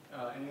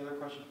 Any other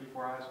questions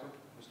before I ask them?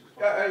 Mr.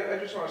 Yeah, I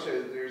just want to say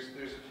that there's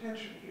a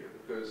tension here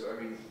because,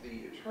 I mean,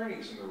 the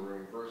attorneys in the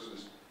room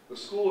versus the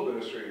school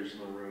administrators in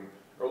the room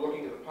are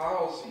looking at the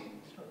policy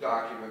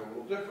document a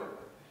little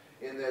differently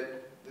in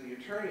that the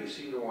attorneys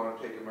seem to want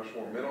to take a much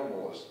more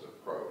minimalist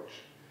approach.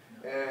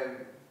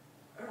 And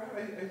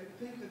I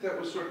think that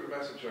was sort of the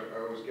message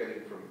I was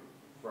getting from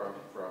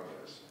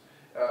this.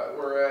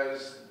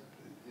 Whereas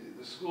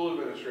the school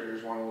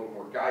administrators want a little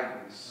more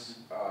guidance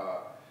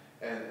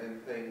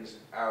and things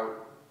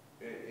out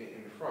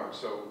in front.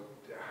 So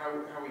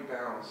how we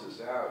balance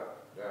this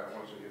out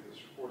once we get this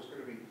report is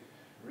going to be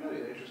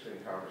really an interesting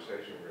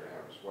conversation we're going to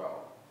have as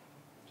well.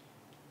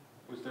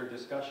 Was there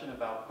discussion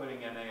about putting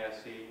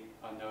MASC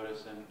on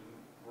notice and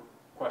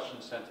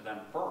questions sent to them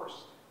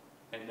first,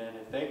 and then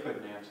if they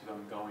couldn't answer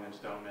them, going to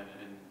Stoneman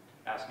and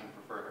asking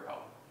for further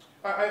help?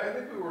 I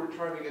think we were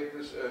trying to get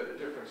this a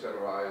different set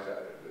of eyes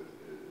at it,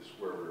 is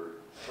where we're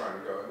trying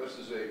to go. And this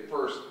is a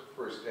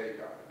first take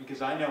on it.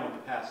 Because I know in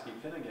the past, Steve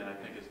Finnegan, I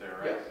think, is there,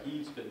 right? Yes.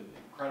 He's been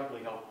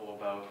incredibly helpful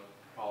about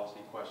policy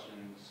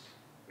questions.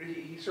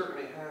 He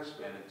certainly has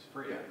been. And it's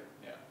free.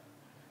 Yeah.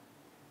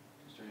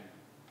 Mr. Ham.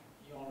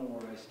 You all know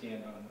where I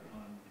stand on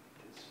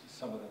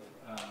some of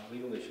the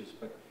legal issues,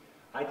 but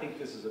I think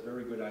this is a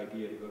very good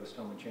idea to go to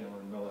Stoneman, Chandler,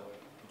 and Miller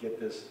to get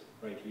this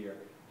right here.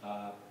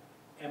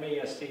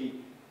 MASC,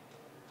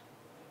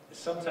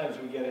 sometimes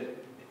we get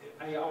it,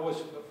 I always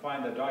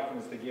find the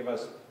documents they give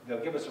us,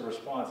 they'll give us a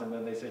response and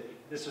then they say,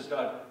 this is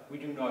not, we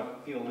do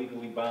not feel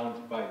legally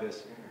bound by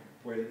this,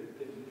 where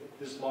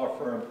this law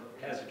firm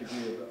has a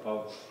degree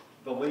of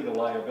the legal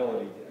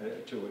liability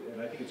to it,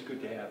 and I think it's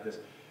good to have this.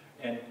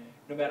 And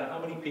no matter how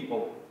many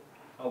people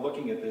are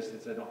looking at this,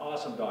 it's an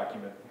awesome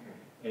document.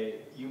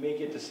 You may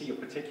get to see a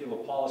particular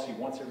policy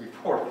once every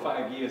 4 or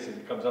 5 years as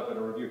it comes up in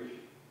a review.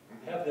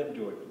 Have them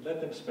do it. Let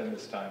them spend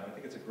this time. I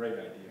think it's a great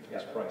idea for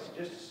this price.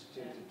 Just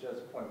to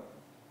Judd's point,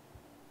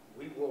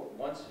 we will,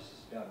 once this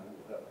is done, we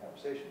will have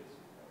conversations.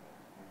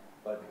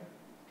 But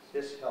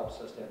this helps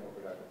us to have more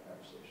productive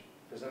conversation.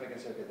 Because then we can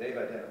say, okay, they've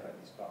identified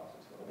these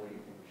policies. Well, what do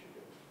you think we should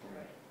do?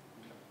 Right.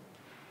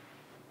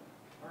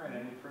 All right,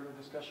 any further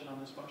discussion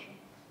on this motion?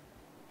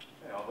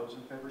 Okay, all those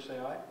in favor say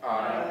aye.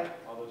 Aye.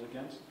 All those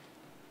against?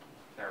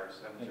 Carries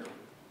 7-0.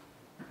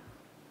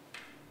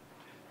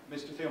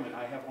 Mr. Thielman,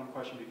 I have one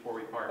question before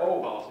we part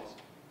with policies.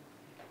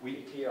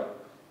 PTO.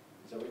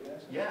 Is that what you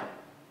asked? Yeah.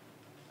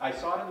 I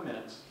saw it in the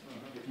minutes.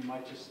 If you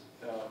might just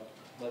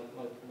let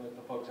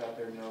the folks out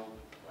there know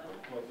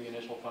what the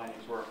initial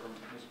findings were from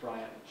Ms.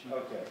 Bryant.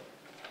 Okay.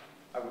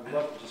 I would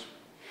love to just,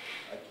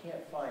 I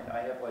can't find,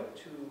 I have like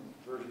 2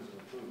 versions of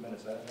approved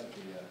minutes. I don't have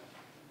the,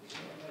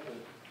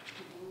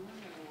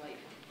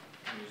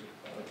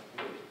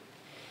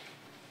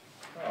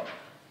 oh.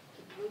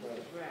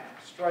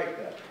 Strike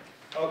that.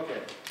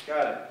 Okay,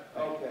 got it.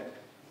 Okay.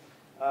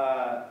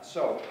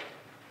 So,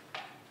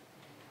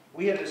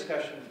 we had a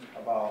discussion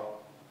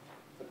about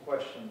the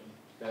question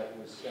that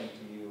was sent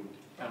to you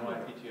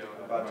Townwide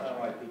PTO. about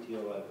townwide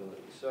PTO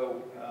liability.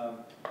 So,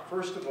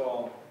 first of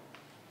all,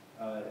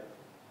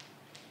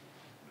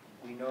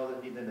 we know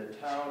that neither the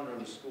town nor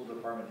the school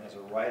department has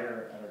a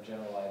rider on our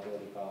general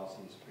liability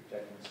policies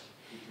protecting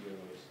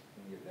PTOs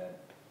in the event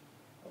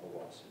of a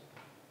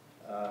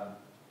lawsuit.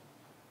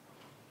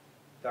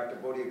 Dr.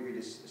 Bodie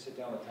agreed to sit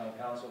down with town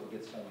council to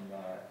get some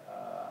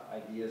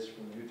ideas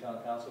from the new town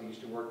council. He used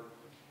to work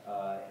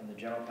in the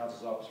general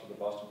counsel's office for the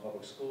Boston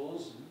Public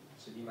Schools,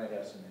 so he might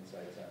have some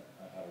insights on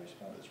how to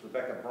respond to this.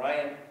 Rebecca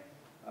Bryant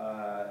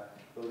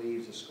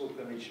believes the school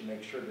committee should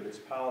make sure that its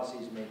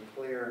policies make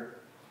clear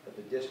that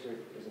the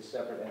district is a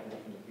separate entity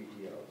from the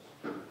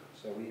PTOs.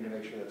 So we need to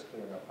make sure that's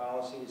clear in our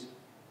policies.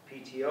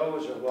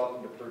 PTOs are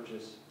welcome to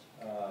purchase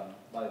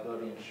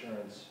liability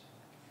insurance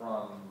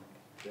from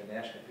the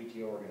National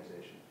PTO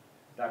Organization.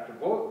 Dr.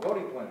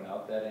 Bodie pointed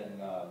out that in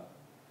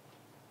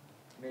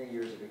many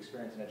years of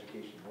experience in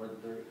education, more than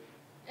 30.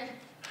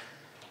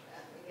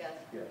 Yes,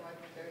 Yeah. more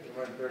than 30.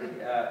 More than 30,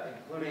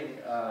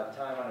 including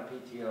time on a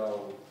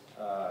PTO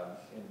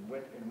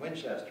in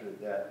Winchester,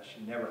 that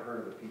she never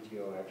heard of a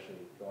PTO actually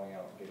going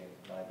out and getting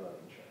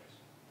liability insurance.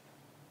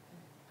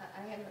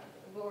 I have,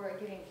 we're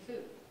getting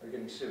sued. Or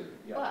getting sued,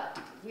 yeah. But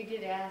we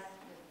did ask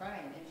Ms.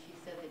 Bryan, and she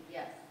said that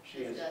yes,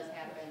 this does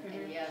happen,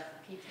 and yes,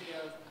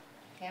 PTOs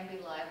can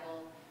be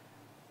liable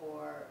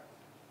for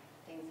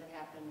things that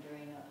happen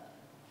during a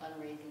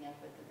fundraising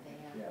effort that they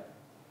have.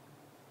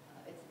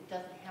 Yeah. It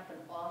doesn't happen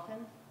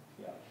often.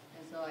 Yeah.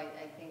 And so I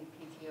think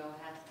PTO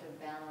has to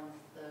balance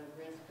the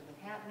risk of it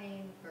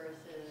happening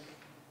versus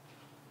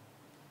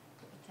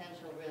the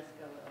potential risk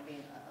of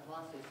being a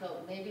lawsuit.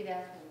 So maybe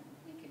that's what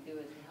we could do,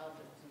 is to help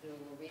us to do a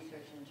little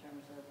research in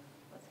terms of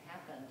what's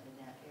happened in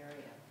that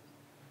area.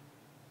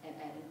 And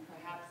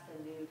perhaps the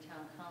new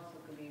town council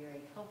could be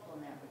very helpful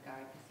in that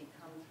regard, because he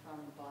comes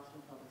from the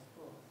Boston Public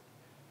Schools.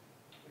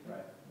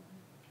 Right.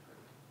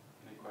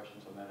 Any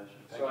questions on that issue?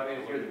 So I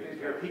mean, if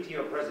you're a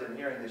PTO president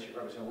hearing this, you're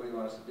probably saying, what do you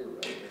want us to do,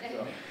 right?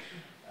 So,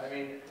 I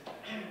mean,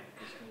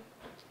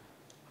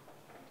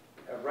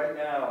 right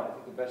now, I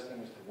think the best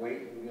thing is to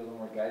wait and get a little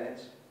more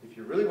guidance. If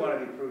you really want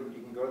to be prudent,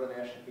 you can go to the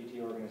National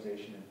PTO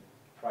Organization and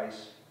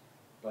price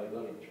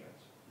liability insurance.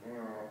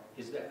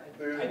 Is that,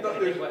 I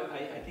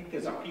think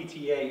there's a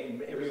PTA,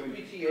 and everyone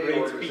PTA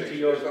creates organization.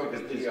 PTOs There's no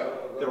because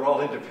PTO. they're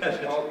all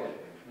independent. Okay.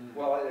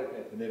 Well,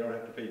 okay. And they don't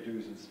have to pay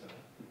dues and stuff.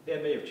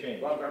 That may have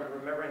changed. Well, I'm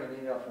remembering an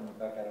email from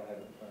Rebecca, I don't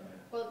have it in front of me.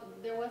 Well,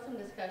 there was some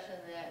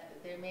discussion that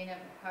they may not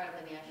be part of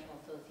the National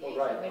Association,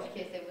 right. in which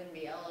case they wouldn't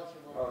be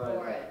eligible Oh, right,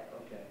 for right. it.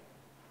 Okay.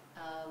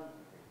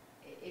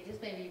 It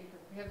just may be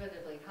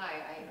prohibitively high.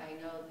 I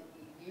know that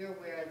you're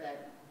aware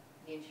that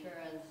the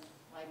insurance,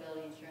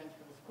 liability insurance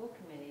for the school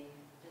committee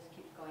just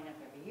keeps going up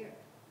every year.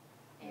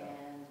 Yeah.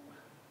 And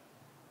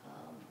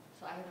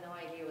so I have no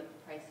idea what the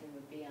pricing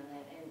would be on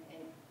that.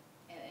 And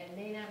it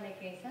may not make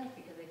any sense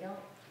because they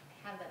don't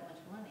have that much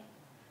money.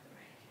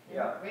 They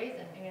Yeah. raise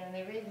it. I mean,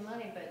 they raise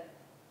money, but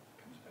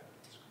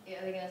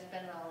yeah, they're going to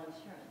spend it all on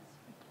insurance.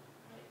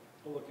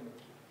 We'll look into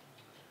it.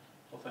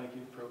 Well, thank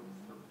you for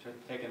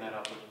taking that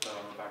up with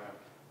Rebecca.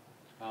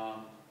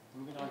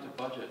 Moving on to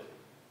budget.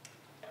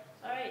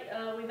 All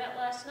right, we met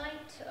last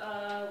night.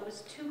 It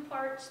was 2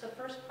 parts. The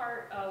first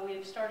part,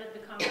 we've started the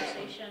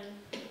conversation,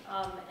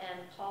 and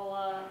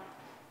Paula,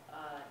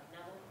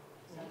 Neville,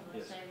 is that the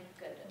Yes. name?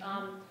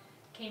 Good.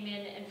 Came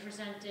in and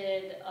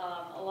presented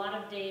a lot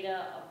of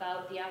data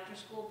about the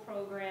after-school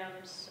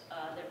programs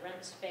that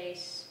rent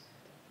space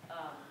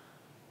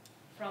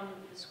from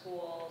the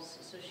schools.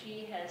 So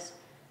she has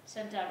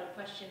sent out a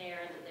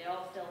questionnaire that they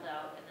all filled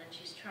out, and then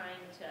she's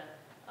trying to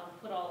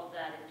put all of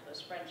that into a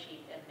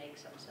spreadsheet and make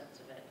some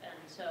sense of it. And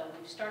so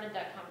we've started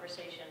that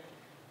conversation.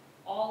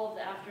 all of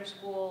the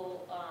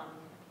after-school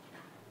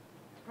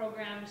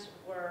programs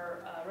were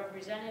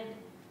represented,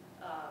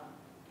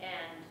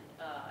 and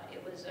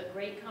it was a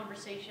great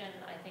conversation.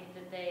 I think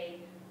that they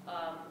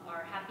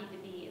are happy to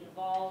be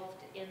involved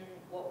in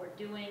what we're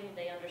doing.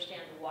 They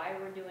understand why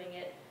we're doing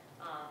it.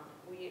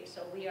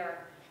 So we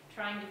are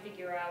trying to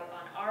figure out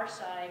on our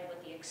side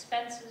what the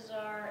expenses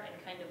are and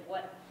kind of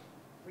what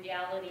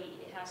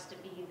reality it has to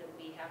be that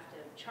we have to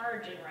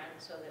charge in rent,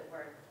 so that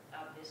we're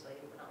not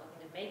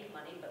looking to make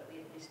money, but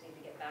we at least need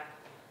to get back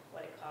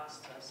what it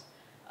costs us.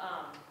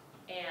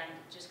 And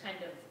just kind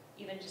of,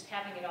 even just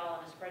having it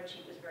all on a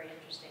spreadsheet was very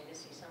interesting to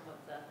see some of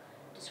the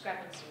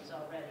discrepancies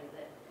already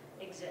that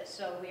exist.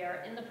 So we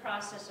are in the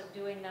process of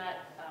doing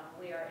that.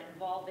 We are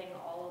involving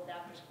all of the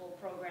after-school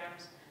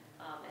programs,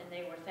 and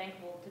they were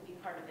thankful to be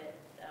part of it.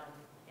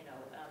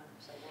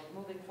 So we're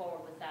moving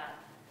forward with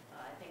that.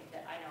 I think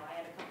that, I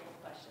had a couple of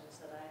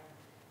questions that I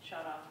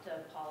shot off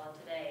to Paula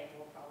today, and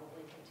we'll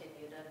probably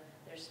continue to,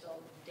 there's still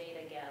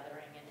data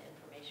gathering and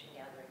information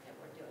gathering that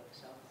we're doing.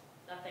 So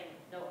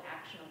no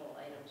actionable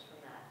items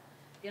from that.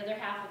 The other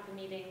half of the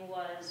meeting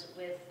was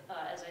with,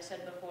 as I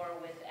said before,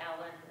 with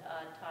Alan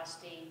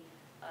Tosti,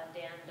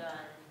 Dan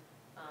Dunn,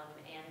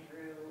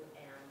 Andrew,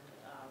 and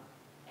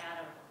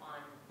Adam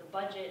on the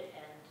budget,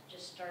 and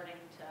just starting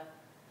to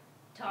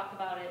talk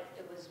about it.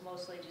 It was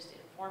mostly just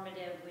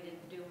informative. We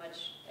didn't do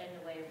much in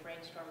the way of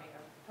brainstorming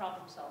or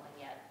problem solving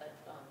yet, but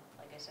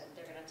like I said,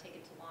 they're going to take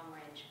it to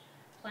long-range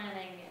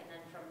planning, and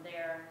then from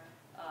there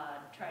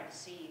try to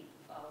see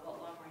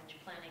what long-range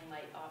planning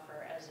might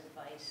offer as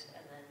advice,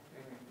 and then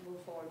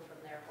move forward from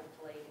there,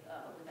 hopefully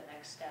with the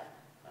next step,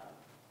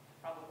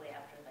 probably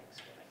after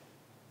Thanksgiving.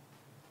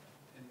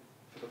 And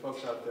for the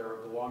folks out there,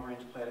 the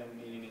long-range planning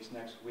meeting is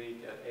next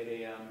week at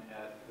 8 a.m.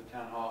 at the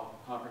Town Hall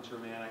Conference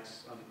Room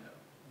Annex.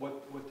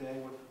 What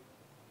day?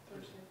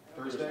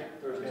 Thursday?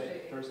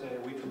 Thursday,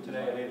 a week from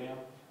today at 8 a.m.?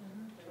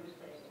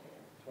 Thursday.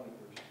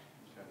 21st.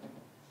 Okay.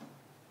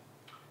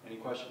 Any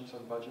questions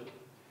on budget?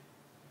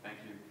 Thank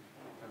you.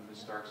 Ms.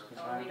 Starks, Ms.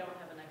 Oh, Hine? we don't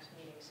have a next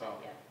meeting set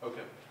yet.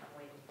 Okay. I'm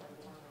waiting for the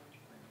long-range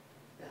plan.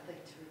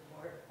 Nothing to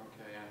report.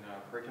 Okay, and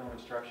curriculum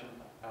instruction?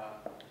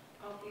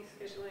 I'll be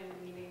scheduling a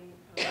meeting.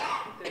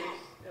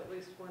 There's at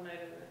least one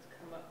item that's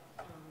come up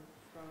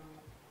from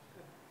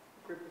a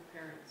group of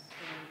parents,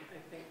 and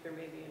I think there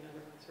may be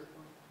another one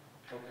circling.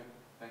 Okay,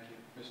 thank you.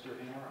 Mr.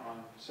 Hamer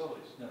on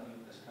facilities?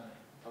 Nothing at this time.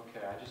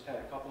 Okay, I just had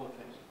a couple of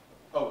things.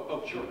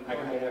 Oh, sure. I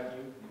can wait after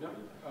you. No,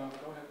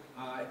 go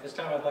ahead. At this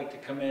time, I'd like to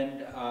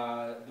commend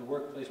the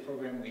workplace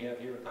program we have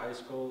here at the high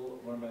school,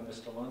 run by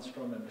Mr.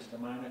 Lundstrom and Mr.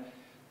 Minor.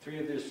 3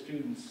 of their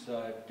students,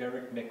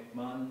 Derek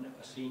McMunn,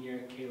 a senior,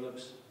 Caleb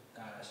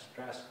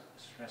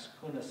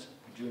Straskunas,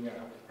 a junior, I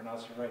hope I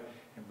pronounced it right,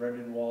 and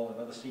Brendan Wall,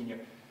 another senior.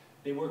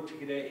 They worked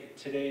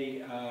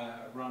today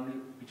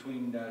around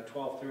between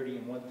 12:30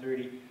 and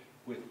 1:30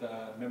 with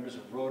members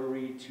of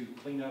Rotary to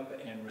clean up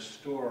and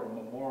restore a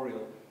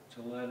memorial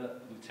to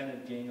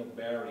Lieutenant Daniel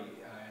Barry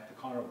at the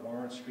corner of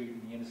Warren Street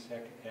and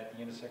at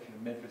the intersection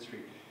of Medford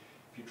Street.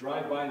 If you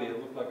drive by there,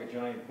 it looked like a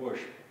giant bush.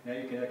 Now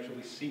you can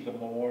actually see the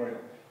memorial.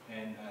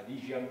 And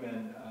these young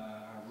men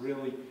are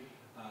really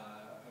a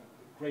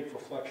great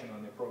reflection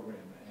on their program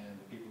and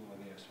the people who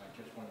are there. So I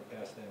just wanted to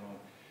pass that on.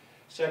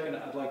 Second,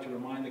 I'd like to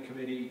remind the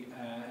committee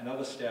and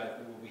other staff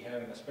that we'll be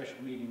having a special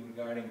meeting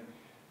regarding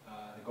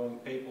the going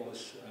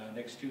paperless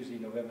next Tuesday,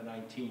 November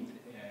 19th,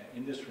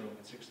 in this room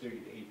at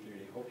 6:30 to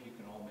 8:30. I hope you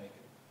can all make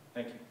it.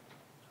 Thank you.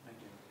 Thank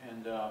you.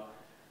 And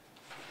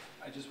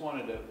I just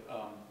wanted to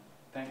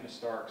thank Ms.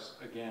 Starks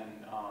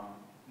again.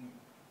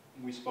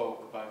 We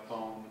spoke by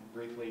phone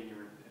briefly. You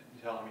were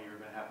telling me you were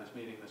going to have this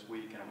meeting this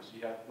week, and it was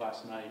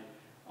last night.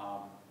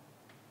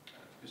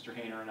 Mr.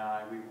 Hayner and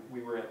I,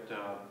 we were at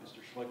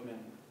Mr. Schlickman,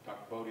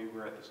 Dr. Bodie, we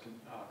were at this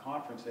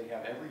conference they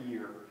have every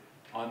year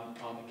on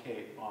the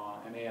Cape,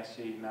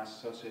 MASC, Mass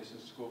Association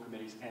of School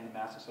Committees, and the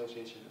Mass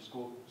Association of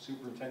School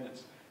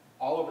Superintendents,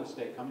 all over the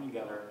state coming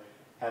together,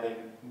 having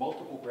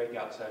multiple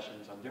breakout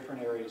sessions on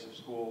different areas of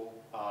school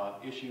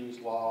issues,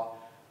 law,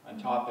 and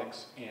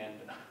topics.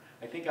 And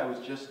I think I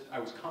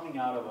was coming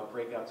out of a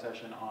breakout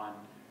session on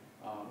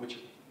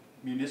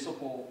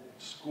municipal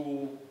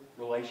school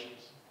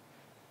relations,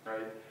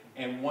 right?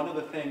 And one of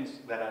the things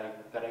that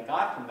I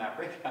got from that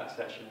breakout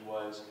session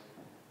was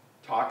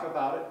talk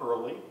about it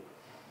early,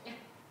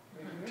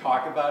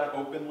 talk about it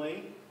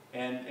openly,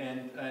 and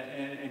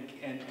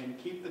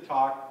keep the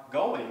talk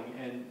going.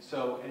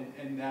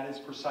 And that is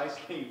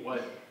precisely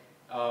what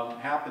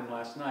happened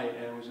last night,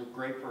 and it was a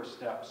great first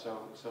step.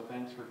 So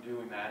thanks for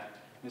doing that.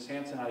 Ms.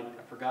 Hanson, I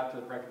forgot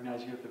to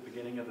recognize you at the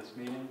beginning of this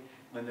meeting.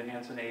 Linda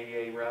Hanson,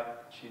 AEA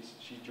rep,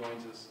 she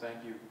joins us.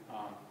 Thank you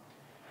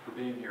for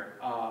being here.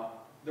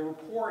 The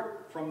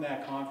report from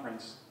that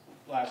conference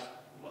last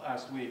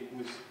week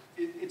was,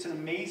 it's an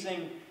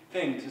amazing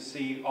thing to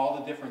see all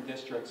the different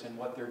districts and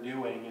what they're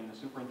doing, and the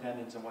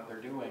superintendents and what they're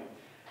doing.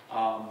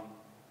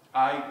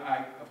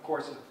 I of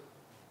course, have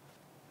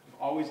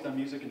always done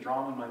music and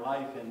drama in my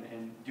life,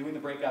 and doing the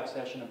breakout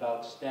session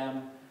about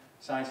STEM,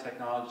 science,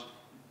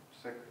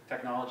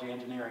 technology,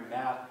 engineering,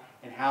 math,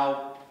 and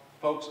how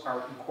folks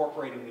are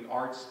incorporating the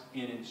arts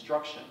in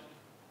instruction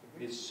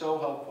is so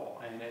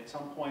helpful. And at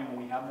some point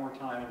when we have more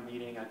time in a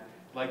meeting, I'd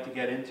like to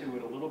get into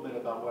it a little bit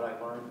about what I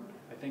learned.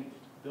 I think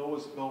Bill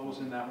was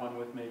in that one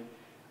with me.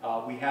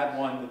 We had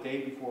one the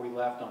day before we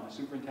left on the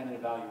superintendent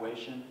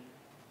evaluation.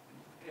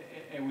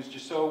 It was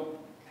just so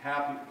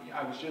happy.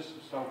 I was just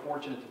so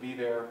fortunate to be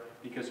there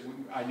because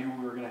I knew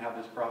we were going to have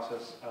this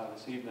process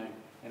this evening,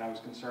 and I was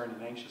concerned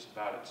and anxious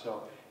about it.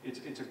 So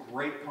it's a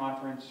great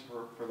conference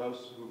for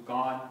those who've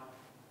gone.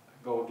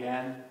 Go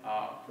again.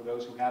 For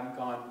those who haven't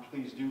gone,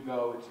 please do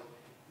go.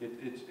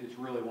 It's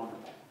really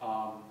wonderful.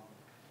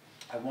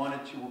 I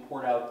wanted to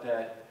report out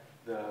that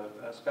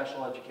the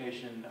Special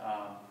Education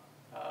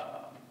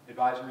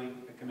Advisory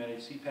Committee,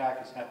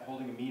 CPAC, is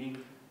holding a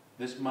meeting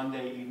this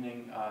Monday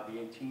evening, the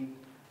 18th,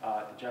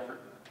 at the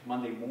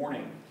Monday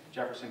morning,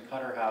 Jefferson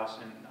Cutter House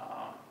in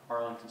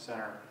Arlington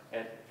Center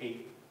at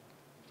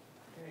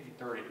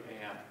 8:30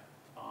 a.m.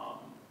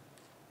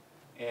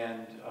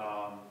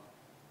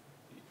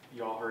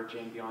 You all heard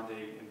Jane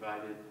Bionde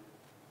invited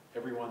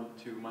everyone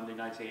to Monday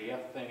night's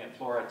AAF thing at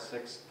Flora at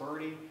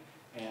 6:30,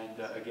 and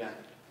again,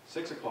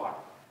 6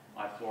 o'clock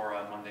at Flora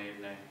on Monday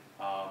evening.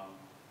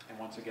 And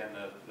once again,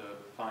 the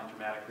fine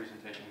dramatic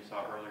presentation we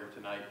saw earlier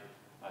tonight,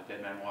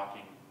 Dead Man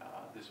Walking,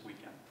 this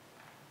weekend.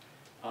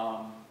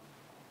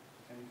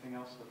 Anything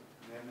else that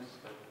may have missed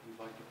that you'd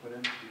like to put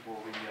in before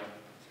we,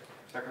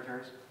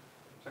 Secretary's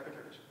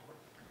report?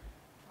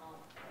 All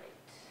right.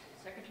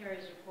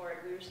 Secretary's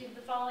report. We received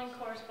the following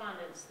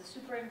correspondence. The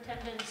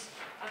superintendent's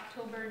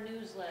October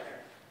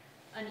newsletter.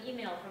 An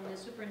email from the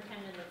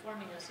superintendent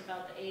informing us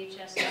about the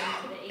AHS to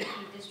the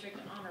AP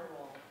District Honor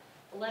Roll.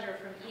 A letter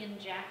from Ian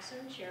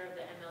Jackson, chair of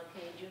the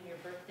MLK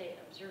Junior Birthday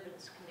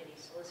Observance Committee,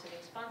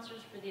 soliciting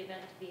sponsors for the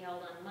event to be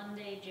held on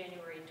Monday,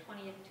 January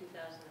 20th,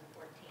 2014.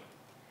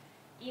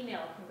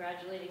 Email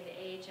congratulating the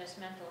AHS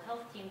Mental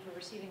Health Team for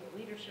receiving the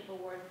Leadership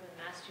Award from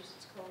the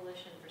Massachusetts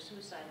Coalition for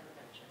Suicide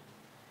Prevention.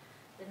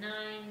 The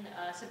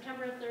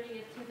September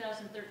 30th,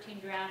 2013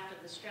 draft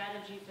of the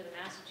strategy for the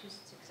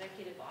Massachusetts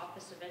Executive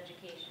Office of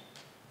Education.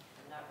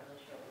 I'm not really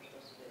sure what we're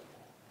supposed to do with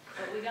that,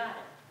 but we got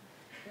it.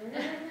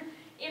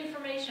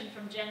 Information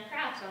from Jen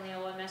Kratz on the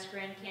OMS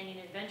Grand Canyon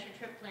Adventure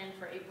Trip planned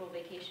for April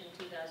vacation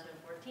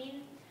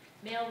 2014.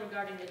 Mail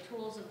regarding the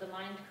Tools of the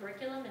Mind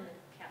curriculum in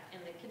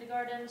the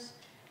kindergartens.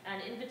 An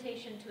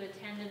invitation to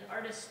attend an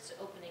artist's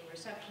opening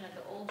reception at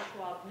the Old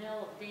Schwab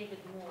Mill of David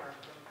Moore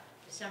from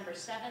December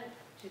 7th,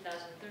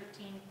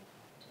 2013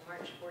 to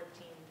March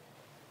 14th,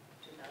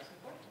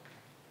 2014.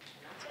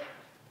 And that's it.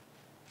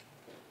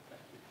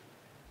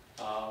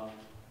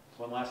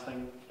 One last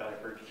thing that I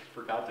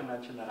forgot to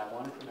mention that I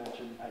wanted to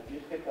mention. I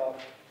did pick up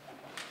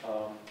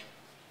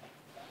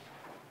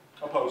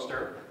a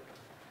poster,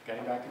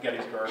 getting back to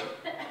Gettysburg,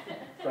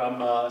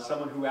 from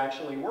someone who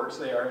actually works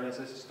there and is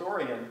a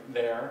historian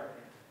there.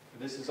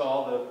 This is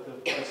all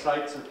the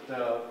sites,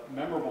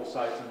 memorable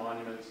sites and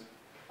monuments.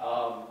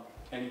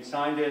 And he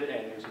signed it,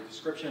 and there's a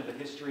description of the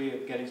history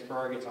of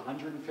Gettysburg. It's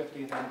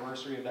 150th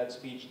anniversary of that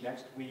speech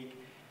next week.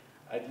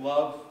 I'd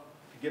love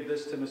to give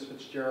this to Ms.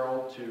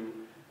 Fitzgerald to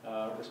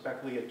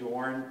respectfully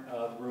adorn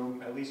the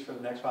room, at least for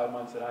the next 5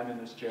 months that I'm in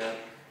this chair,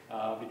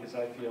 because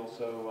I feel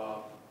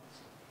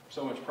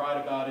so much pride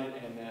about it,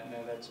 and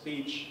that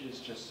speech is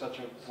just such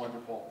a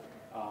wonderful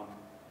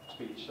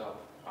speech. So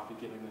I'll be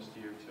giving this to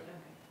you too.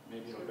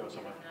 Maybe it'll go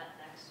somewhere. That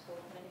next school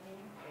committee meeting,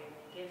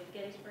 give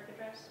Gettysburg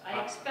Address.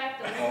 I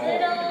expect a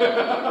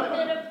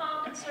little bit of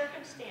pomp and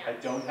circumstance. I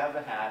don't have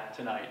the hat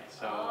tonight,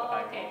 so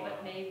I will,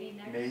 but maybe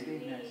next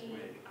week. Next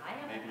week. I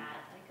have a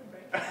hat. I could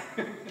bring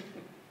it.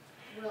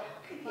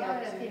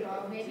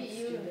 Well, maybe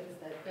you,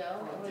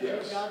 Bill, would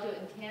you all do it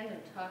in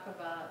tandem, talk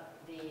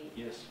about the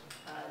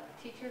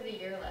Teacher of the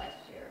Year last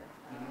year.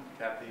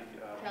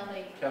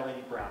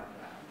 Kelly Brown.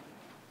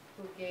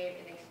 Who gave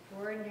an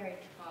extraordinary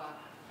talk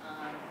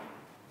on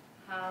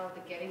how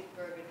the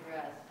Gettysburg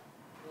Address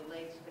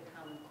relates to the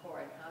Common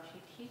Core, and how she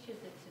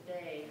teaches it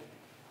today,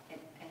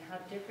 and how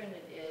different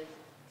it is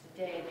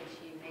today than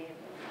she may have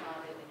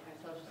taught it in her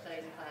social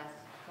studies class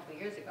a couple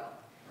years ago.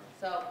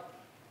 So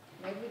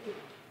maybe we could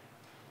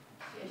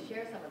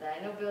share some of that.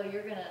 I know, Bill,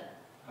 you're gonna.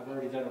 I've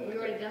already done it. You've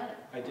already done it.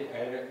 I did.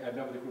 I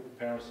met with a group of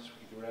parents this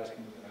week. They were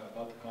asking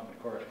about the Common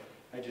Core.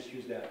 I just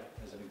used that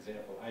as an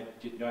example. I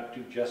did not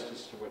do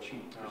justice to what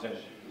she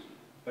presented,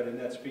 but in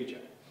that speech,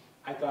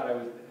 I thought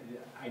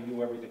I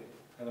knew everything.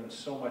 I learned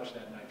so much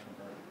that night from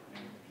her.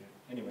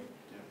 Anyway.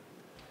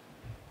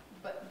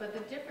 But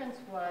the difference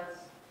was,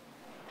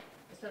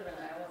 sort of,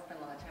 I won't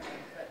spend a lot of time on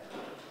it, but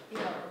you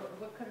know,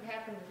 what could have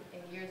happened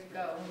in years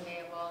ago, we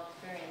may have all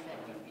experienced that,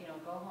 you know,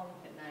 go home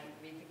at night,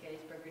 read the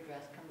Gettysburg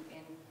Address, come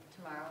in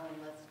tomorrow and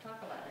let's talk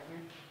about it.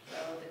 So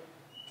the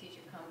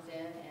teacher comes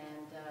in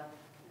and,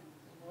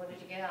 what did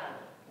you get out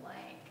of it?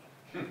 Blank.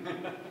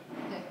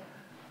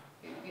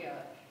 You know,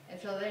 and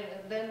so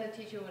then the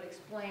teacher would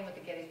explain what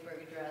the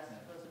Gettysburg Address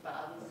was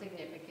about, and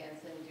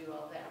significance, and do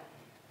all that.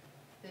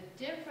 The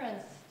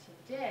difference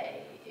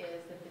today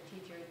is that the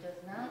teacher does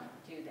not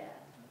do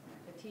that.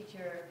 The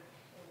teacher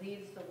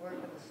leads the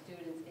work of the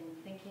students in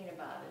thinking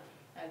about it,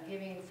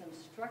 Giving some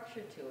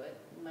structure to it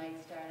might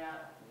start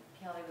out,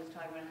 Kelly was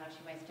talking about how she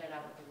might start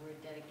out with the word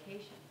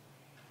dedication.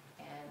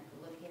 And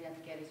looking at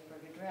the Gettysburg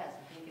Address,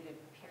 I think it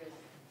appears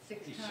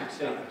 6 You times. should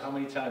say, how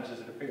many times does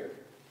it appear?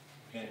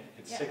 And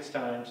it's 6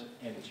 times,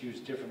 and it's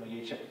used differently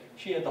each time.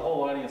 She had the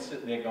whole audience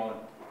sitting there going,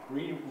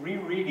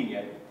 rereading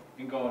it,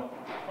 and going,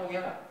 oh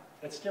yeah,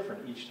 that's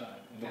different each time.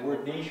 And the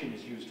word nation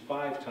is used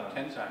 5 times.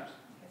 10 times.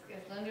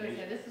 As Linda would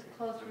say, this is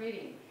close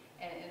reading,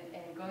 and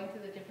going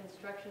through the different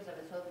structures of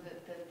it, so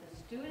that the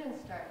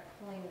students start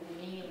pulling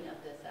the meaning of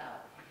this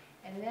out.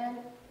 And then,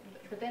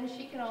 but then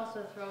she can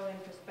also throw in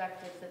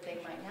perspectives that they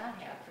might not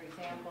have. For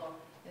example,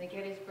 in the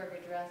Gettysburg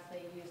Address,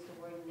 they used the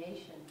word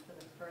nation for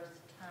the first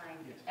time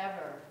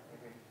ever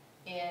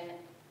in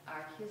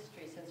our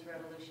history since the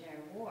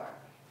Revolutionary War.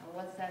 And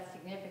what's that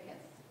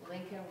significance?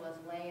 Lincoln was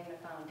laying the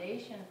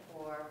foundation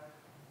for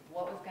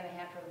what was going to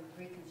happen with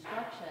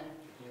Reconstruction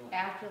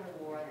after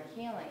the war, the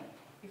healing.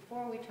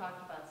 Before we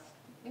talked about,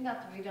 not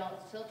that we don't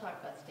still talk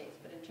about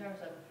states, but in terms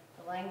of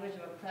the language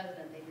of a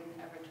president, they didn't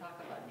ever talk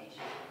about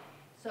nation.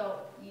 So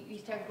you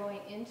start going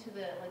into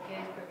the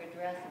Gettysburg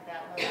Address at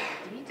that level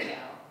of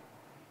detail,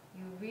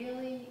 you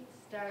really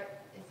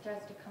start, it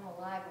starts to come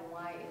alive and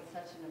why it's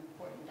such an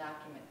important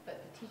document,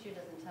 but the teacher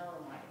doesn't tell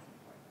them why it's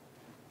important.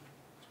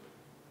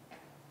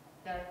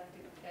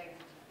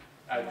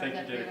 I think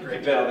you did a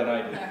great Better job. than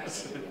I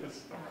did.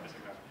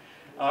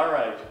 All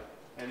right.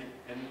 Any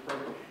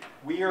further?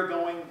 We are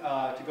going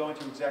to go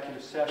into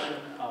executive session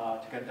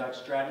to conduct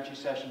strategy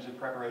sessions in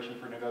preparation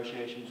for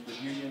negotiations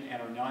with union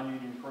and or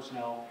non-union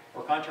personnel,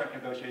 or contract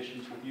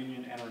negotiations with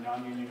union and or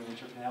non-union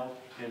which if held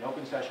in an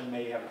open session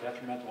may have a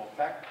detrimental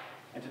effect,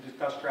 and to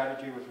discuss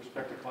strategy with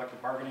respect to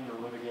collective bargaining or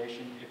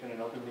litigation if in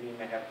an open meeting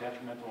may have a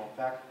detrimental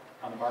effect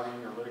on the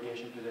bargaining or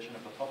litigation position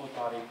of the public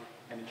body,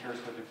 and the chair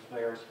so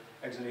declares,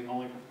 exiting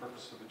only for the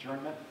purpose of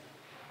adjournment.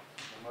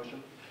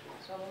 Motion?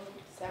 So,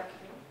 second.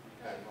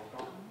 Okay, roll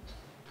call.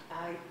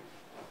 Aye.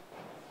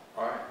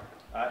 Aye.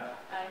 Aye.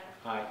 Aye.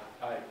 Aye.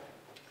 Aye.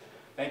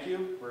 Thank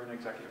you. We're in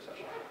executive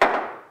session.